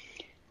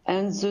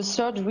 And the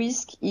third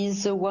risk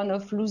is the one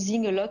of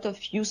losing a lot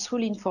of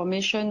useful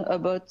information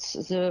about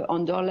the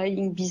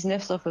underlying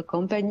business of a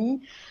company,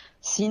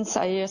 since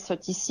IAS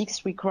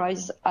 36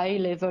 requires high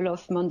level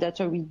of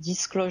mandatory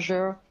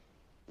disclosure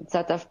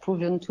that have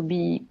proven to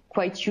be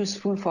quite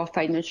useful for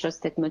financial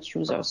statement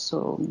users.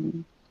 So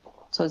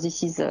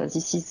this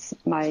is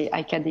my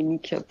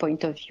academic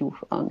point of view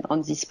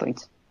on this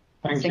point.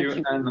 Thank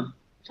you, Anne.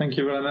 Thank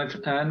you very much,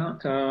 Anne.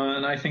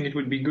 And I think it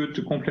would be good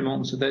to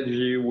complement that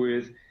view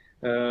with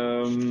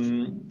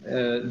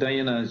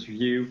Diana's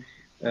view,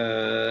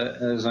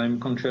 as I'm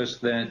conscious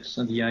that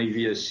the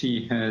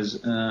IVSC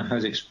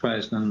has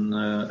expressed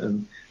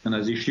and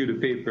has issued a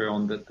paper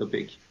on that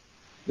topic.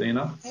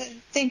 Diana?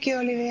 Thank you,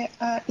 Olivier.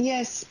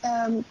 Yes,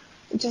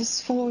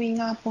 just following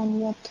up on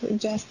what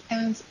just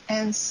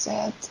Anne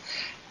said,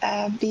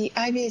 the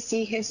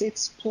IVSC has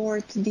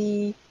explored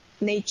the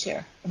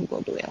nature of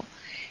goodwill,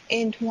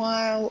 and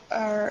while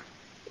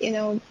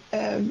it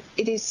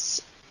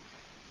is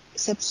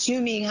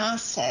subsuming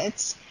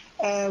assets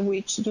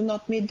which do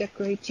not meet the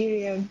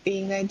criteria of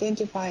being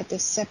identified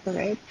as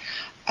separate,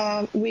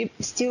 we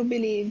still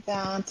believe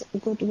that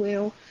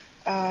goodwill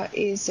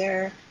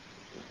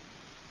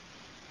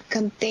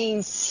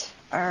contains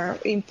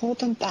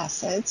important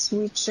assets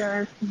which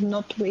are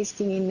not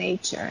wasting in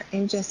nature.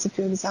 And just a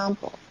few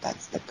examples,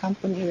 that's the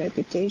company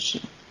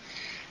reputation,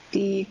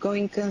 the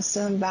going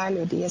concern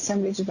value, the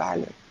assemblage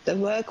value, the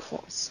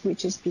workforce,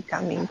 which is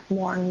becoming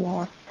more and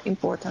more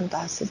important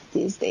asset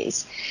these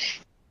days.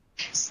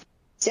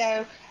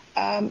 So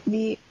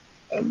the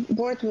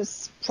board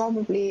was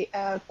probably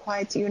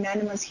quite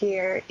unanimous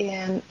here.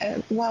 And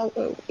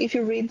if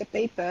you read the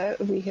paper,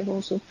 we have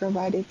also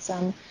provided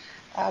some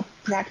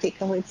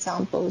practical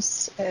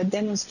examples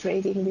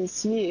demonstrating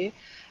this view,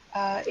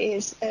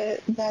 is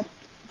that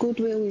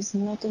goodwill is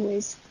not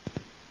always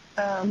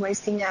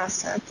wasting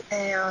asset,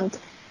 and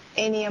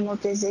any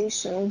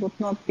amortization would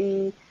not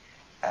be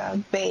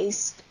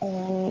based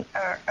on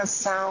a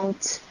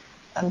sound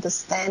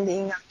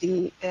understanding of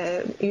the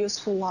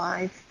useful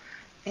life,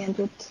 and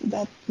would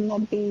that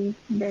not be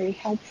very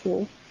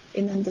helpful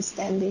in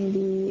understanding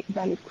the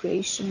value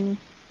creation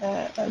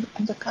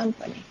of the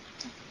company.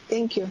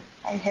 Thank you.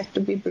 I have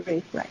to be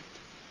brief, right?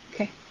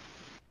 Okay.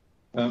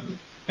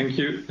 Thank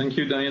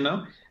you,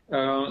 Diana.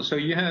 So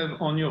you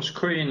have on your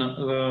screen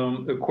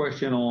a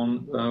question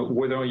on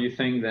whether you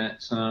think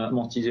that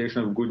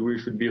amortization of goodwill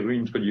should be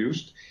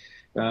reintroduced.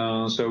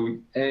 So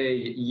A,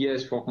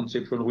 yes for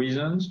conceptual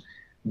reasons,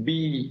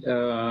 B,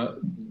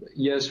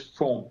 yes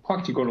for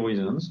practical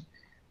reasons,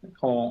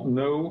 or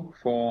no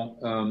for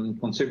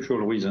conceptual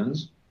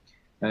reasons,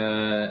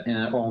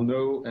 or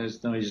no as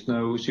there is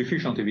no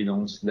sufficient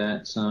evidence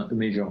that a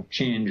major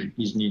change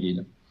is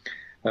needed.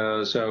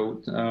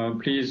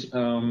 Please,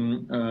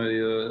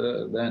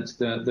 that's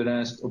the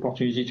last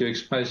opportunity to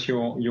express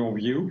your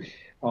view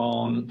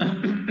on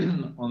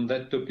on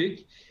that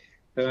topic.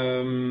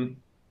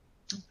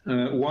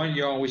 While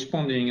you're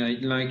responding,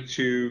 I'd like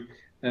to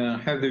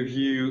have the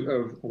view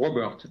of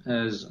Robert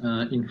as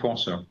an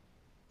enforcer.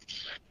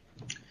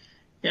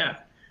 Yeah.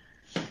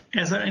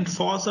 As an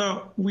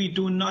enforcer, we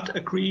do not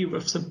agree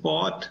with the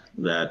board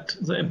that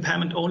the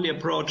impairment-only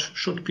approach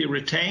should be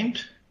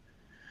retained.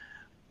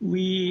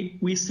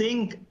 We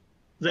think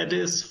that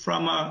is,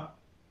 from an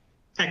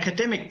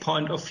academic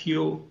point of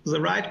view,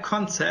 the right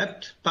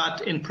concept,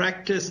 but in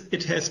practice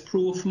it has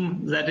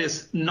proven that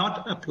is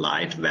not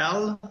applied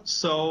well.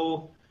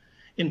 So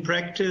in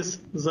practice,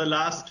 the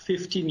last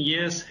 15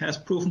 years has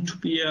proven to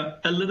be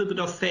a little bit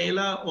of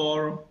failure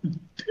or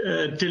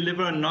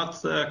deliver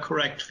not the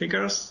correct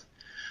figures.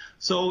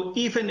 So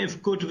even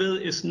if goodwill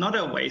is not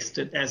a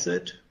wasted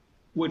asset,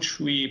 which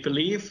we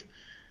believe,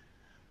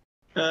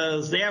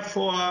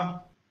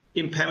 therefore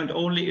impairment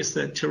only is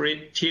a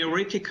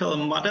theoretical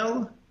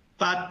model,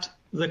 but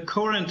the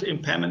current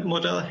impairment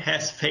model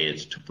has failed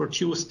to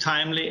produce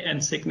timely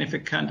and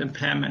significant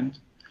impairment.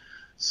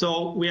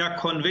 So we are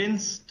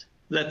convinced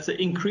that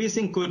the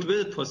increasing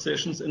goodwill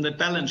positions in the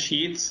balance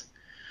sheets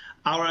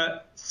are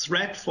a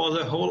threat for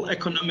the whole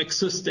economic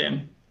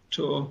system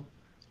to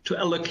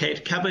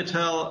allocate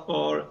capital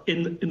or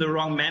in the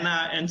wrong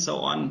manner and so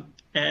on.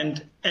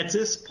 And at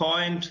this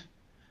point,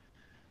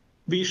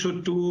 we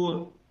should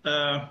do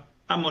an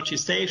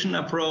amortization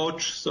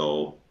approach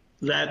so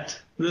that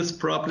this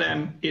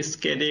problem is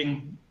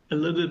getting a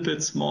little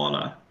bit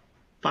smaller.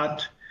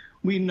 But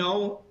we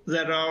know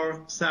there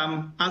are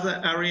some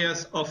other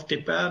areas of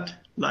debate,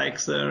 like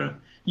the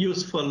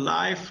useful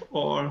life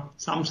or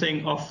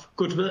something of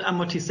goodwill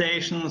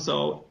amortization.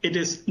 So it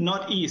is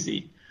not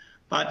easy.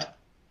 But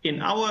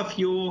in our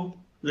view,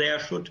 there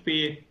should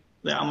be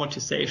the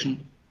amortization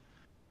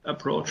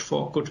approach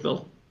for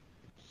goodwill.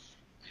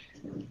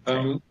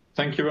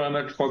 Thank you very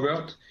much,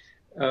 Robert.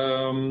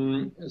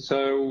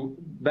 So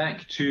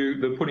back to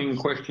the polling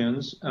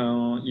questions.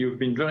 You've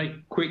been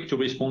very quick to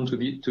respond to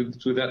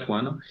that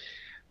one.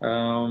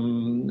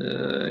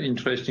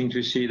 Interesting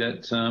to see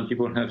that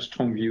people have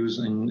strong views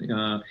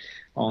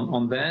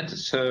on that.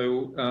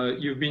 So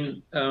you've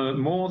been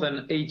more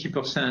than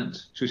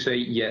 80% to say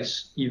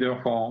yes, either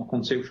for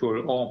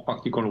conceptual or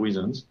practical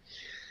reasons.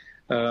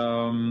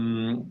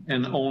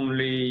 And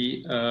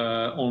only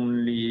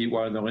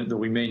the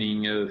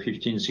remaining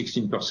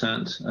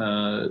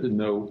 15-16%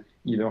 no,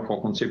 either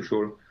for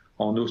conceptual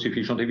or no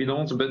sufficient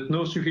evidence. But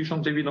no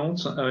sufficient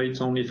evidence,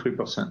 it's only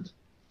 3%.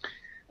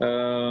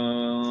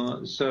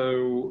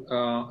 So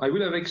I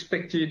would have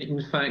expected,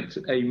 in fact,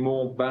 a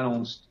more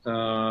balanced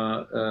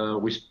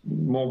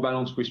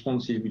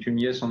responses between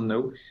yes and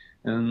no.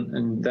 And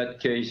in that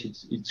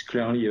case, it's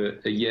clearly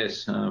a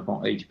yes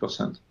for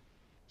 80%.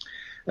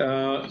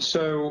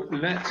 So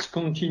let's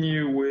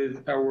continue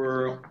with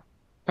our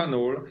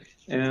panel,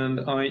 and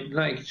I'd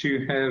like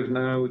to have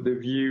now the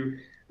view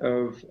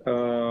of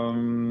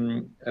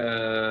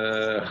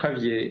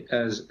Javier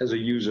as a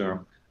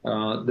user.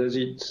 Does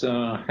it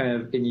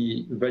have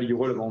any value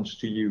relevance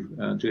to you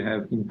to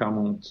have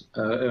impairment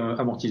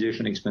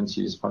amortization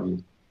expenses,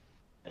 Javier?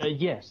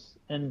 Yes,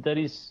 and that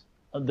is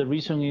the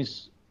reason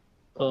is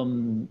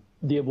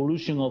the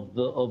evolution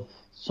of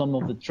some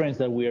of the trends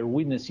that we are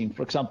witnessing.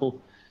 For example,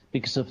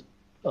 because of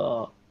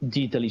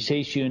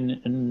digitalization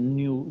and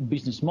new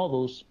business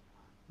models,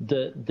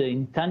 the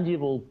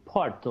intangible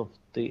part of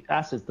the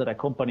assets that a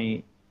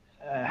company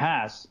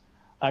has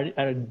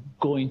are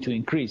going to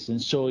increase.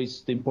 And so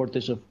is the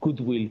importance of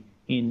goodwill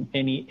in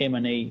any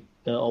M&A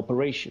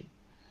operation.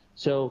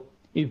 So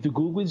if the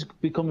goodwill is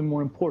becoming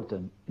more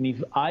important, and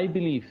if I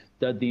believe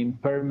that the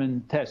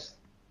impairment test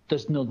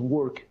does not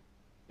work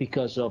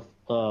because of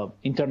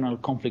internal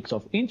conflicts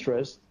of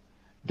interest,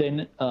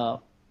 then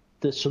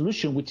the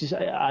solution, which is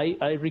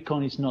I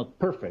reckon is not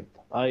perfect.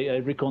 I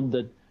reckon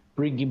that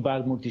bringing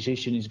back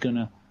amortization is going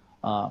to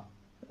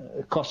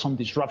cause some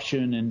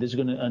disruption, and there's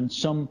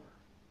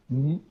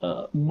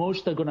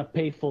most are going to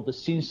pay for the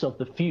sins of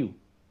the few.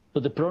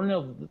 But the problem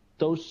of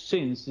those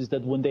sins is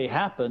that when they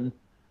happen,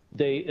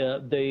 they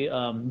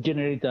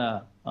generate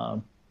a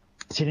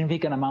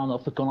significant amount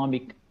of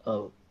economic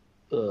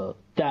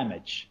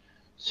damage.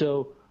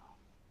 So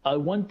I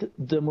want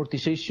the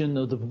amortization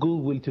of the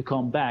goodwill to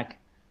come back,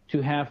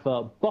 to have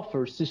a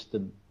buffer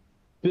system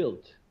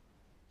built.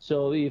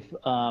 So if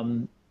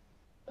the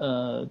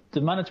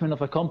management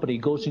of a company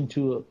goes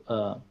into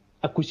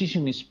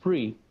acquisition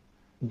spree,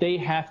 they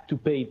have to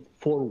pay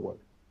forward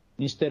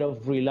instead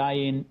of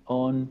relying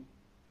on,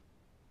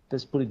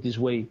 let's put it this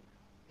way,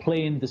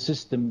 playing the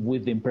system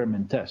with the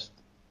impairment test.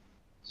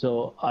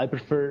 So I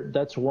prefer,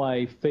 that's why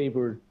I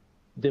favor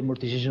the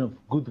amortization of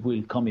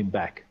goodwill coming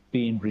back,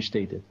 being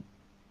restated.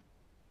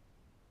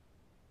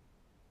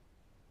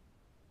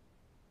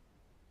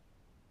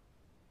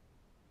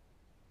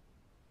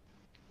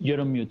 You're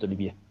on mute,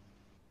 Olivier.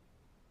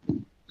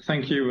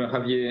 Thank you,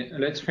 Javier.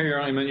 Let's hear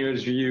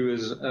Emmanuel's view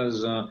as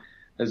a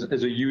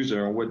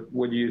user.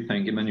 What do you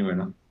think,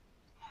 Emmanuel?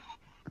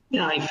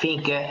 Yeah, I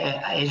think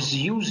as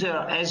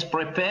user, as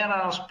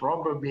preparers,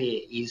 probably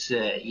is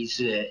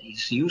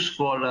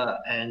useful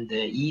and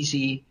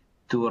easy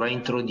to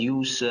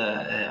reintroduce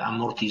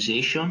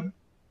amortization,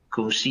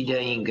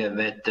 considering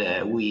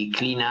that we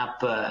clean up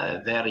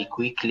very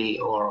quickly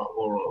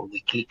or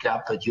we click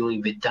up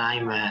during the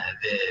time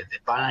the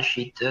balance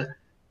sheet.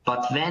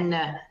 But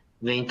then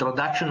the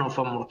introduction of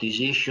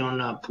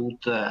amortization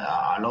put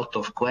a lot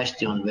of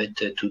questions that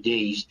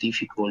today is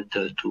difficult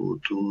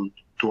to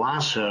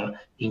answer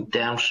in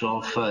terms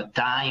of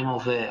time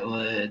of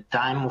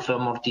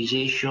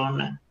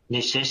amortization,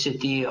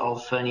 necessity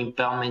of an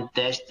impairment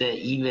test,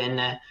 even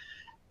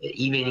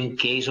in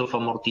case of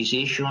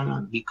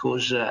amortization,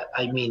 because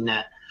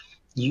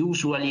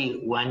usually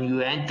when you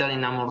enter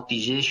in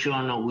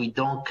amortization, we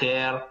don't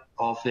care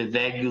of the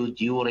value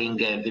during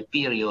the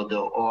period,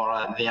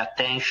 or the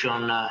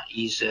attention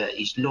is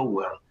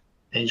lower.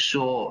 And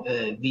so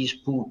this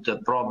put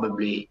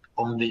probably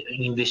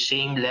in the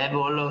same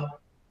level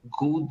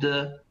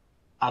good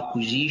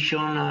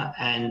acquisition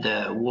and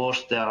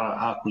worst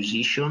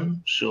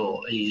acquisition.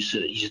 So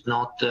is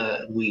not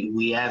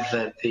we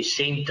have the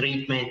same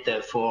treatment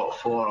for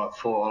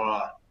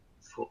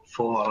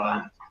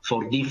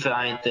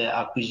different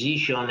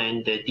acquisition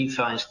and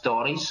different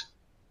stories,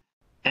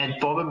 and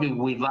probably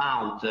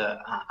without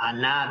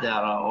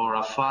another or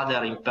a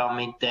further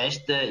impairment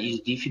test is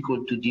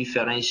difficult to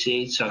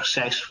differentiate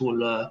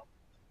successful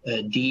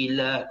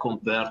deal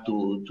compared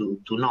to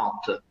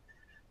not.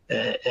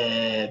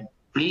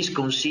 Please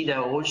consider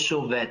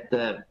also that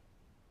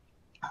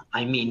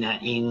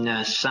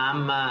in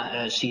some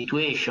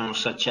situations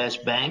such as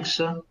banks,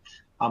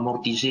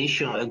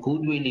 amortization,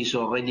 goodwill is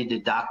already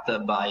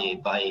deducted by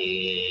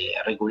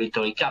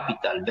regulatory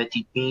capital. But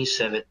it means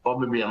that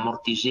probably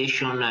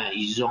amortization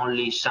is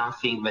only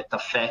something that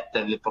affects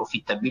the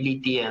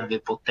profitability and the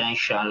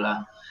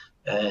potential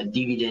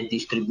dividend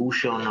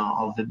distribution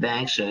of the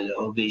banks,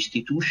 of the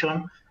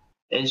institution.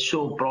 And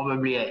so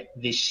probably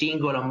the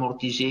single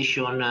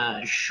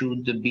amortization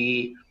should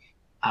be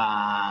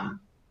a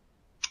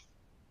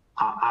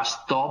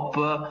stop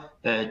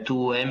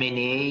to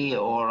M&A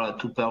or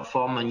to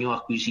perform a new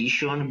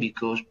acquisition,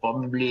 because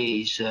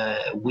probably is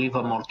with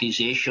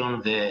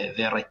amortization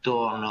the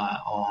return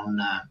on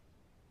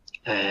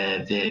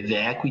the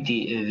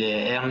equity,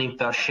 the earning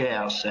per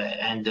shares,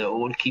 and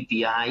all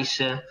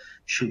KPIs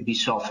should be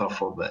suffer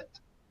for that.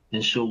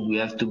 And so we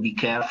have to be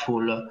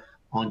careful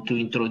on to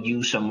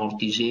introduce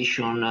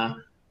amortization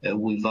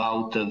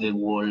without the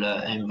whole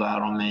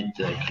environment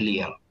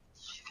clear.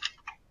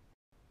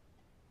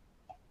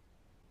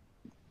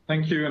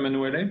 Thank you,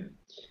 Emanuele.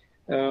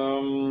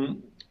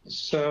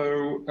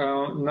 So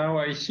now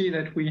I see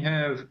that we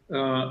have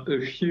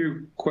a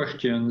few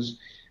questions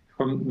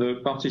from the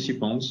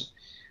participants.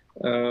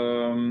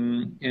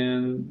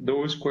 And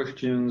those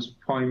questions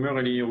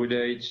primarily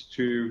relate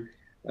to,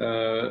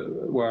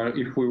 well,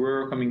 if we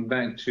were coming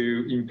back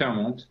to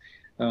impairment,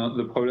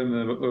 the problem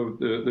of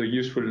the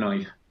useful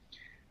life.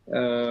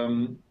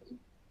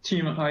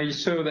 Tim, I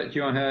saw that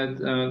you had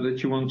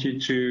that you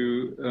wanted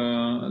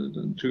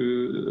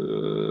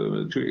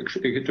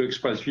to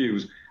express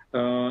views.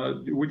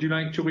 Would you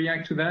like to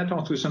react to that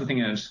or to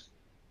something else?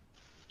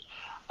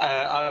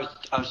 I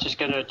was just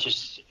going to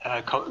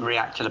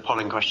react to the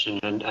polling question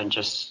and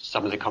just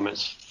some of the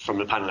comments from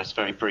the panelists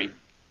very briefly.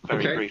 Go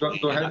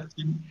ahead.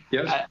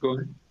 Yes, go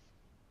ahead.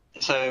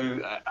 So,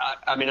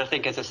 I mean, I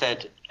think, as I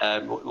said,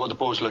 what the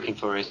board's looking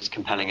for is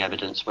compelling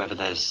evidence whether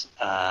there's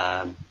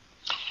a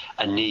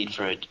need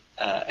for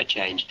a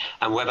change,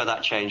 and whether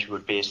that change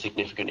would be a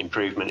significant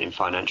improvement in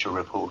financial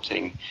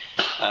reporting.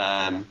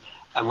 And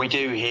we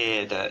do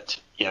hear that,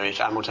 you know, if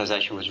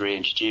amortization was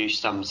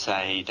reintroduced, some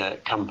say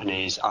that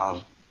companies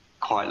are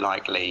quite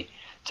likely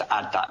to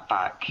add that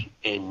back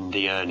in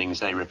the earnings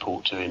they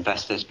report to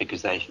investors,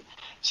 because they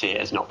see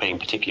it as not being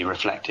particularly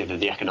reflective of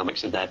the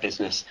economics of their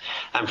business.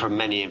 And from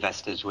many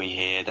investors, we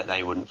hear that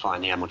they wouldn't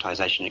find the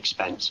amortization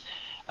expense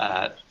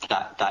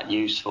that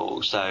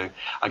useful. So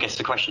I guess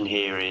the question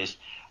here is,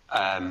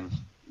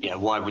 you know,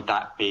 why would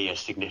that be a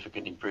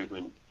significant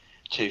improvement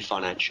to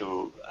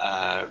financial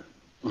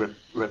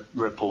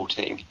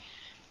reporting?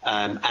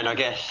 And I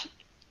guess,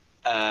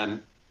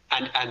 and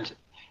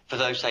for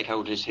those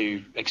stakeholders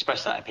who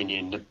express that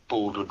opinion, the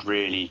board would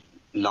really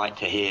like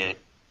to hear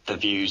the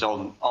views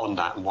on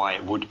that and why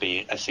it would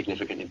be a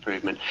significant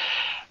improvement.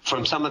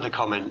 From some of the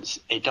comments,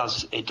 it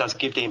does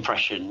give the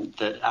impression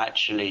that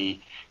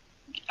actually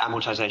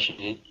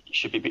amortization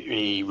should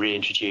be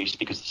reintroduced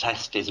because the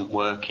test isn't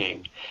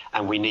working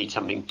and we need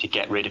something to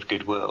get rid of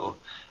goodwill.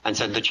 And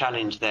so the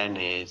challenge then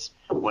is,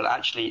 well,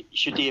 actually,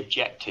 should the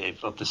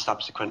objective of the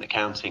subsequent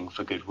accounting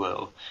for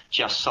goodwill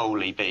just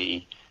solely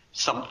be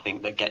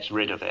something that gets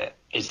rid of it?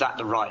 Is that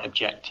the right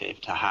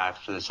objective to have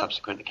for the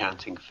subsequent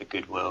accounting for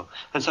goodwill?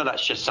 And so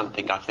that's just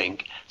something I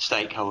think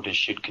stakeholders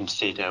should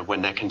consider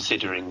when they're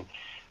considering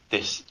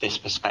this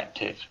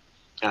perspective.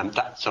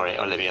 Sorry,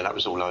 Olivier, that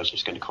was all I was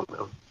just going to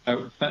comment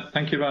on.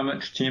 Thank you very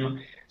much,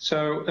 Tim.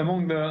 So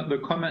among the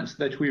comments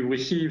that we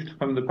received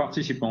from the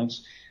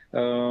participants,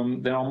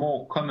 there are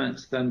more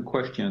comments than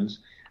questions.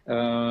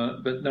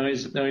 But there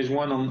is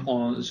one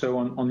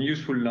on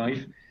useful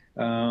life,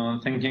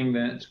 thinking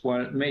that,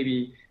 well,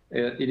 maybe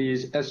it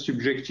is as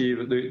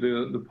subjective,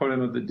 the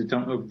problem of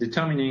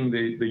determining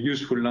the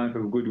useful life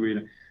of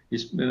goodwill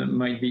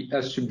might be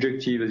as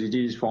subjective as it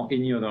is for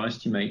any other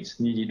estimates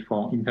needed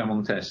for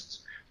impairment tests.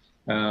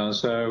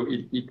 So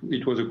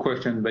it was a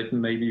question, but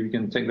maybe we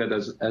can take that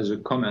as a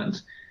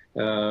comment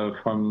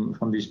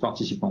from this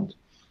participant.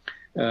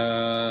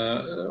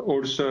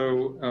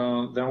 Also,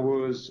 there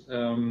was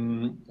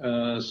some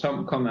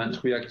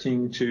comments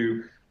reacting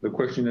to the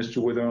question as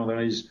to whether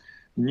there is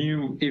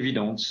new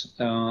evidence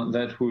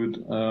that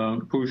would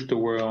push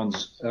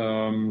towards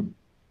coming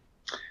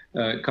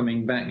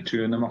back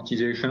to an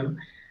amortization,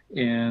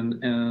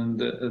 and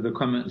the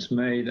comments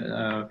made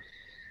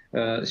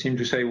seem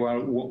to say,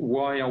 well,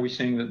 why are we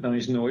saying that there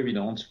is no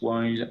evidence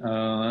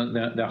while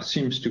there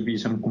seems to be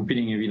some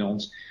competing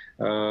evidence,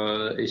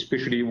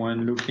 especially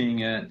when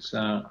looking at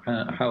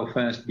how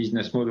fast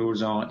business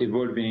models are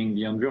evolving,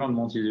 the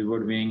environment is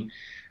evolving.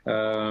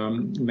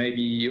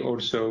 Maybe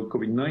also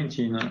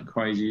COVID-19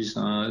 crisis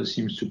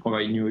seems to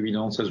provide new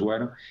evidence as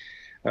well.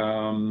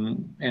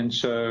 And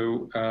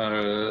so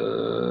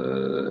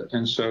there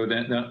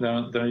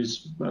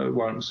is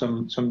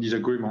some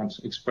disagreement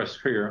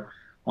expressed here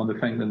on the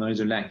fact that there is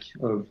a lack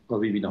of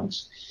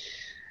evidence.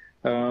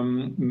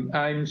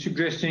 I'm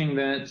suggesting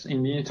that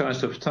in the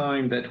interest of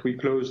time that we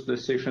close the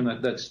session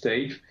at that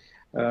stage.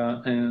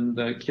 And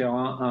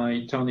Chiara,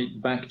 I turn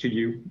it back to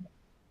you.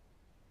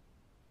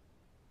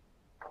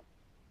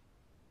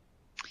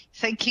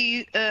 Thank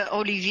you,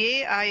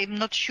 Olivier. I'm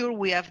not sure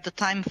we have the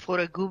time for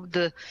a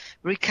good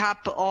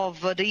recap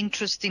of the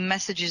interesting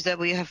messages that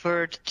we have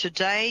heard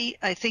today.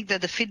 I think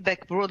that the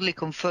feedback broadly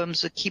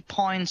confirms the key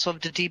points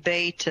of the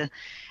debate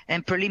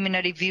and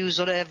preliminary views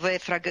of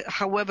EFRAG.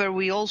 However,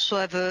 we also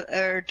have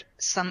heard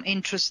some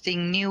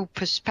interesting new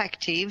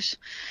perspectives.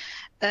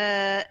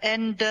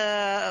 And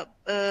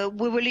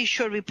we will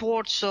issue a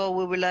report, so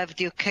we will have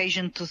the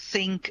occasion to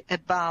think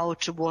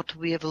about what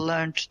we have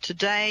learned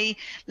today.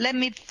 Let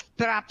me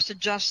perhaps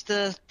just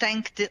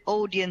thank the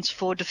audience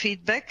for the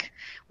feedback,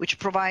 which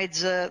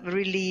provides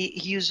really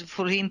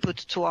useful input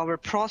to our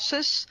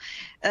process.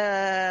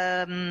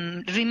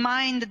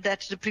 Remind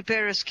that the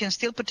preparers can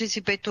still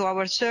participate to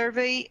our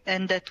survey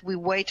and that we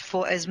wait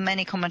for as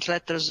many comment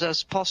letters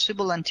as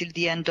possible until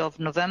the end of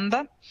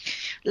November.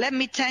 Let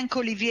me thank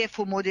Olivier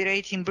for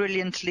moderating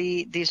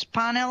brilliantly this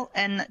panel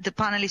and the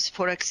panelists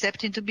for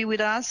accepting to be with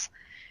us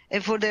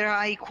and for their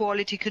high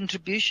quality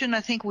contribution.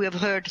 I think we have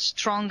heard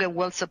strong and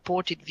well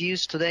supported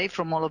views today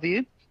from all of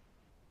you.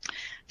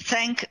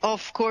 Thank,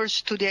 of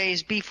course, to the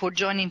IASB for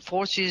joining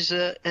forces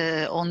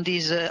on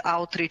this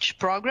outreach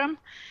program,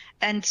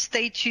 and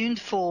stay tuned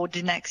for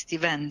the next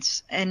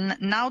events. And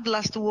now the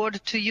last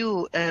word to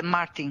you,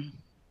 Martin.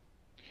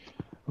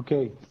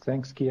 Okay,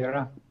 thanks,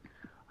 Chiara.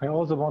 I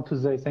also want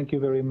to say thank you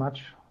very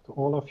much to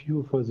all of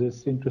you for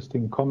this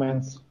interesting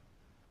comments,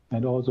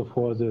 and also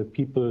for the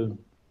people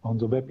on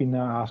the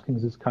webinar asking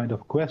this kind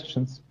of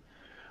questions.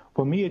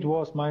 For me, it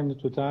was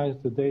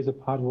today's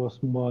part was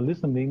more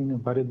listening,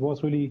 but it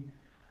was really,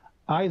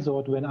 I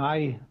thought when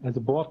I, as a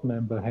board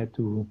member, had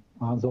to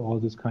answer all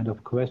these kind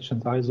of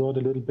questions, I thought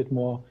a little bit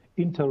more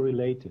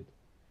interrelated.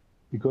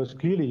 Because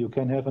clearly you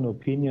can have an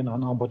opinion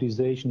on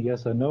amortization,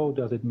 yes or no,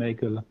 does it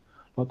make a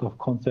lot of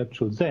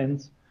conceptual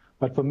sense?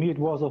 But for me, it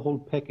was a whole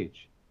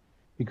package.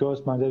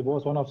 Because that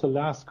was one of the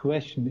last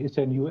questions, is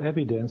there new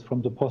evidence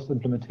from the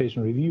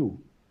post-implementation review?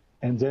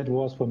 And that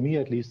was, for me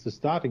at least, the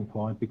starting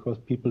point, because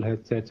people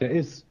had said there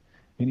is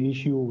an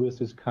issue with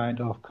this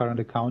kind of current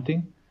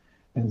accounting.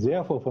 And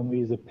therefore, for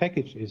me, the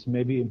package is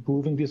maybe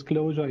improving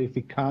disclosure. If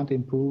we can't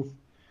improve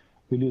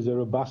really the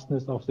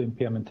robustness of the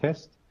impairment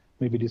test,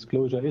 maybe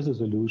disclosure is a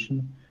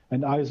solution.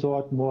 And I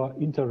thought more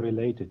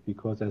interrelated,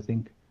 because I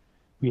think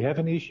we have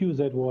an issue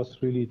that was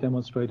really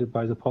demonstrated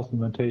by the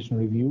post-implementation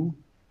review.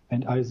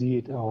 And I see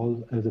it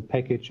all as a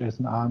package, as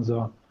an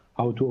answer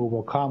how to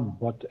overcome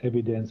what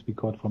evidence we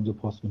got from the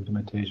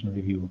post-implementation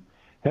review.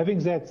 Having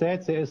that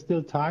said, there is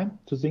still time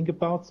to think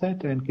about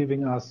that and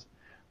giving us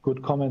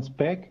good comments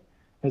back.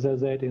 As I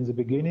said in the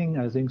beginning,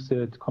 I think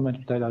the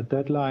comment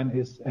deadline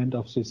is end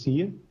of this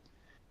year,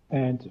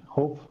 and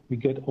hope we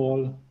get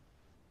all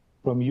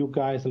from you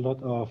guys a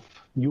lot of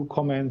new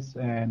comments,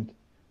 and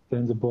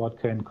then the board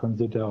can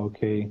consider,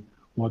 okay,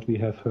 what we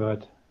have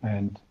heard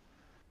and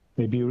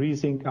maybe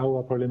rethink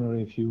our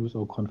preliminary views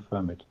or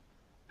confirm it.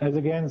 As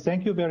again,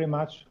 thank you very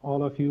much,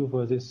 all of you,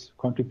 for this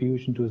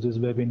contribution to this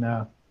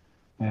webinar,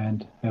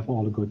 and have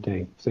all a good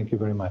day. Thank you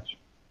very much.